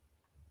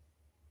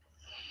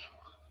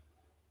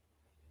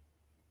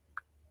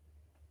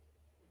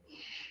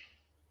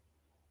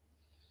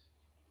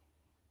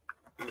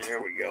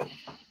 There we go.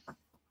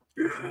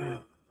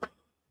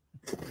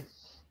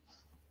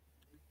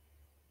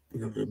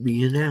 Gonna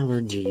be an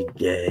allergy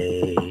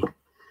day.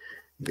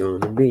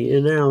 Gonna be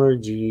an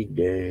allergy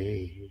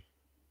day.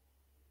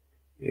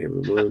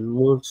 Everyone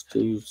wants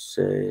to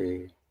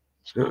say.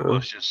 School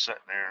bus just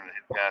sitting there and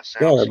the guy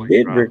sound Got a asleep.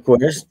 bid Right?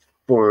 request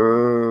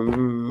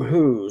from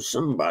who?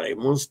 Somebody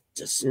wants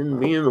to send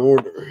me an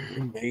order.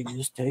 And they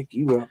just take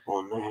you up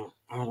on that.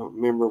 I don't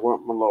remember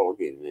what my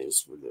login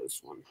is for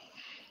this one.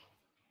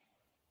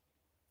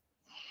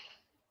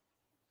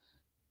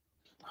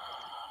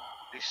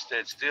 He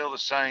said still the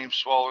same,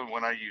 swollen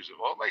when I use it.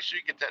 Well, make sure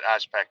you get that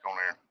ice pack on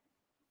there.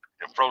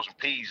 Them frozen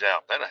peas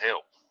out. That'll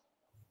help.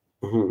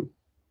 Mm-hmm.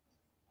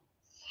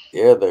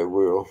 Yeah, they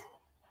will.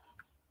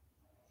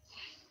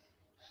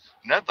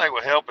 Another thing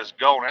would help is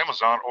go on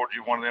Amazon, order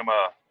you one of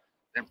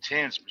them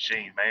tins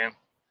machine, man.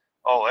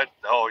 That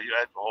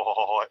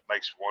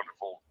makes a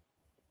wonderful,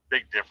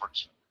 big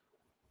difference.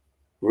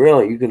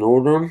 Really? You can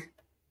order them?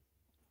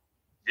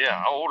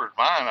 Yeah, I ordered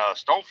mine.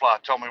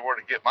 Stonefly told me where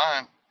to get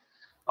mine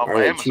off Are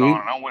of they Amazon,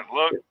 cheap? and I went and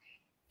looked.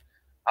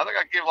 I think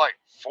I give like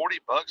 $40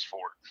 for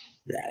it.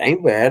 That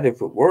ain't bad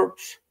if it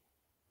works.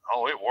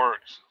 Oh, it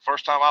works.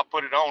 First time I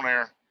put it on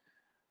there,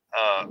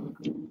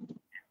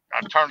 I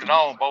turned it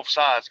on both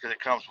sides because it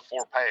comes with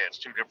 4 pads,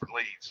 2 different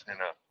leads, and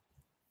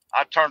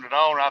I turned it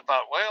on. And I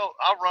thought, well,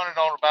 I'll run it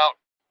on about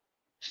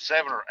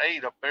 7 or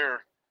 8 up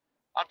there.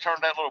 I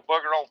turned that little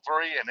bugger on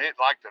 3, and it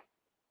like to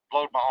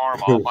blowed my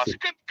arm off. I said,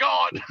 "Good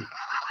God,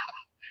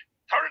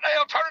 turn it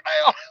down, turn it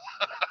down."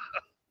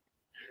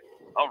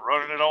 I'm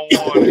running it on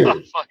 1. I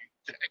was like,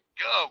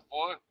 "Go,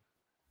 boy."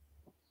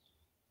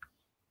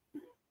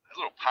 It's a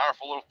little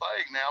powerful little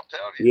thing now, I'm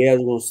telling you. Yeah, I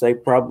was gonna say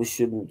probably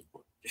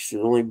should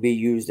only be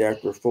used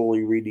after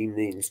fully reading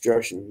the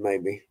instructions,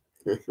 maybe.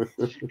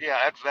 Yeah,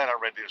 after that I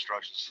read the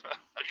instructions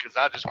because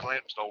I just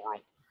glanced over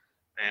them,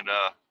 and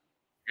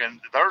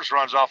theirs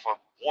runs off of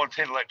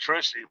 110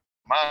 electricity.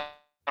 Mine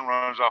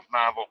runs off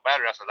 9-volt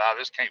battery. I said,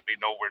 this can't be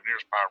nowhere near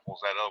as powerful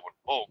as that other one.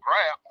 Bull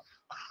crap.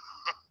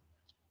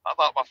 I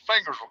thought my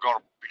fingers were going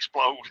to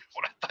explode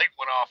when that thing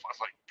went off. I was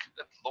like,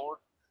 good Lord.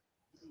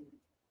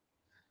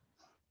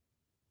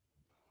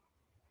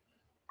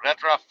 But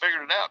after I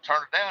figured it out,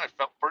 turned it down, it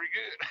felt pretty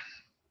good.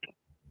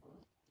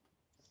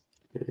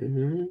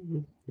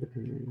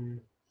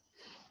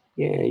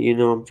 Yeah,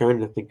 I'm trying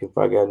to think if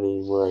I got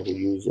anywhere I could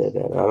use that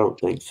at. I don't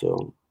think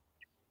so.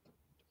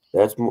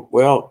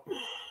 Well,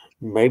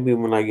 maybe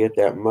when I get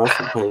that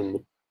muscle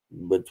pain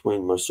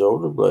between my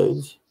shoulder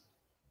blades.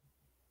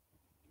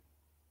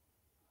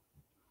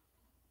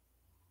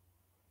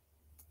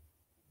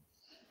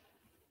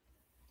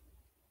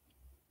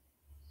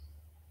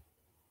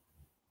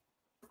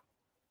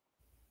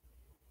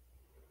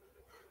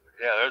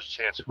 Yeah, there's a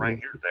chance of rain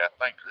here today, I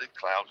think, because it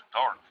clouds are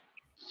dark.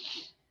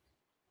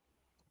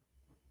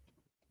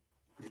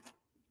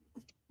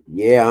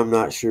 Yeah, I'm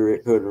not sure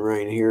it couldn't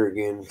rain here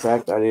again. In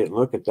fact, I didn't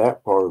look at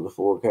that part of the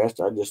forecast.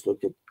 I just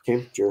looked at the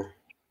temperature.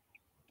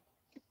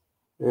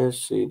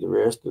 Let's see, the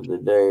rest of the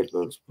day it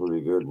looks pretty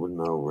good with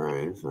no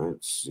rain.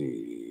 Let's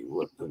see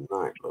what the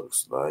night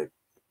looks like.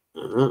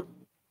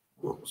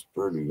 Looks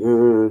pretty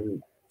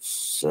good.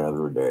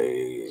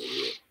 Saturday.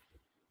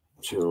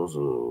 Chills.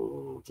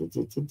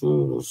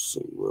 Let's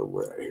see where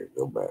we're at here.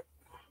 Go back.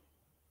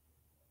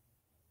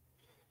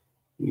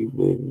 You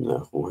big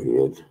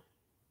knucklehead.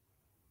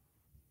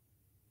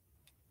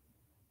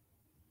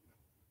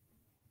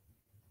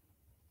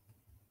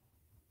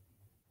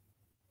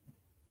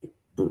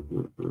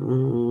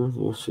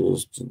 This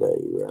is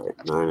today,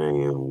 right? 9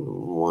 a.m.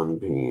 1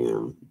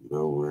 p.m.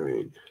 No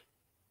rain.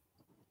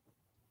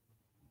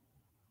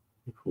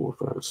 4,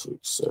 5, 6,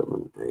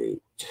 7,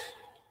 8.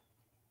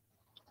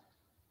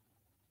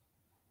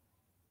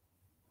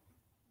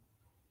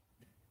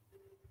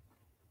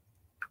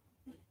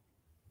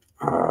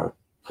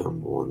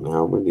 Come on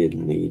now. We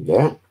didn't need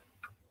that.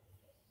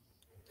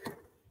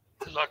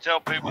 As I tell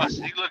people, I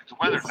said, you look at the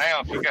weather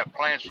now. If you got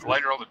plans for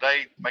later on the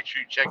day, make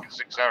sure you check it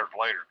 6 hours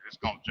later. It's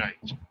going to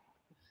change.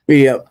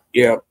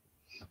 Yep.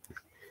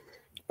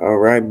 All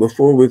right.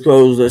 Before we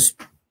close, let's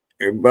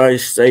everybody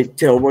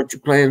tell what your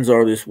plans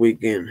are this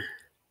weekend.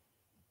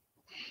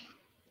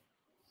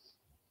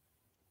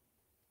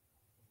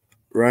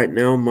 Right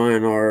now,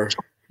 mine are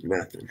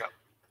nothing. To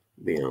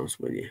be honest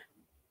with you.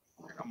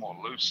 I'm going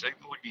to lose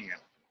signal again.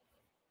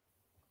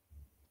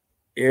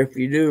 If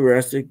you do,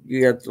 Rustic,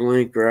 you got the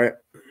link, right?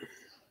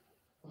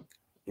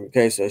 In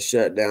case I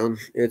shut down.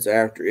 It's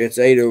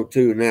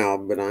 8:02 now,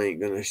 but I ain't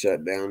gonna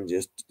shut down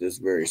just this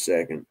very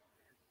second.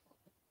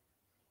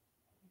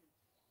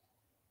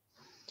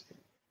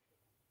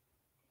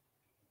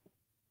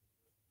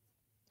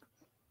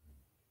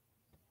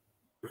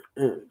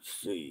 Let's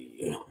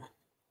see.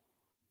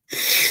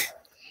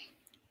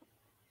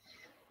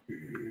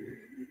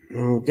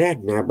 Oh,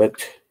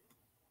 dagnabbit.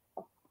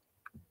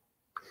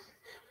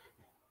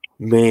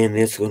 Man,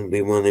 it's gonna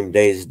be one of them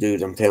days,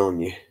 dude. I'm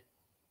telling you.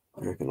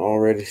 I can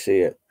already see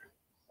it.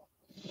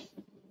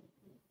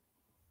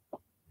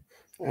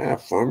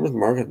 Farmers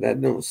market,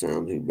 that don't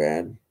sound too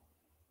bad.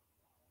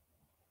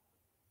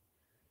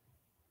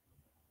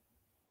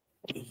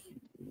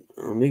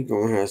 Only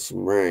gonna have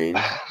some rain.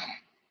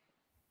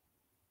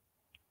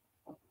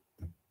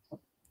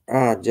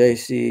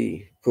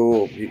 JC,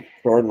 cool.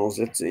 Cardinals,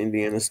 that's the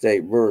Indiana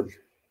State bird.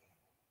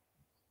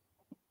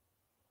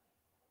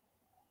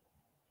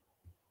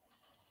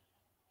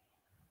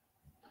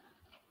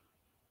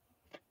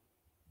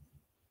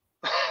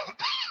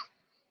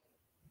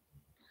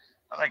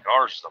 I think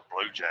ours is a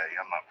Blue Jay.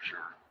 I'm not sure.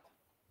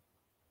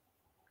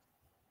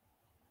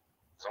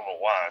 I don't know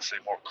why I see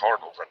more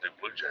Cardinals than I do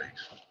Blue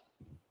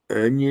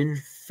Jays. Onion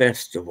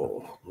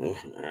Festival.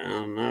 I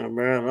don't know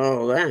about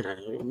all that.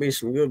 There'll be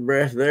some good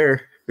breath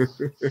there.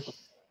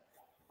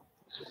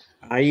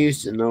 I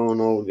used to know an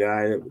old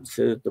guy that would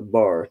sit at the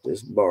bar, at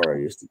this bar I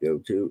used to go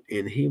to,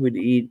 and he would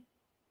eat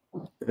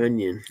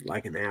onion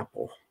like an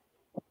apple.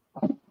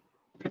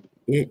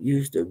 It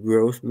used to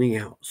gross me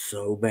out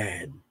so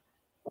bad.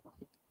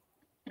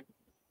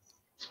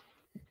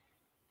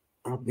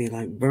 I'll be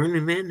like, Bernie,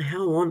 man,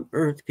 how on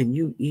earth can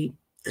you eat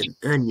an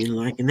onion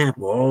like an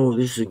apple? Oh,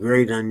 this is a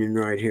great onion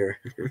right here.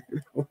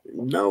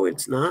 No,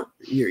 it's not.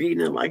 You're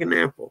eating it like an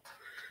apple.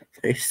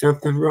 There's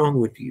something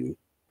wrong with you.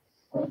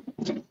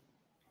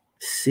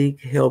 Seek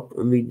help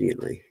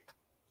immediately.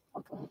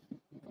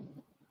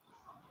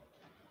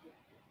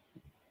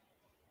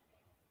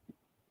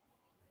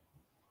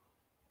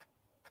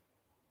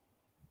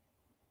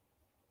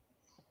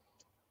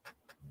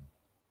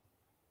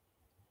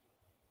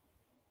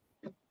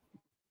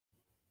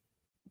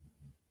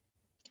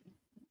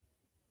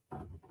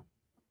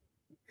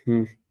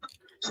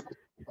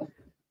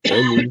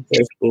 Onion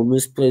Festival,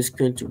 Misplaced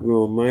Country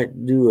Girl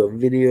might do a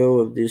video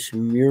of this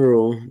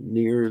mural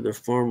near the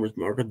farmer's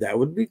market. That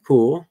would be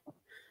cool.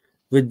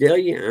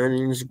 Vidalia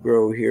onions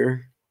grow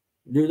here.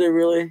 Do they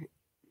really?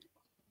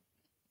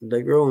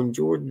 They grow in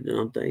Georgia,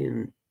 don't they?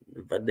 In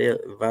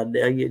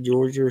Vidalia,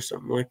 Georgia, or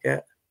something like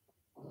that.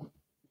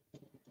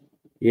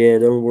 Yeah,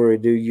 don't worry,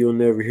 dude. You'll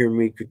never hear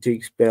me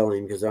critique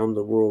spelling because I'm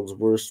the world's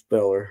worst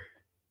speller.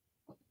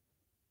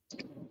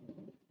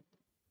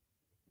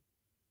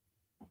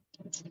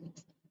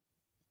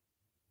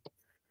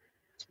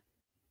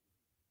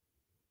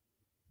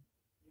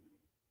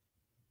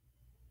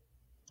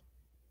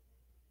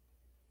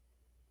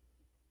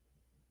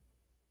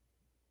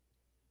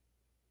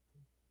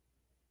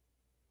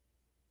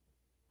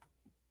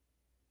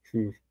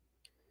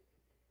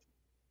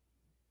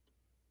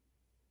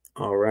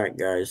 All right,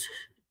 guys.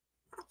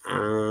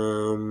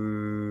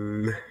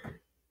 I'm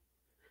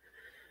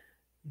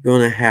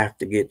gonna have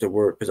to get to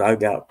work because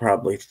I've got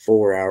probably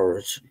 4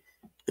 hours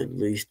at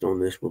least on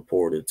this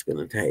report it's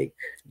gonna take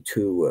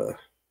to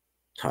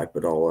type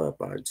it all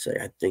up. I'd say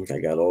I think I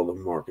got all the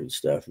market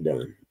stuff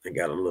done. I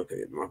gotta look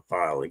at my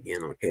file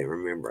again. I can't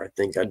remember. I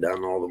think I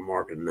done all the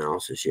market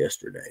analysis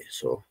yesterday,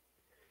 so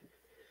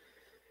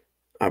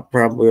I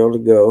probably ought to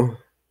go.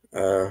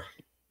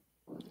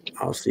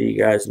 I'll see you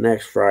guys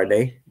next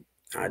Friday.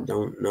 I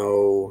don't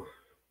know.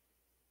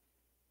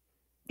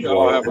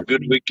 Y'all have a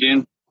good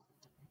weekend.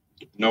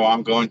 No,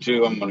 I'm going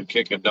to. I'm going to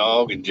kick a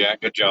dog and jack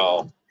a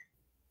jaw.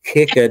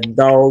 Kick a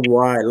dog.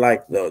 Why?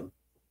 Like the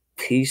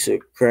piece of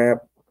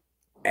crap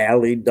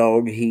alley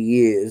dog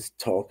he is,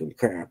 talking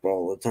crap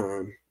all the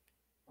time.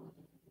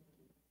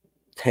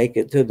 Take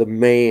it to the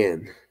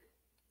man.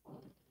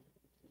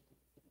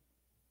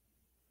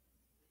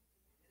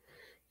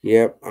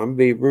 Yep, I'm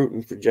be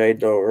rooting for J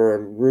Dog, or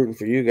I'm rooting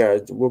for you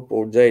guys to whoop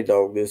old J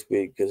Dog this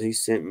week because he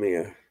sent me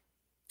a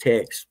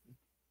text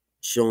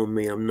showing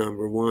me I'm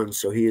number one,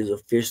 so he is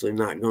officially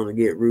not going to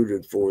get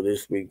rooted for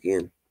this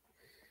weekend.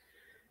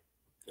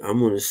 I'm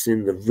going to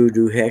send the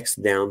voodoo hex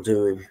down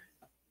to him.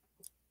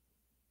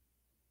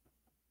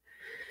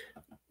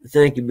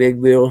 Thank you,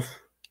 Big Bill.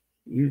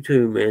 You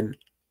too, man.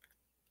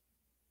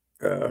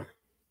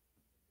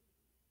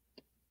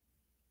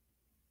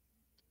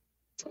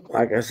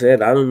 Like I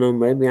said, I don't know.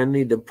 Maybe I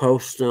need to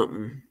post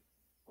something.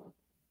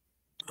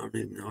 I don't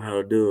even know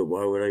how to do it.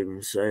 Why would I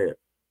even say it?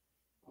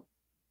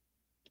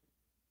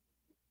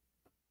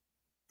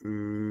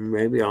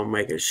 Maybe I'll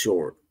make it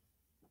short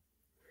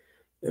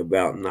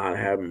about not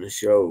having the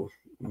show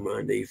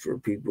Monday for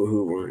people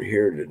who weren't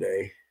here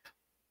today.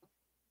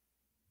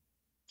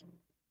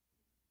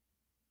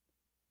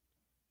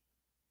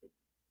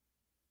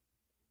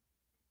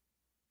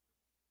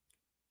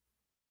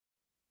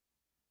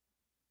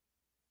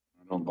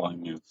 I don't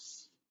blame you.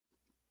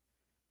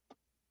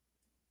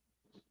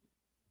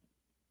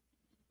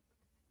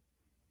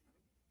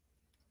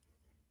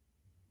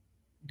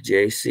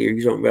 JC, are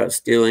you talking about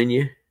stealing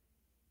you?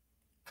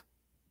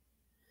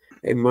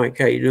 Hey, Mike,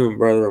 how you doing,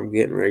 brother? I'm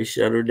getting ready to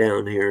shut her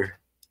down here.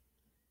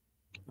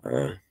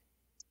 I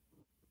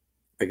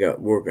got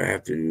work I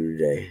have to do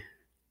today,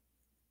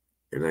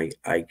 and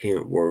I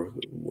can't work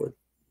with,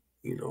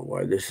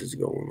 why this is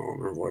going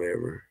on or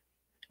whatever.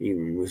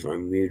 Even if I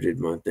muted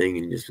my thing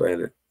and just let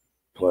it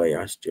play,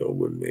 I still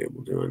wouldn't be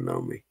able to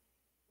unknow me.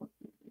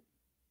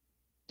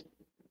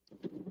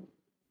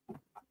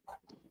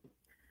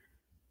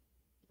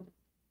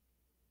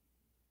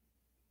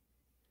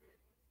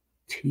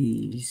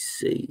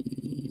 TC.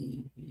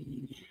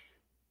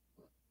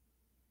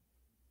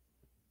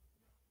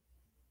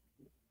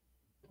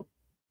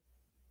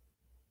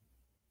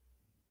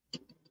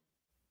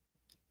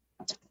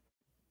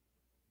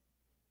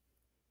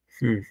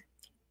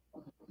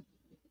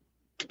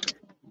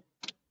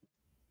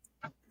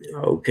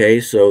 Okay,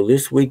 so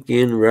this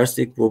weekend,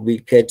 Rustic will be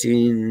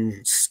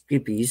catching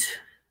skippies,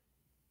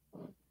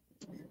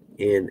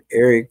 and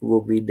Eric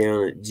will be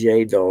down at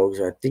J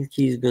Dog's. I think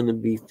he's going to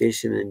be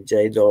fishing in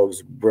J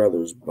Dog's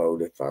brother's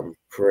boat, if I'm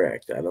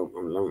correct. I don't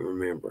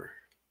remember.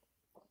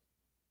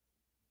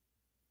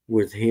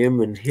 With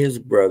him and his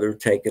brother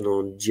taking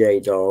on J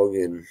Dog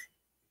and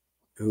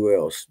who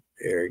else,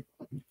 Eric?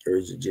 Or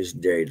is it just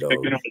J Dog?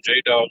 Picking on the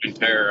J Dog and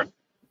Tara.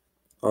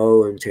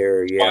 Oh, and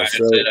Tara, yeah. I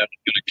said I was going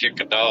to kick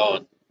a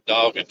dog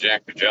and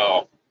jack a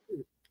jaw.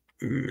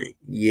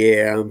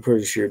 Yeah, I'm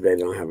pretty sure they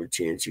don't have a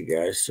chance, you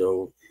guys.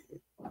 So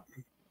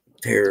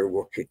Tara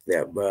will kick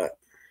that butt.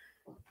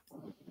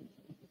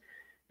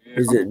 Yeah.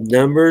 Is it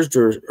numbers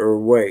or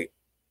weight?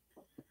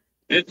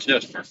 It's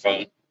just for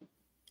fun.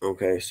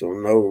 Okay, so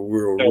no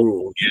real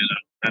rules. Yeah,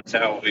 that's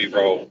how we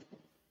roll.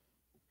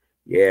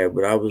 Yeah,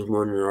 but I was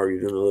wondering, are you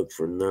going to look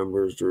for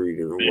numbers or are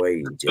you going to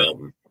weigh each of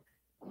them?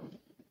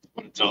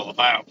 What it's all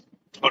about.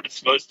 What it's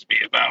supposed to be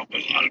about,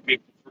 but a lot of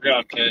people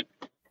forgot that.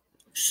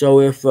 So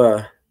if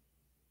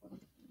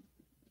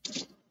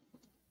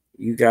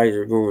you guys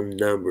are going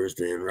numbers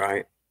then,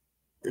 right?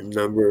 The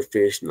number of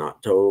fish,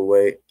 not total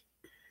weight.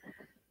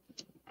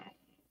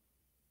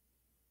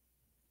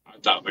 I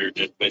thought we were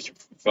just fishing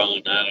for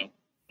fun. I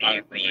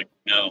don't really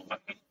know.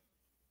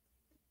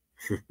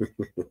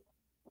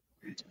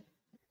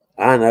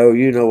 I know,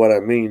 you know what I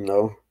mean,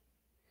 though.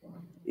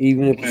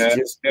 Even if it's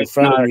just for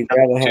fun, you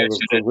gotta have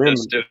a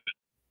perimeter.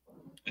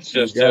 It's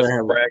just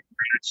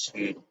practice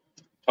and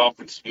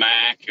talking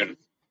smack. And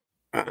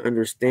I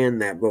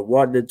understand that, but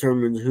what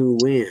determines who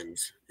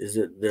wins? Is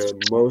it the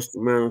most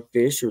amount of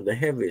fish or the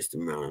heaviest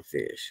amount of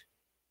fish?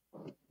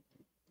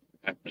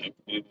 I have no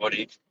clue what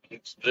he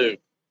needs to do.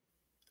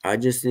 I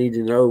just need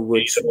to know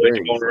which He's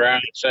going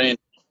around saying,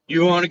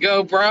 "You want to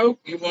go, bro?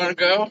 You want to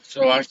go?"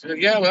 So I said,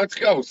 "Yeah, let's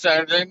go.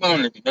 Saturday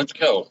morning, let's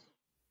go."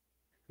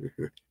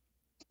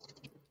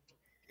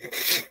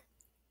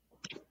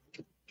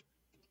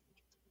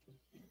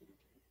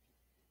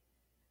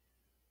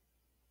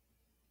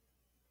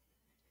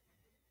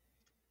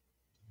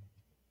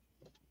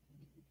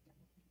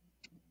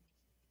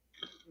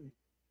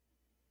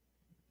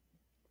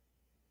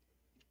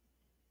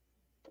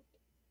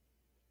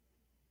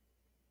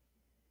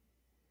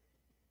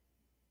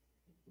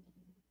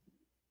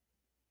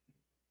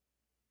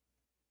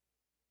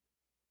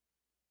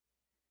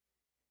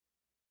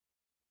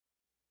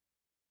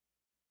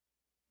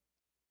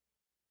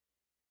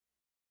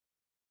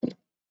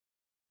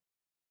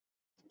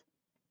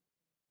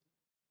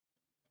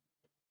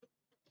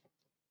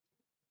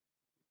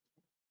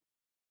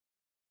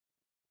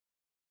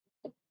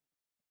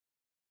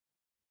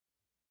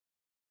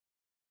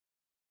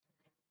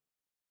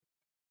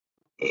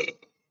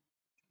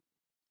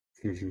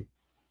 Mhm.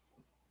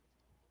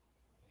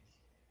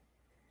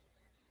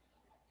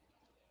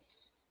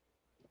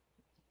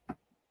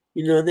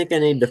 I think I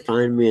need to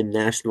find me a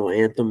national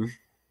anthem.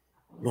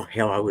 Well,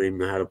 hell, I wouldn't even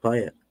know how to play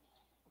it.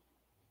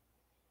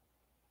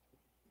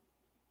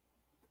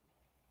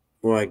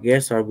 Well, I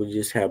guess I would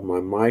just have my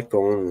mic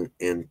on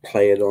and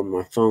play it on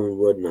my phone,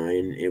 wouldn't I?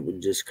 And it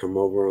would just come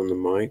over on the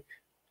mic.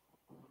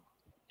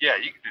 Yeah,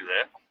 you can do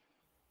that.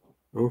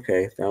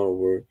 Okay, that'll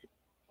work.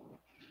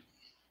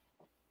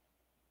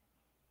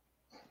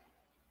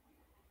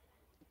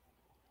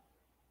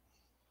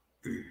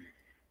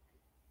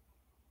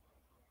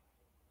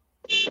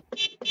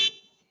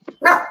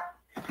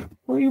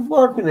 What are you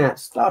barking at?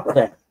 Stop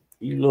that,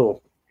 you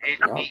little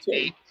dog.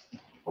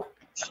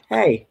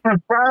 Hey, I'm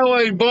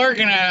probably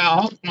barking at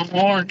honking my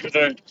horn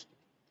because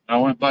I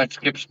went by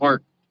Skip's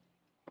work.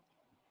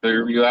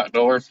 Clearview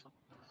Outdoors.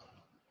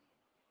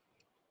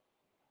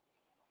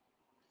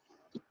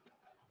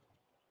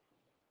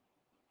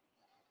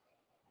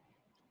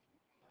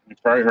 You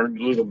probably heard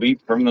the little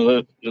beep from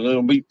the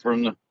little beep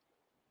from the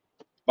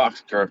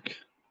box truck.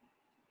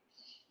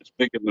 This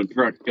pickup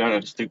truck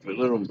got a stupid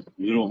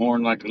little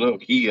horn like a little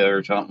Kia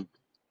or something.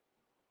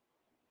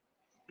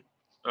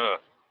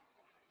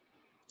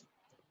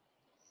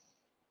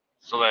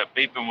 So that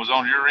beeping was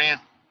on your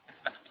end?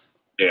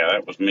 Yeah,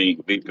 that was me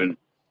beeping.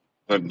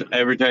 But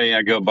every day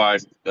I go by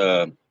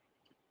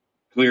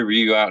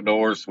Clearview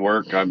Outdoors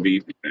work, I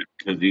beep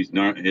because he's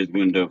not his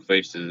window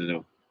faces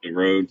the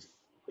road.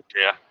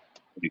 Yeah.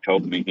 He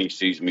told me he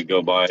sees me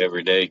go by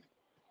every day.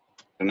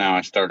 So now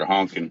I started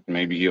honking.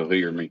 Maybe he'll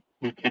hear me.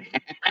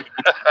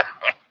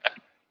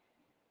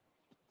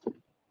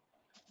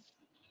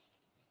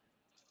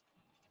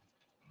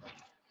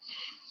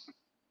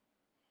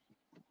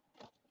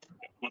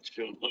 Let's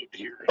go look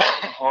here.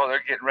 Well,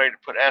 they're getting ready to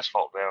put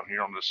asphalt down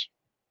here on this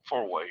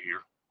 4-way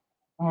here.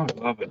 Oh, I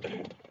love it.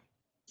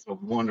 It's a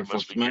wonderful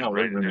Must be getting smell,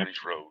 ready to isn't do it?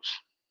 these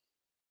roads.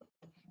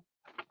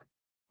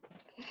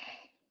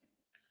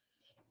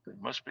 They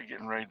must be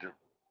getting ready to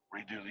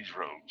redo these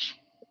roads.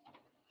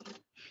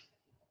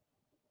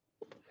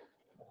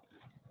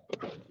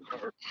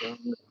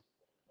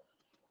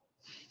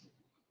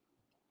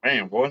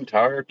 Man, one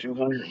tire,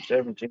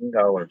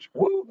 $217.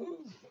 Woo!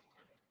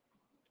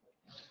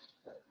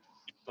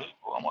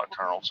 Well, I'm gonna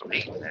turn on some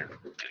heat in there.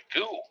 Get it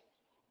cool.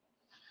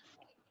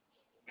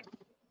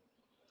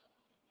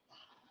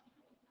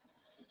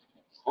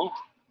 Whew.